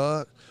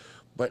 $80.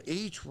 But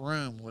each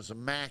room was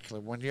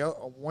immaculate.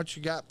 Once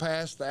you got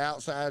past the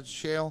outside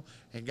shell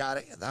and got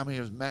it, I mean,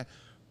 it was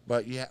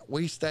But yeah,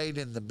 we stayed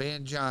in the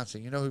Ben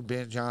Johnson. You know who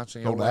Ben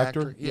Johnson is? Old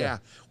actor? Yeah.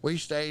 We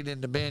stayed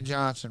in the Ben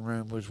Johnson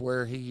room, was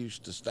where he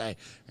used to stay.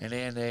 And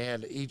then they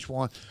had each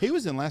one. He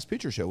was in Last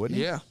Picture Show, wasn't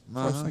he? Yeah. That's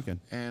what I was thinking.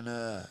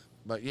 And,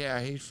 but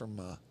yeah, he's from,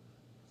 I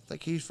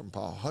think he's from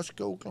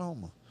Pawhuska,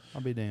 Oklahoma.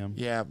 I'll be damned.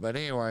 Yeah, but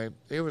anyway,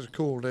 it was a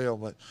cool deal.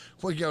 But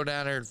we go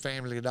down there to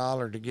Family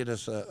Dollar to get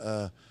us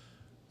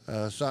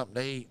something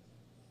to eat.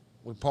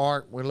 We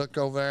park, we look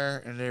over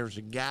there, and there's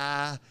a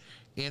guy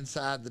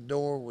inside the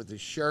door with his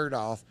shirt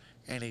off,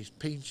 and he's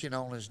pinching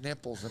on his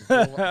nipples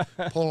and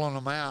pulling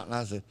them out. And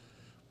I said,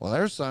 well,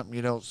 there's something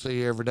you don't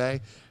see every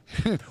day.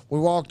 We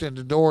walked in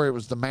the door. It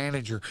was the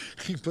manager.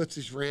 He puts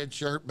his red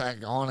shirt back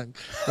on and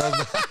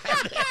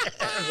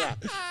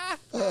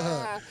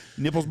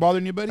Nipples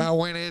bothering you, buddy? I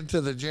went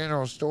into the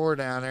general store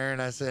down there,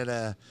 and I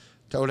said,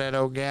 told that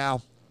old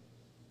gal,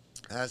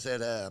 I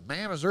said,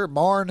 ma'am, is there a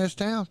bar in this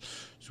town?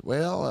 She said,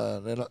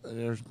 well,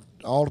 there's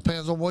all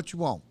depends on what you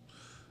want.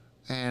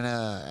 And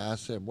I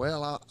said,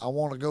 well, I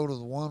want to go to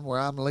the one where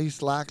I'm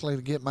least likely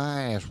to get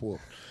my ass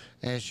whooped.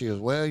 And she goes,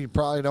 well, you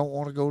probably don't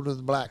want to go to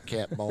the Black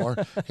Cat bar.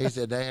 He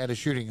said, they had a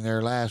shooting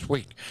there last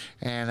week.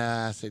 And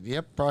I said,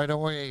 yep, probably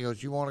don't want to. He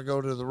goes, you want to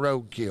go to the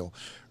Roadkill.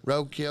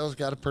 Roadkill's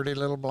got a pretty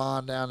little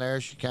blonde down there.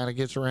 She kind of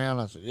gets around.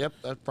 I said, yep,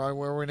 that's probably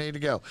where we need to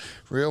go.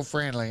 Real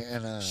friendly.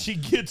 And she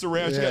gets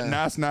around. Yeah. She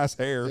got nice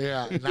hair.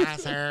 Yeah,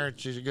 nice hair.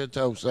 She's a good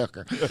toe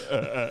sucker.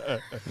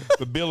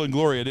 But Bill and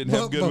Gloria didn't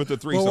have good with the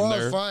threesome well,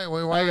 there. Funny.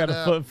 We I got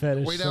a foot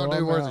fetish. We don't so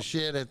do I'm worth out. of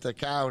shit at the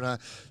coyote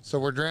hunt. So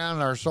we're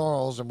drowning our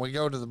sorrows, and we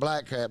go to the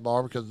Black Cat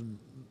bar because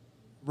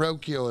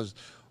Roadkill is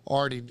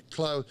already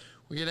closed.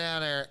 We get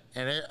down there,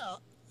 and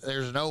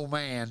there's an old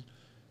man,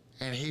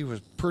 and he was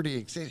pretty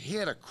excited. He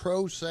had a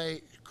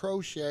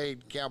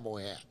crocheted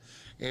cowboy hat.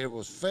 And it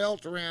was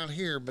felt around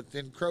here, but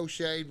then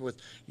crocheted with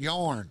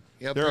yarn.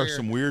 There are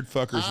some weird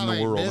fuckers in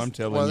the world, I'm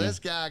telling you. This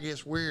guy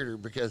gets weirder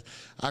because,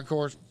 of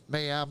course,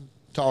 I'm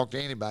talking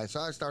to anybody.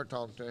 So I start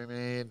talking to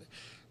him,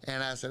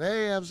 and I said,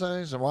 hey, I'm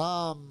saying, so,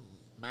 well, I'm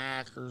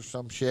Mac or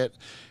some shit.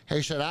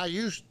 He said, I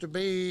used to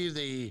be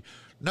the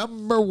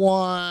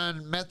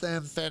 #1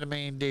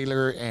 methamphetamine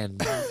dealer in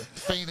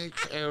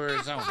Phoenix,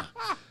 Arizona.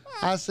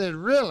 I said,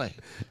 really?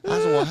 I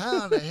said, well,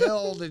 how in the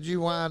hell did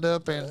you wind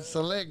up in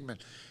Seligman?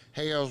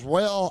 He goes,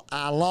 well,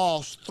 I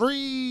lost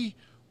 3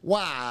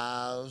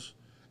 wives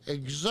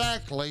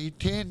exactly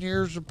 10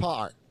 years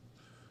apart.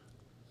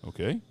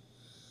 Okay.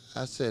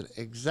 I said,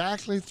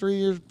 exactly 3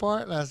 years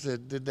apart? And I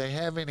said, did they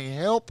have any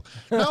help?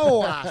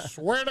 No, I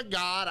swear to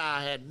God,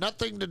 I had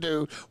nothing to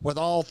do with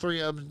all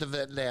 3 of them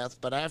to death.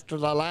 But after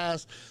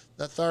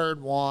the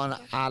third one,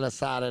 I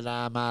decided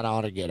I might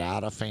ought to get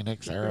out of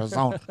Phoenix,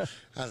 Arizona.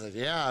 I said,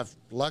 yeah, if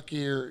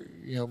lucky or,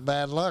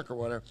 bad luck or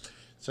whatever.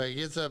 So he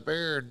gets up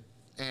there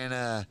and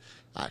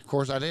of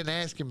course, I didn't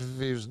ask him if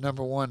he was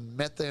 #1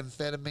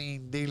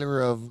 methamphetamine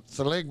dealer of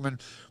Seligman,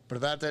 but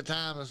about that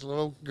time, this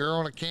little girl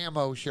in a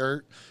camo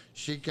shirt,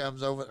 she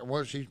comes over.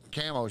 Well, she's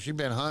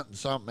been hunting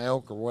something,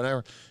 elk or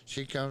whatever.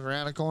 She comes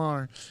around the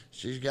corner.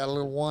 She's got a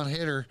little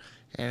one-hitter,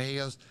 and he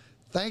goes,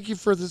 thank you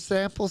for the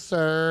sample,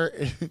 sir.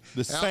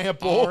 The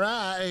sample? All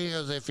right. He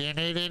goes, if you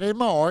need any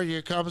more,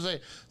 you come see.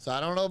 So I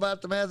don't know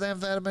about the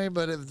methamphetamine,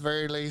 but at the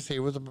very least, he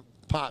was a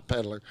pot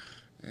peddler.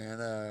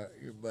 And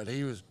but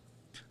he was,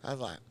 I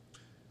was like,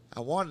 I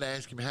wanted to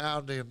ask him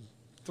how them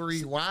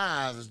 3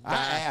 wives died.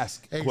 I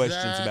ask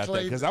questions about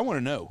that because I want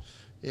to know.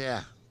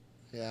 Yeah.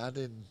 Yeah, I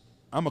didn't.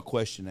 I'm a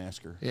question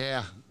asker.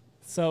 Yeah.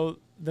 So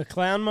the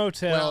Clown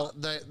Motel.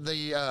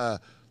 Well,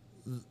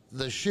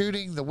 the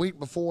shooting the week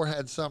before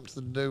had something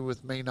to do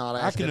with me not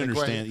asking. I can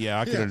understand. Yeah,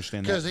 I can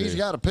understand that because he's too.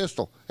 got a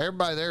pistol.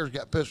 Everybody there's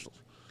got pistols.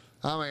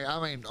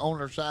 I mean, on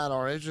their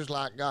sidearm, it's just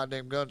like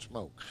goddamn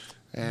Gunsmoke.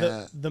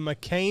 And, the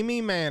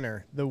McCamey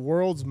Manor, the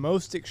world's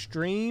most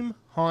extreme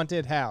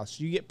haunted house.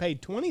 You get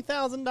paid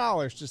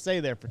 $20,000 to stay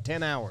there for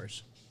 10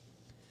 hours.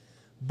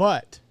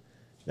 But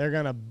they're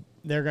gonna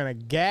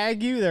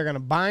gag you, they're gonna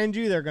bind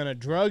you, they're gonna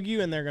drug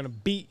you, and they're gonna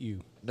beat you.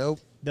 Nope.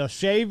 They'll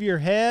shave your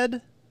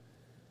head.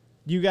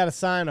 You got to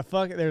sign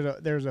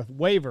there's a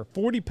waiver,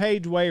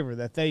 40-page waiver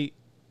that they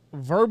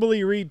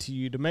verbally read to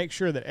you to make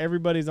sure that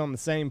everybody's on the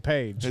same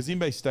page. Has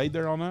anybody stayed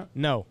there all night?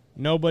 No,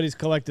 nobody's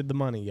collected the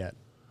money yet,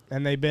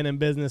 and they've been in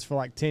business for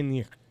like 10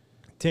 years.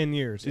 10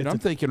 years. Dude, I'm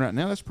thinking right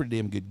now that's a pretty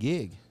damn good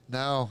gig.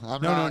 No,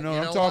 I'm No, not. no, no. You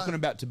I'm know talking what?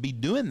 about to be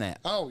doing that.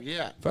 Oh,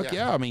 yeah. Fuck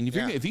yeah. I mean, if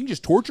you can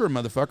just torture a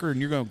motherfucker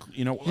and you're going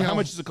to, how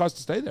much does it cost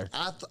to stay there?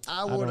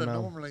 I would have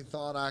normally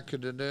thought I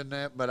could have done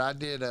that, but I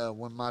did.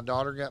 When my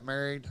daughter got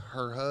married,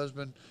 her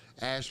husband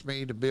asked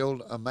me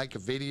to make a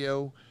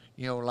video,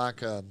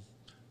 like a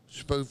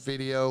spoof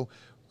video.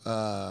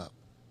 That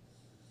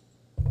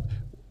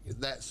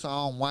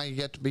song, Why You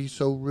Got to Be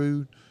So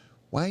Rude?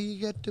 Why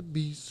you got to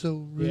be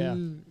so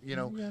rude?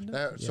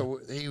 Yeah. So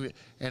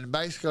and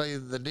basically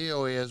the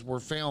deal is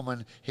we're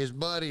filming his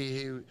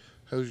buddy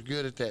who's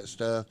good at that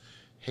stuff.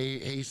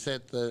 He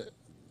set the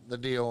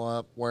deal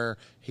up where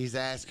he's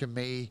asking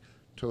me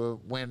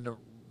to win the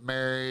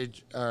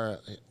marriage or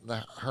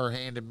her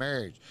hand in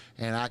marriage,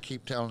 and I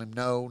keep telling him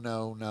no.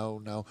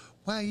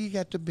 Why you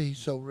got to be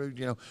so rude?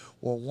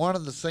 Well, one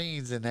of the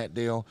scenes in that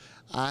deal,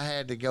 I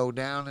had to go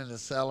down in the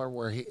cellar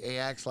where he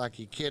acts like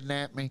he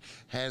kidnapped me,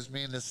 has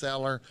me in the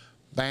cellar,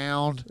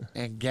 bound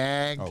and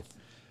gagged. Oh,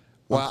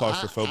 well, I'm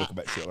claustrophobic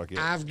about shit like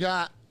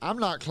that. I'm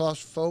not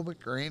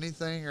claustrophobic or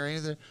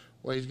anything.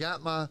 Well,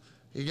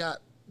 he got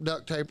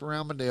duct tape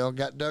around my deal,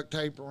 got duct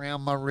tape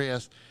around my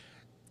wrist,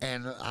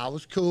 and I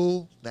was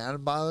cool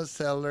down by the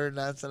cellar, and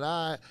I said,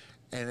 all right.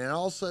 And then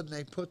all of a sudden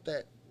they put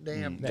that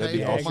damn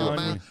tape on my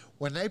mouth.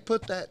 When they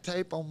put that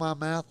tape on my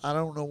mouth, I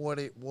don't know what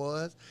it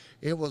was.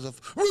 It was I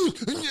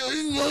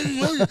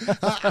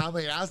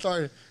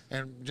started,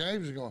 and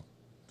James was going,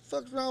 "The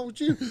fuck's wrong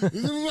with you?"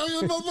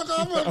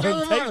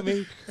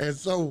 And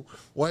so,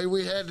 way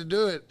we had to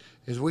do it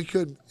is we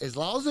couldn't, as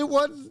long as it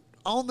wasn't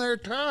on there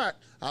tight,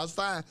 I was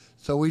fine.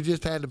 So we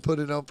just had to put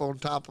it up on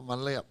top of my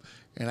lip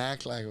and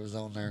act like it was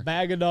on there.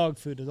 Bag of dog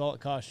food is all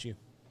it costs you.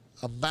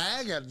 A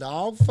bag of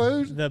dog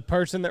food? The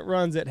person that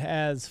runs it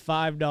has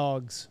 5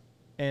 dogs,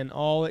 and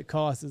all it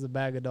costs is a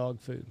bag of dog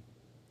food.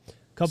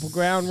 Couple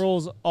ground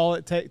rules. All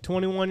it takes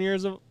 21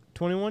 years.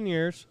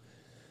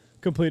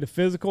 Complete a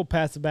physical,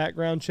 pass a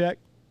background check,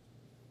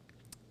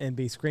 and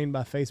be screened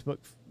by Facebook,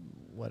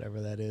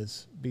 whatever that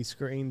is. Be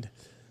screened.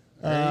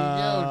 There you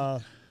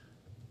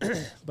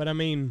go. But I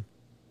mean,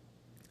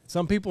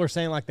 some people are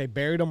saying like they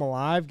buried them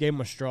alive, gave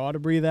them a straw to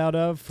breathe out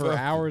of for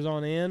hours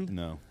on end.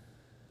 No.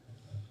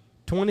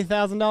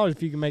 $20,000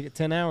 if you can make it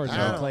 10 hours. I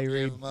don't Clay give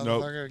Reid. a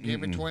motherfucker, give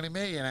me $20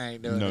 million. I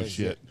ain't doing No this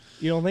shit.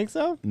 You don't think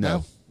so?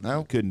 No.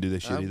 No. Couldn't do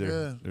this shit I'm either.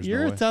 good. There's You're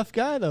no a way. tough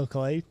guy though,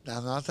 Clay.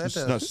 I'm not that It's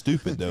tough. not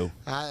stupid though.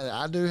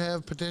 I do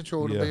have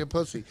potential to Yeah. be a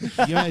pussy.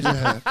 You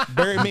imagine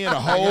bury me in a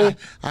hole,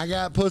 I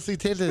got pussy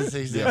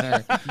tendencies in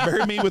there.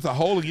 bury me with a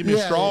hole and give me a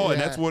Yeah, straw, and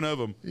yeah. that's one of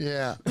them.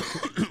 Yeah.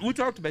 We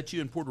talked about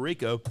you in Puerto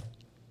Rico.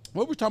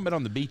 What were we talking about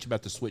on the beach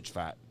about the switch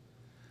fight?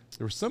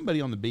 There was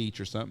somebody on the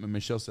beach or something, and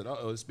Michelle said,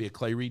 "Uh-oh, this be a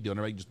Clay Reid deal." And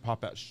everybody just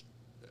pop out.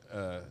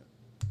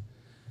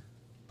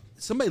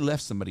 Somebody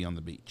left somebody on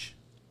the beach.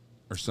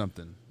 or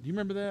something. Do you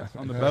remember that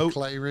on the A boat?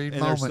 Clay Reid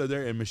and they're moment. so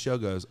there, and Michelle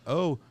goes,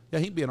 "Oh, yeah,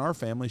 he'd be in our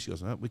family." She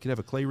goes, well, "We could have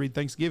a Clay Reid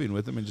Thanksgiving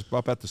with him and just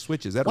pop out the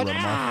switches. That'll run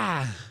him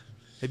off."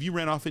 Have you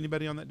ran off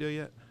anybody on that deal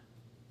yet?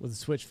 With a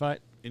switch fight?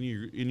 Any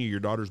of your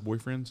daughter's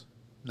boyfriends?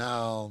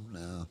 No.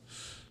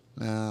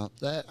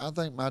 That I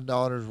think my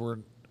daughters were.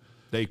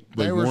 They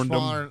Were warned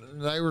smart. them.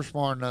 They were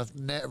smart enough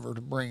never to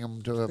bring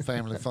them to a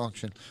family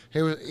function.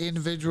 It was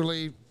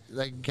individually.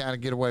 They can kind of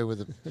get away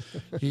with it.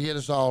 You get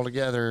us all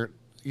together.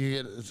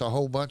 It's a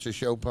whole bunch of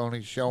show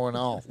ponies showing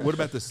off. What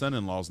about the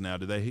son-in-laws now?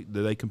 Do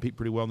they compete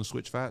pretty well in the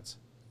switch fights?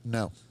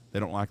 No, They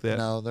don't like that.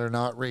 no, they're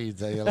not Reids.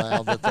 They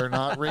allow that they're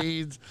not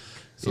Reids.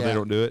 So they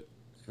don't do it.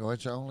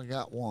 Which I only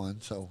got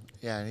one. So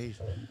yeah, he's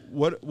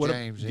What?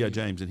 James.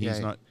 James, and he's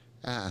not.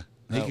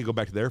 He no. could go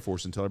back to the Air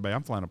Force and tell everybody,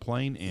 "I'm flying a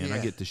plane, and I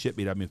Yeah. get the shit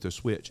beat out of me with the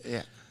switch."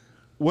 Yeah.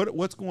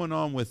 What's going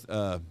on with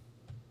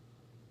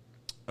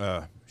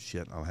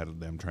shit? I had a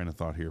damn train of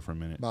thought here for a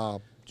minute.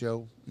 Bob,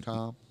 Joe,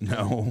 Tom.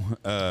 No,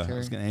 I Terry?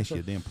 was going to ask you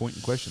a damn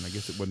pointing question. I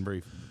guess it wasn't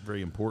very,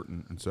 very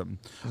important and something.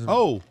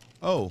 Oh,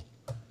 your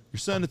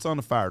son that's on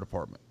the fire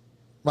department,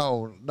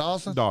 Oh,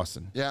 Dawson.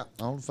 Dawson. Yeah,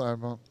 on the fire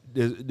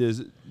department.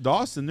 Does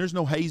Dawson? There's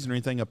no hazing or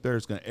anything up there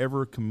that's going to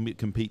ever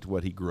compete to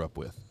what he grew up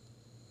with.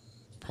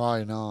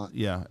 Probably not.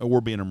 Yeah, or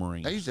being a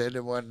Marine. He said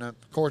it wasn't.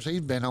 Of course, he's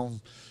been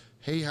on.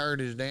 He hurt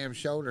his damn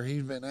shoulder.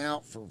 He's been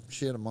out for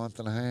a month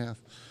and a half.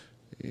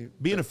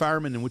 Being a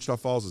fireman in Wichita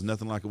Falls is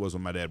nothing like it was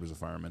when my dad was a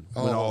fireman.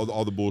 When Oh.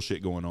 all the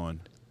bullshit going on.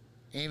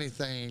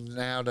 Anything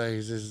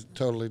nowadays is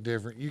totally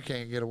different. You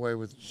can't get away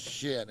with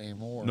shit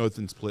anymore.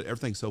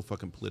 Everything's so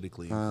fucking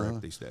politically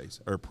incorrect these days,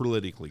 or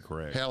politically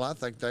correct. Hell, I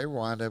think they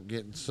wind up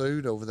getting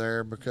sued over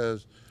there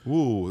because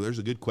Ooh, there's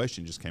a good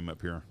question just came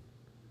up here.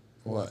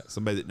 what?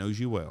 Somebody that knows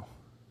you well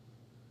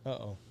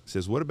Uh-oh.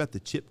 says, "What about the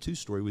Chip 2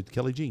 story with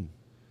Kelly Jean?"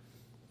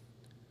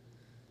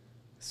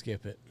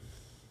 Skip it.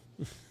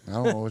 I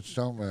don't know what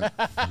you're talking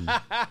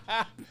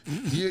about.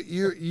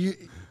 you.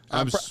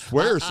 I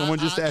swear someone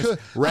just asked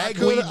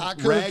Ragweed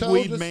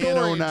Man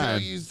until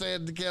 09. you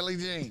said the Kelly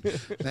Jean.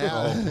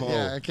 Now,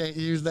 yeah, I can't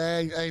use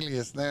the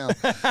alias now.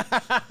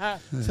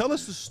 Tell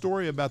us the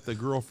story about the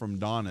girl from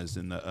Donna's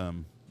in the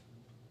in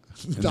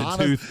the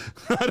Donna? tooth.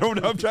 I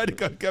don't know. I'm trying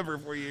to cover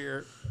for you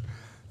here.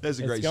 That's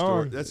a It's great gone.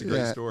 story. That's a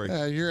great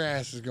story. Your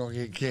ass is gonna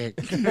get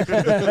kicked.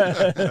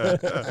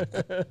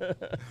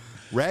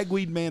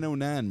 Ragweed Man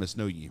 09 must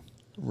know you.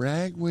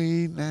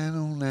 Ragweed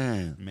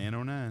 909.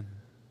 Man 09.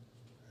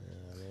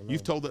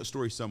 You've told that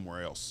story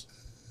somewhere else.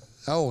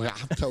 Oh,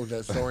 I've told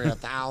that story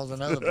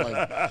 1,000 other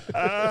places,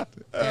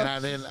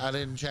 and I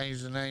didn't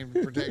change the name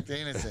to protect the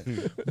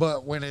innocent.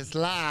 But when it's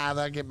live,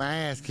 I get my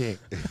ass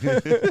kicked.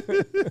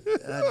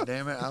 God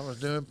damn it, I was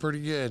doing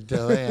pretty good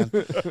till then.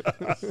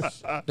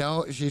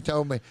 She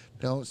told me,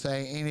 don't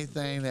say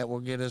anything that will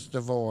get us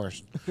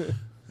divorced.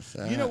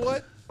 So, You know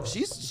what?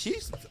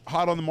 She's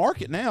hot on the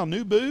market now.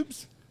 New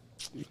boobs.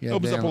 yeah,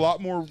 Opens up damn a it.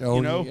 lot more, Oh,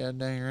 you know. yeah,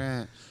 dang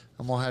right.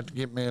 I'm gonna have to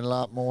get me a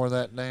lot more of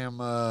that damn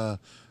Those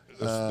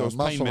pain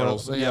muscle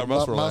medals. Yeah,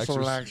 muscle muscle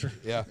relaxers.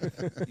 relaxer. Yeah.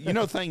 You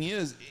know, the thing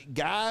is,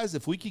 guys,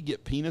 if we could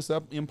get penis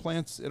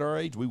implants at our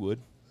age, we would.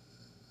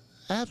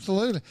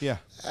 Absolutely. Yeah.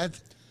 I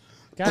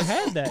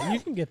had that. You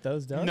can get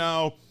those done.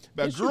 No,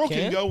 but Yes, a you girl can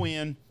can. go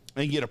in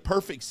and get a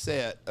perfect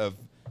set of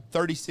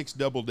 36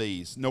 double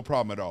Ds, no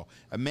problem at all.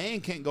 A man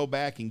can't go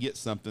back and get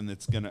something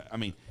that's gonna. I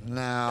mean,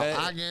 Now,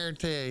 I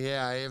guarantee you,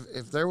 yeah,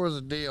 if there was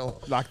a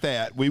deal. like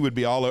that, we would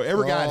be all over.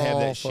 Every guy'd have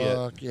that shit.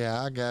 Fuck,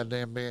 yeah, I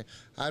goddamn be.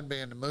 I'd be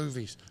in the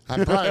movies.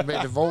 I'd probably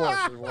be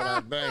divorced is what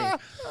I'd be.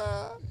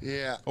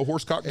 Yeah. Oh,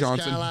 Horsecock It's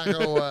Johnson. kind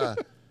of like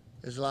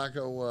it's like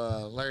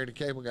Larry the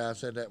Cable Guy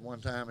said that one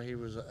time. He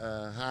was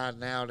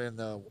hiding out in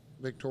the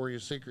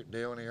Victoria's Secret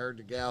deal, and he heard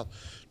the gal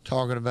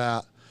talking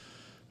about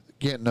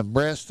getting a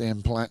breast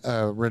implant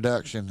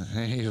reduction,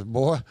 and he said,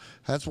 "Boy,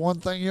 that's one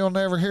thing you'll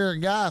never hear a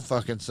guy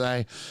fucking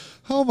say.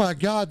 Oh my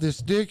God, this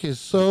dick is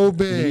so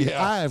big.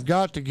 Yeah. I have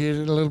got to get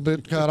it a little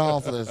bit cut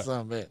off of this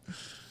some bit."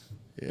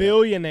 Yeah.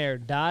 Billionaire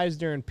dies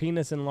during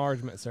penis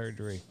enlargement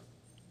surgery.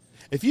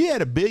 If you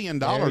had $1 billion,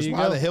 why you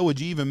go. the hell would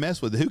you even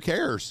mess with it? Who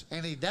cares?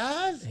 And he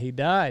dies. He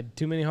died.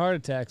 Too many heart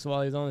attacks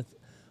while he's on it.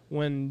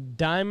 When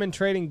diamond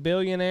trading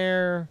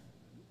billionaire,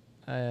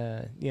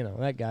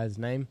 that guy's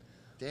name,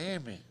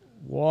 Damn it.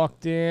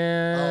 walked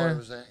in. Oh, it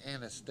was an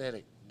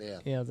anesthetic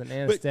death. Yeah, it was an But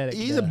anesthetic.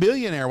 he's a death.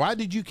 billionaire. Why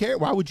did you care?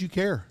 Why would you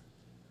care?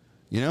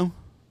 You know.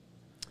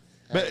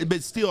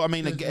 But still, I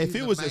mean, He's if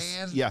it a was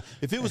man.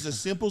 if it was a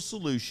simple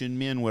solution,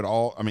 men would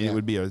all. I mean, Yeah. it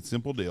would be a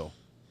simple deal.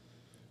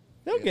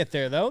 They'll get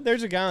there though.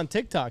 There's a guy on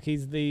TikTok.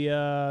 He's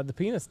the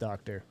penis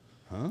doctor.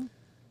 Huh?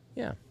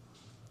 Yeah,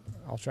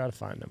 I'll try to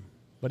find him.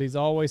 But he's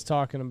always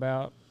talking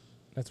about.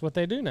 That's what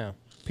they do now.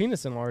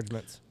 Penis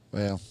enlargements.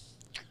 Well,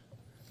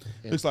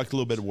 Looks like a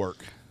little bit of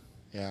work.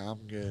 yeah, I'm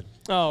good.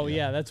 Oh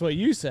yeah, that's what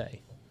you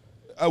say.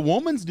 A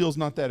woman's deal's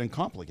not that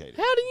uncomplicated.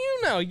 How do you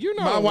know? You're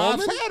not My a wife's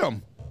woman. had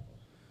them.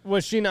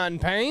 Was she not in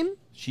pain?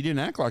 She didn't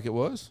act like it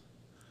was.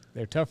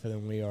 They're tougher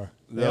than we are.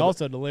 They Yeah,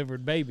 also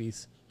delivered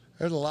babies.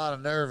 there's a lot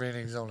of nerve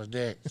endings on the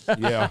dick.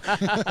 Yeah.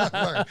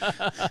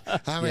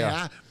 I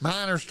mean,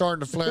 mine are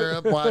starting to flare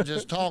up while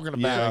just talking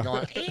about it.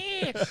 Going,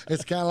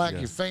 it's kind of like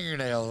your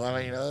fingernails.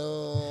 I mean,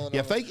 oh.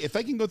 Yeah, if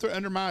they can go through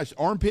under my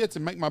armpits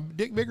and make my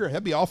dick bigger, he'll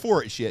be all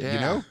for it. Shit, you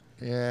know.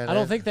 Yeah. I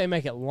don't think they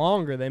make it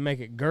longer. They make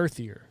it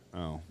girthier.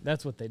 Oh.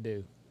 That's what they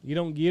do. You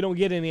don't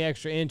get any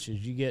extra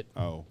inches. You get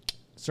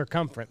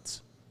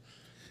circumference.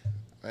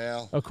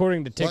 Well,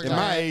 According to TikTok. At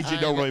my age, it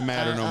don't really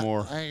matter no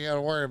more. I ain't got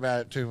to worry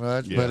about it too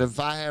much. Yeah. But if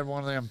I had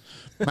one of them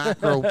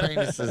micro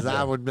penises,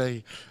 I would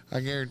be.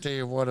 I guarantee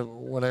you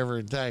whatever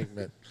it takes.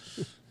 But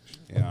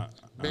Yeah.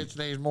 bitch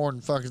needs more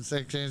than fucking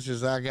 6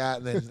 inches I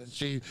got. Then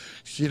she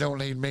don't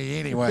need me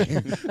anyway.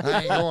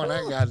 I ain't going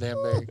that goddamn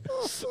big.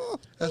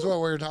 That's what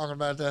we were talking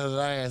about the other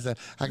day. I said,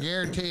 I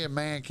guarantee a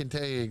man can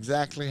tell you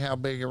exactly how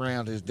big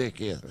around his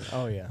dick is.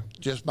 Oh, yeah.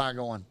 Just by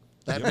going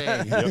that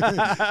big.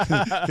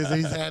 Because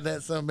he's had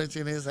that son bitch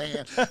in his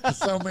hand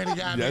so many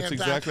goddamn That's times.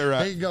 exactly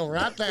right. He can go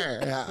right there.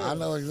 Yeah, I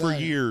know exactly.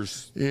 For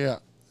years. Yeah,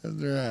 that's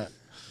right.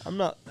 I'm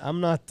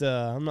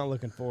not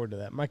looking forward to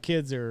that. My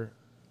kids are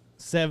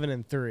 7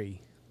 and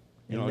 3.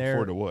 You don't look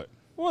forward to what?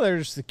 Well, they're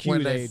just the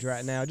When cute they age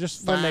right now.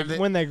 Just find it.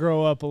 when they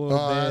grow up a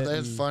little bit.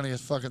 That's and-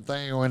 funniest fucking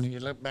thing when you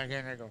look back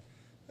in and go,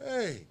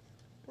 hey,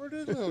 where'd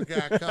this little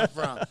guy come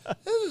from?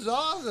 This is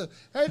awesome.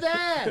 Hey,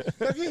 Dad,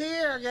 looky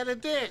here. I got a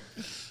dick.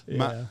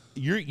 Yeah.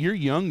 Your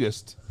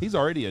youngest, he's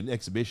already an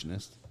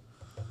exhibitionist.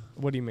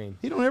 What do you mean?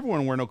 He don't ever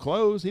want to wear no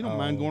clothes. He don't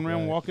mind going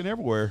around right. walking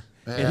everywhere.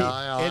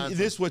 Yeah, and that's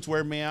this what's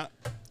wearing me out.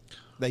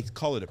 They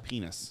call it a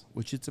penis,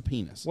 which it's a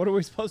penis. What are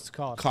we supposed to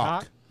call it?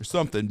 Cock or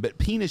something, but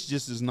penis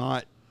just is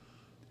not.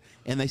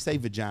 And they say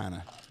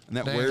vagina, and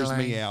that wears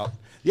me Ding-a-ling. out.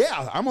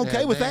 Yeah, I'm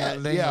okay with that.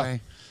 Yeah,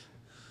 Ding-a-ling.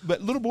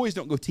 but little boys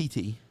don't go TT.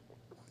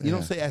 You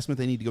don't say ask them if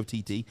they need to go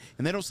TT,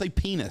 and they don't say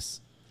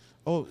penis.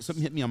 Oh,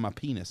 something hit me on my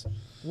penis.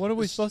 What are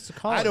we supposed to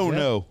call it? I don't Jeff?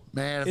 know.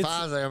 Man, if It's-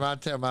 I was there,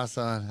 I'd tell my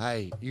son,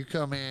 hey, you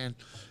come in.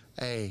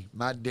 Hey,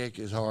 my dick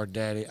is hard,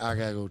 Daddy. I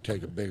gotta go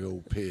take a big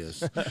old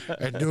piss,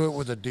 and do it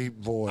with a deep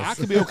voice. I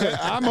could be okay.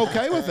 I'm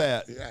okay with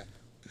that. Yeah.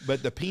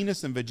 But the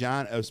penis and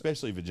vagina,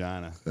 especially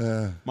vagina.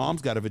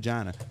 Mom's got a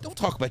vagina. Don't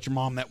talk about your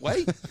mom that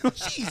way.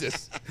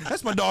 Jesus.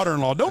 That's my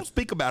daughter-in-law. Don't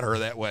speak about her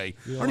that way.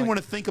 I don't even want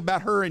to think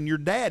about her and your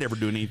dad ever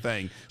doing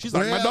anything. She's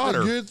like my Well, daughter.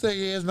 The good thing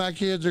is my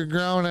kids are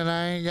grown, and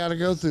I ain't got to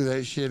go through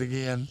that shit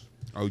again.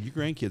 Oh, your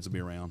grandkids will be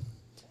around.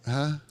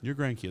 Huh? Your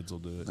grandkids will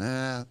do it.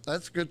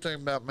 That's a good thing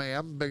about me.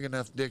 I'm a big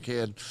enough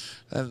dickhead.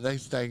 They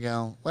stay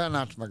gone. Well,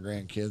 not to my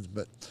grandkids,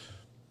 but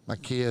my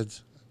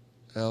kids.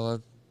 Hell,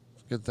 that's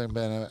a good thing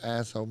about an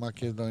asshole. My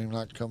kids don't even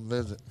like to come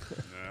visit.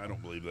 Nah, I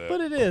don't believe that.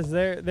 But it is.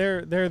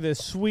 They're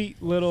this sweet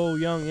little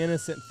young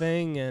innocent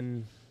thing,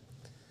 and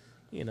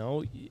you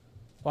know,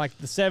 like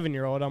the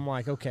 7-year-old. I'm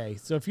like, okay,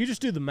 so if you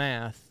just do the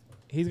math,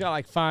 he's got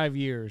like 5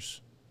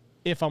 years,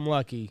 if I'm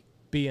lucky,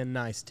 being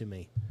nice to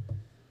me.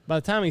 By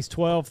the time he's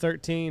 12,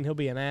 13, he'll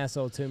be an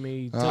asshole to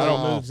me till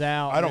he moves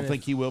out. I don't and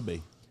think he will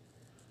be.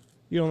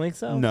 You don't think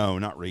so? No,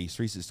 not Reese.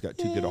 Reese has got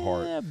too good a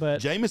heart. Yeah, but-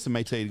 Jameson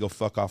may tell you to go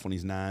fuck off when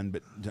he's 9,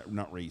 but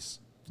not Reese.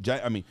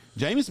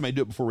 Jameson may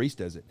do it before Reese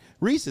does it.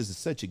 Reese is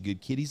such a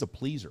good kid. He's a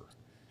pleaser.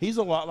 He's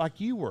a lot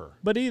like you were.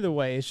 But either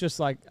way, it's just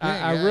like Yeah,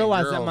 I yeah,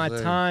 realize that girls my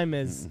do. time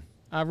is.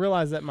 I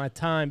realize that my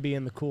time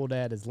being the cool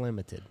dad is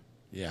limited.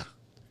 Yeah.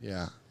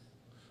 Yeah.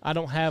 I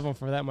don't have them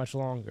for that much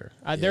longer.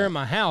 They're in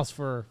my house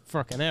for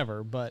fucking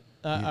ever, but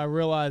I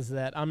realize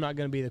that I'm not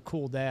going to be the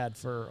cool dad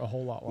for a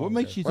whole lot longer. What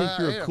makes you think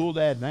Well, you're yeah. a cool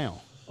dad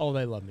now? Oh,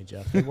 they love me,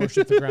 Jeff. They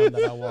worship the ground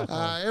that I walk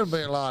on. It'll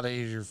be a lot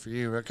easier for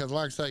you because,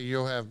 like I say,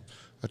 you'll have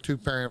a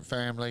 2-parent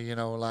family. You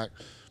know, like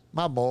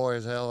my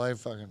boys, hell, they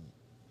fucking.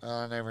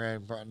 I never had a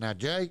problem. Now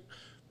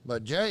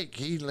Jake,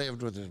 he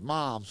lived with his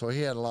mom, so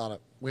he had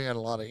we had a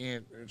lot of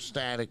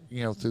static,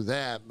 you know, through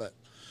that. But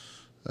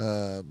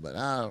I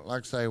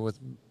like I say, with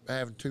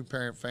having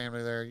 2-parent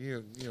family there,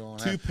 you don't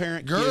have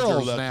 2-parent kids are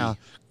girls lucky. now.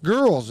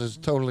 Girls is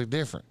totally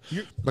different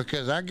You're-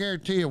 because I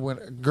guarantee you, when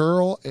a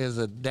girl is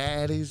a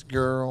daddy's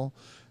girl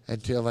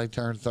until they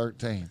turn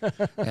 13,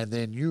 and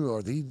then you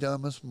are the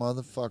dumbest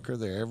motherfucker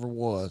there ever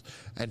was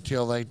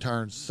until they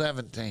turn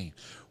 17.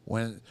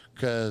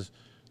 Because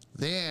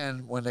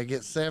then when they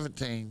get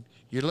 17,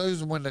 you lose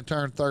them when they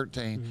turn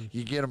 13.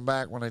 You get them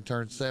back when they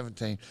turn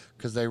 17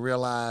 because they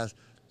realize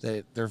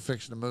that they're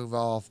fixing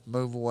to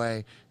move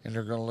away, and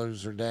they're going to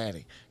lose their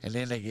daddy. And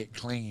then they get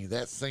clingy.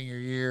 That senior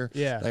year,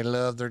 Yeah. they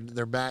love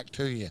their back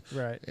to you.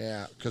 Right.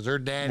 Yeah, because their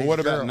daddy's But what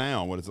about girl.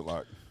 now? What is it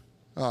like?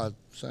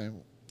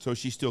 Same. So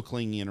she's still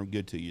clingy and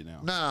good to you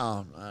now?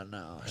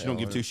 No. She don't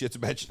give 2 shits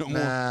about you no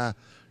more? Nah.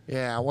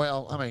 Yeah,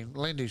 well, I mean,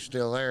 Lindy's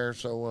still there,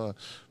 so,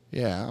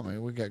 yeah, I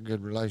mean, we got a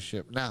good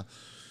relationship. Now,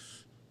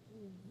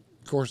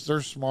 of course,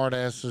 they're smart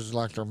asses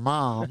like their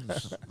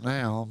moms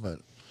now, but...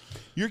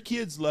 Your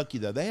kid's lucky,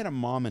 though. They had a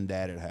mom and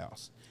dad at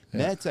house.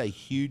 That's a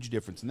huge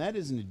difference, and that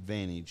is an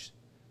advantage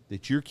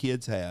that your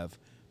kids have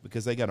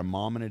because they got a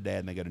mom and a dad,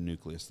 and they got a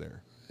nucleus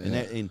there.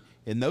 And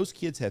those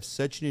kids have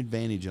such an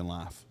advantage in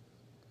life.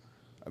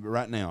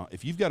 Right now,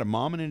 if you've got a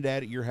mom and a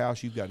dad at your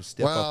house, you've got to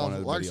step up on Well,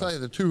 everybody like I else. say,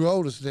 the two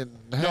oldest didn't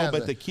have No, but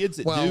that. the kids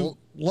that well, do.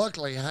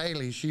 luckily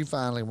Haley, she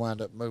finally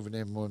wound up moving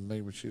in with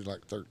me when she was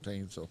like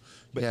 13. So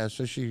yeah,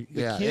 so she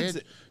kids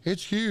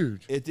it's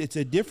huge. It's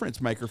a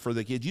difference maker for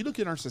the kids. You look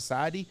at our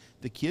society,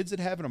 the kids that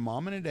having a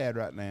mom and a dad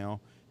right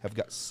now have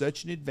got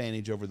such an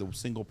advantage over the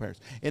single parents,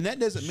 and that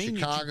doesn't mean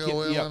Chicago,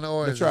 that you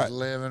Illinois that's is right.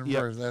 living.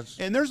 Yep. That's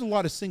And there's a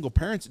lot of single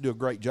parents that do a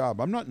great job.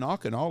 I'm not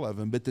knocking all of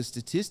them, but the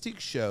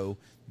statistics show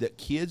that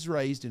kids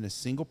raised in a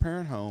single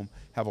parent home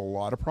have a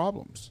lot of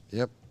problems.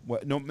 yep.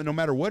 No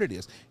matter what it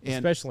is, and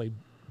Especially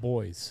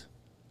boys.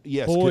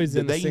 yes, Boys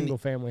in a they- single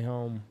family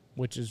home,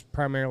 which is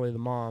primarily the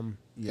mom.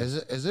 Yeah.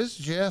 Is this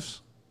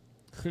Jeff's?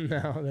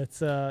 No,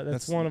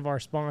 that's one of our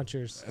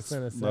sponsors. That's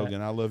Sent us that.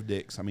 Logan. I love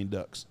dicks. I mean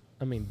ducks.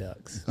 I mean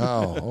ducks.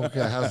 Oh,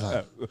 okay. I was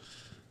like,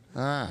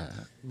 all right,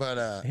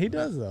 but He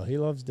does though. He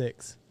loves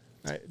dicks.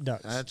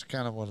 Ducks. that's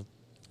kind of what.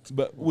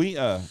 But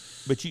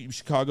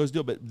Chicago's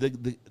deal. But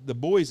the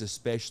boys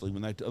especially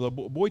when the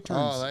boy turns,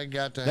 Oh, they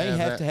got to. they have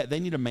that. to have, they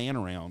need a man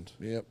around.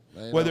 Yep.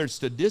 they Whether don't- it's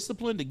to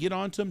discipline, to get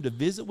onto them, to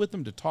visit with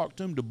them, to talk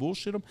to them, to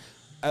bullshit them.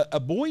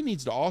 A boy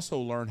needs to also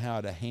learn how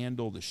to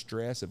handle the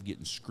stress of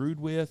getting screwed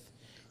with,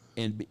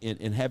 and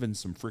having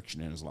some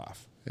friction in his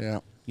life. Yeah.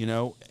 You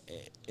know,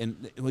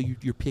 and well,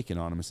 you're picking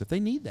on them and stuff. They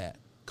need that.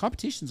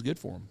 Competition's good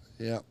for them.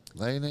 Yeah,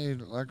 they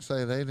need, like I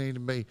say, they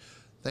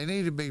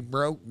need to be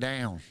broke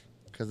down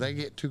because they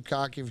get too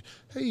cocky.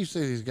 Hey, you see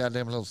these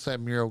goddamn little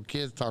 7-year-old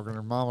kids talking to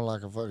their mama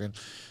like a fucking,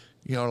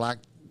 like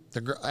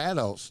the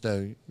adults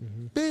do.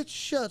 Bitch,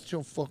 shut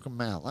your fucking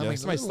mouth. I Yeah, mean,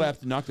 somebody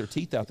little- knocked their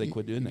teeth out, they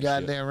quit doing that.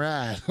 Goddamn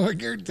right. I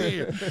guarantee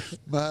you.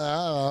 But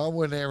I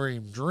would never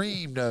even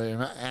dreamed of it.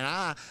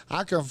 And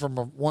I come from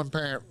a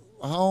one-parent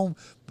home,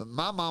 but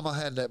my mama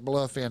had that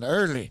bluff in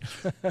early.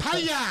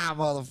 Hi-ya,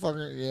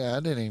 motherfucker. Yeah, I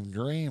didn't even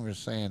dream of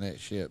saying that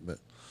shit, but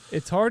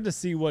It's hard to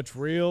see what's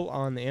real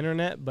on the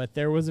internet, but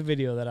there was a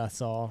video that I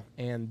saw,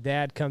 and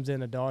Dad comes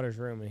in a daughter's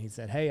room, and he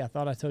said, "Hey, I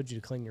thought I told you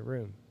to clean your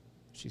room."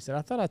 She said,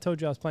 "I thought I told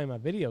you I was playing my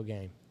video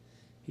game."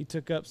 He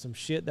took up some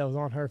shit that was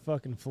on her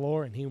fucking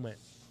floor, and he went,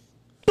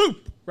 boop,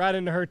 right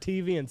into her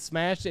TV and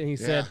smashed it, and he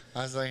said,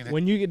 I seen it.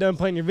 "When you get done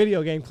playing your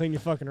video game, clean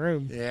your fucking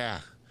room." Yeah.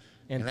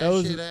 And And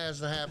those, that shit has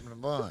to happen a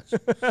bunch.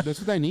 That's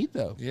what they need,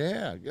 though.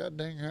 Yeah, god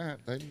dang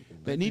right.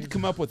 They need to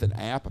come up with an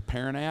app, a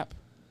parent app.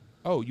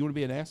 Oh, you want to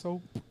be an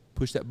asshole?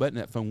 Push that button,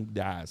 that phone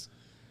dies.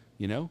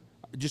 You know?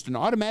 Just an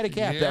automatic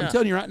app. Yeah. I'm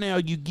telling you right now,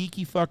 you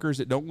geeky fuckers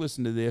that don't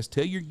listen to this,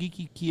 tell your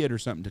geeky kid or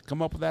something to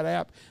come up with that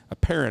app, a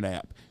parent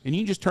app. And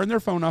you can just turn their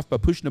phone off by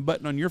pushing a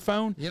button on your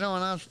phone. You know,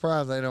 and I'm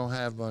surprised they don't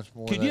have much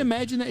more. Could of you that.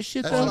 imagine that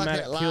shit, That's though? like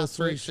Automatic that kill Live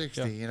switch.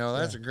 360. You know,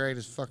 that's the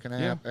greatest fucking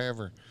app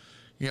ever.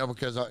 You know,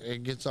 because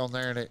it gets on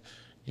there and it,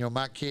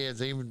 my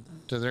kids, even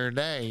to their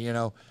day,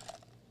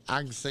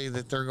 I can see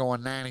that they're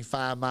going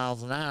 95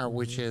 miles an hour,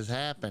 which has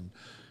happened.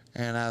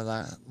 And I was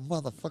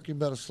like, motherfucker, you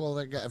better slow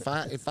that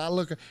guy. If I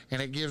look,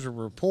 and it gives a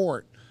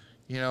report,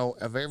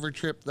 of every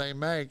trip they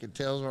make, it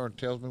tells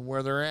me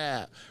where they're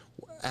at,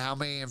 how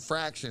many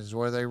infractions,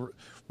 where they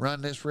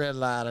run this red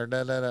light or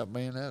da-da-da.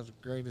 Man, that was the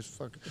greatest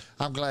fucking.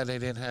 I'm glad they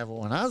didn't have it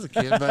when I was a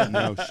kid, but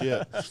No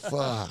shit.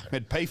 fuck.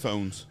 Had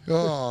payphones.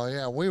 Oh,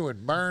 yeah, we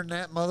would burn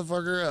that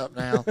motherfucker up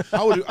now.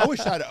 I wish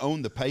I'd have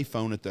owned the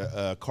payphone at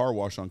the car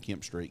wash on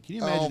Kemp Street. Can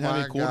you imagine how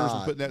many quarters we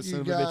put in that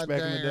son of a bitch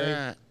back in the day?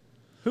 Right.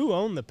 who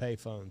owned the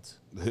payphones?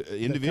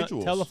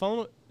 Individuals.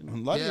 Telephone. A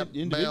lot Yeah, of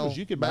individuals, Bell-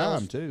 you could buy Bell's-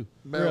 them too.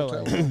 Bell Really?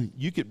 telephone.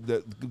 You could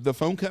the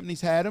phone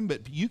companies had them,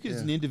 but you could as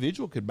Yeah. an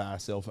individual could buy a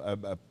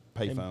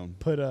payphone. And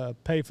put a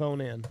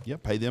payphone in. Yeah,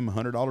 pay them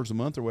 $100 a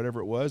month or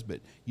whatever it was, but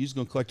you're just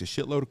gonna collect a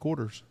shitload of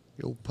quarters.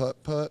 Yo, putt,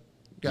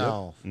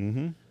 go.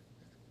 Mm-hmm.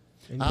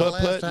 And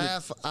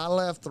I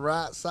left the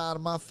right side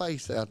of my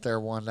face out there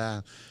one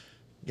time.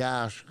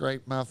 Guy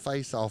scraped my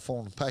face off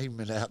on the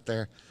pavement out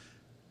there.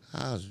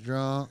 I was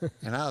drunk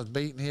and I was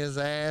beating his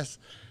ass.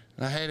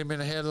 And I had him in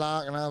a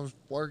headlock and I was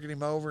working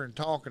him over and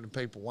talking to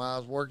people while I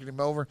was working him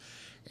over.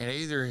 And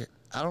either,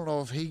 I don't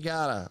know if he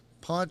got a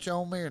punch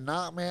on me or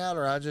knocked me out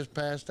or I just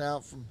passed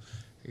out from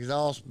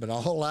exhaustion. But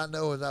all I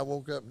know is I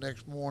woke up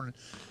next morning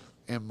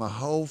and my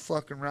whole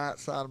fucking right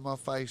side of my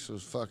face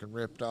was fucking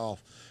ripped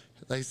off.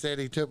 They said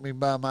he took me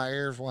by my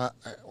ears while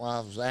I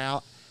was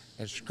out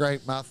and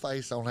scraped my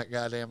face on that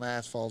goddamn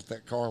asphalt at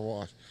that car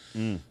wash.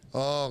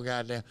 Oh,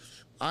 goddamn.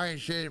 I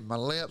ain't shit. My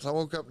lips, I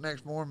woke up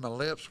next morning, my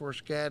lips were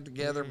scattered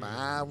together, my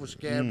eye was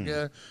scattered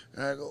together.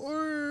 And I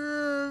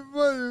go,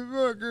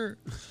 motherfucker.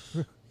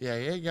 Yeah,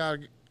 you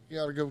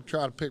gotta go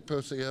try to pick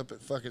pussy up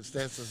at fucking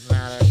Stetson's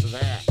night after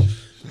that.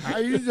 How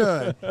you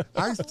doing?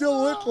 I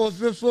still look with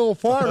this little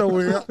fart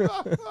over here.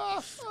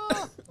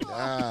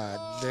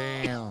 God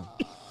damn.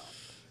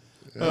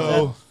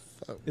 Oh,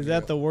 Is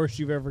that the worst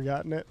you've ever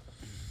gotten it?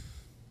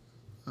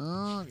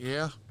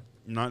 Yeah.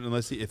 Not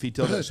unless if he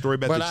tells that story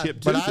about But the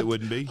chipped tooth, it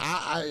wouldn't be.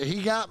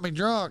 He got me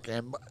drunk,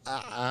 and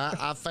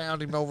I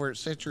found him over at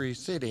Century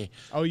City.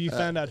 Oh, you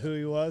found out who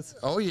he was?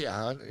 Oh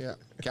yeah,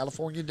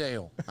 California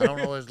Dale. I don't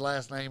know his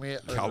last name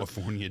yet.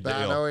 California but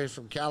Dale. I know he's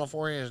from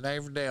California. His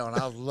name's Dale, and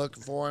I was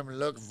looking for him,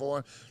 and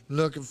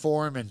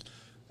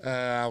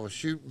I was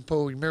shooting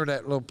pool. You remember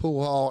that little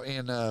pool hall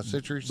in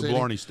Century City? The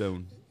Blarney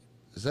Stone.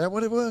 Is that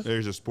what it was?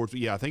 There's a sports.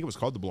 Yeah, I think it was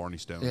called the Blarney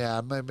Stone. Yeah,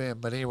 maybe.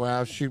 But anyway,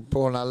 I was shooting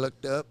pool, and I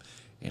looked up,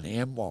 and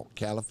in walked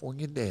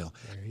California Dale.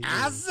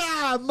 I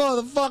saw,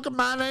 motherfucker,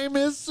 my name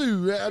is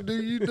Sue. How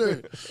do you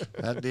do?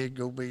 I did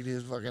go beat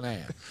his fucking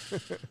ass.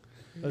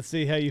 Let's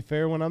see how you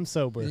fare when I'm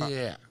sober.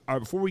 Yeah. All right,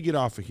 before we get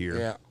off of here,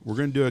 Yeah. we're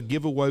going to do a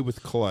giveaway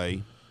with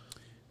Clay.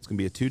 It's going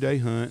to be a 2-day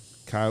hunt,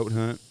 coyote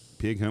hunt,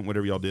 pig hunt,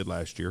 whatever y'all did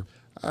last year.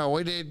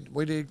 We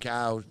did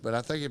coyotes, but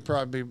I think it'd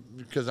probably be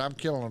because I'm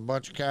killing a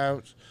bunch of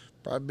coyotes.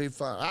 Probably be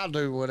fun. I'll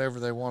do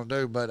whatever they want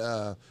to do,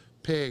 but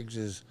pigs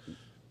is.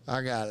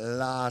 I got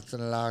lots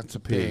and lots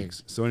of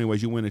pigs. So,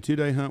 anyways, you win a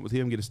 2-day hunt with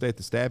him. Get to stay at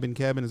the stabbing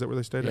cabin. Is that where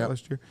they stayed Yep. at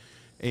last year?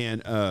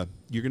 And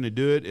you're going to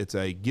do it. It's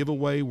a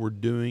giveaway we're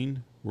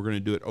doing. We're going to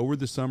do it over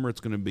the summer.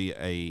 It's going to be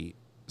a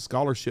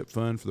scholarship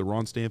fund for the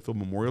Ron Stanfield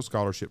Memorial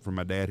Scholarship for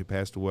my dad who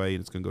passed away,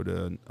 and it's going to go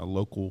to a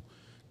local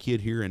kid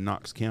here in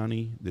Knox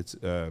County that's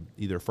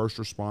either first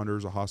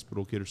responders, a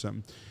hospital kid or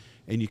something.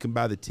 And you can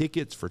buy the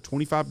tickets for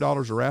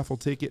 $25 a raffle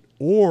ticket,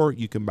 or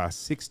you can buy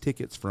 6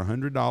 tickets for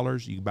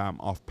 $100. You can buy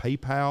them off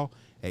PayPal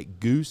at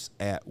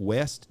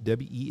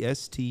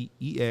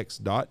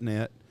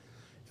goose@westex.net.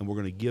 And we're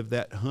going to give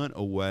that hunt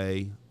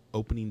away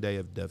opening day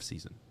of dove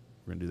season.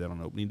 We're going to do that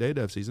on opening day of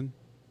dove season.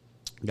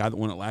 The guy that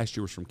won it last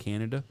year was from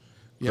Canada.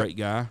 Great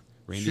guy.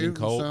 Randy Shooting and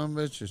Colt. some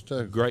bitches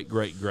too. Great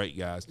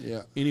guys.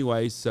 Yeah.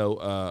 Anyways,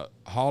 so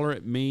holler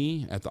at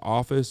me at the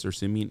office or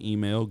send me an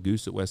email,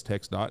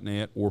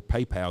 goose@westex.net, or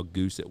PayPal,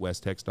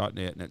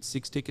 goose@westex.net. And that's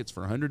 6 tickets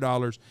for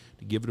 $100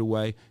 to give it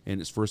away,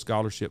 and it's for a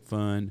scholarship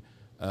fund.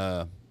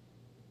 That's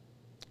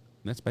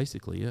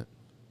basically it.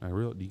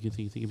 Do you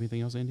think of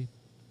anything else, Andy?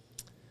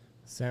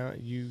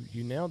 You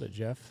nailed it,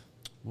 Jeff.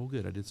 Well,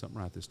 good. I did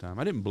something right this time.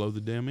 I didn't blow the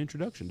damn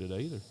introduction today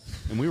either.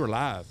 And we were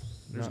live.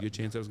 There's a good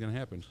chance that was going to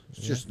happen. It's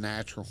just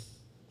natural.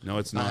 No,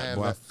 it's not. I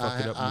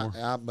fuck it up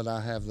more. But I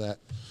have that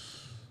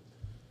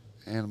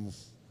animal.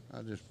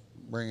 I just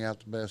bring out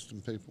the best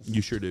in people.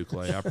 You sure do,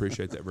 Clay. I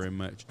appreciate that very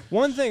much.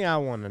 One thing I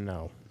want to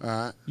know. All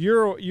right.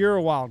 You're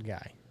a wild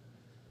guy.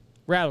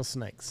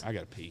 Rattlesnakes. I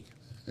got to pee.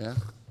 Yeah.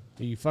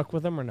 Do you fuck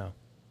with them or no?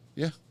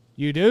 Yeah.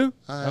 You do?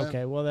 I have.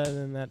 Okay. Well,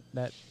 then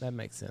that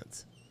makes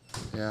sense.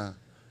 Yeah.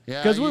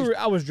 Yeah. Because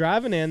I was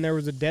driving in, there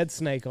was a dead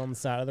snake on the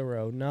side of the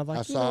road, and I was like, I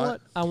you saw know it.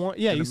 what? I want.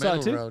 Yeah, In you the saw it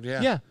middle too. road,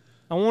 yeah. Yeah.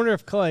 I wonder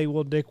if Clay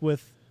will dick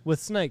with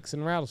snakes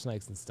and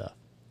rattlesnakes and stuff.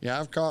 Yeah,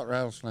 I've caught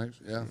rattlesnakes.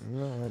 Yeah.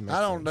 I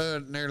don't do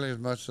it nearly as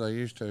much as I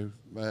used to,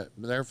 but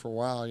there for a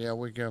while, yeah,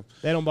 we go.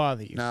 They don't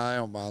bother you. No, they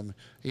don't bother me.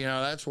 You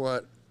know, that's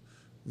what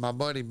my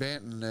buddy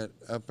Benton that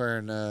up there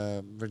in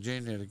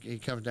Virginia, he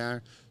comes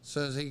down. As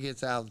soon as he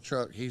gets out of the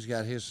truck, he's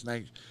got his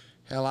snakes.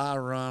 Hell, I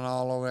run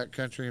all over that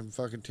country in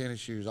fucking tennis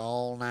shoes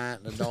all night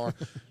in the dark.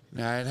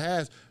 Now, it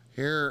has,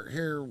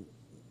 here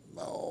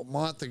a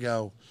month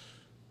ago,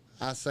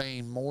 I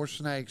seen more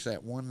snakes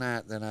that one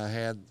night than I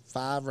had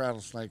 5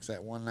 rattlesnakes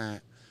that one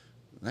night.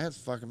 And that's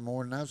fucking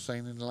more than I've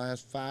seen in the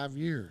last 5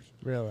 years.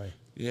 Really?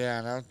 Yeah,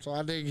 and that's why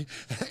I dig.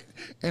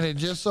 And it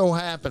just so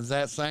happens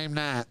that same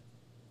night,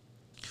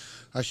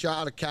 I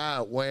shot a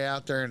coyote way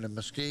out there in the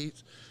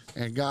mesquites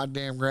and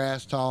goddamn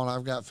grass tall, and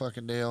I've got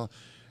fucking deal.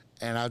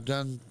 And I've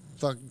done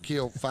fucking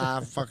killed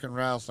 5 fucking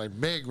rattlesnakes,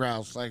 big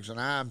rattlesnakes, and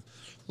I'm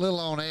a little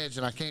on edge,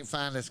 and I can't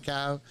find this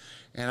coyote.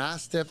 And I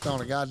stepped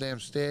on a goddamn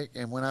stick,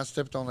 and when I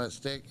stepped on that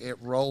stick, it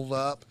rolled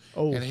up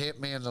and hit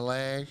me in the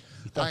leg.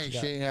 I ain't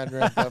shitting that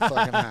right that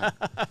fucking high.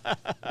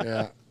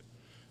 Yeah.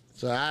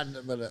 So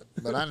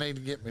but I need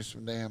to get me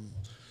some damn.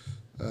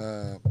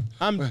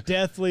 I'm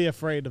deathly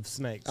afraid of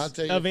snakes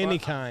of any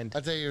kind.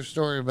 I'll tell you a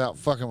story about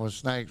fucking with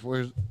snakes.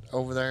 We was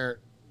over there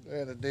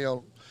at a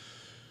deal.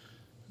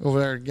 Over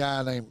there, a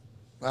guy named,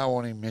 I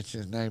won't even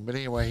mention his name, but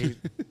anyway, he.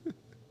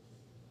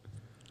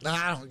 No,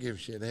 I don't give a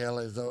shit. Hell,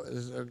 there's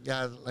a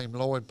guy named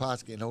Lloyd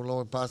Potsky, and old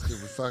Lloyd Potsky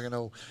was fucking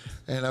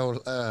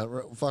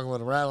fucking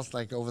with a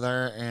rattlesnake over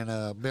there,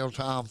 and Bill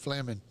Tom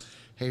Fleming,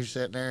 he was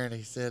sitting there, and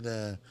he said,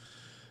 they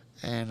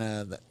had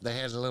a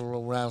little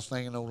old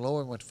rattlesnake, and old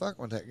Lloyd went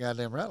fucking with that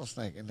goddamn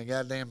rattlesnake, and the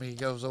goddamn, he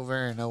goes over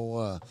there and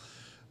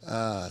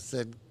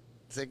said,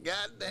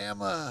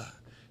 goddamn,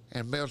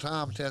 and Bill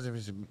Tom tells him,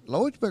 he said,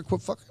 Lloyd, you better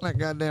quit fucking that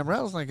goddamn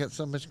rattlesnake. That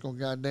some bitch gonna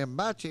goddamn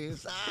bite you. He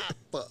said,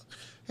 fuck.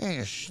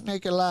 Ain't a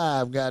snake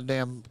alive,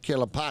 goddamn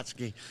killer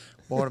Potsky.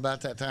 Boy, about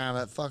that time,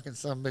 that fucking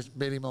some bitch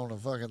bit him on the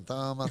fucking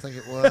thumb, I think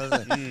it was.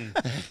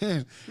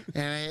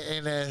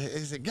 and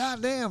he said,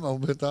 goddamn,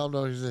 old Bill Tom,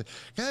 he said,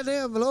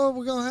 goddamn, Lord,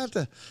 we're gonna have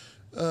to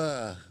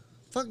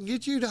fucking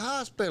get you to the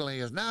hospital. He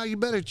goes, now you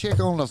better check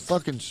on the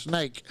fucking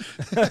snake.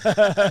 And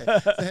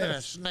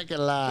a snake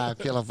alive,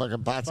 kill a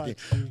fucking Potsky.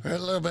 A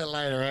little bit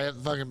later, that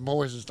fucking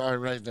poison started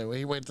right there.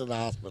 He went to the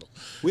hospital.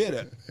 We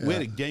had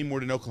a game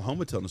warden in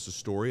Oklahoma telling us a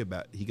story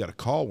about he got a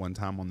call one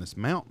time on this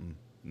mountain,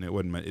 and it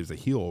was a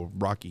hill,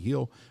 rocky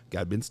hill. Guy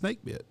had been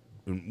snake bit.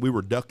 And we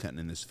were duck hunting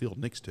in this field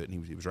next to it,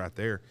 and he was right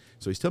there.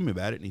 So he's telling me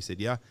about it, and he said,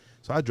 yeah.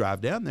 So I drive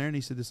down there, and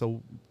he said this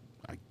old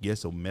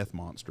meth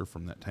monster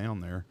from that town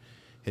there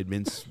had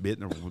been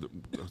bitten.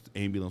 The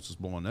ambulance was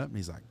blowing up, and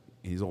he's like,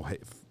 his old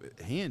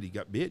hand, he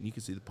got bit, and you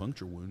could see the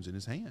puncture wounds in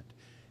his hand.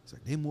 He's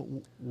like, damn,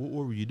 what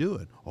were you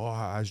doing? Oh,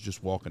 I was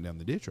just walking down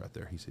the ditch right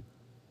there. He said,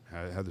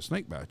 how'd the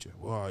snake bite you?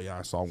 Well, yeah,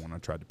 I saw one. I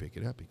tried to pick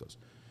it up. He goes,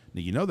 now,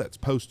 you know that's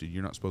posted.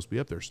 You're not supposed to be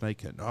up there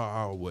snake hunting. Oh,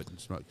 I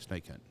wasn't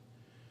snake hunting.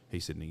 He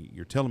said,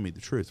 you're telling me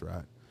the truth,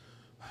 right?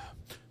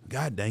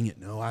 God dang it,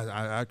 no,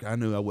 I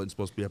knew I wasn't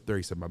supposed to be up there.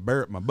 He said, my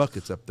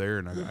bucket's up there,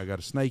 and I got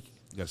a snake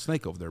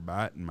over there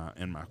by it, and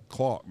my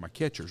claw, my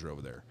catchers are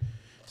over there.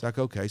 It's like,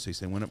 okay. So he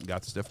said, went up and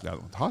got the stuff, got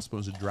it to the hospital.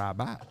 It was a dry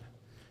bite.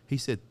 He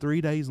said 3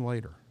 days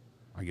later,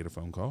 I get a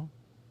phone call.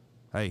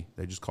 Hey,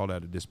 they just called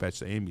out to dispatch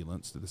the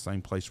ambulance to the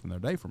same place from their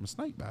day from a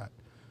snake bite.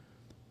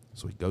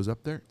 So he goes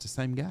up there. It's the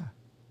same guy.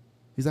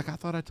 He's like, I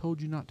thought I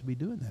told you not to be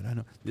doing that. I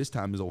know. This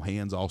time his old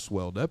hands all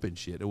swelled up and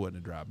shit. It wasn't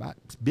a dry bite.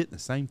 It's bit in the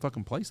same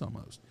fucking place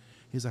almost.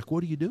 He's like,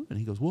 what are you doing?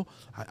 He goes, well,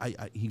 I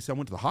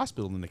went to the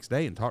hospital the next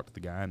day and talked to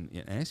the guy and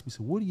asked me, he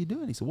said, what are you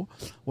doing? He said, well,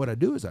 what I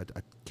do is I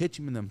catch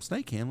him in them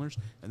snake handlers,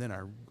 and then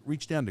I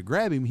reach down to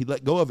grab him. He'd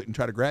let go of it and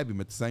try to grab him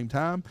at the same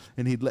time,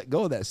 and he'd let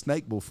go of that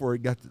snake before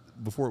it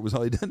was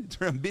all he done. He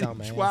turned and bit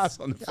him twice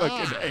on the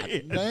fucking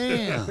hand.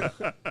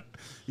 Damn.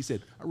 He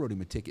said, I wrote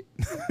him a ticket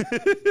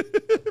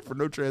for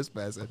no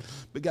trespassing,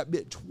 but got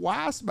bit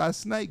twice by a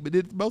snake, but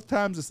did it both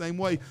times the same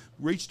way.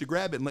 Reached to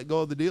grab it and let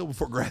go of the deal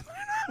before grabbing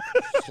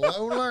it.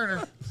 Slow learner.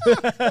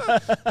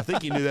 I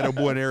think you knew that old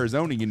boy in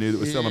Arizona you knew that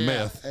was selling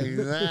meth.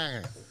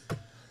 Exactly.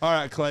 All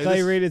right, Clay.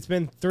 Clay Reid, it's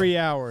been 3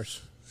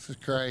 hours. This is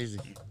crazy.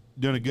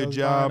 Doing a good Goes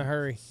by job. in a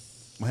hurry.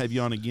 We'll have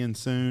you on again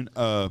soon.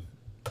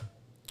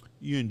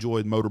 You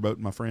enjoyed motorboating,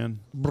 my friend.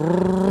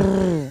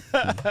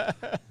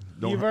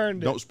 You've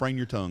earned it. Don't sprain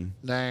your tongue.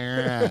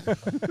 Dang right.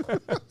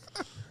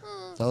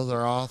 Those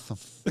are awesome.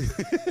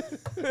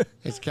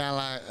 It's kind of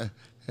like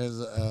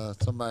as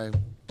somebody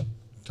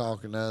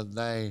talking the other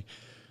day,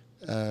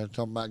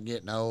 talking about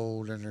getting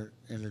old and her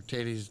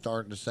titties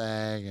starting to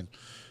sag,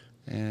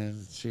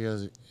 and she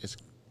goes, it's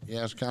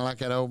kind of like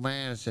that old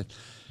man. I said,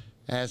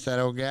 asked that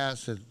old guy, I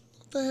said,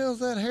 what the hell's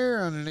that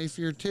hair underneath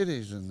your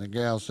titties? And the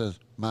gal says,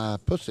 my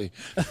pussy.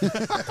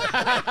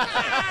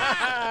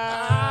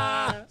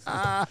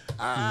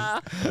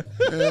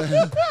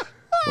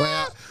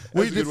 Well,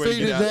 we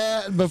defeated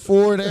that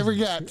before it ever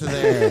got to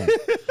there.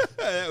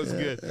 That was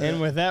good. And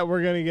with that,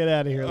 we're going to get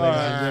out of here, ladies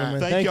and gentlemen.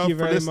 Thank y'all you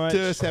for very listening much.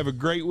 to us. Have a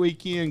great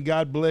weekend.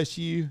 God bless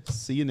you.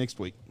 See you next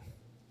week.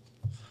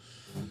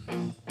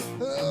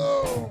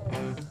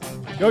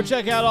 Go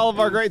check out all of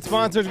our great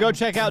sponsors. Go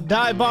check out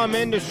Dive Bomb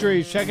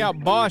Industries. Check out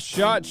Boss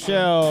Shot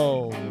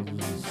Shells,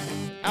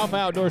 Alpha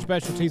Outdoor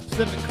Specialties,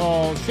 Pacific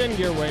Calls, Shin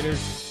Gear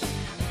Waders,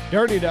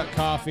 Dirty Duck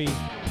Coffee,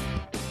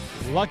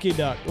 Lucky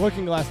Duck,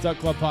 Looking Glass Duck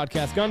Club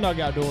Podcast, Gundog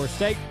Outdoors,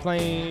 Steak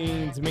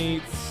Plains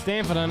Meats,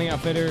 Stanfield Andy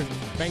Outfitters,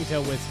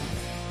 Bangtail Whiskey.